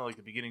almost sounded like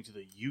the beginning to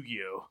the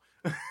Yu-Gi-Oh.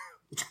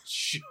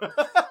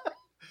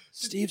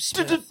 Steve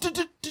Smith.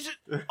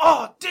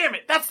 Oh, damn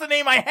it. That's the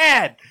name I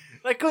had.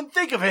 I couldn't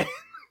think of it.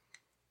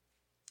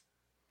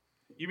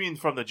 You mean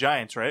from the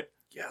Giants, right?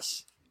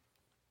 Yes.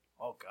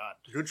 Oh, God.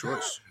 Good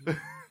choice.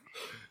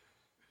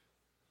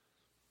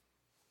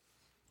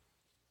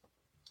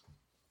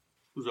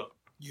 Who's up?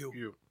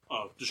 You.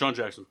 Oh, Deshaun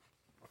Jackson.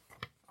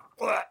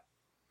 And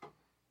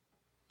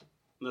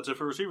that's it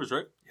for receivers,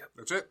 right? Yep,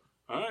 that's it.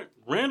 All right.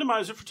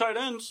 Randomize it for tight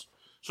ends.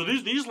 So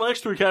these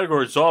next three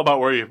categories, it's all about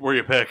where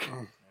you pick.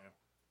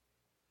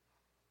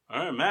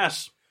 All right,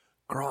 Mass.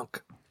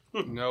 Gronk.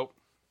 Nope.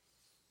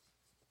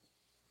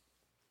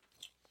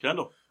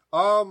 Kendall.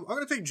 I'm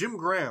going to take Jim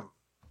Graham.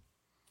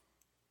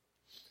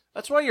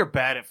 That's why you're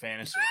bad at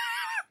fantasy.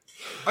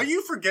 Are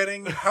you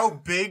forgetting how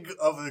big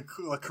of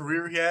a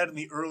career he had in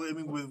the early? I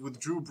mean, with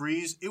Drew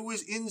Brees, it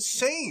was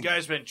insane.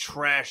 Guy's been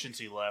trash since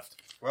he left.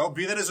 Well,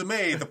 be that as it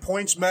may, the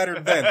points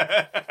mattered then.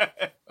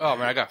 Oh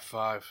man, I got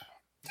 5.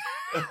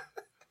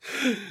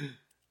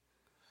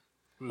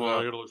 Well,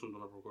 I gotta look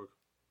something up real quick.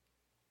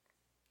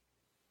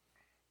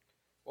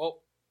 Well,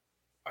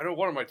 I know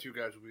one of my 2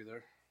 guys will be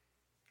there.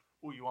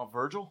 Oh, you want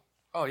Virgil?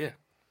 Oh yeah,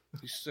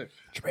 he's sick.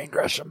 Jermaine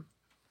Gresham.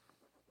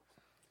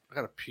 I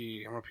gotta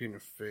pee. I'm gonna pee in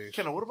your face.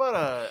 Kendall, what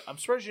about I'm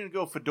surprised you didn't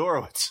go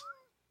Fedorowicz.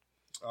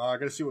 I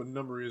got to see what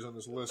number he is on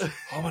this list.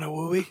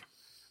 Wooey.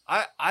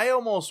 I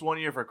almost 1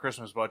 year for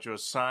Christmas bought you a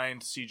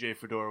signed CJ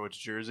Fedorowicz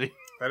jersey.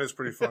 That is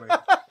pretty funny.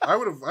 I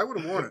would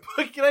have worn it.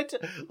 But can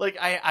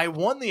I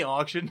won the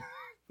auction,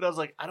 but I was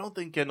like, I don't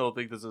think Kendall will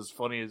think this is as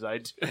funny as I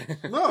do.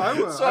 No, I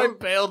would. So I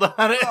bailed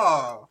on it.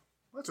 Oh,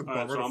 that's a All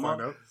right, bummer so to I'm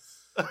find up.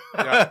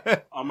 out. Yeah.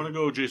 I'm gonna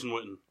go Jason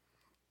Witten.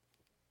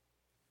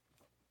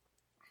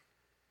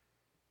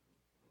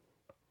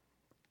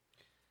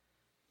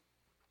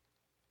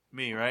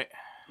 Me, right?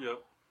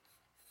 Yep.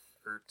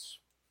 Hurts.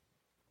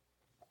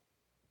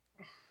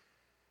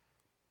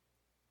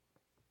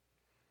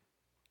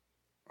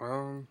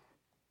 I'm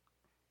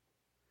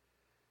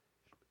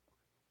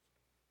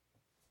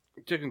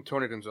taking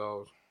Tony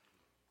Gonzalez.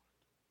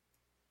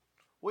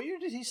 What year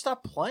did he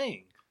stop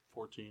playing?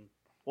 14.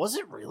 Was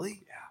it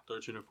really?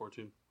 13 or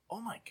 14.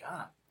 Oh my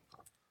god.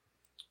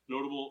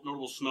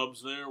 Notable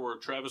snubs there were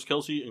Travis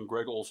Kelce and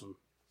Greg Olson.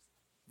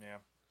 Yeah.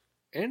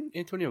 And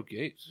Antonio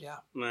Gates. Yeah.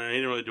 Nah, he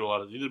didn't really do a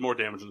lot of. He did more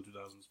damage in the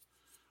 2000s.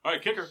 All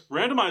right, kicker.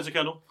 Randomize it,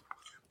 Kendall.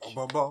 Bum,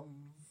 bum, bum.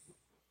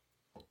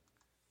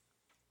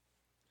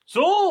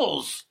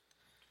 Souls.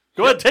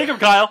 Go ahead, take him,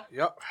 Kyle.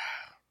 Yep.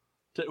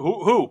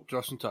 Who?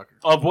 Justin Tucker.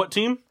 Of what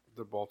team?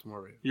 The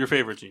Baltimore Ravens. Your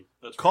favorite team.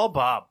 That's Call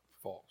Bob.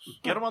 False.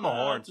 Get him on the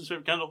horn. That's his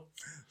favorite. Kendall.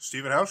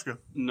 Steven Hauschka.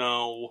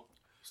 No.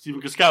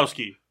 Steven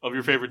Gostkowski of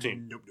your favorite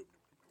team. Nope.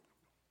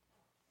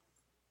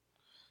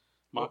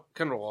 Well,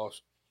 Kendall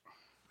lost.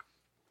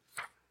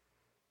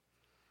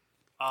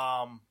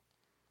 Um,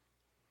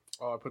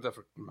 Oh, I put that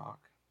for Mock.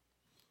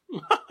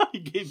 He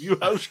gave you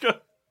Hauschka.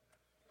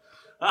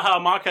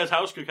 Mock has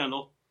Hauschka,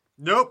 Kendall.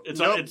 Nope. It's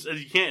nope.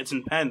 you can't. It's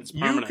in pen. It's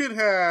You permanent. could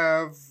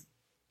have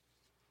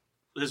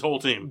His whole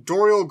team.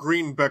 Dorial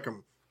Green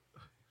Beckham.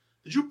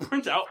 Did you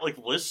print out like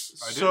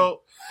lists?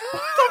 so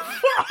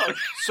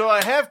So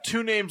I have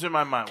 2 names in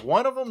my mind.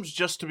 One of them's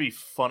just to be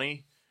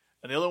funny,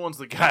 and the other one's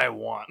the guy I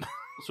want.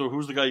 So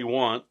who's the guy you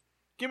want?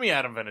 Give me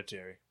Adam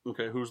Vinatieri.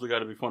 Okay, who's the guy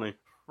to be funny?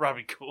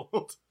 Robbie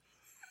Gould.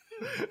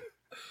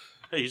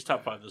 Hey, he's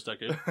top 5 this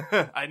decade.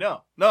 I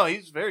know. No,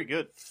 he's very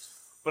good.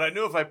 But I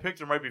knew if I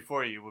picked him right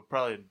before you would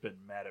probably have been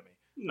mad at me.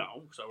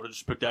 No, because I would have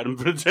just picked Adam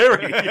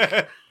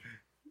Vinatieri.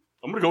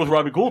 I'm going to go with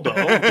Robbie Gould, though,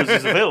 because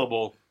he's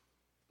available.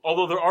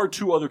 Although there are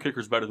 2 other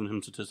kickers better than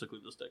him statistically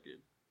this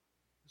decade.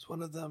 Is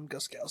one of them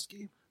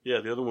Gostkowski? Yeah,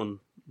 the other one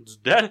is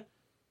Daddy.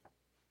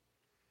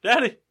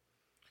 Daddy.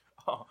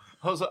 Oh,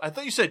 I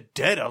thought you said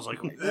dead. I was like,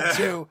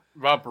 Two.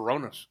 Rob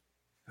Baronis.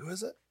 Who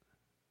is it?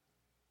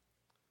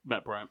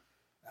 Matt Bryant.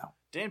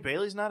 Dan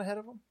Bailey's not ahead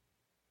of him?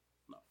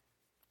 No.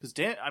 Because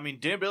Dan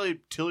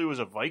Bailey, till he was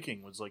a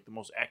Viking, was like the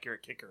most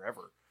accurate kicker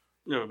ever.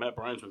 Yeah, but Matt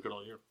Bryant's been good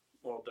all year.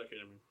 All decade,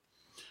 I mean.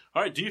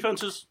 All right,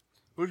 defenses.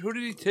 Who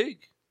did he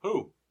take?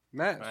 Who?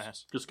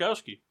 Mass.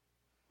 Gostkowski.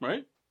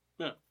 Right?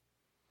 Yeah.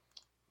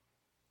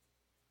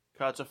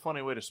 God, it's a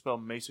funny way to spell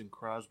Mason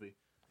Crosby.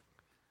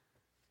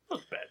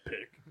 That's a bad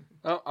pick.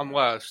 Oh, I'm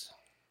last.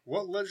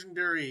 What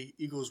legendary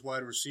Eagles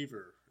wide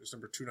receiver is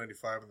number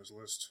 295 on this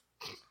list?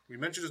 We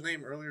mentioned his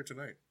name earlier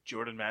tonight.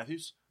 Jordan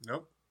Matthews?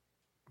 Nope.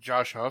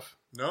 Josh Huff.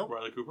 No.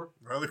 Riley Cooper.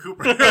 Riley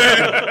Cooper.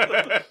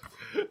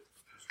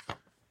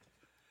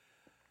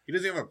 He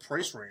doesn't have a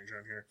price range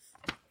on here.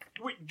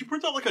 Wait, did you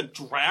print out like a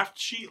draft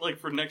sheet like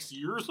for next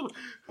year or something?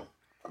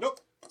 Nope.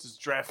 It's his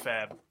draft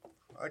fab.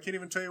 I can't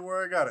even tell you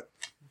where I got it.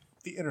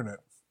 The internet.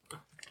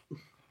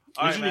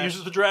 He's going to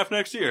use the draft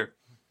next year.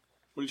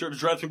 When you start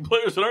drafting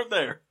players that aren't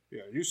there.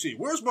 Yeah, you see.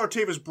 Where's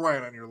Martavis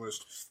Bryant on your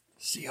list?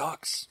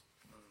 Seahawks.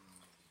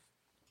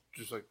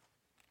 Just like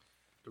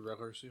the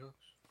regular Seahawks.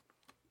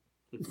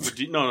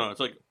 No, it's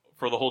like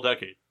for the whole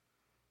decade.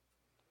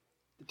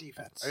 The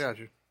defense. I got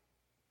you.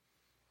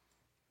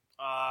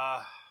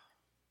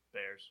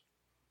 Bears.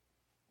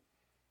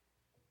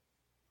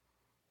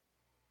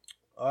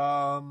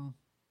 I'm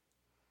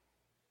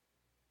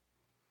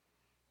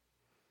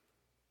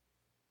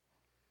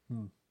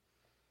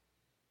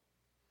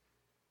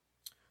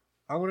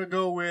going to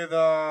go with,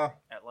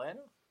 Atlanta?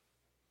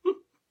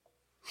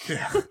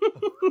 yeah.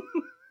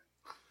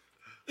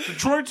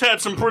 Detroit's had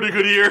some pretty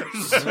good years.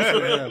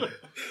 Yeah.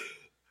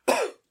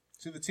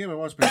 See, the team I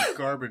want's been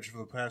garbage for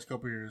the past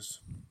couple years.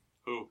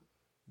 Who?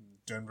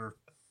 Denver.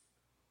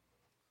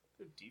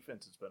 Their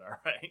defense has been all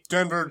right.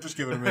 Denver, just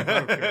give it to me. I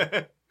don't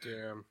care.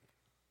 Damn.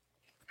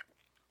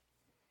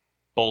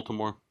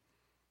 Baltimore.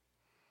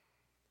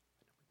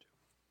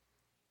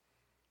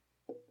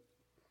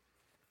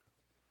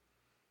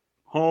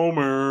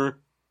 Homer.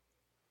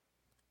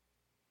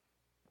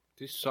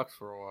 This sucked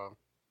for a while.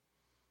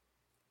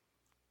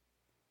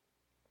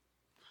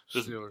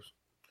 Just- Steelers.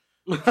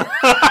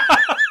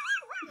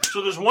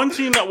 So there's one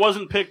team that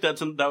wasn't picked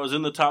that was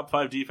in the top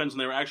 5 defense,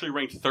 and they were actually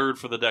ranked 3rd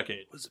for the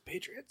decade. Was it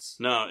Patriots?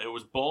 No, it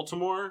was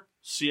Baltimore,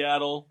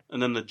 Seattle,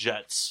 and then the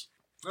Jets.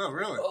 Oh,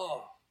 really?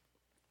 Oh.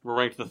 Were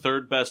ranked the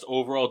 3rd best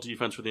overall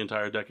defense for the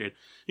entire decade.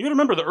 You got to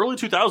remember, the early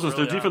 2000s,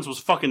 their defense was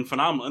fucking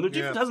phenomenal, and their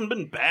defense hasn't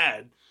been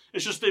bad.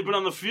 It's just they've been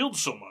on the field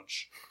so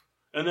much.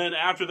 And then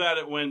after that,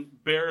 it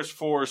went Bears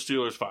 4,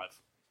 Steelers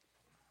 5.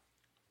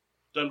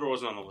 Denver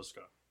wasn't on the list,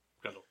 Scott.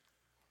 Kendall.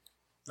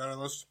 Not on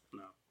the list?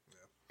 No.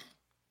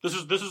 This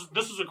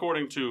is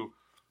according to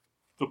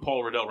the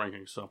Paul Riddell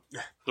rankings, so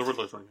the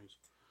Riddler's rankings.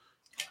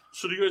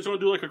 So do you guys want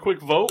to do like a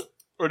quick vote,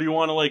 or do you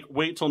want to like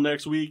wait till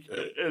next week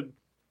and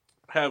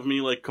have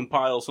me like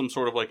compile some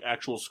sort of like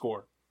actual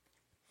score?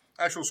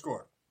 Actual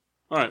score.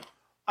 All right.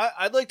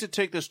 I'd like to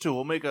take this too.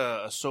 We'll make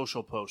a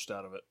social post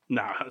out of it.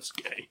 Nah, that's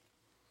gay.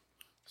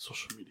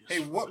 Social media. Hey,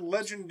 what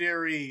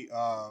legendary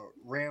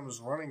Rams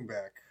running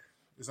back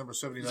is number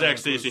 79? Zach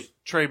Stacy.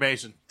 Trey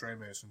Mason. Trey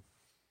Mason.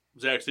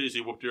 Zach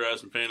Stacy whooped your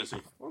ass in fantasy.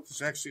 Well,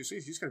 Zach Stacy,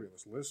 he's got to be on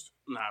this list.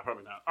 Nah,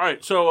 probably not. All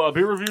right, so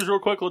beer reviews real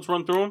quick. Let's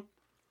run through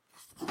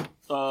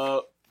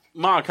them.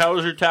 Mock, how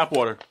was your tap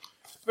water?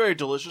 Very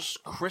delicious.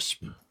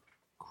 Crisp.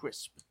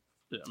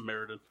 Yeah,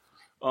 merited.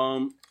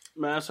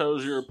 Mass, how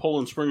was your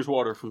Poland Springs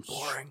water from?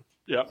 Boring.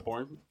 Yeah,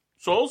 boring.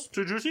 Souls,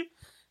 too juicy.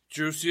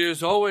 Juicy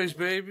as always,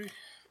 baby.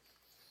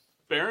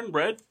 Baron,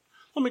 bread.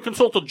 Let me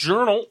consult a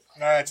journal.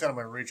 Nah, it's out of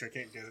my reach. I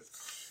can't get it.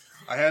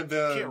 I had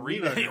the... Can't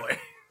read it anyway.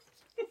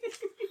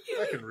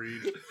 I can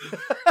read.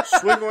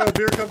 Swing Oil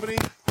Beer Company.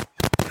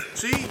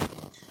 See?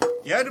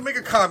 You had to make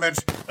a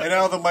comment, and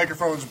now the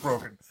microphone's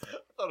broken. I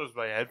thought it was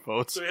my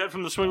headphones. So we had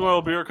from the Swing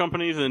Oil Beer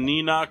Company the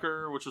Knee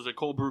Knocker, which is a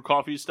cold brew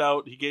coffee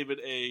stout. He gave it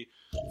a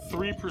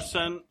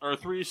 3% or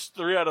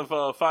 3 out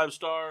of 5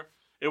 star.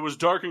 It was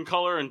dark in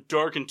color and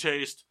dark in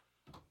taste.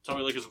 That's how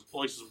he likes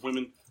his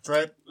women. That's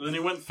right. And then he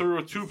went through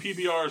with 2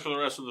 PBRs for the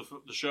rest of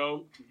the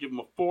show. Give him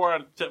a 4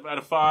 out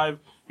of 5.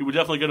 He would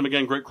definitely get him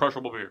again. Great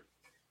crushable beer.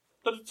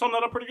 Did it sum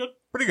that up pretty good?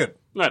 Pretty good.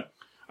 All right.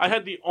 I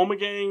had the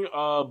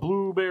Omegang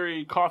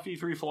Blueberry Coffee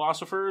 3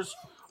 Philosophers.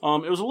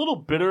 It was a little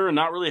bitter and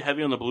not really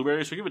heavy on the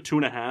blueberry, so I give it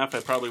 2.5.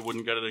 I probably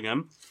wouldn't get it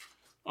again.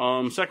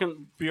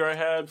 Second beer I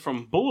had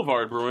from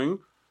Boulevard Brewing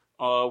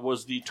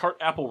was the Tart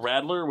Apple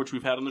Radler, which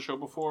we've had on the show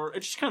before.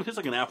 It just kind of tastes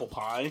like an apple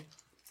pie.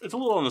 It's a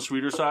little on the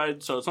sweeter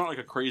side, so it's not like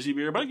a crazy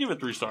beer, but I give it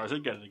 3 stars.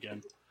 I'd get it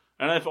again.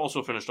 And I've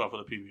also finished off with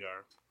a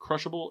PBR.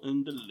 Crushable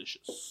and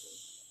delicious.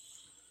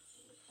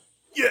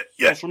 Yeah.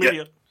 Social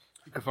media.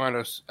 You can find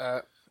us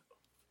at...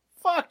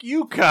 Fuck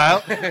you,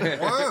 Kyle.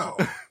 Wow.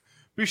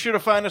 Be sure to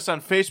find us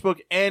on Facebook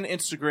and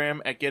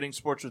Instagram at Getting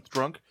Sports with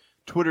Drunk.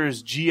 Twitter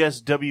is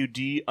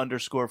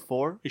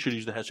GSWD_4. You should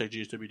use the hashtag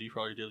GSWD for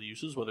all your daily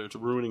uses, whether it's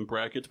ruining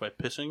brackets by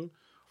pissing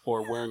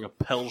or wearing a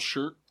Pell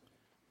shirt.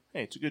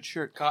 Hey, it's a good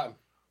shirt. Cotton.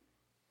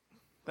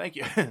 Thank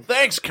you.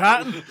 Thanks,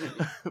 Cotton.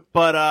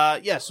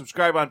 But,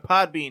 subscribe on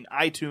Podbean,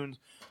 iTunes,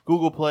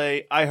 Google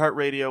Play,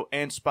 iHeartRadio,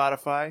 and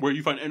Spotify. Where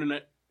you find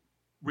internet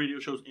radio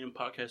shows and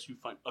podcasts, you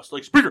find us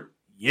like Spreaker.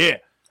 Yeah.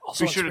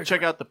 Also Be sure to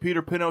check out the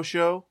Peter Pino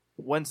Show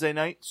Wednesday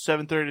night,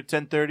 7:30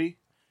 to 10:30.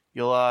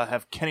 You'll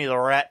have Kenny the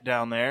Rat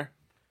down there,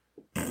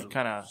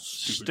 kind of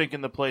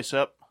stinking the place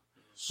up.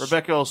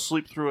 Rebecca will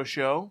sleep through a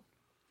show.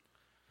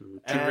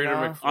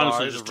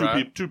 Honestly, just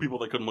two people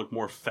that couldn't look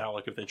more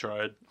phallic if they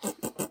tried.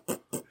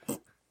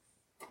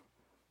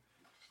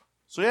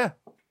 So yeah,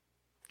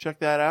 check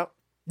that out.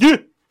 Yeah.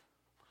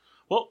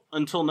 Well,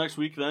 until next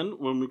week, then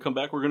when we come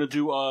back, we're gonna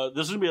do.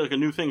 This is gonna be like a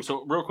new thing.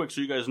 So real quick,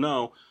 so you guys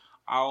know,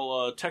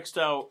 I'll text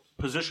out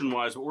position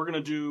wise, but we're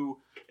gonna do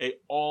a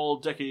all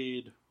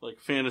decade like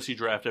fantasy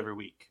draft every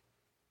week.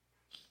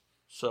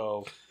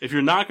 So if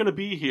you're not gonna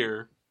be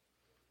here,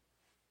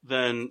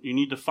 then you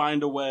need to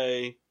find a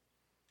way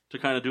to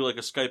kind of do like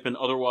a Skype in.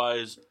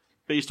 Otherwise,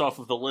 based off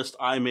of the list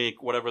I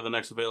make, whatever the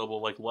next available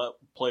like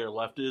player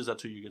left is,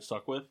 that's who you get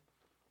stuck with.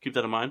 Keep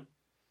that in mind.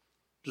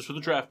 Just for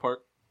the draft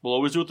part. We'll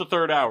always do it the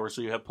third hour,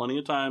 so you have plenty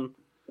of time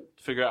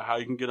to figure out how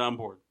you can get on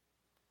board.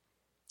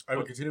 Are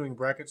we continuing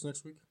brackets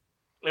next week?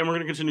 And we're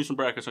going to continue some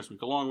brackets next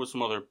week, along with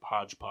some other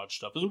hodgepodge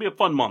stuff. This is going to be a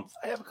fun month.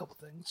 I have a couple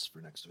things for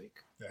next week.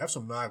 Yeah, have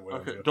some nog with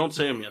Okay, them. don't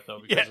say them yet,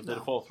 though, because they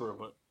fall through.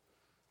 But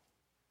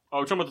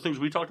we're talking about the things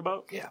we talked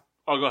about? Yeah.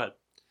 Oh, go ahead.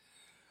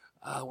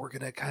 We're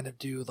going to kind of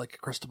do like a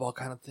crystal ball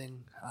kind of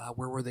thing.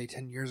 Where were they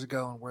 10 years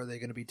ago and where are they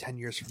going to be 10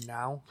 years from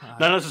now?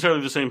 Not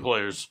necessarily the same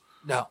players.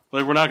 No.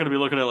 Like, we're not going to be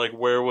looking at, like,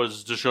 where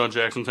was Deshaun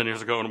Jackson 10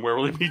 years ago and where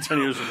will he be 10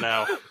 years from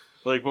now.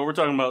 Like, but we're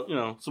talking about,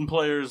 some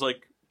players,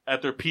 like,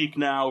 at their peak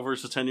now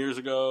versus 10 years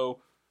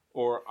ago.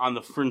 or on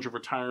the fringe of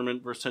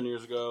retirement versus 10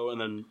 years ago, and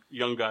then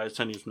young guys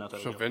 10 years from now.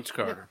 So Vince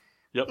Carter.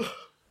 Yep.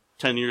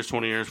 10 years,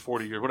 20 years,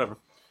 40 years, whatever.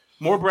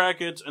 More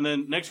brackets, and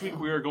then next week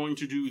we are going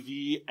to do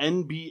the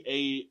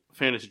NBA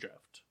fantasy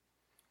draft.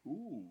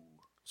 Ooh.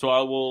 So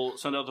I will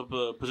send out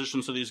the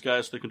positions to these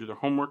guys so they can do their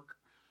homework.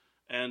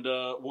 And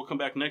we'll come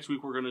back next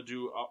week. I'm going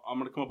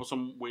to come up with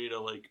some way to,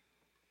 like,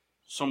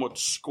 somewhat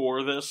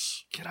score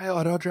this. Can I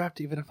auto draft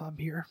even if I'm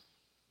here?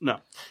 No.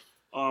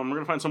 We're going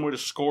to find some way to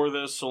score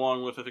this,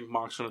 along with, I think,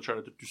 Mock's going to try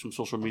to do some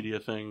social media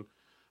thing.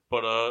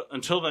 But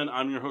until then,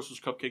 I'm your hostess,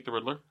 Cupcake the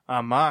Riddler.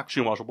 I'm Mock.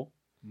 She Washable.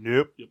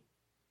 Nope. Yep.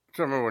 I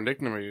don't remember what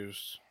nickname I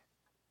used.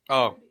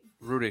 Oh,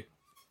 Rudy.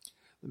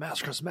 The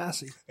Masker's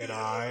Massey. And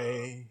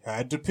I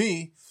had to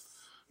pee.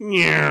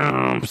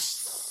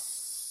 Yamps.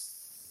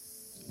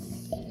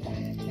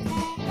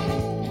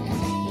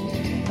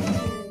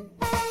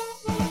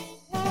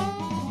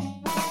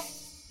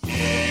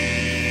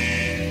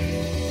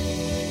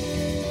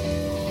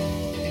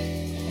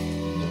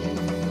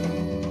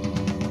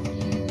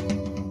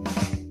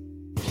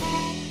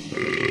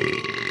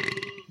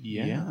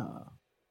 Yeah.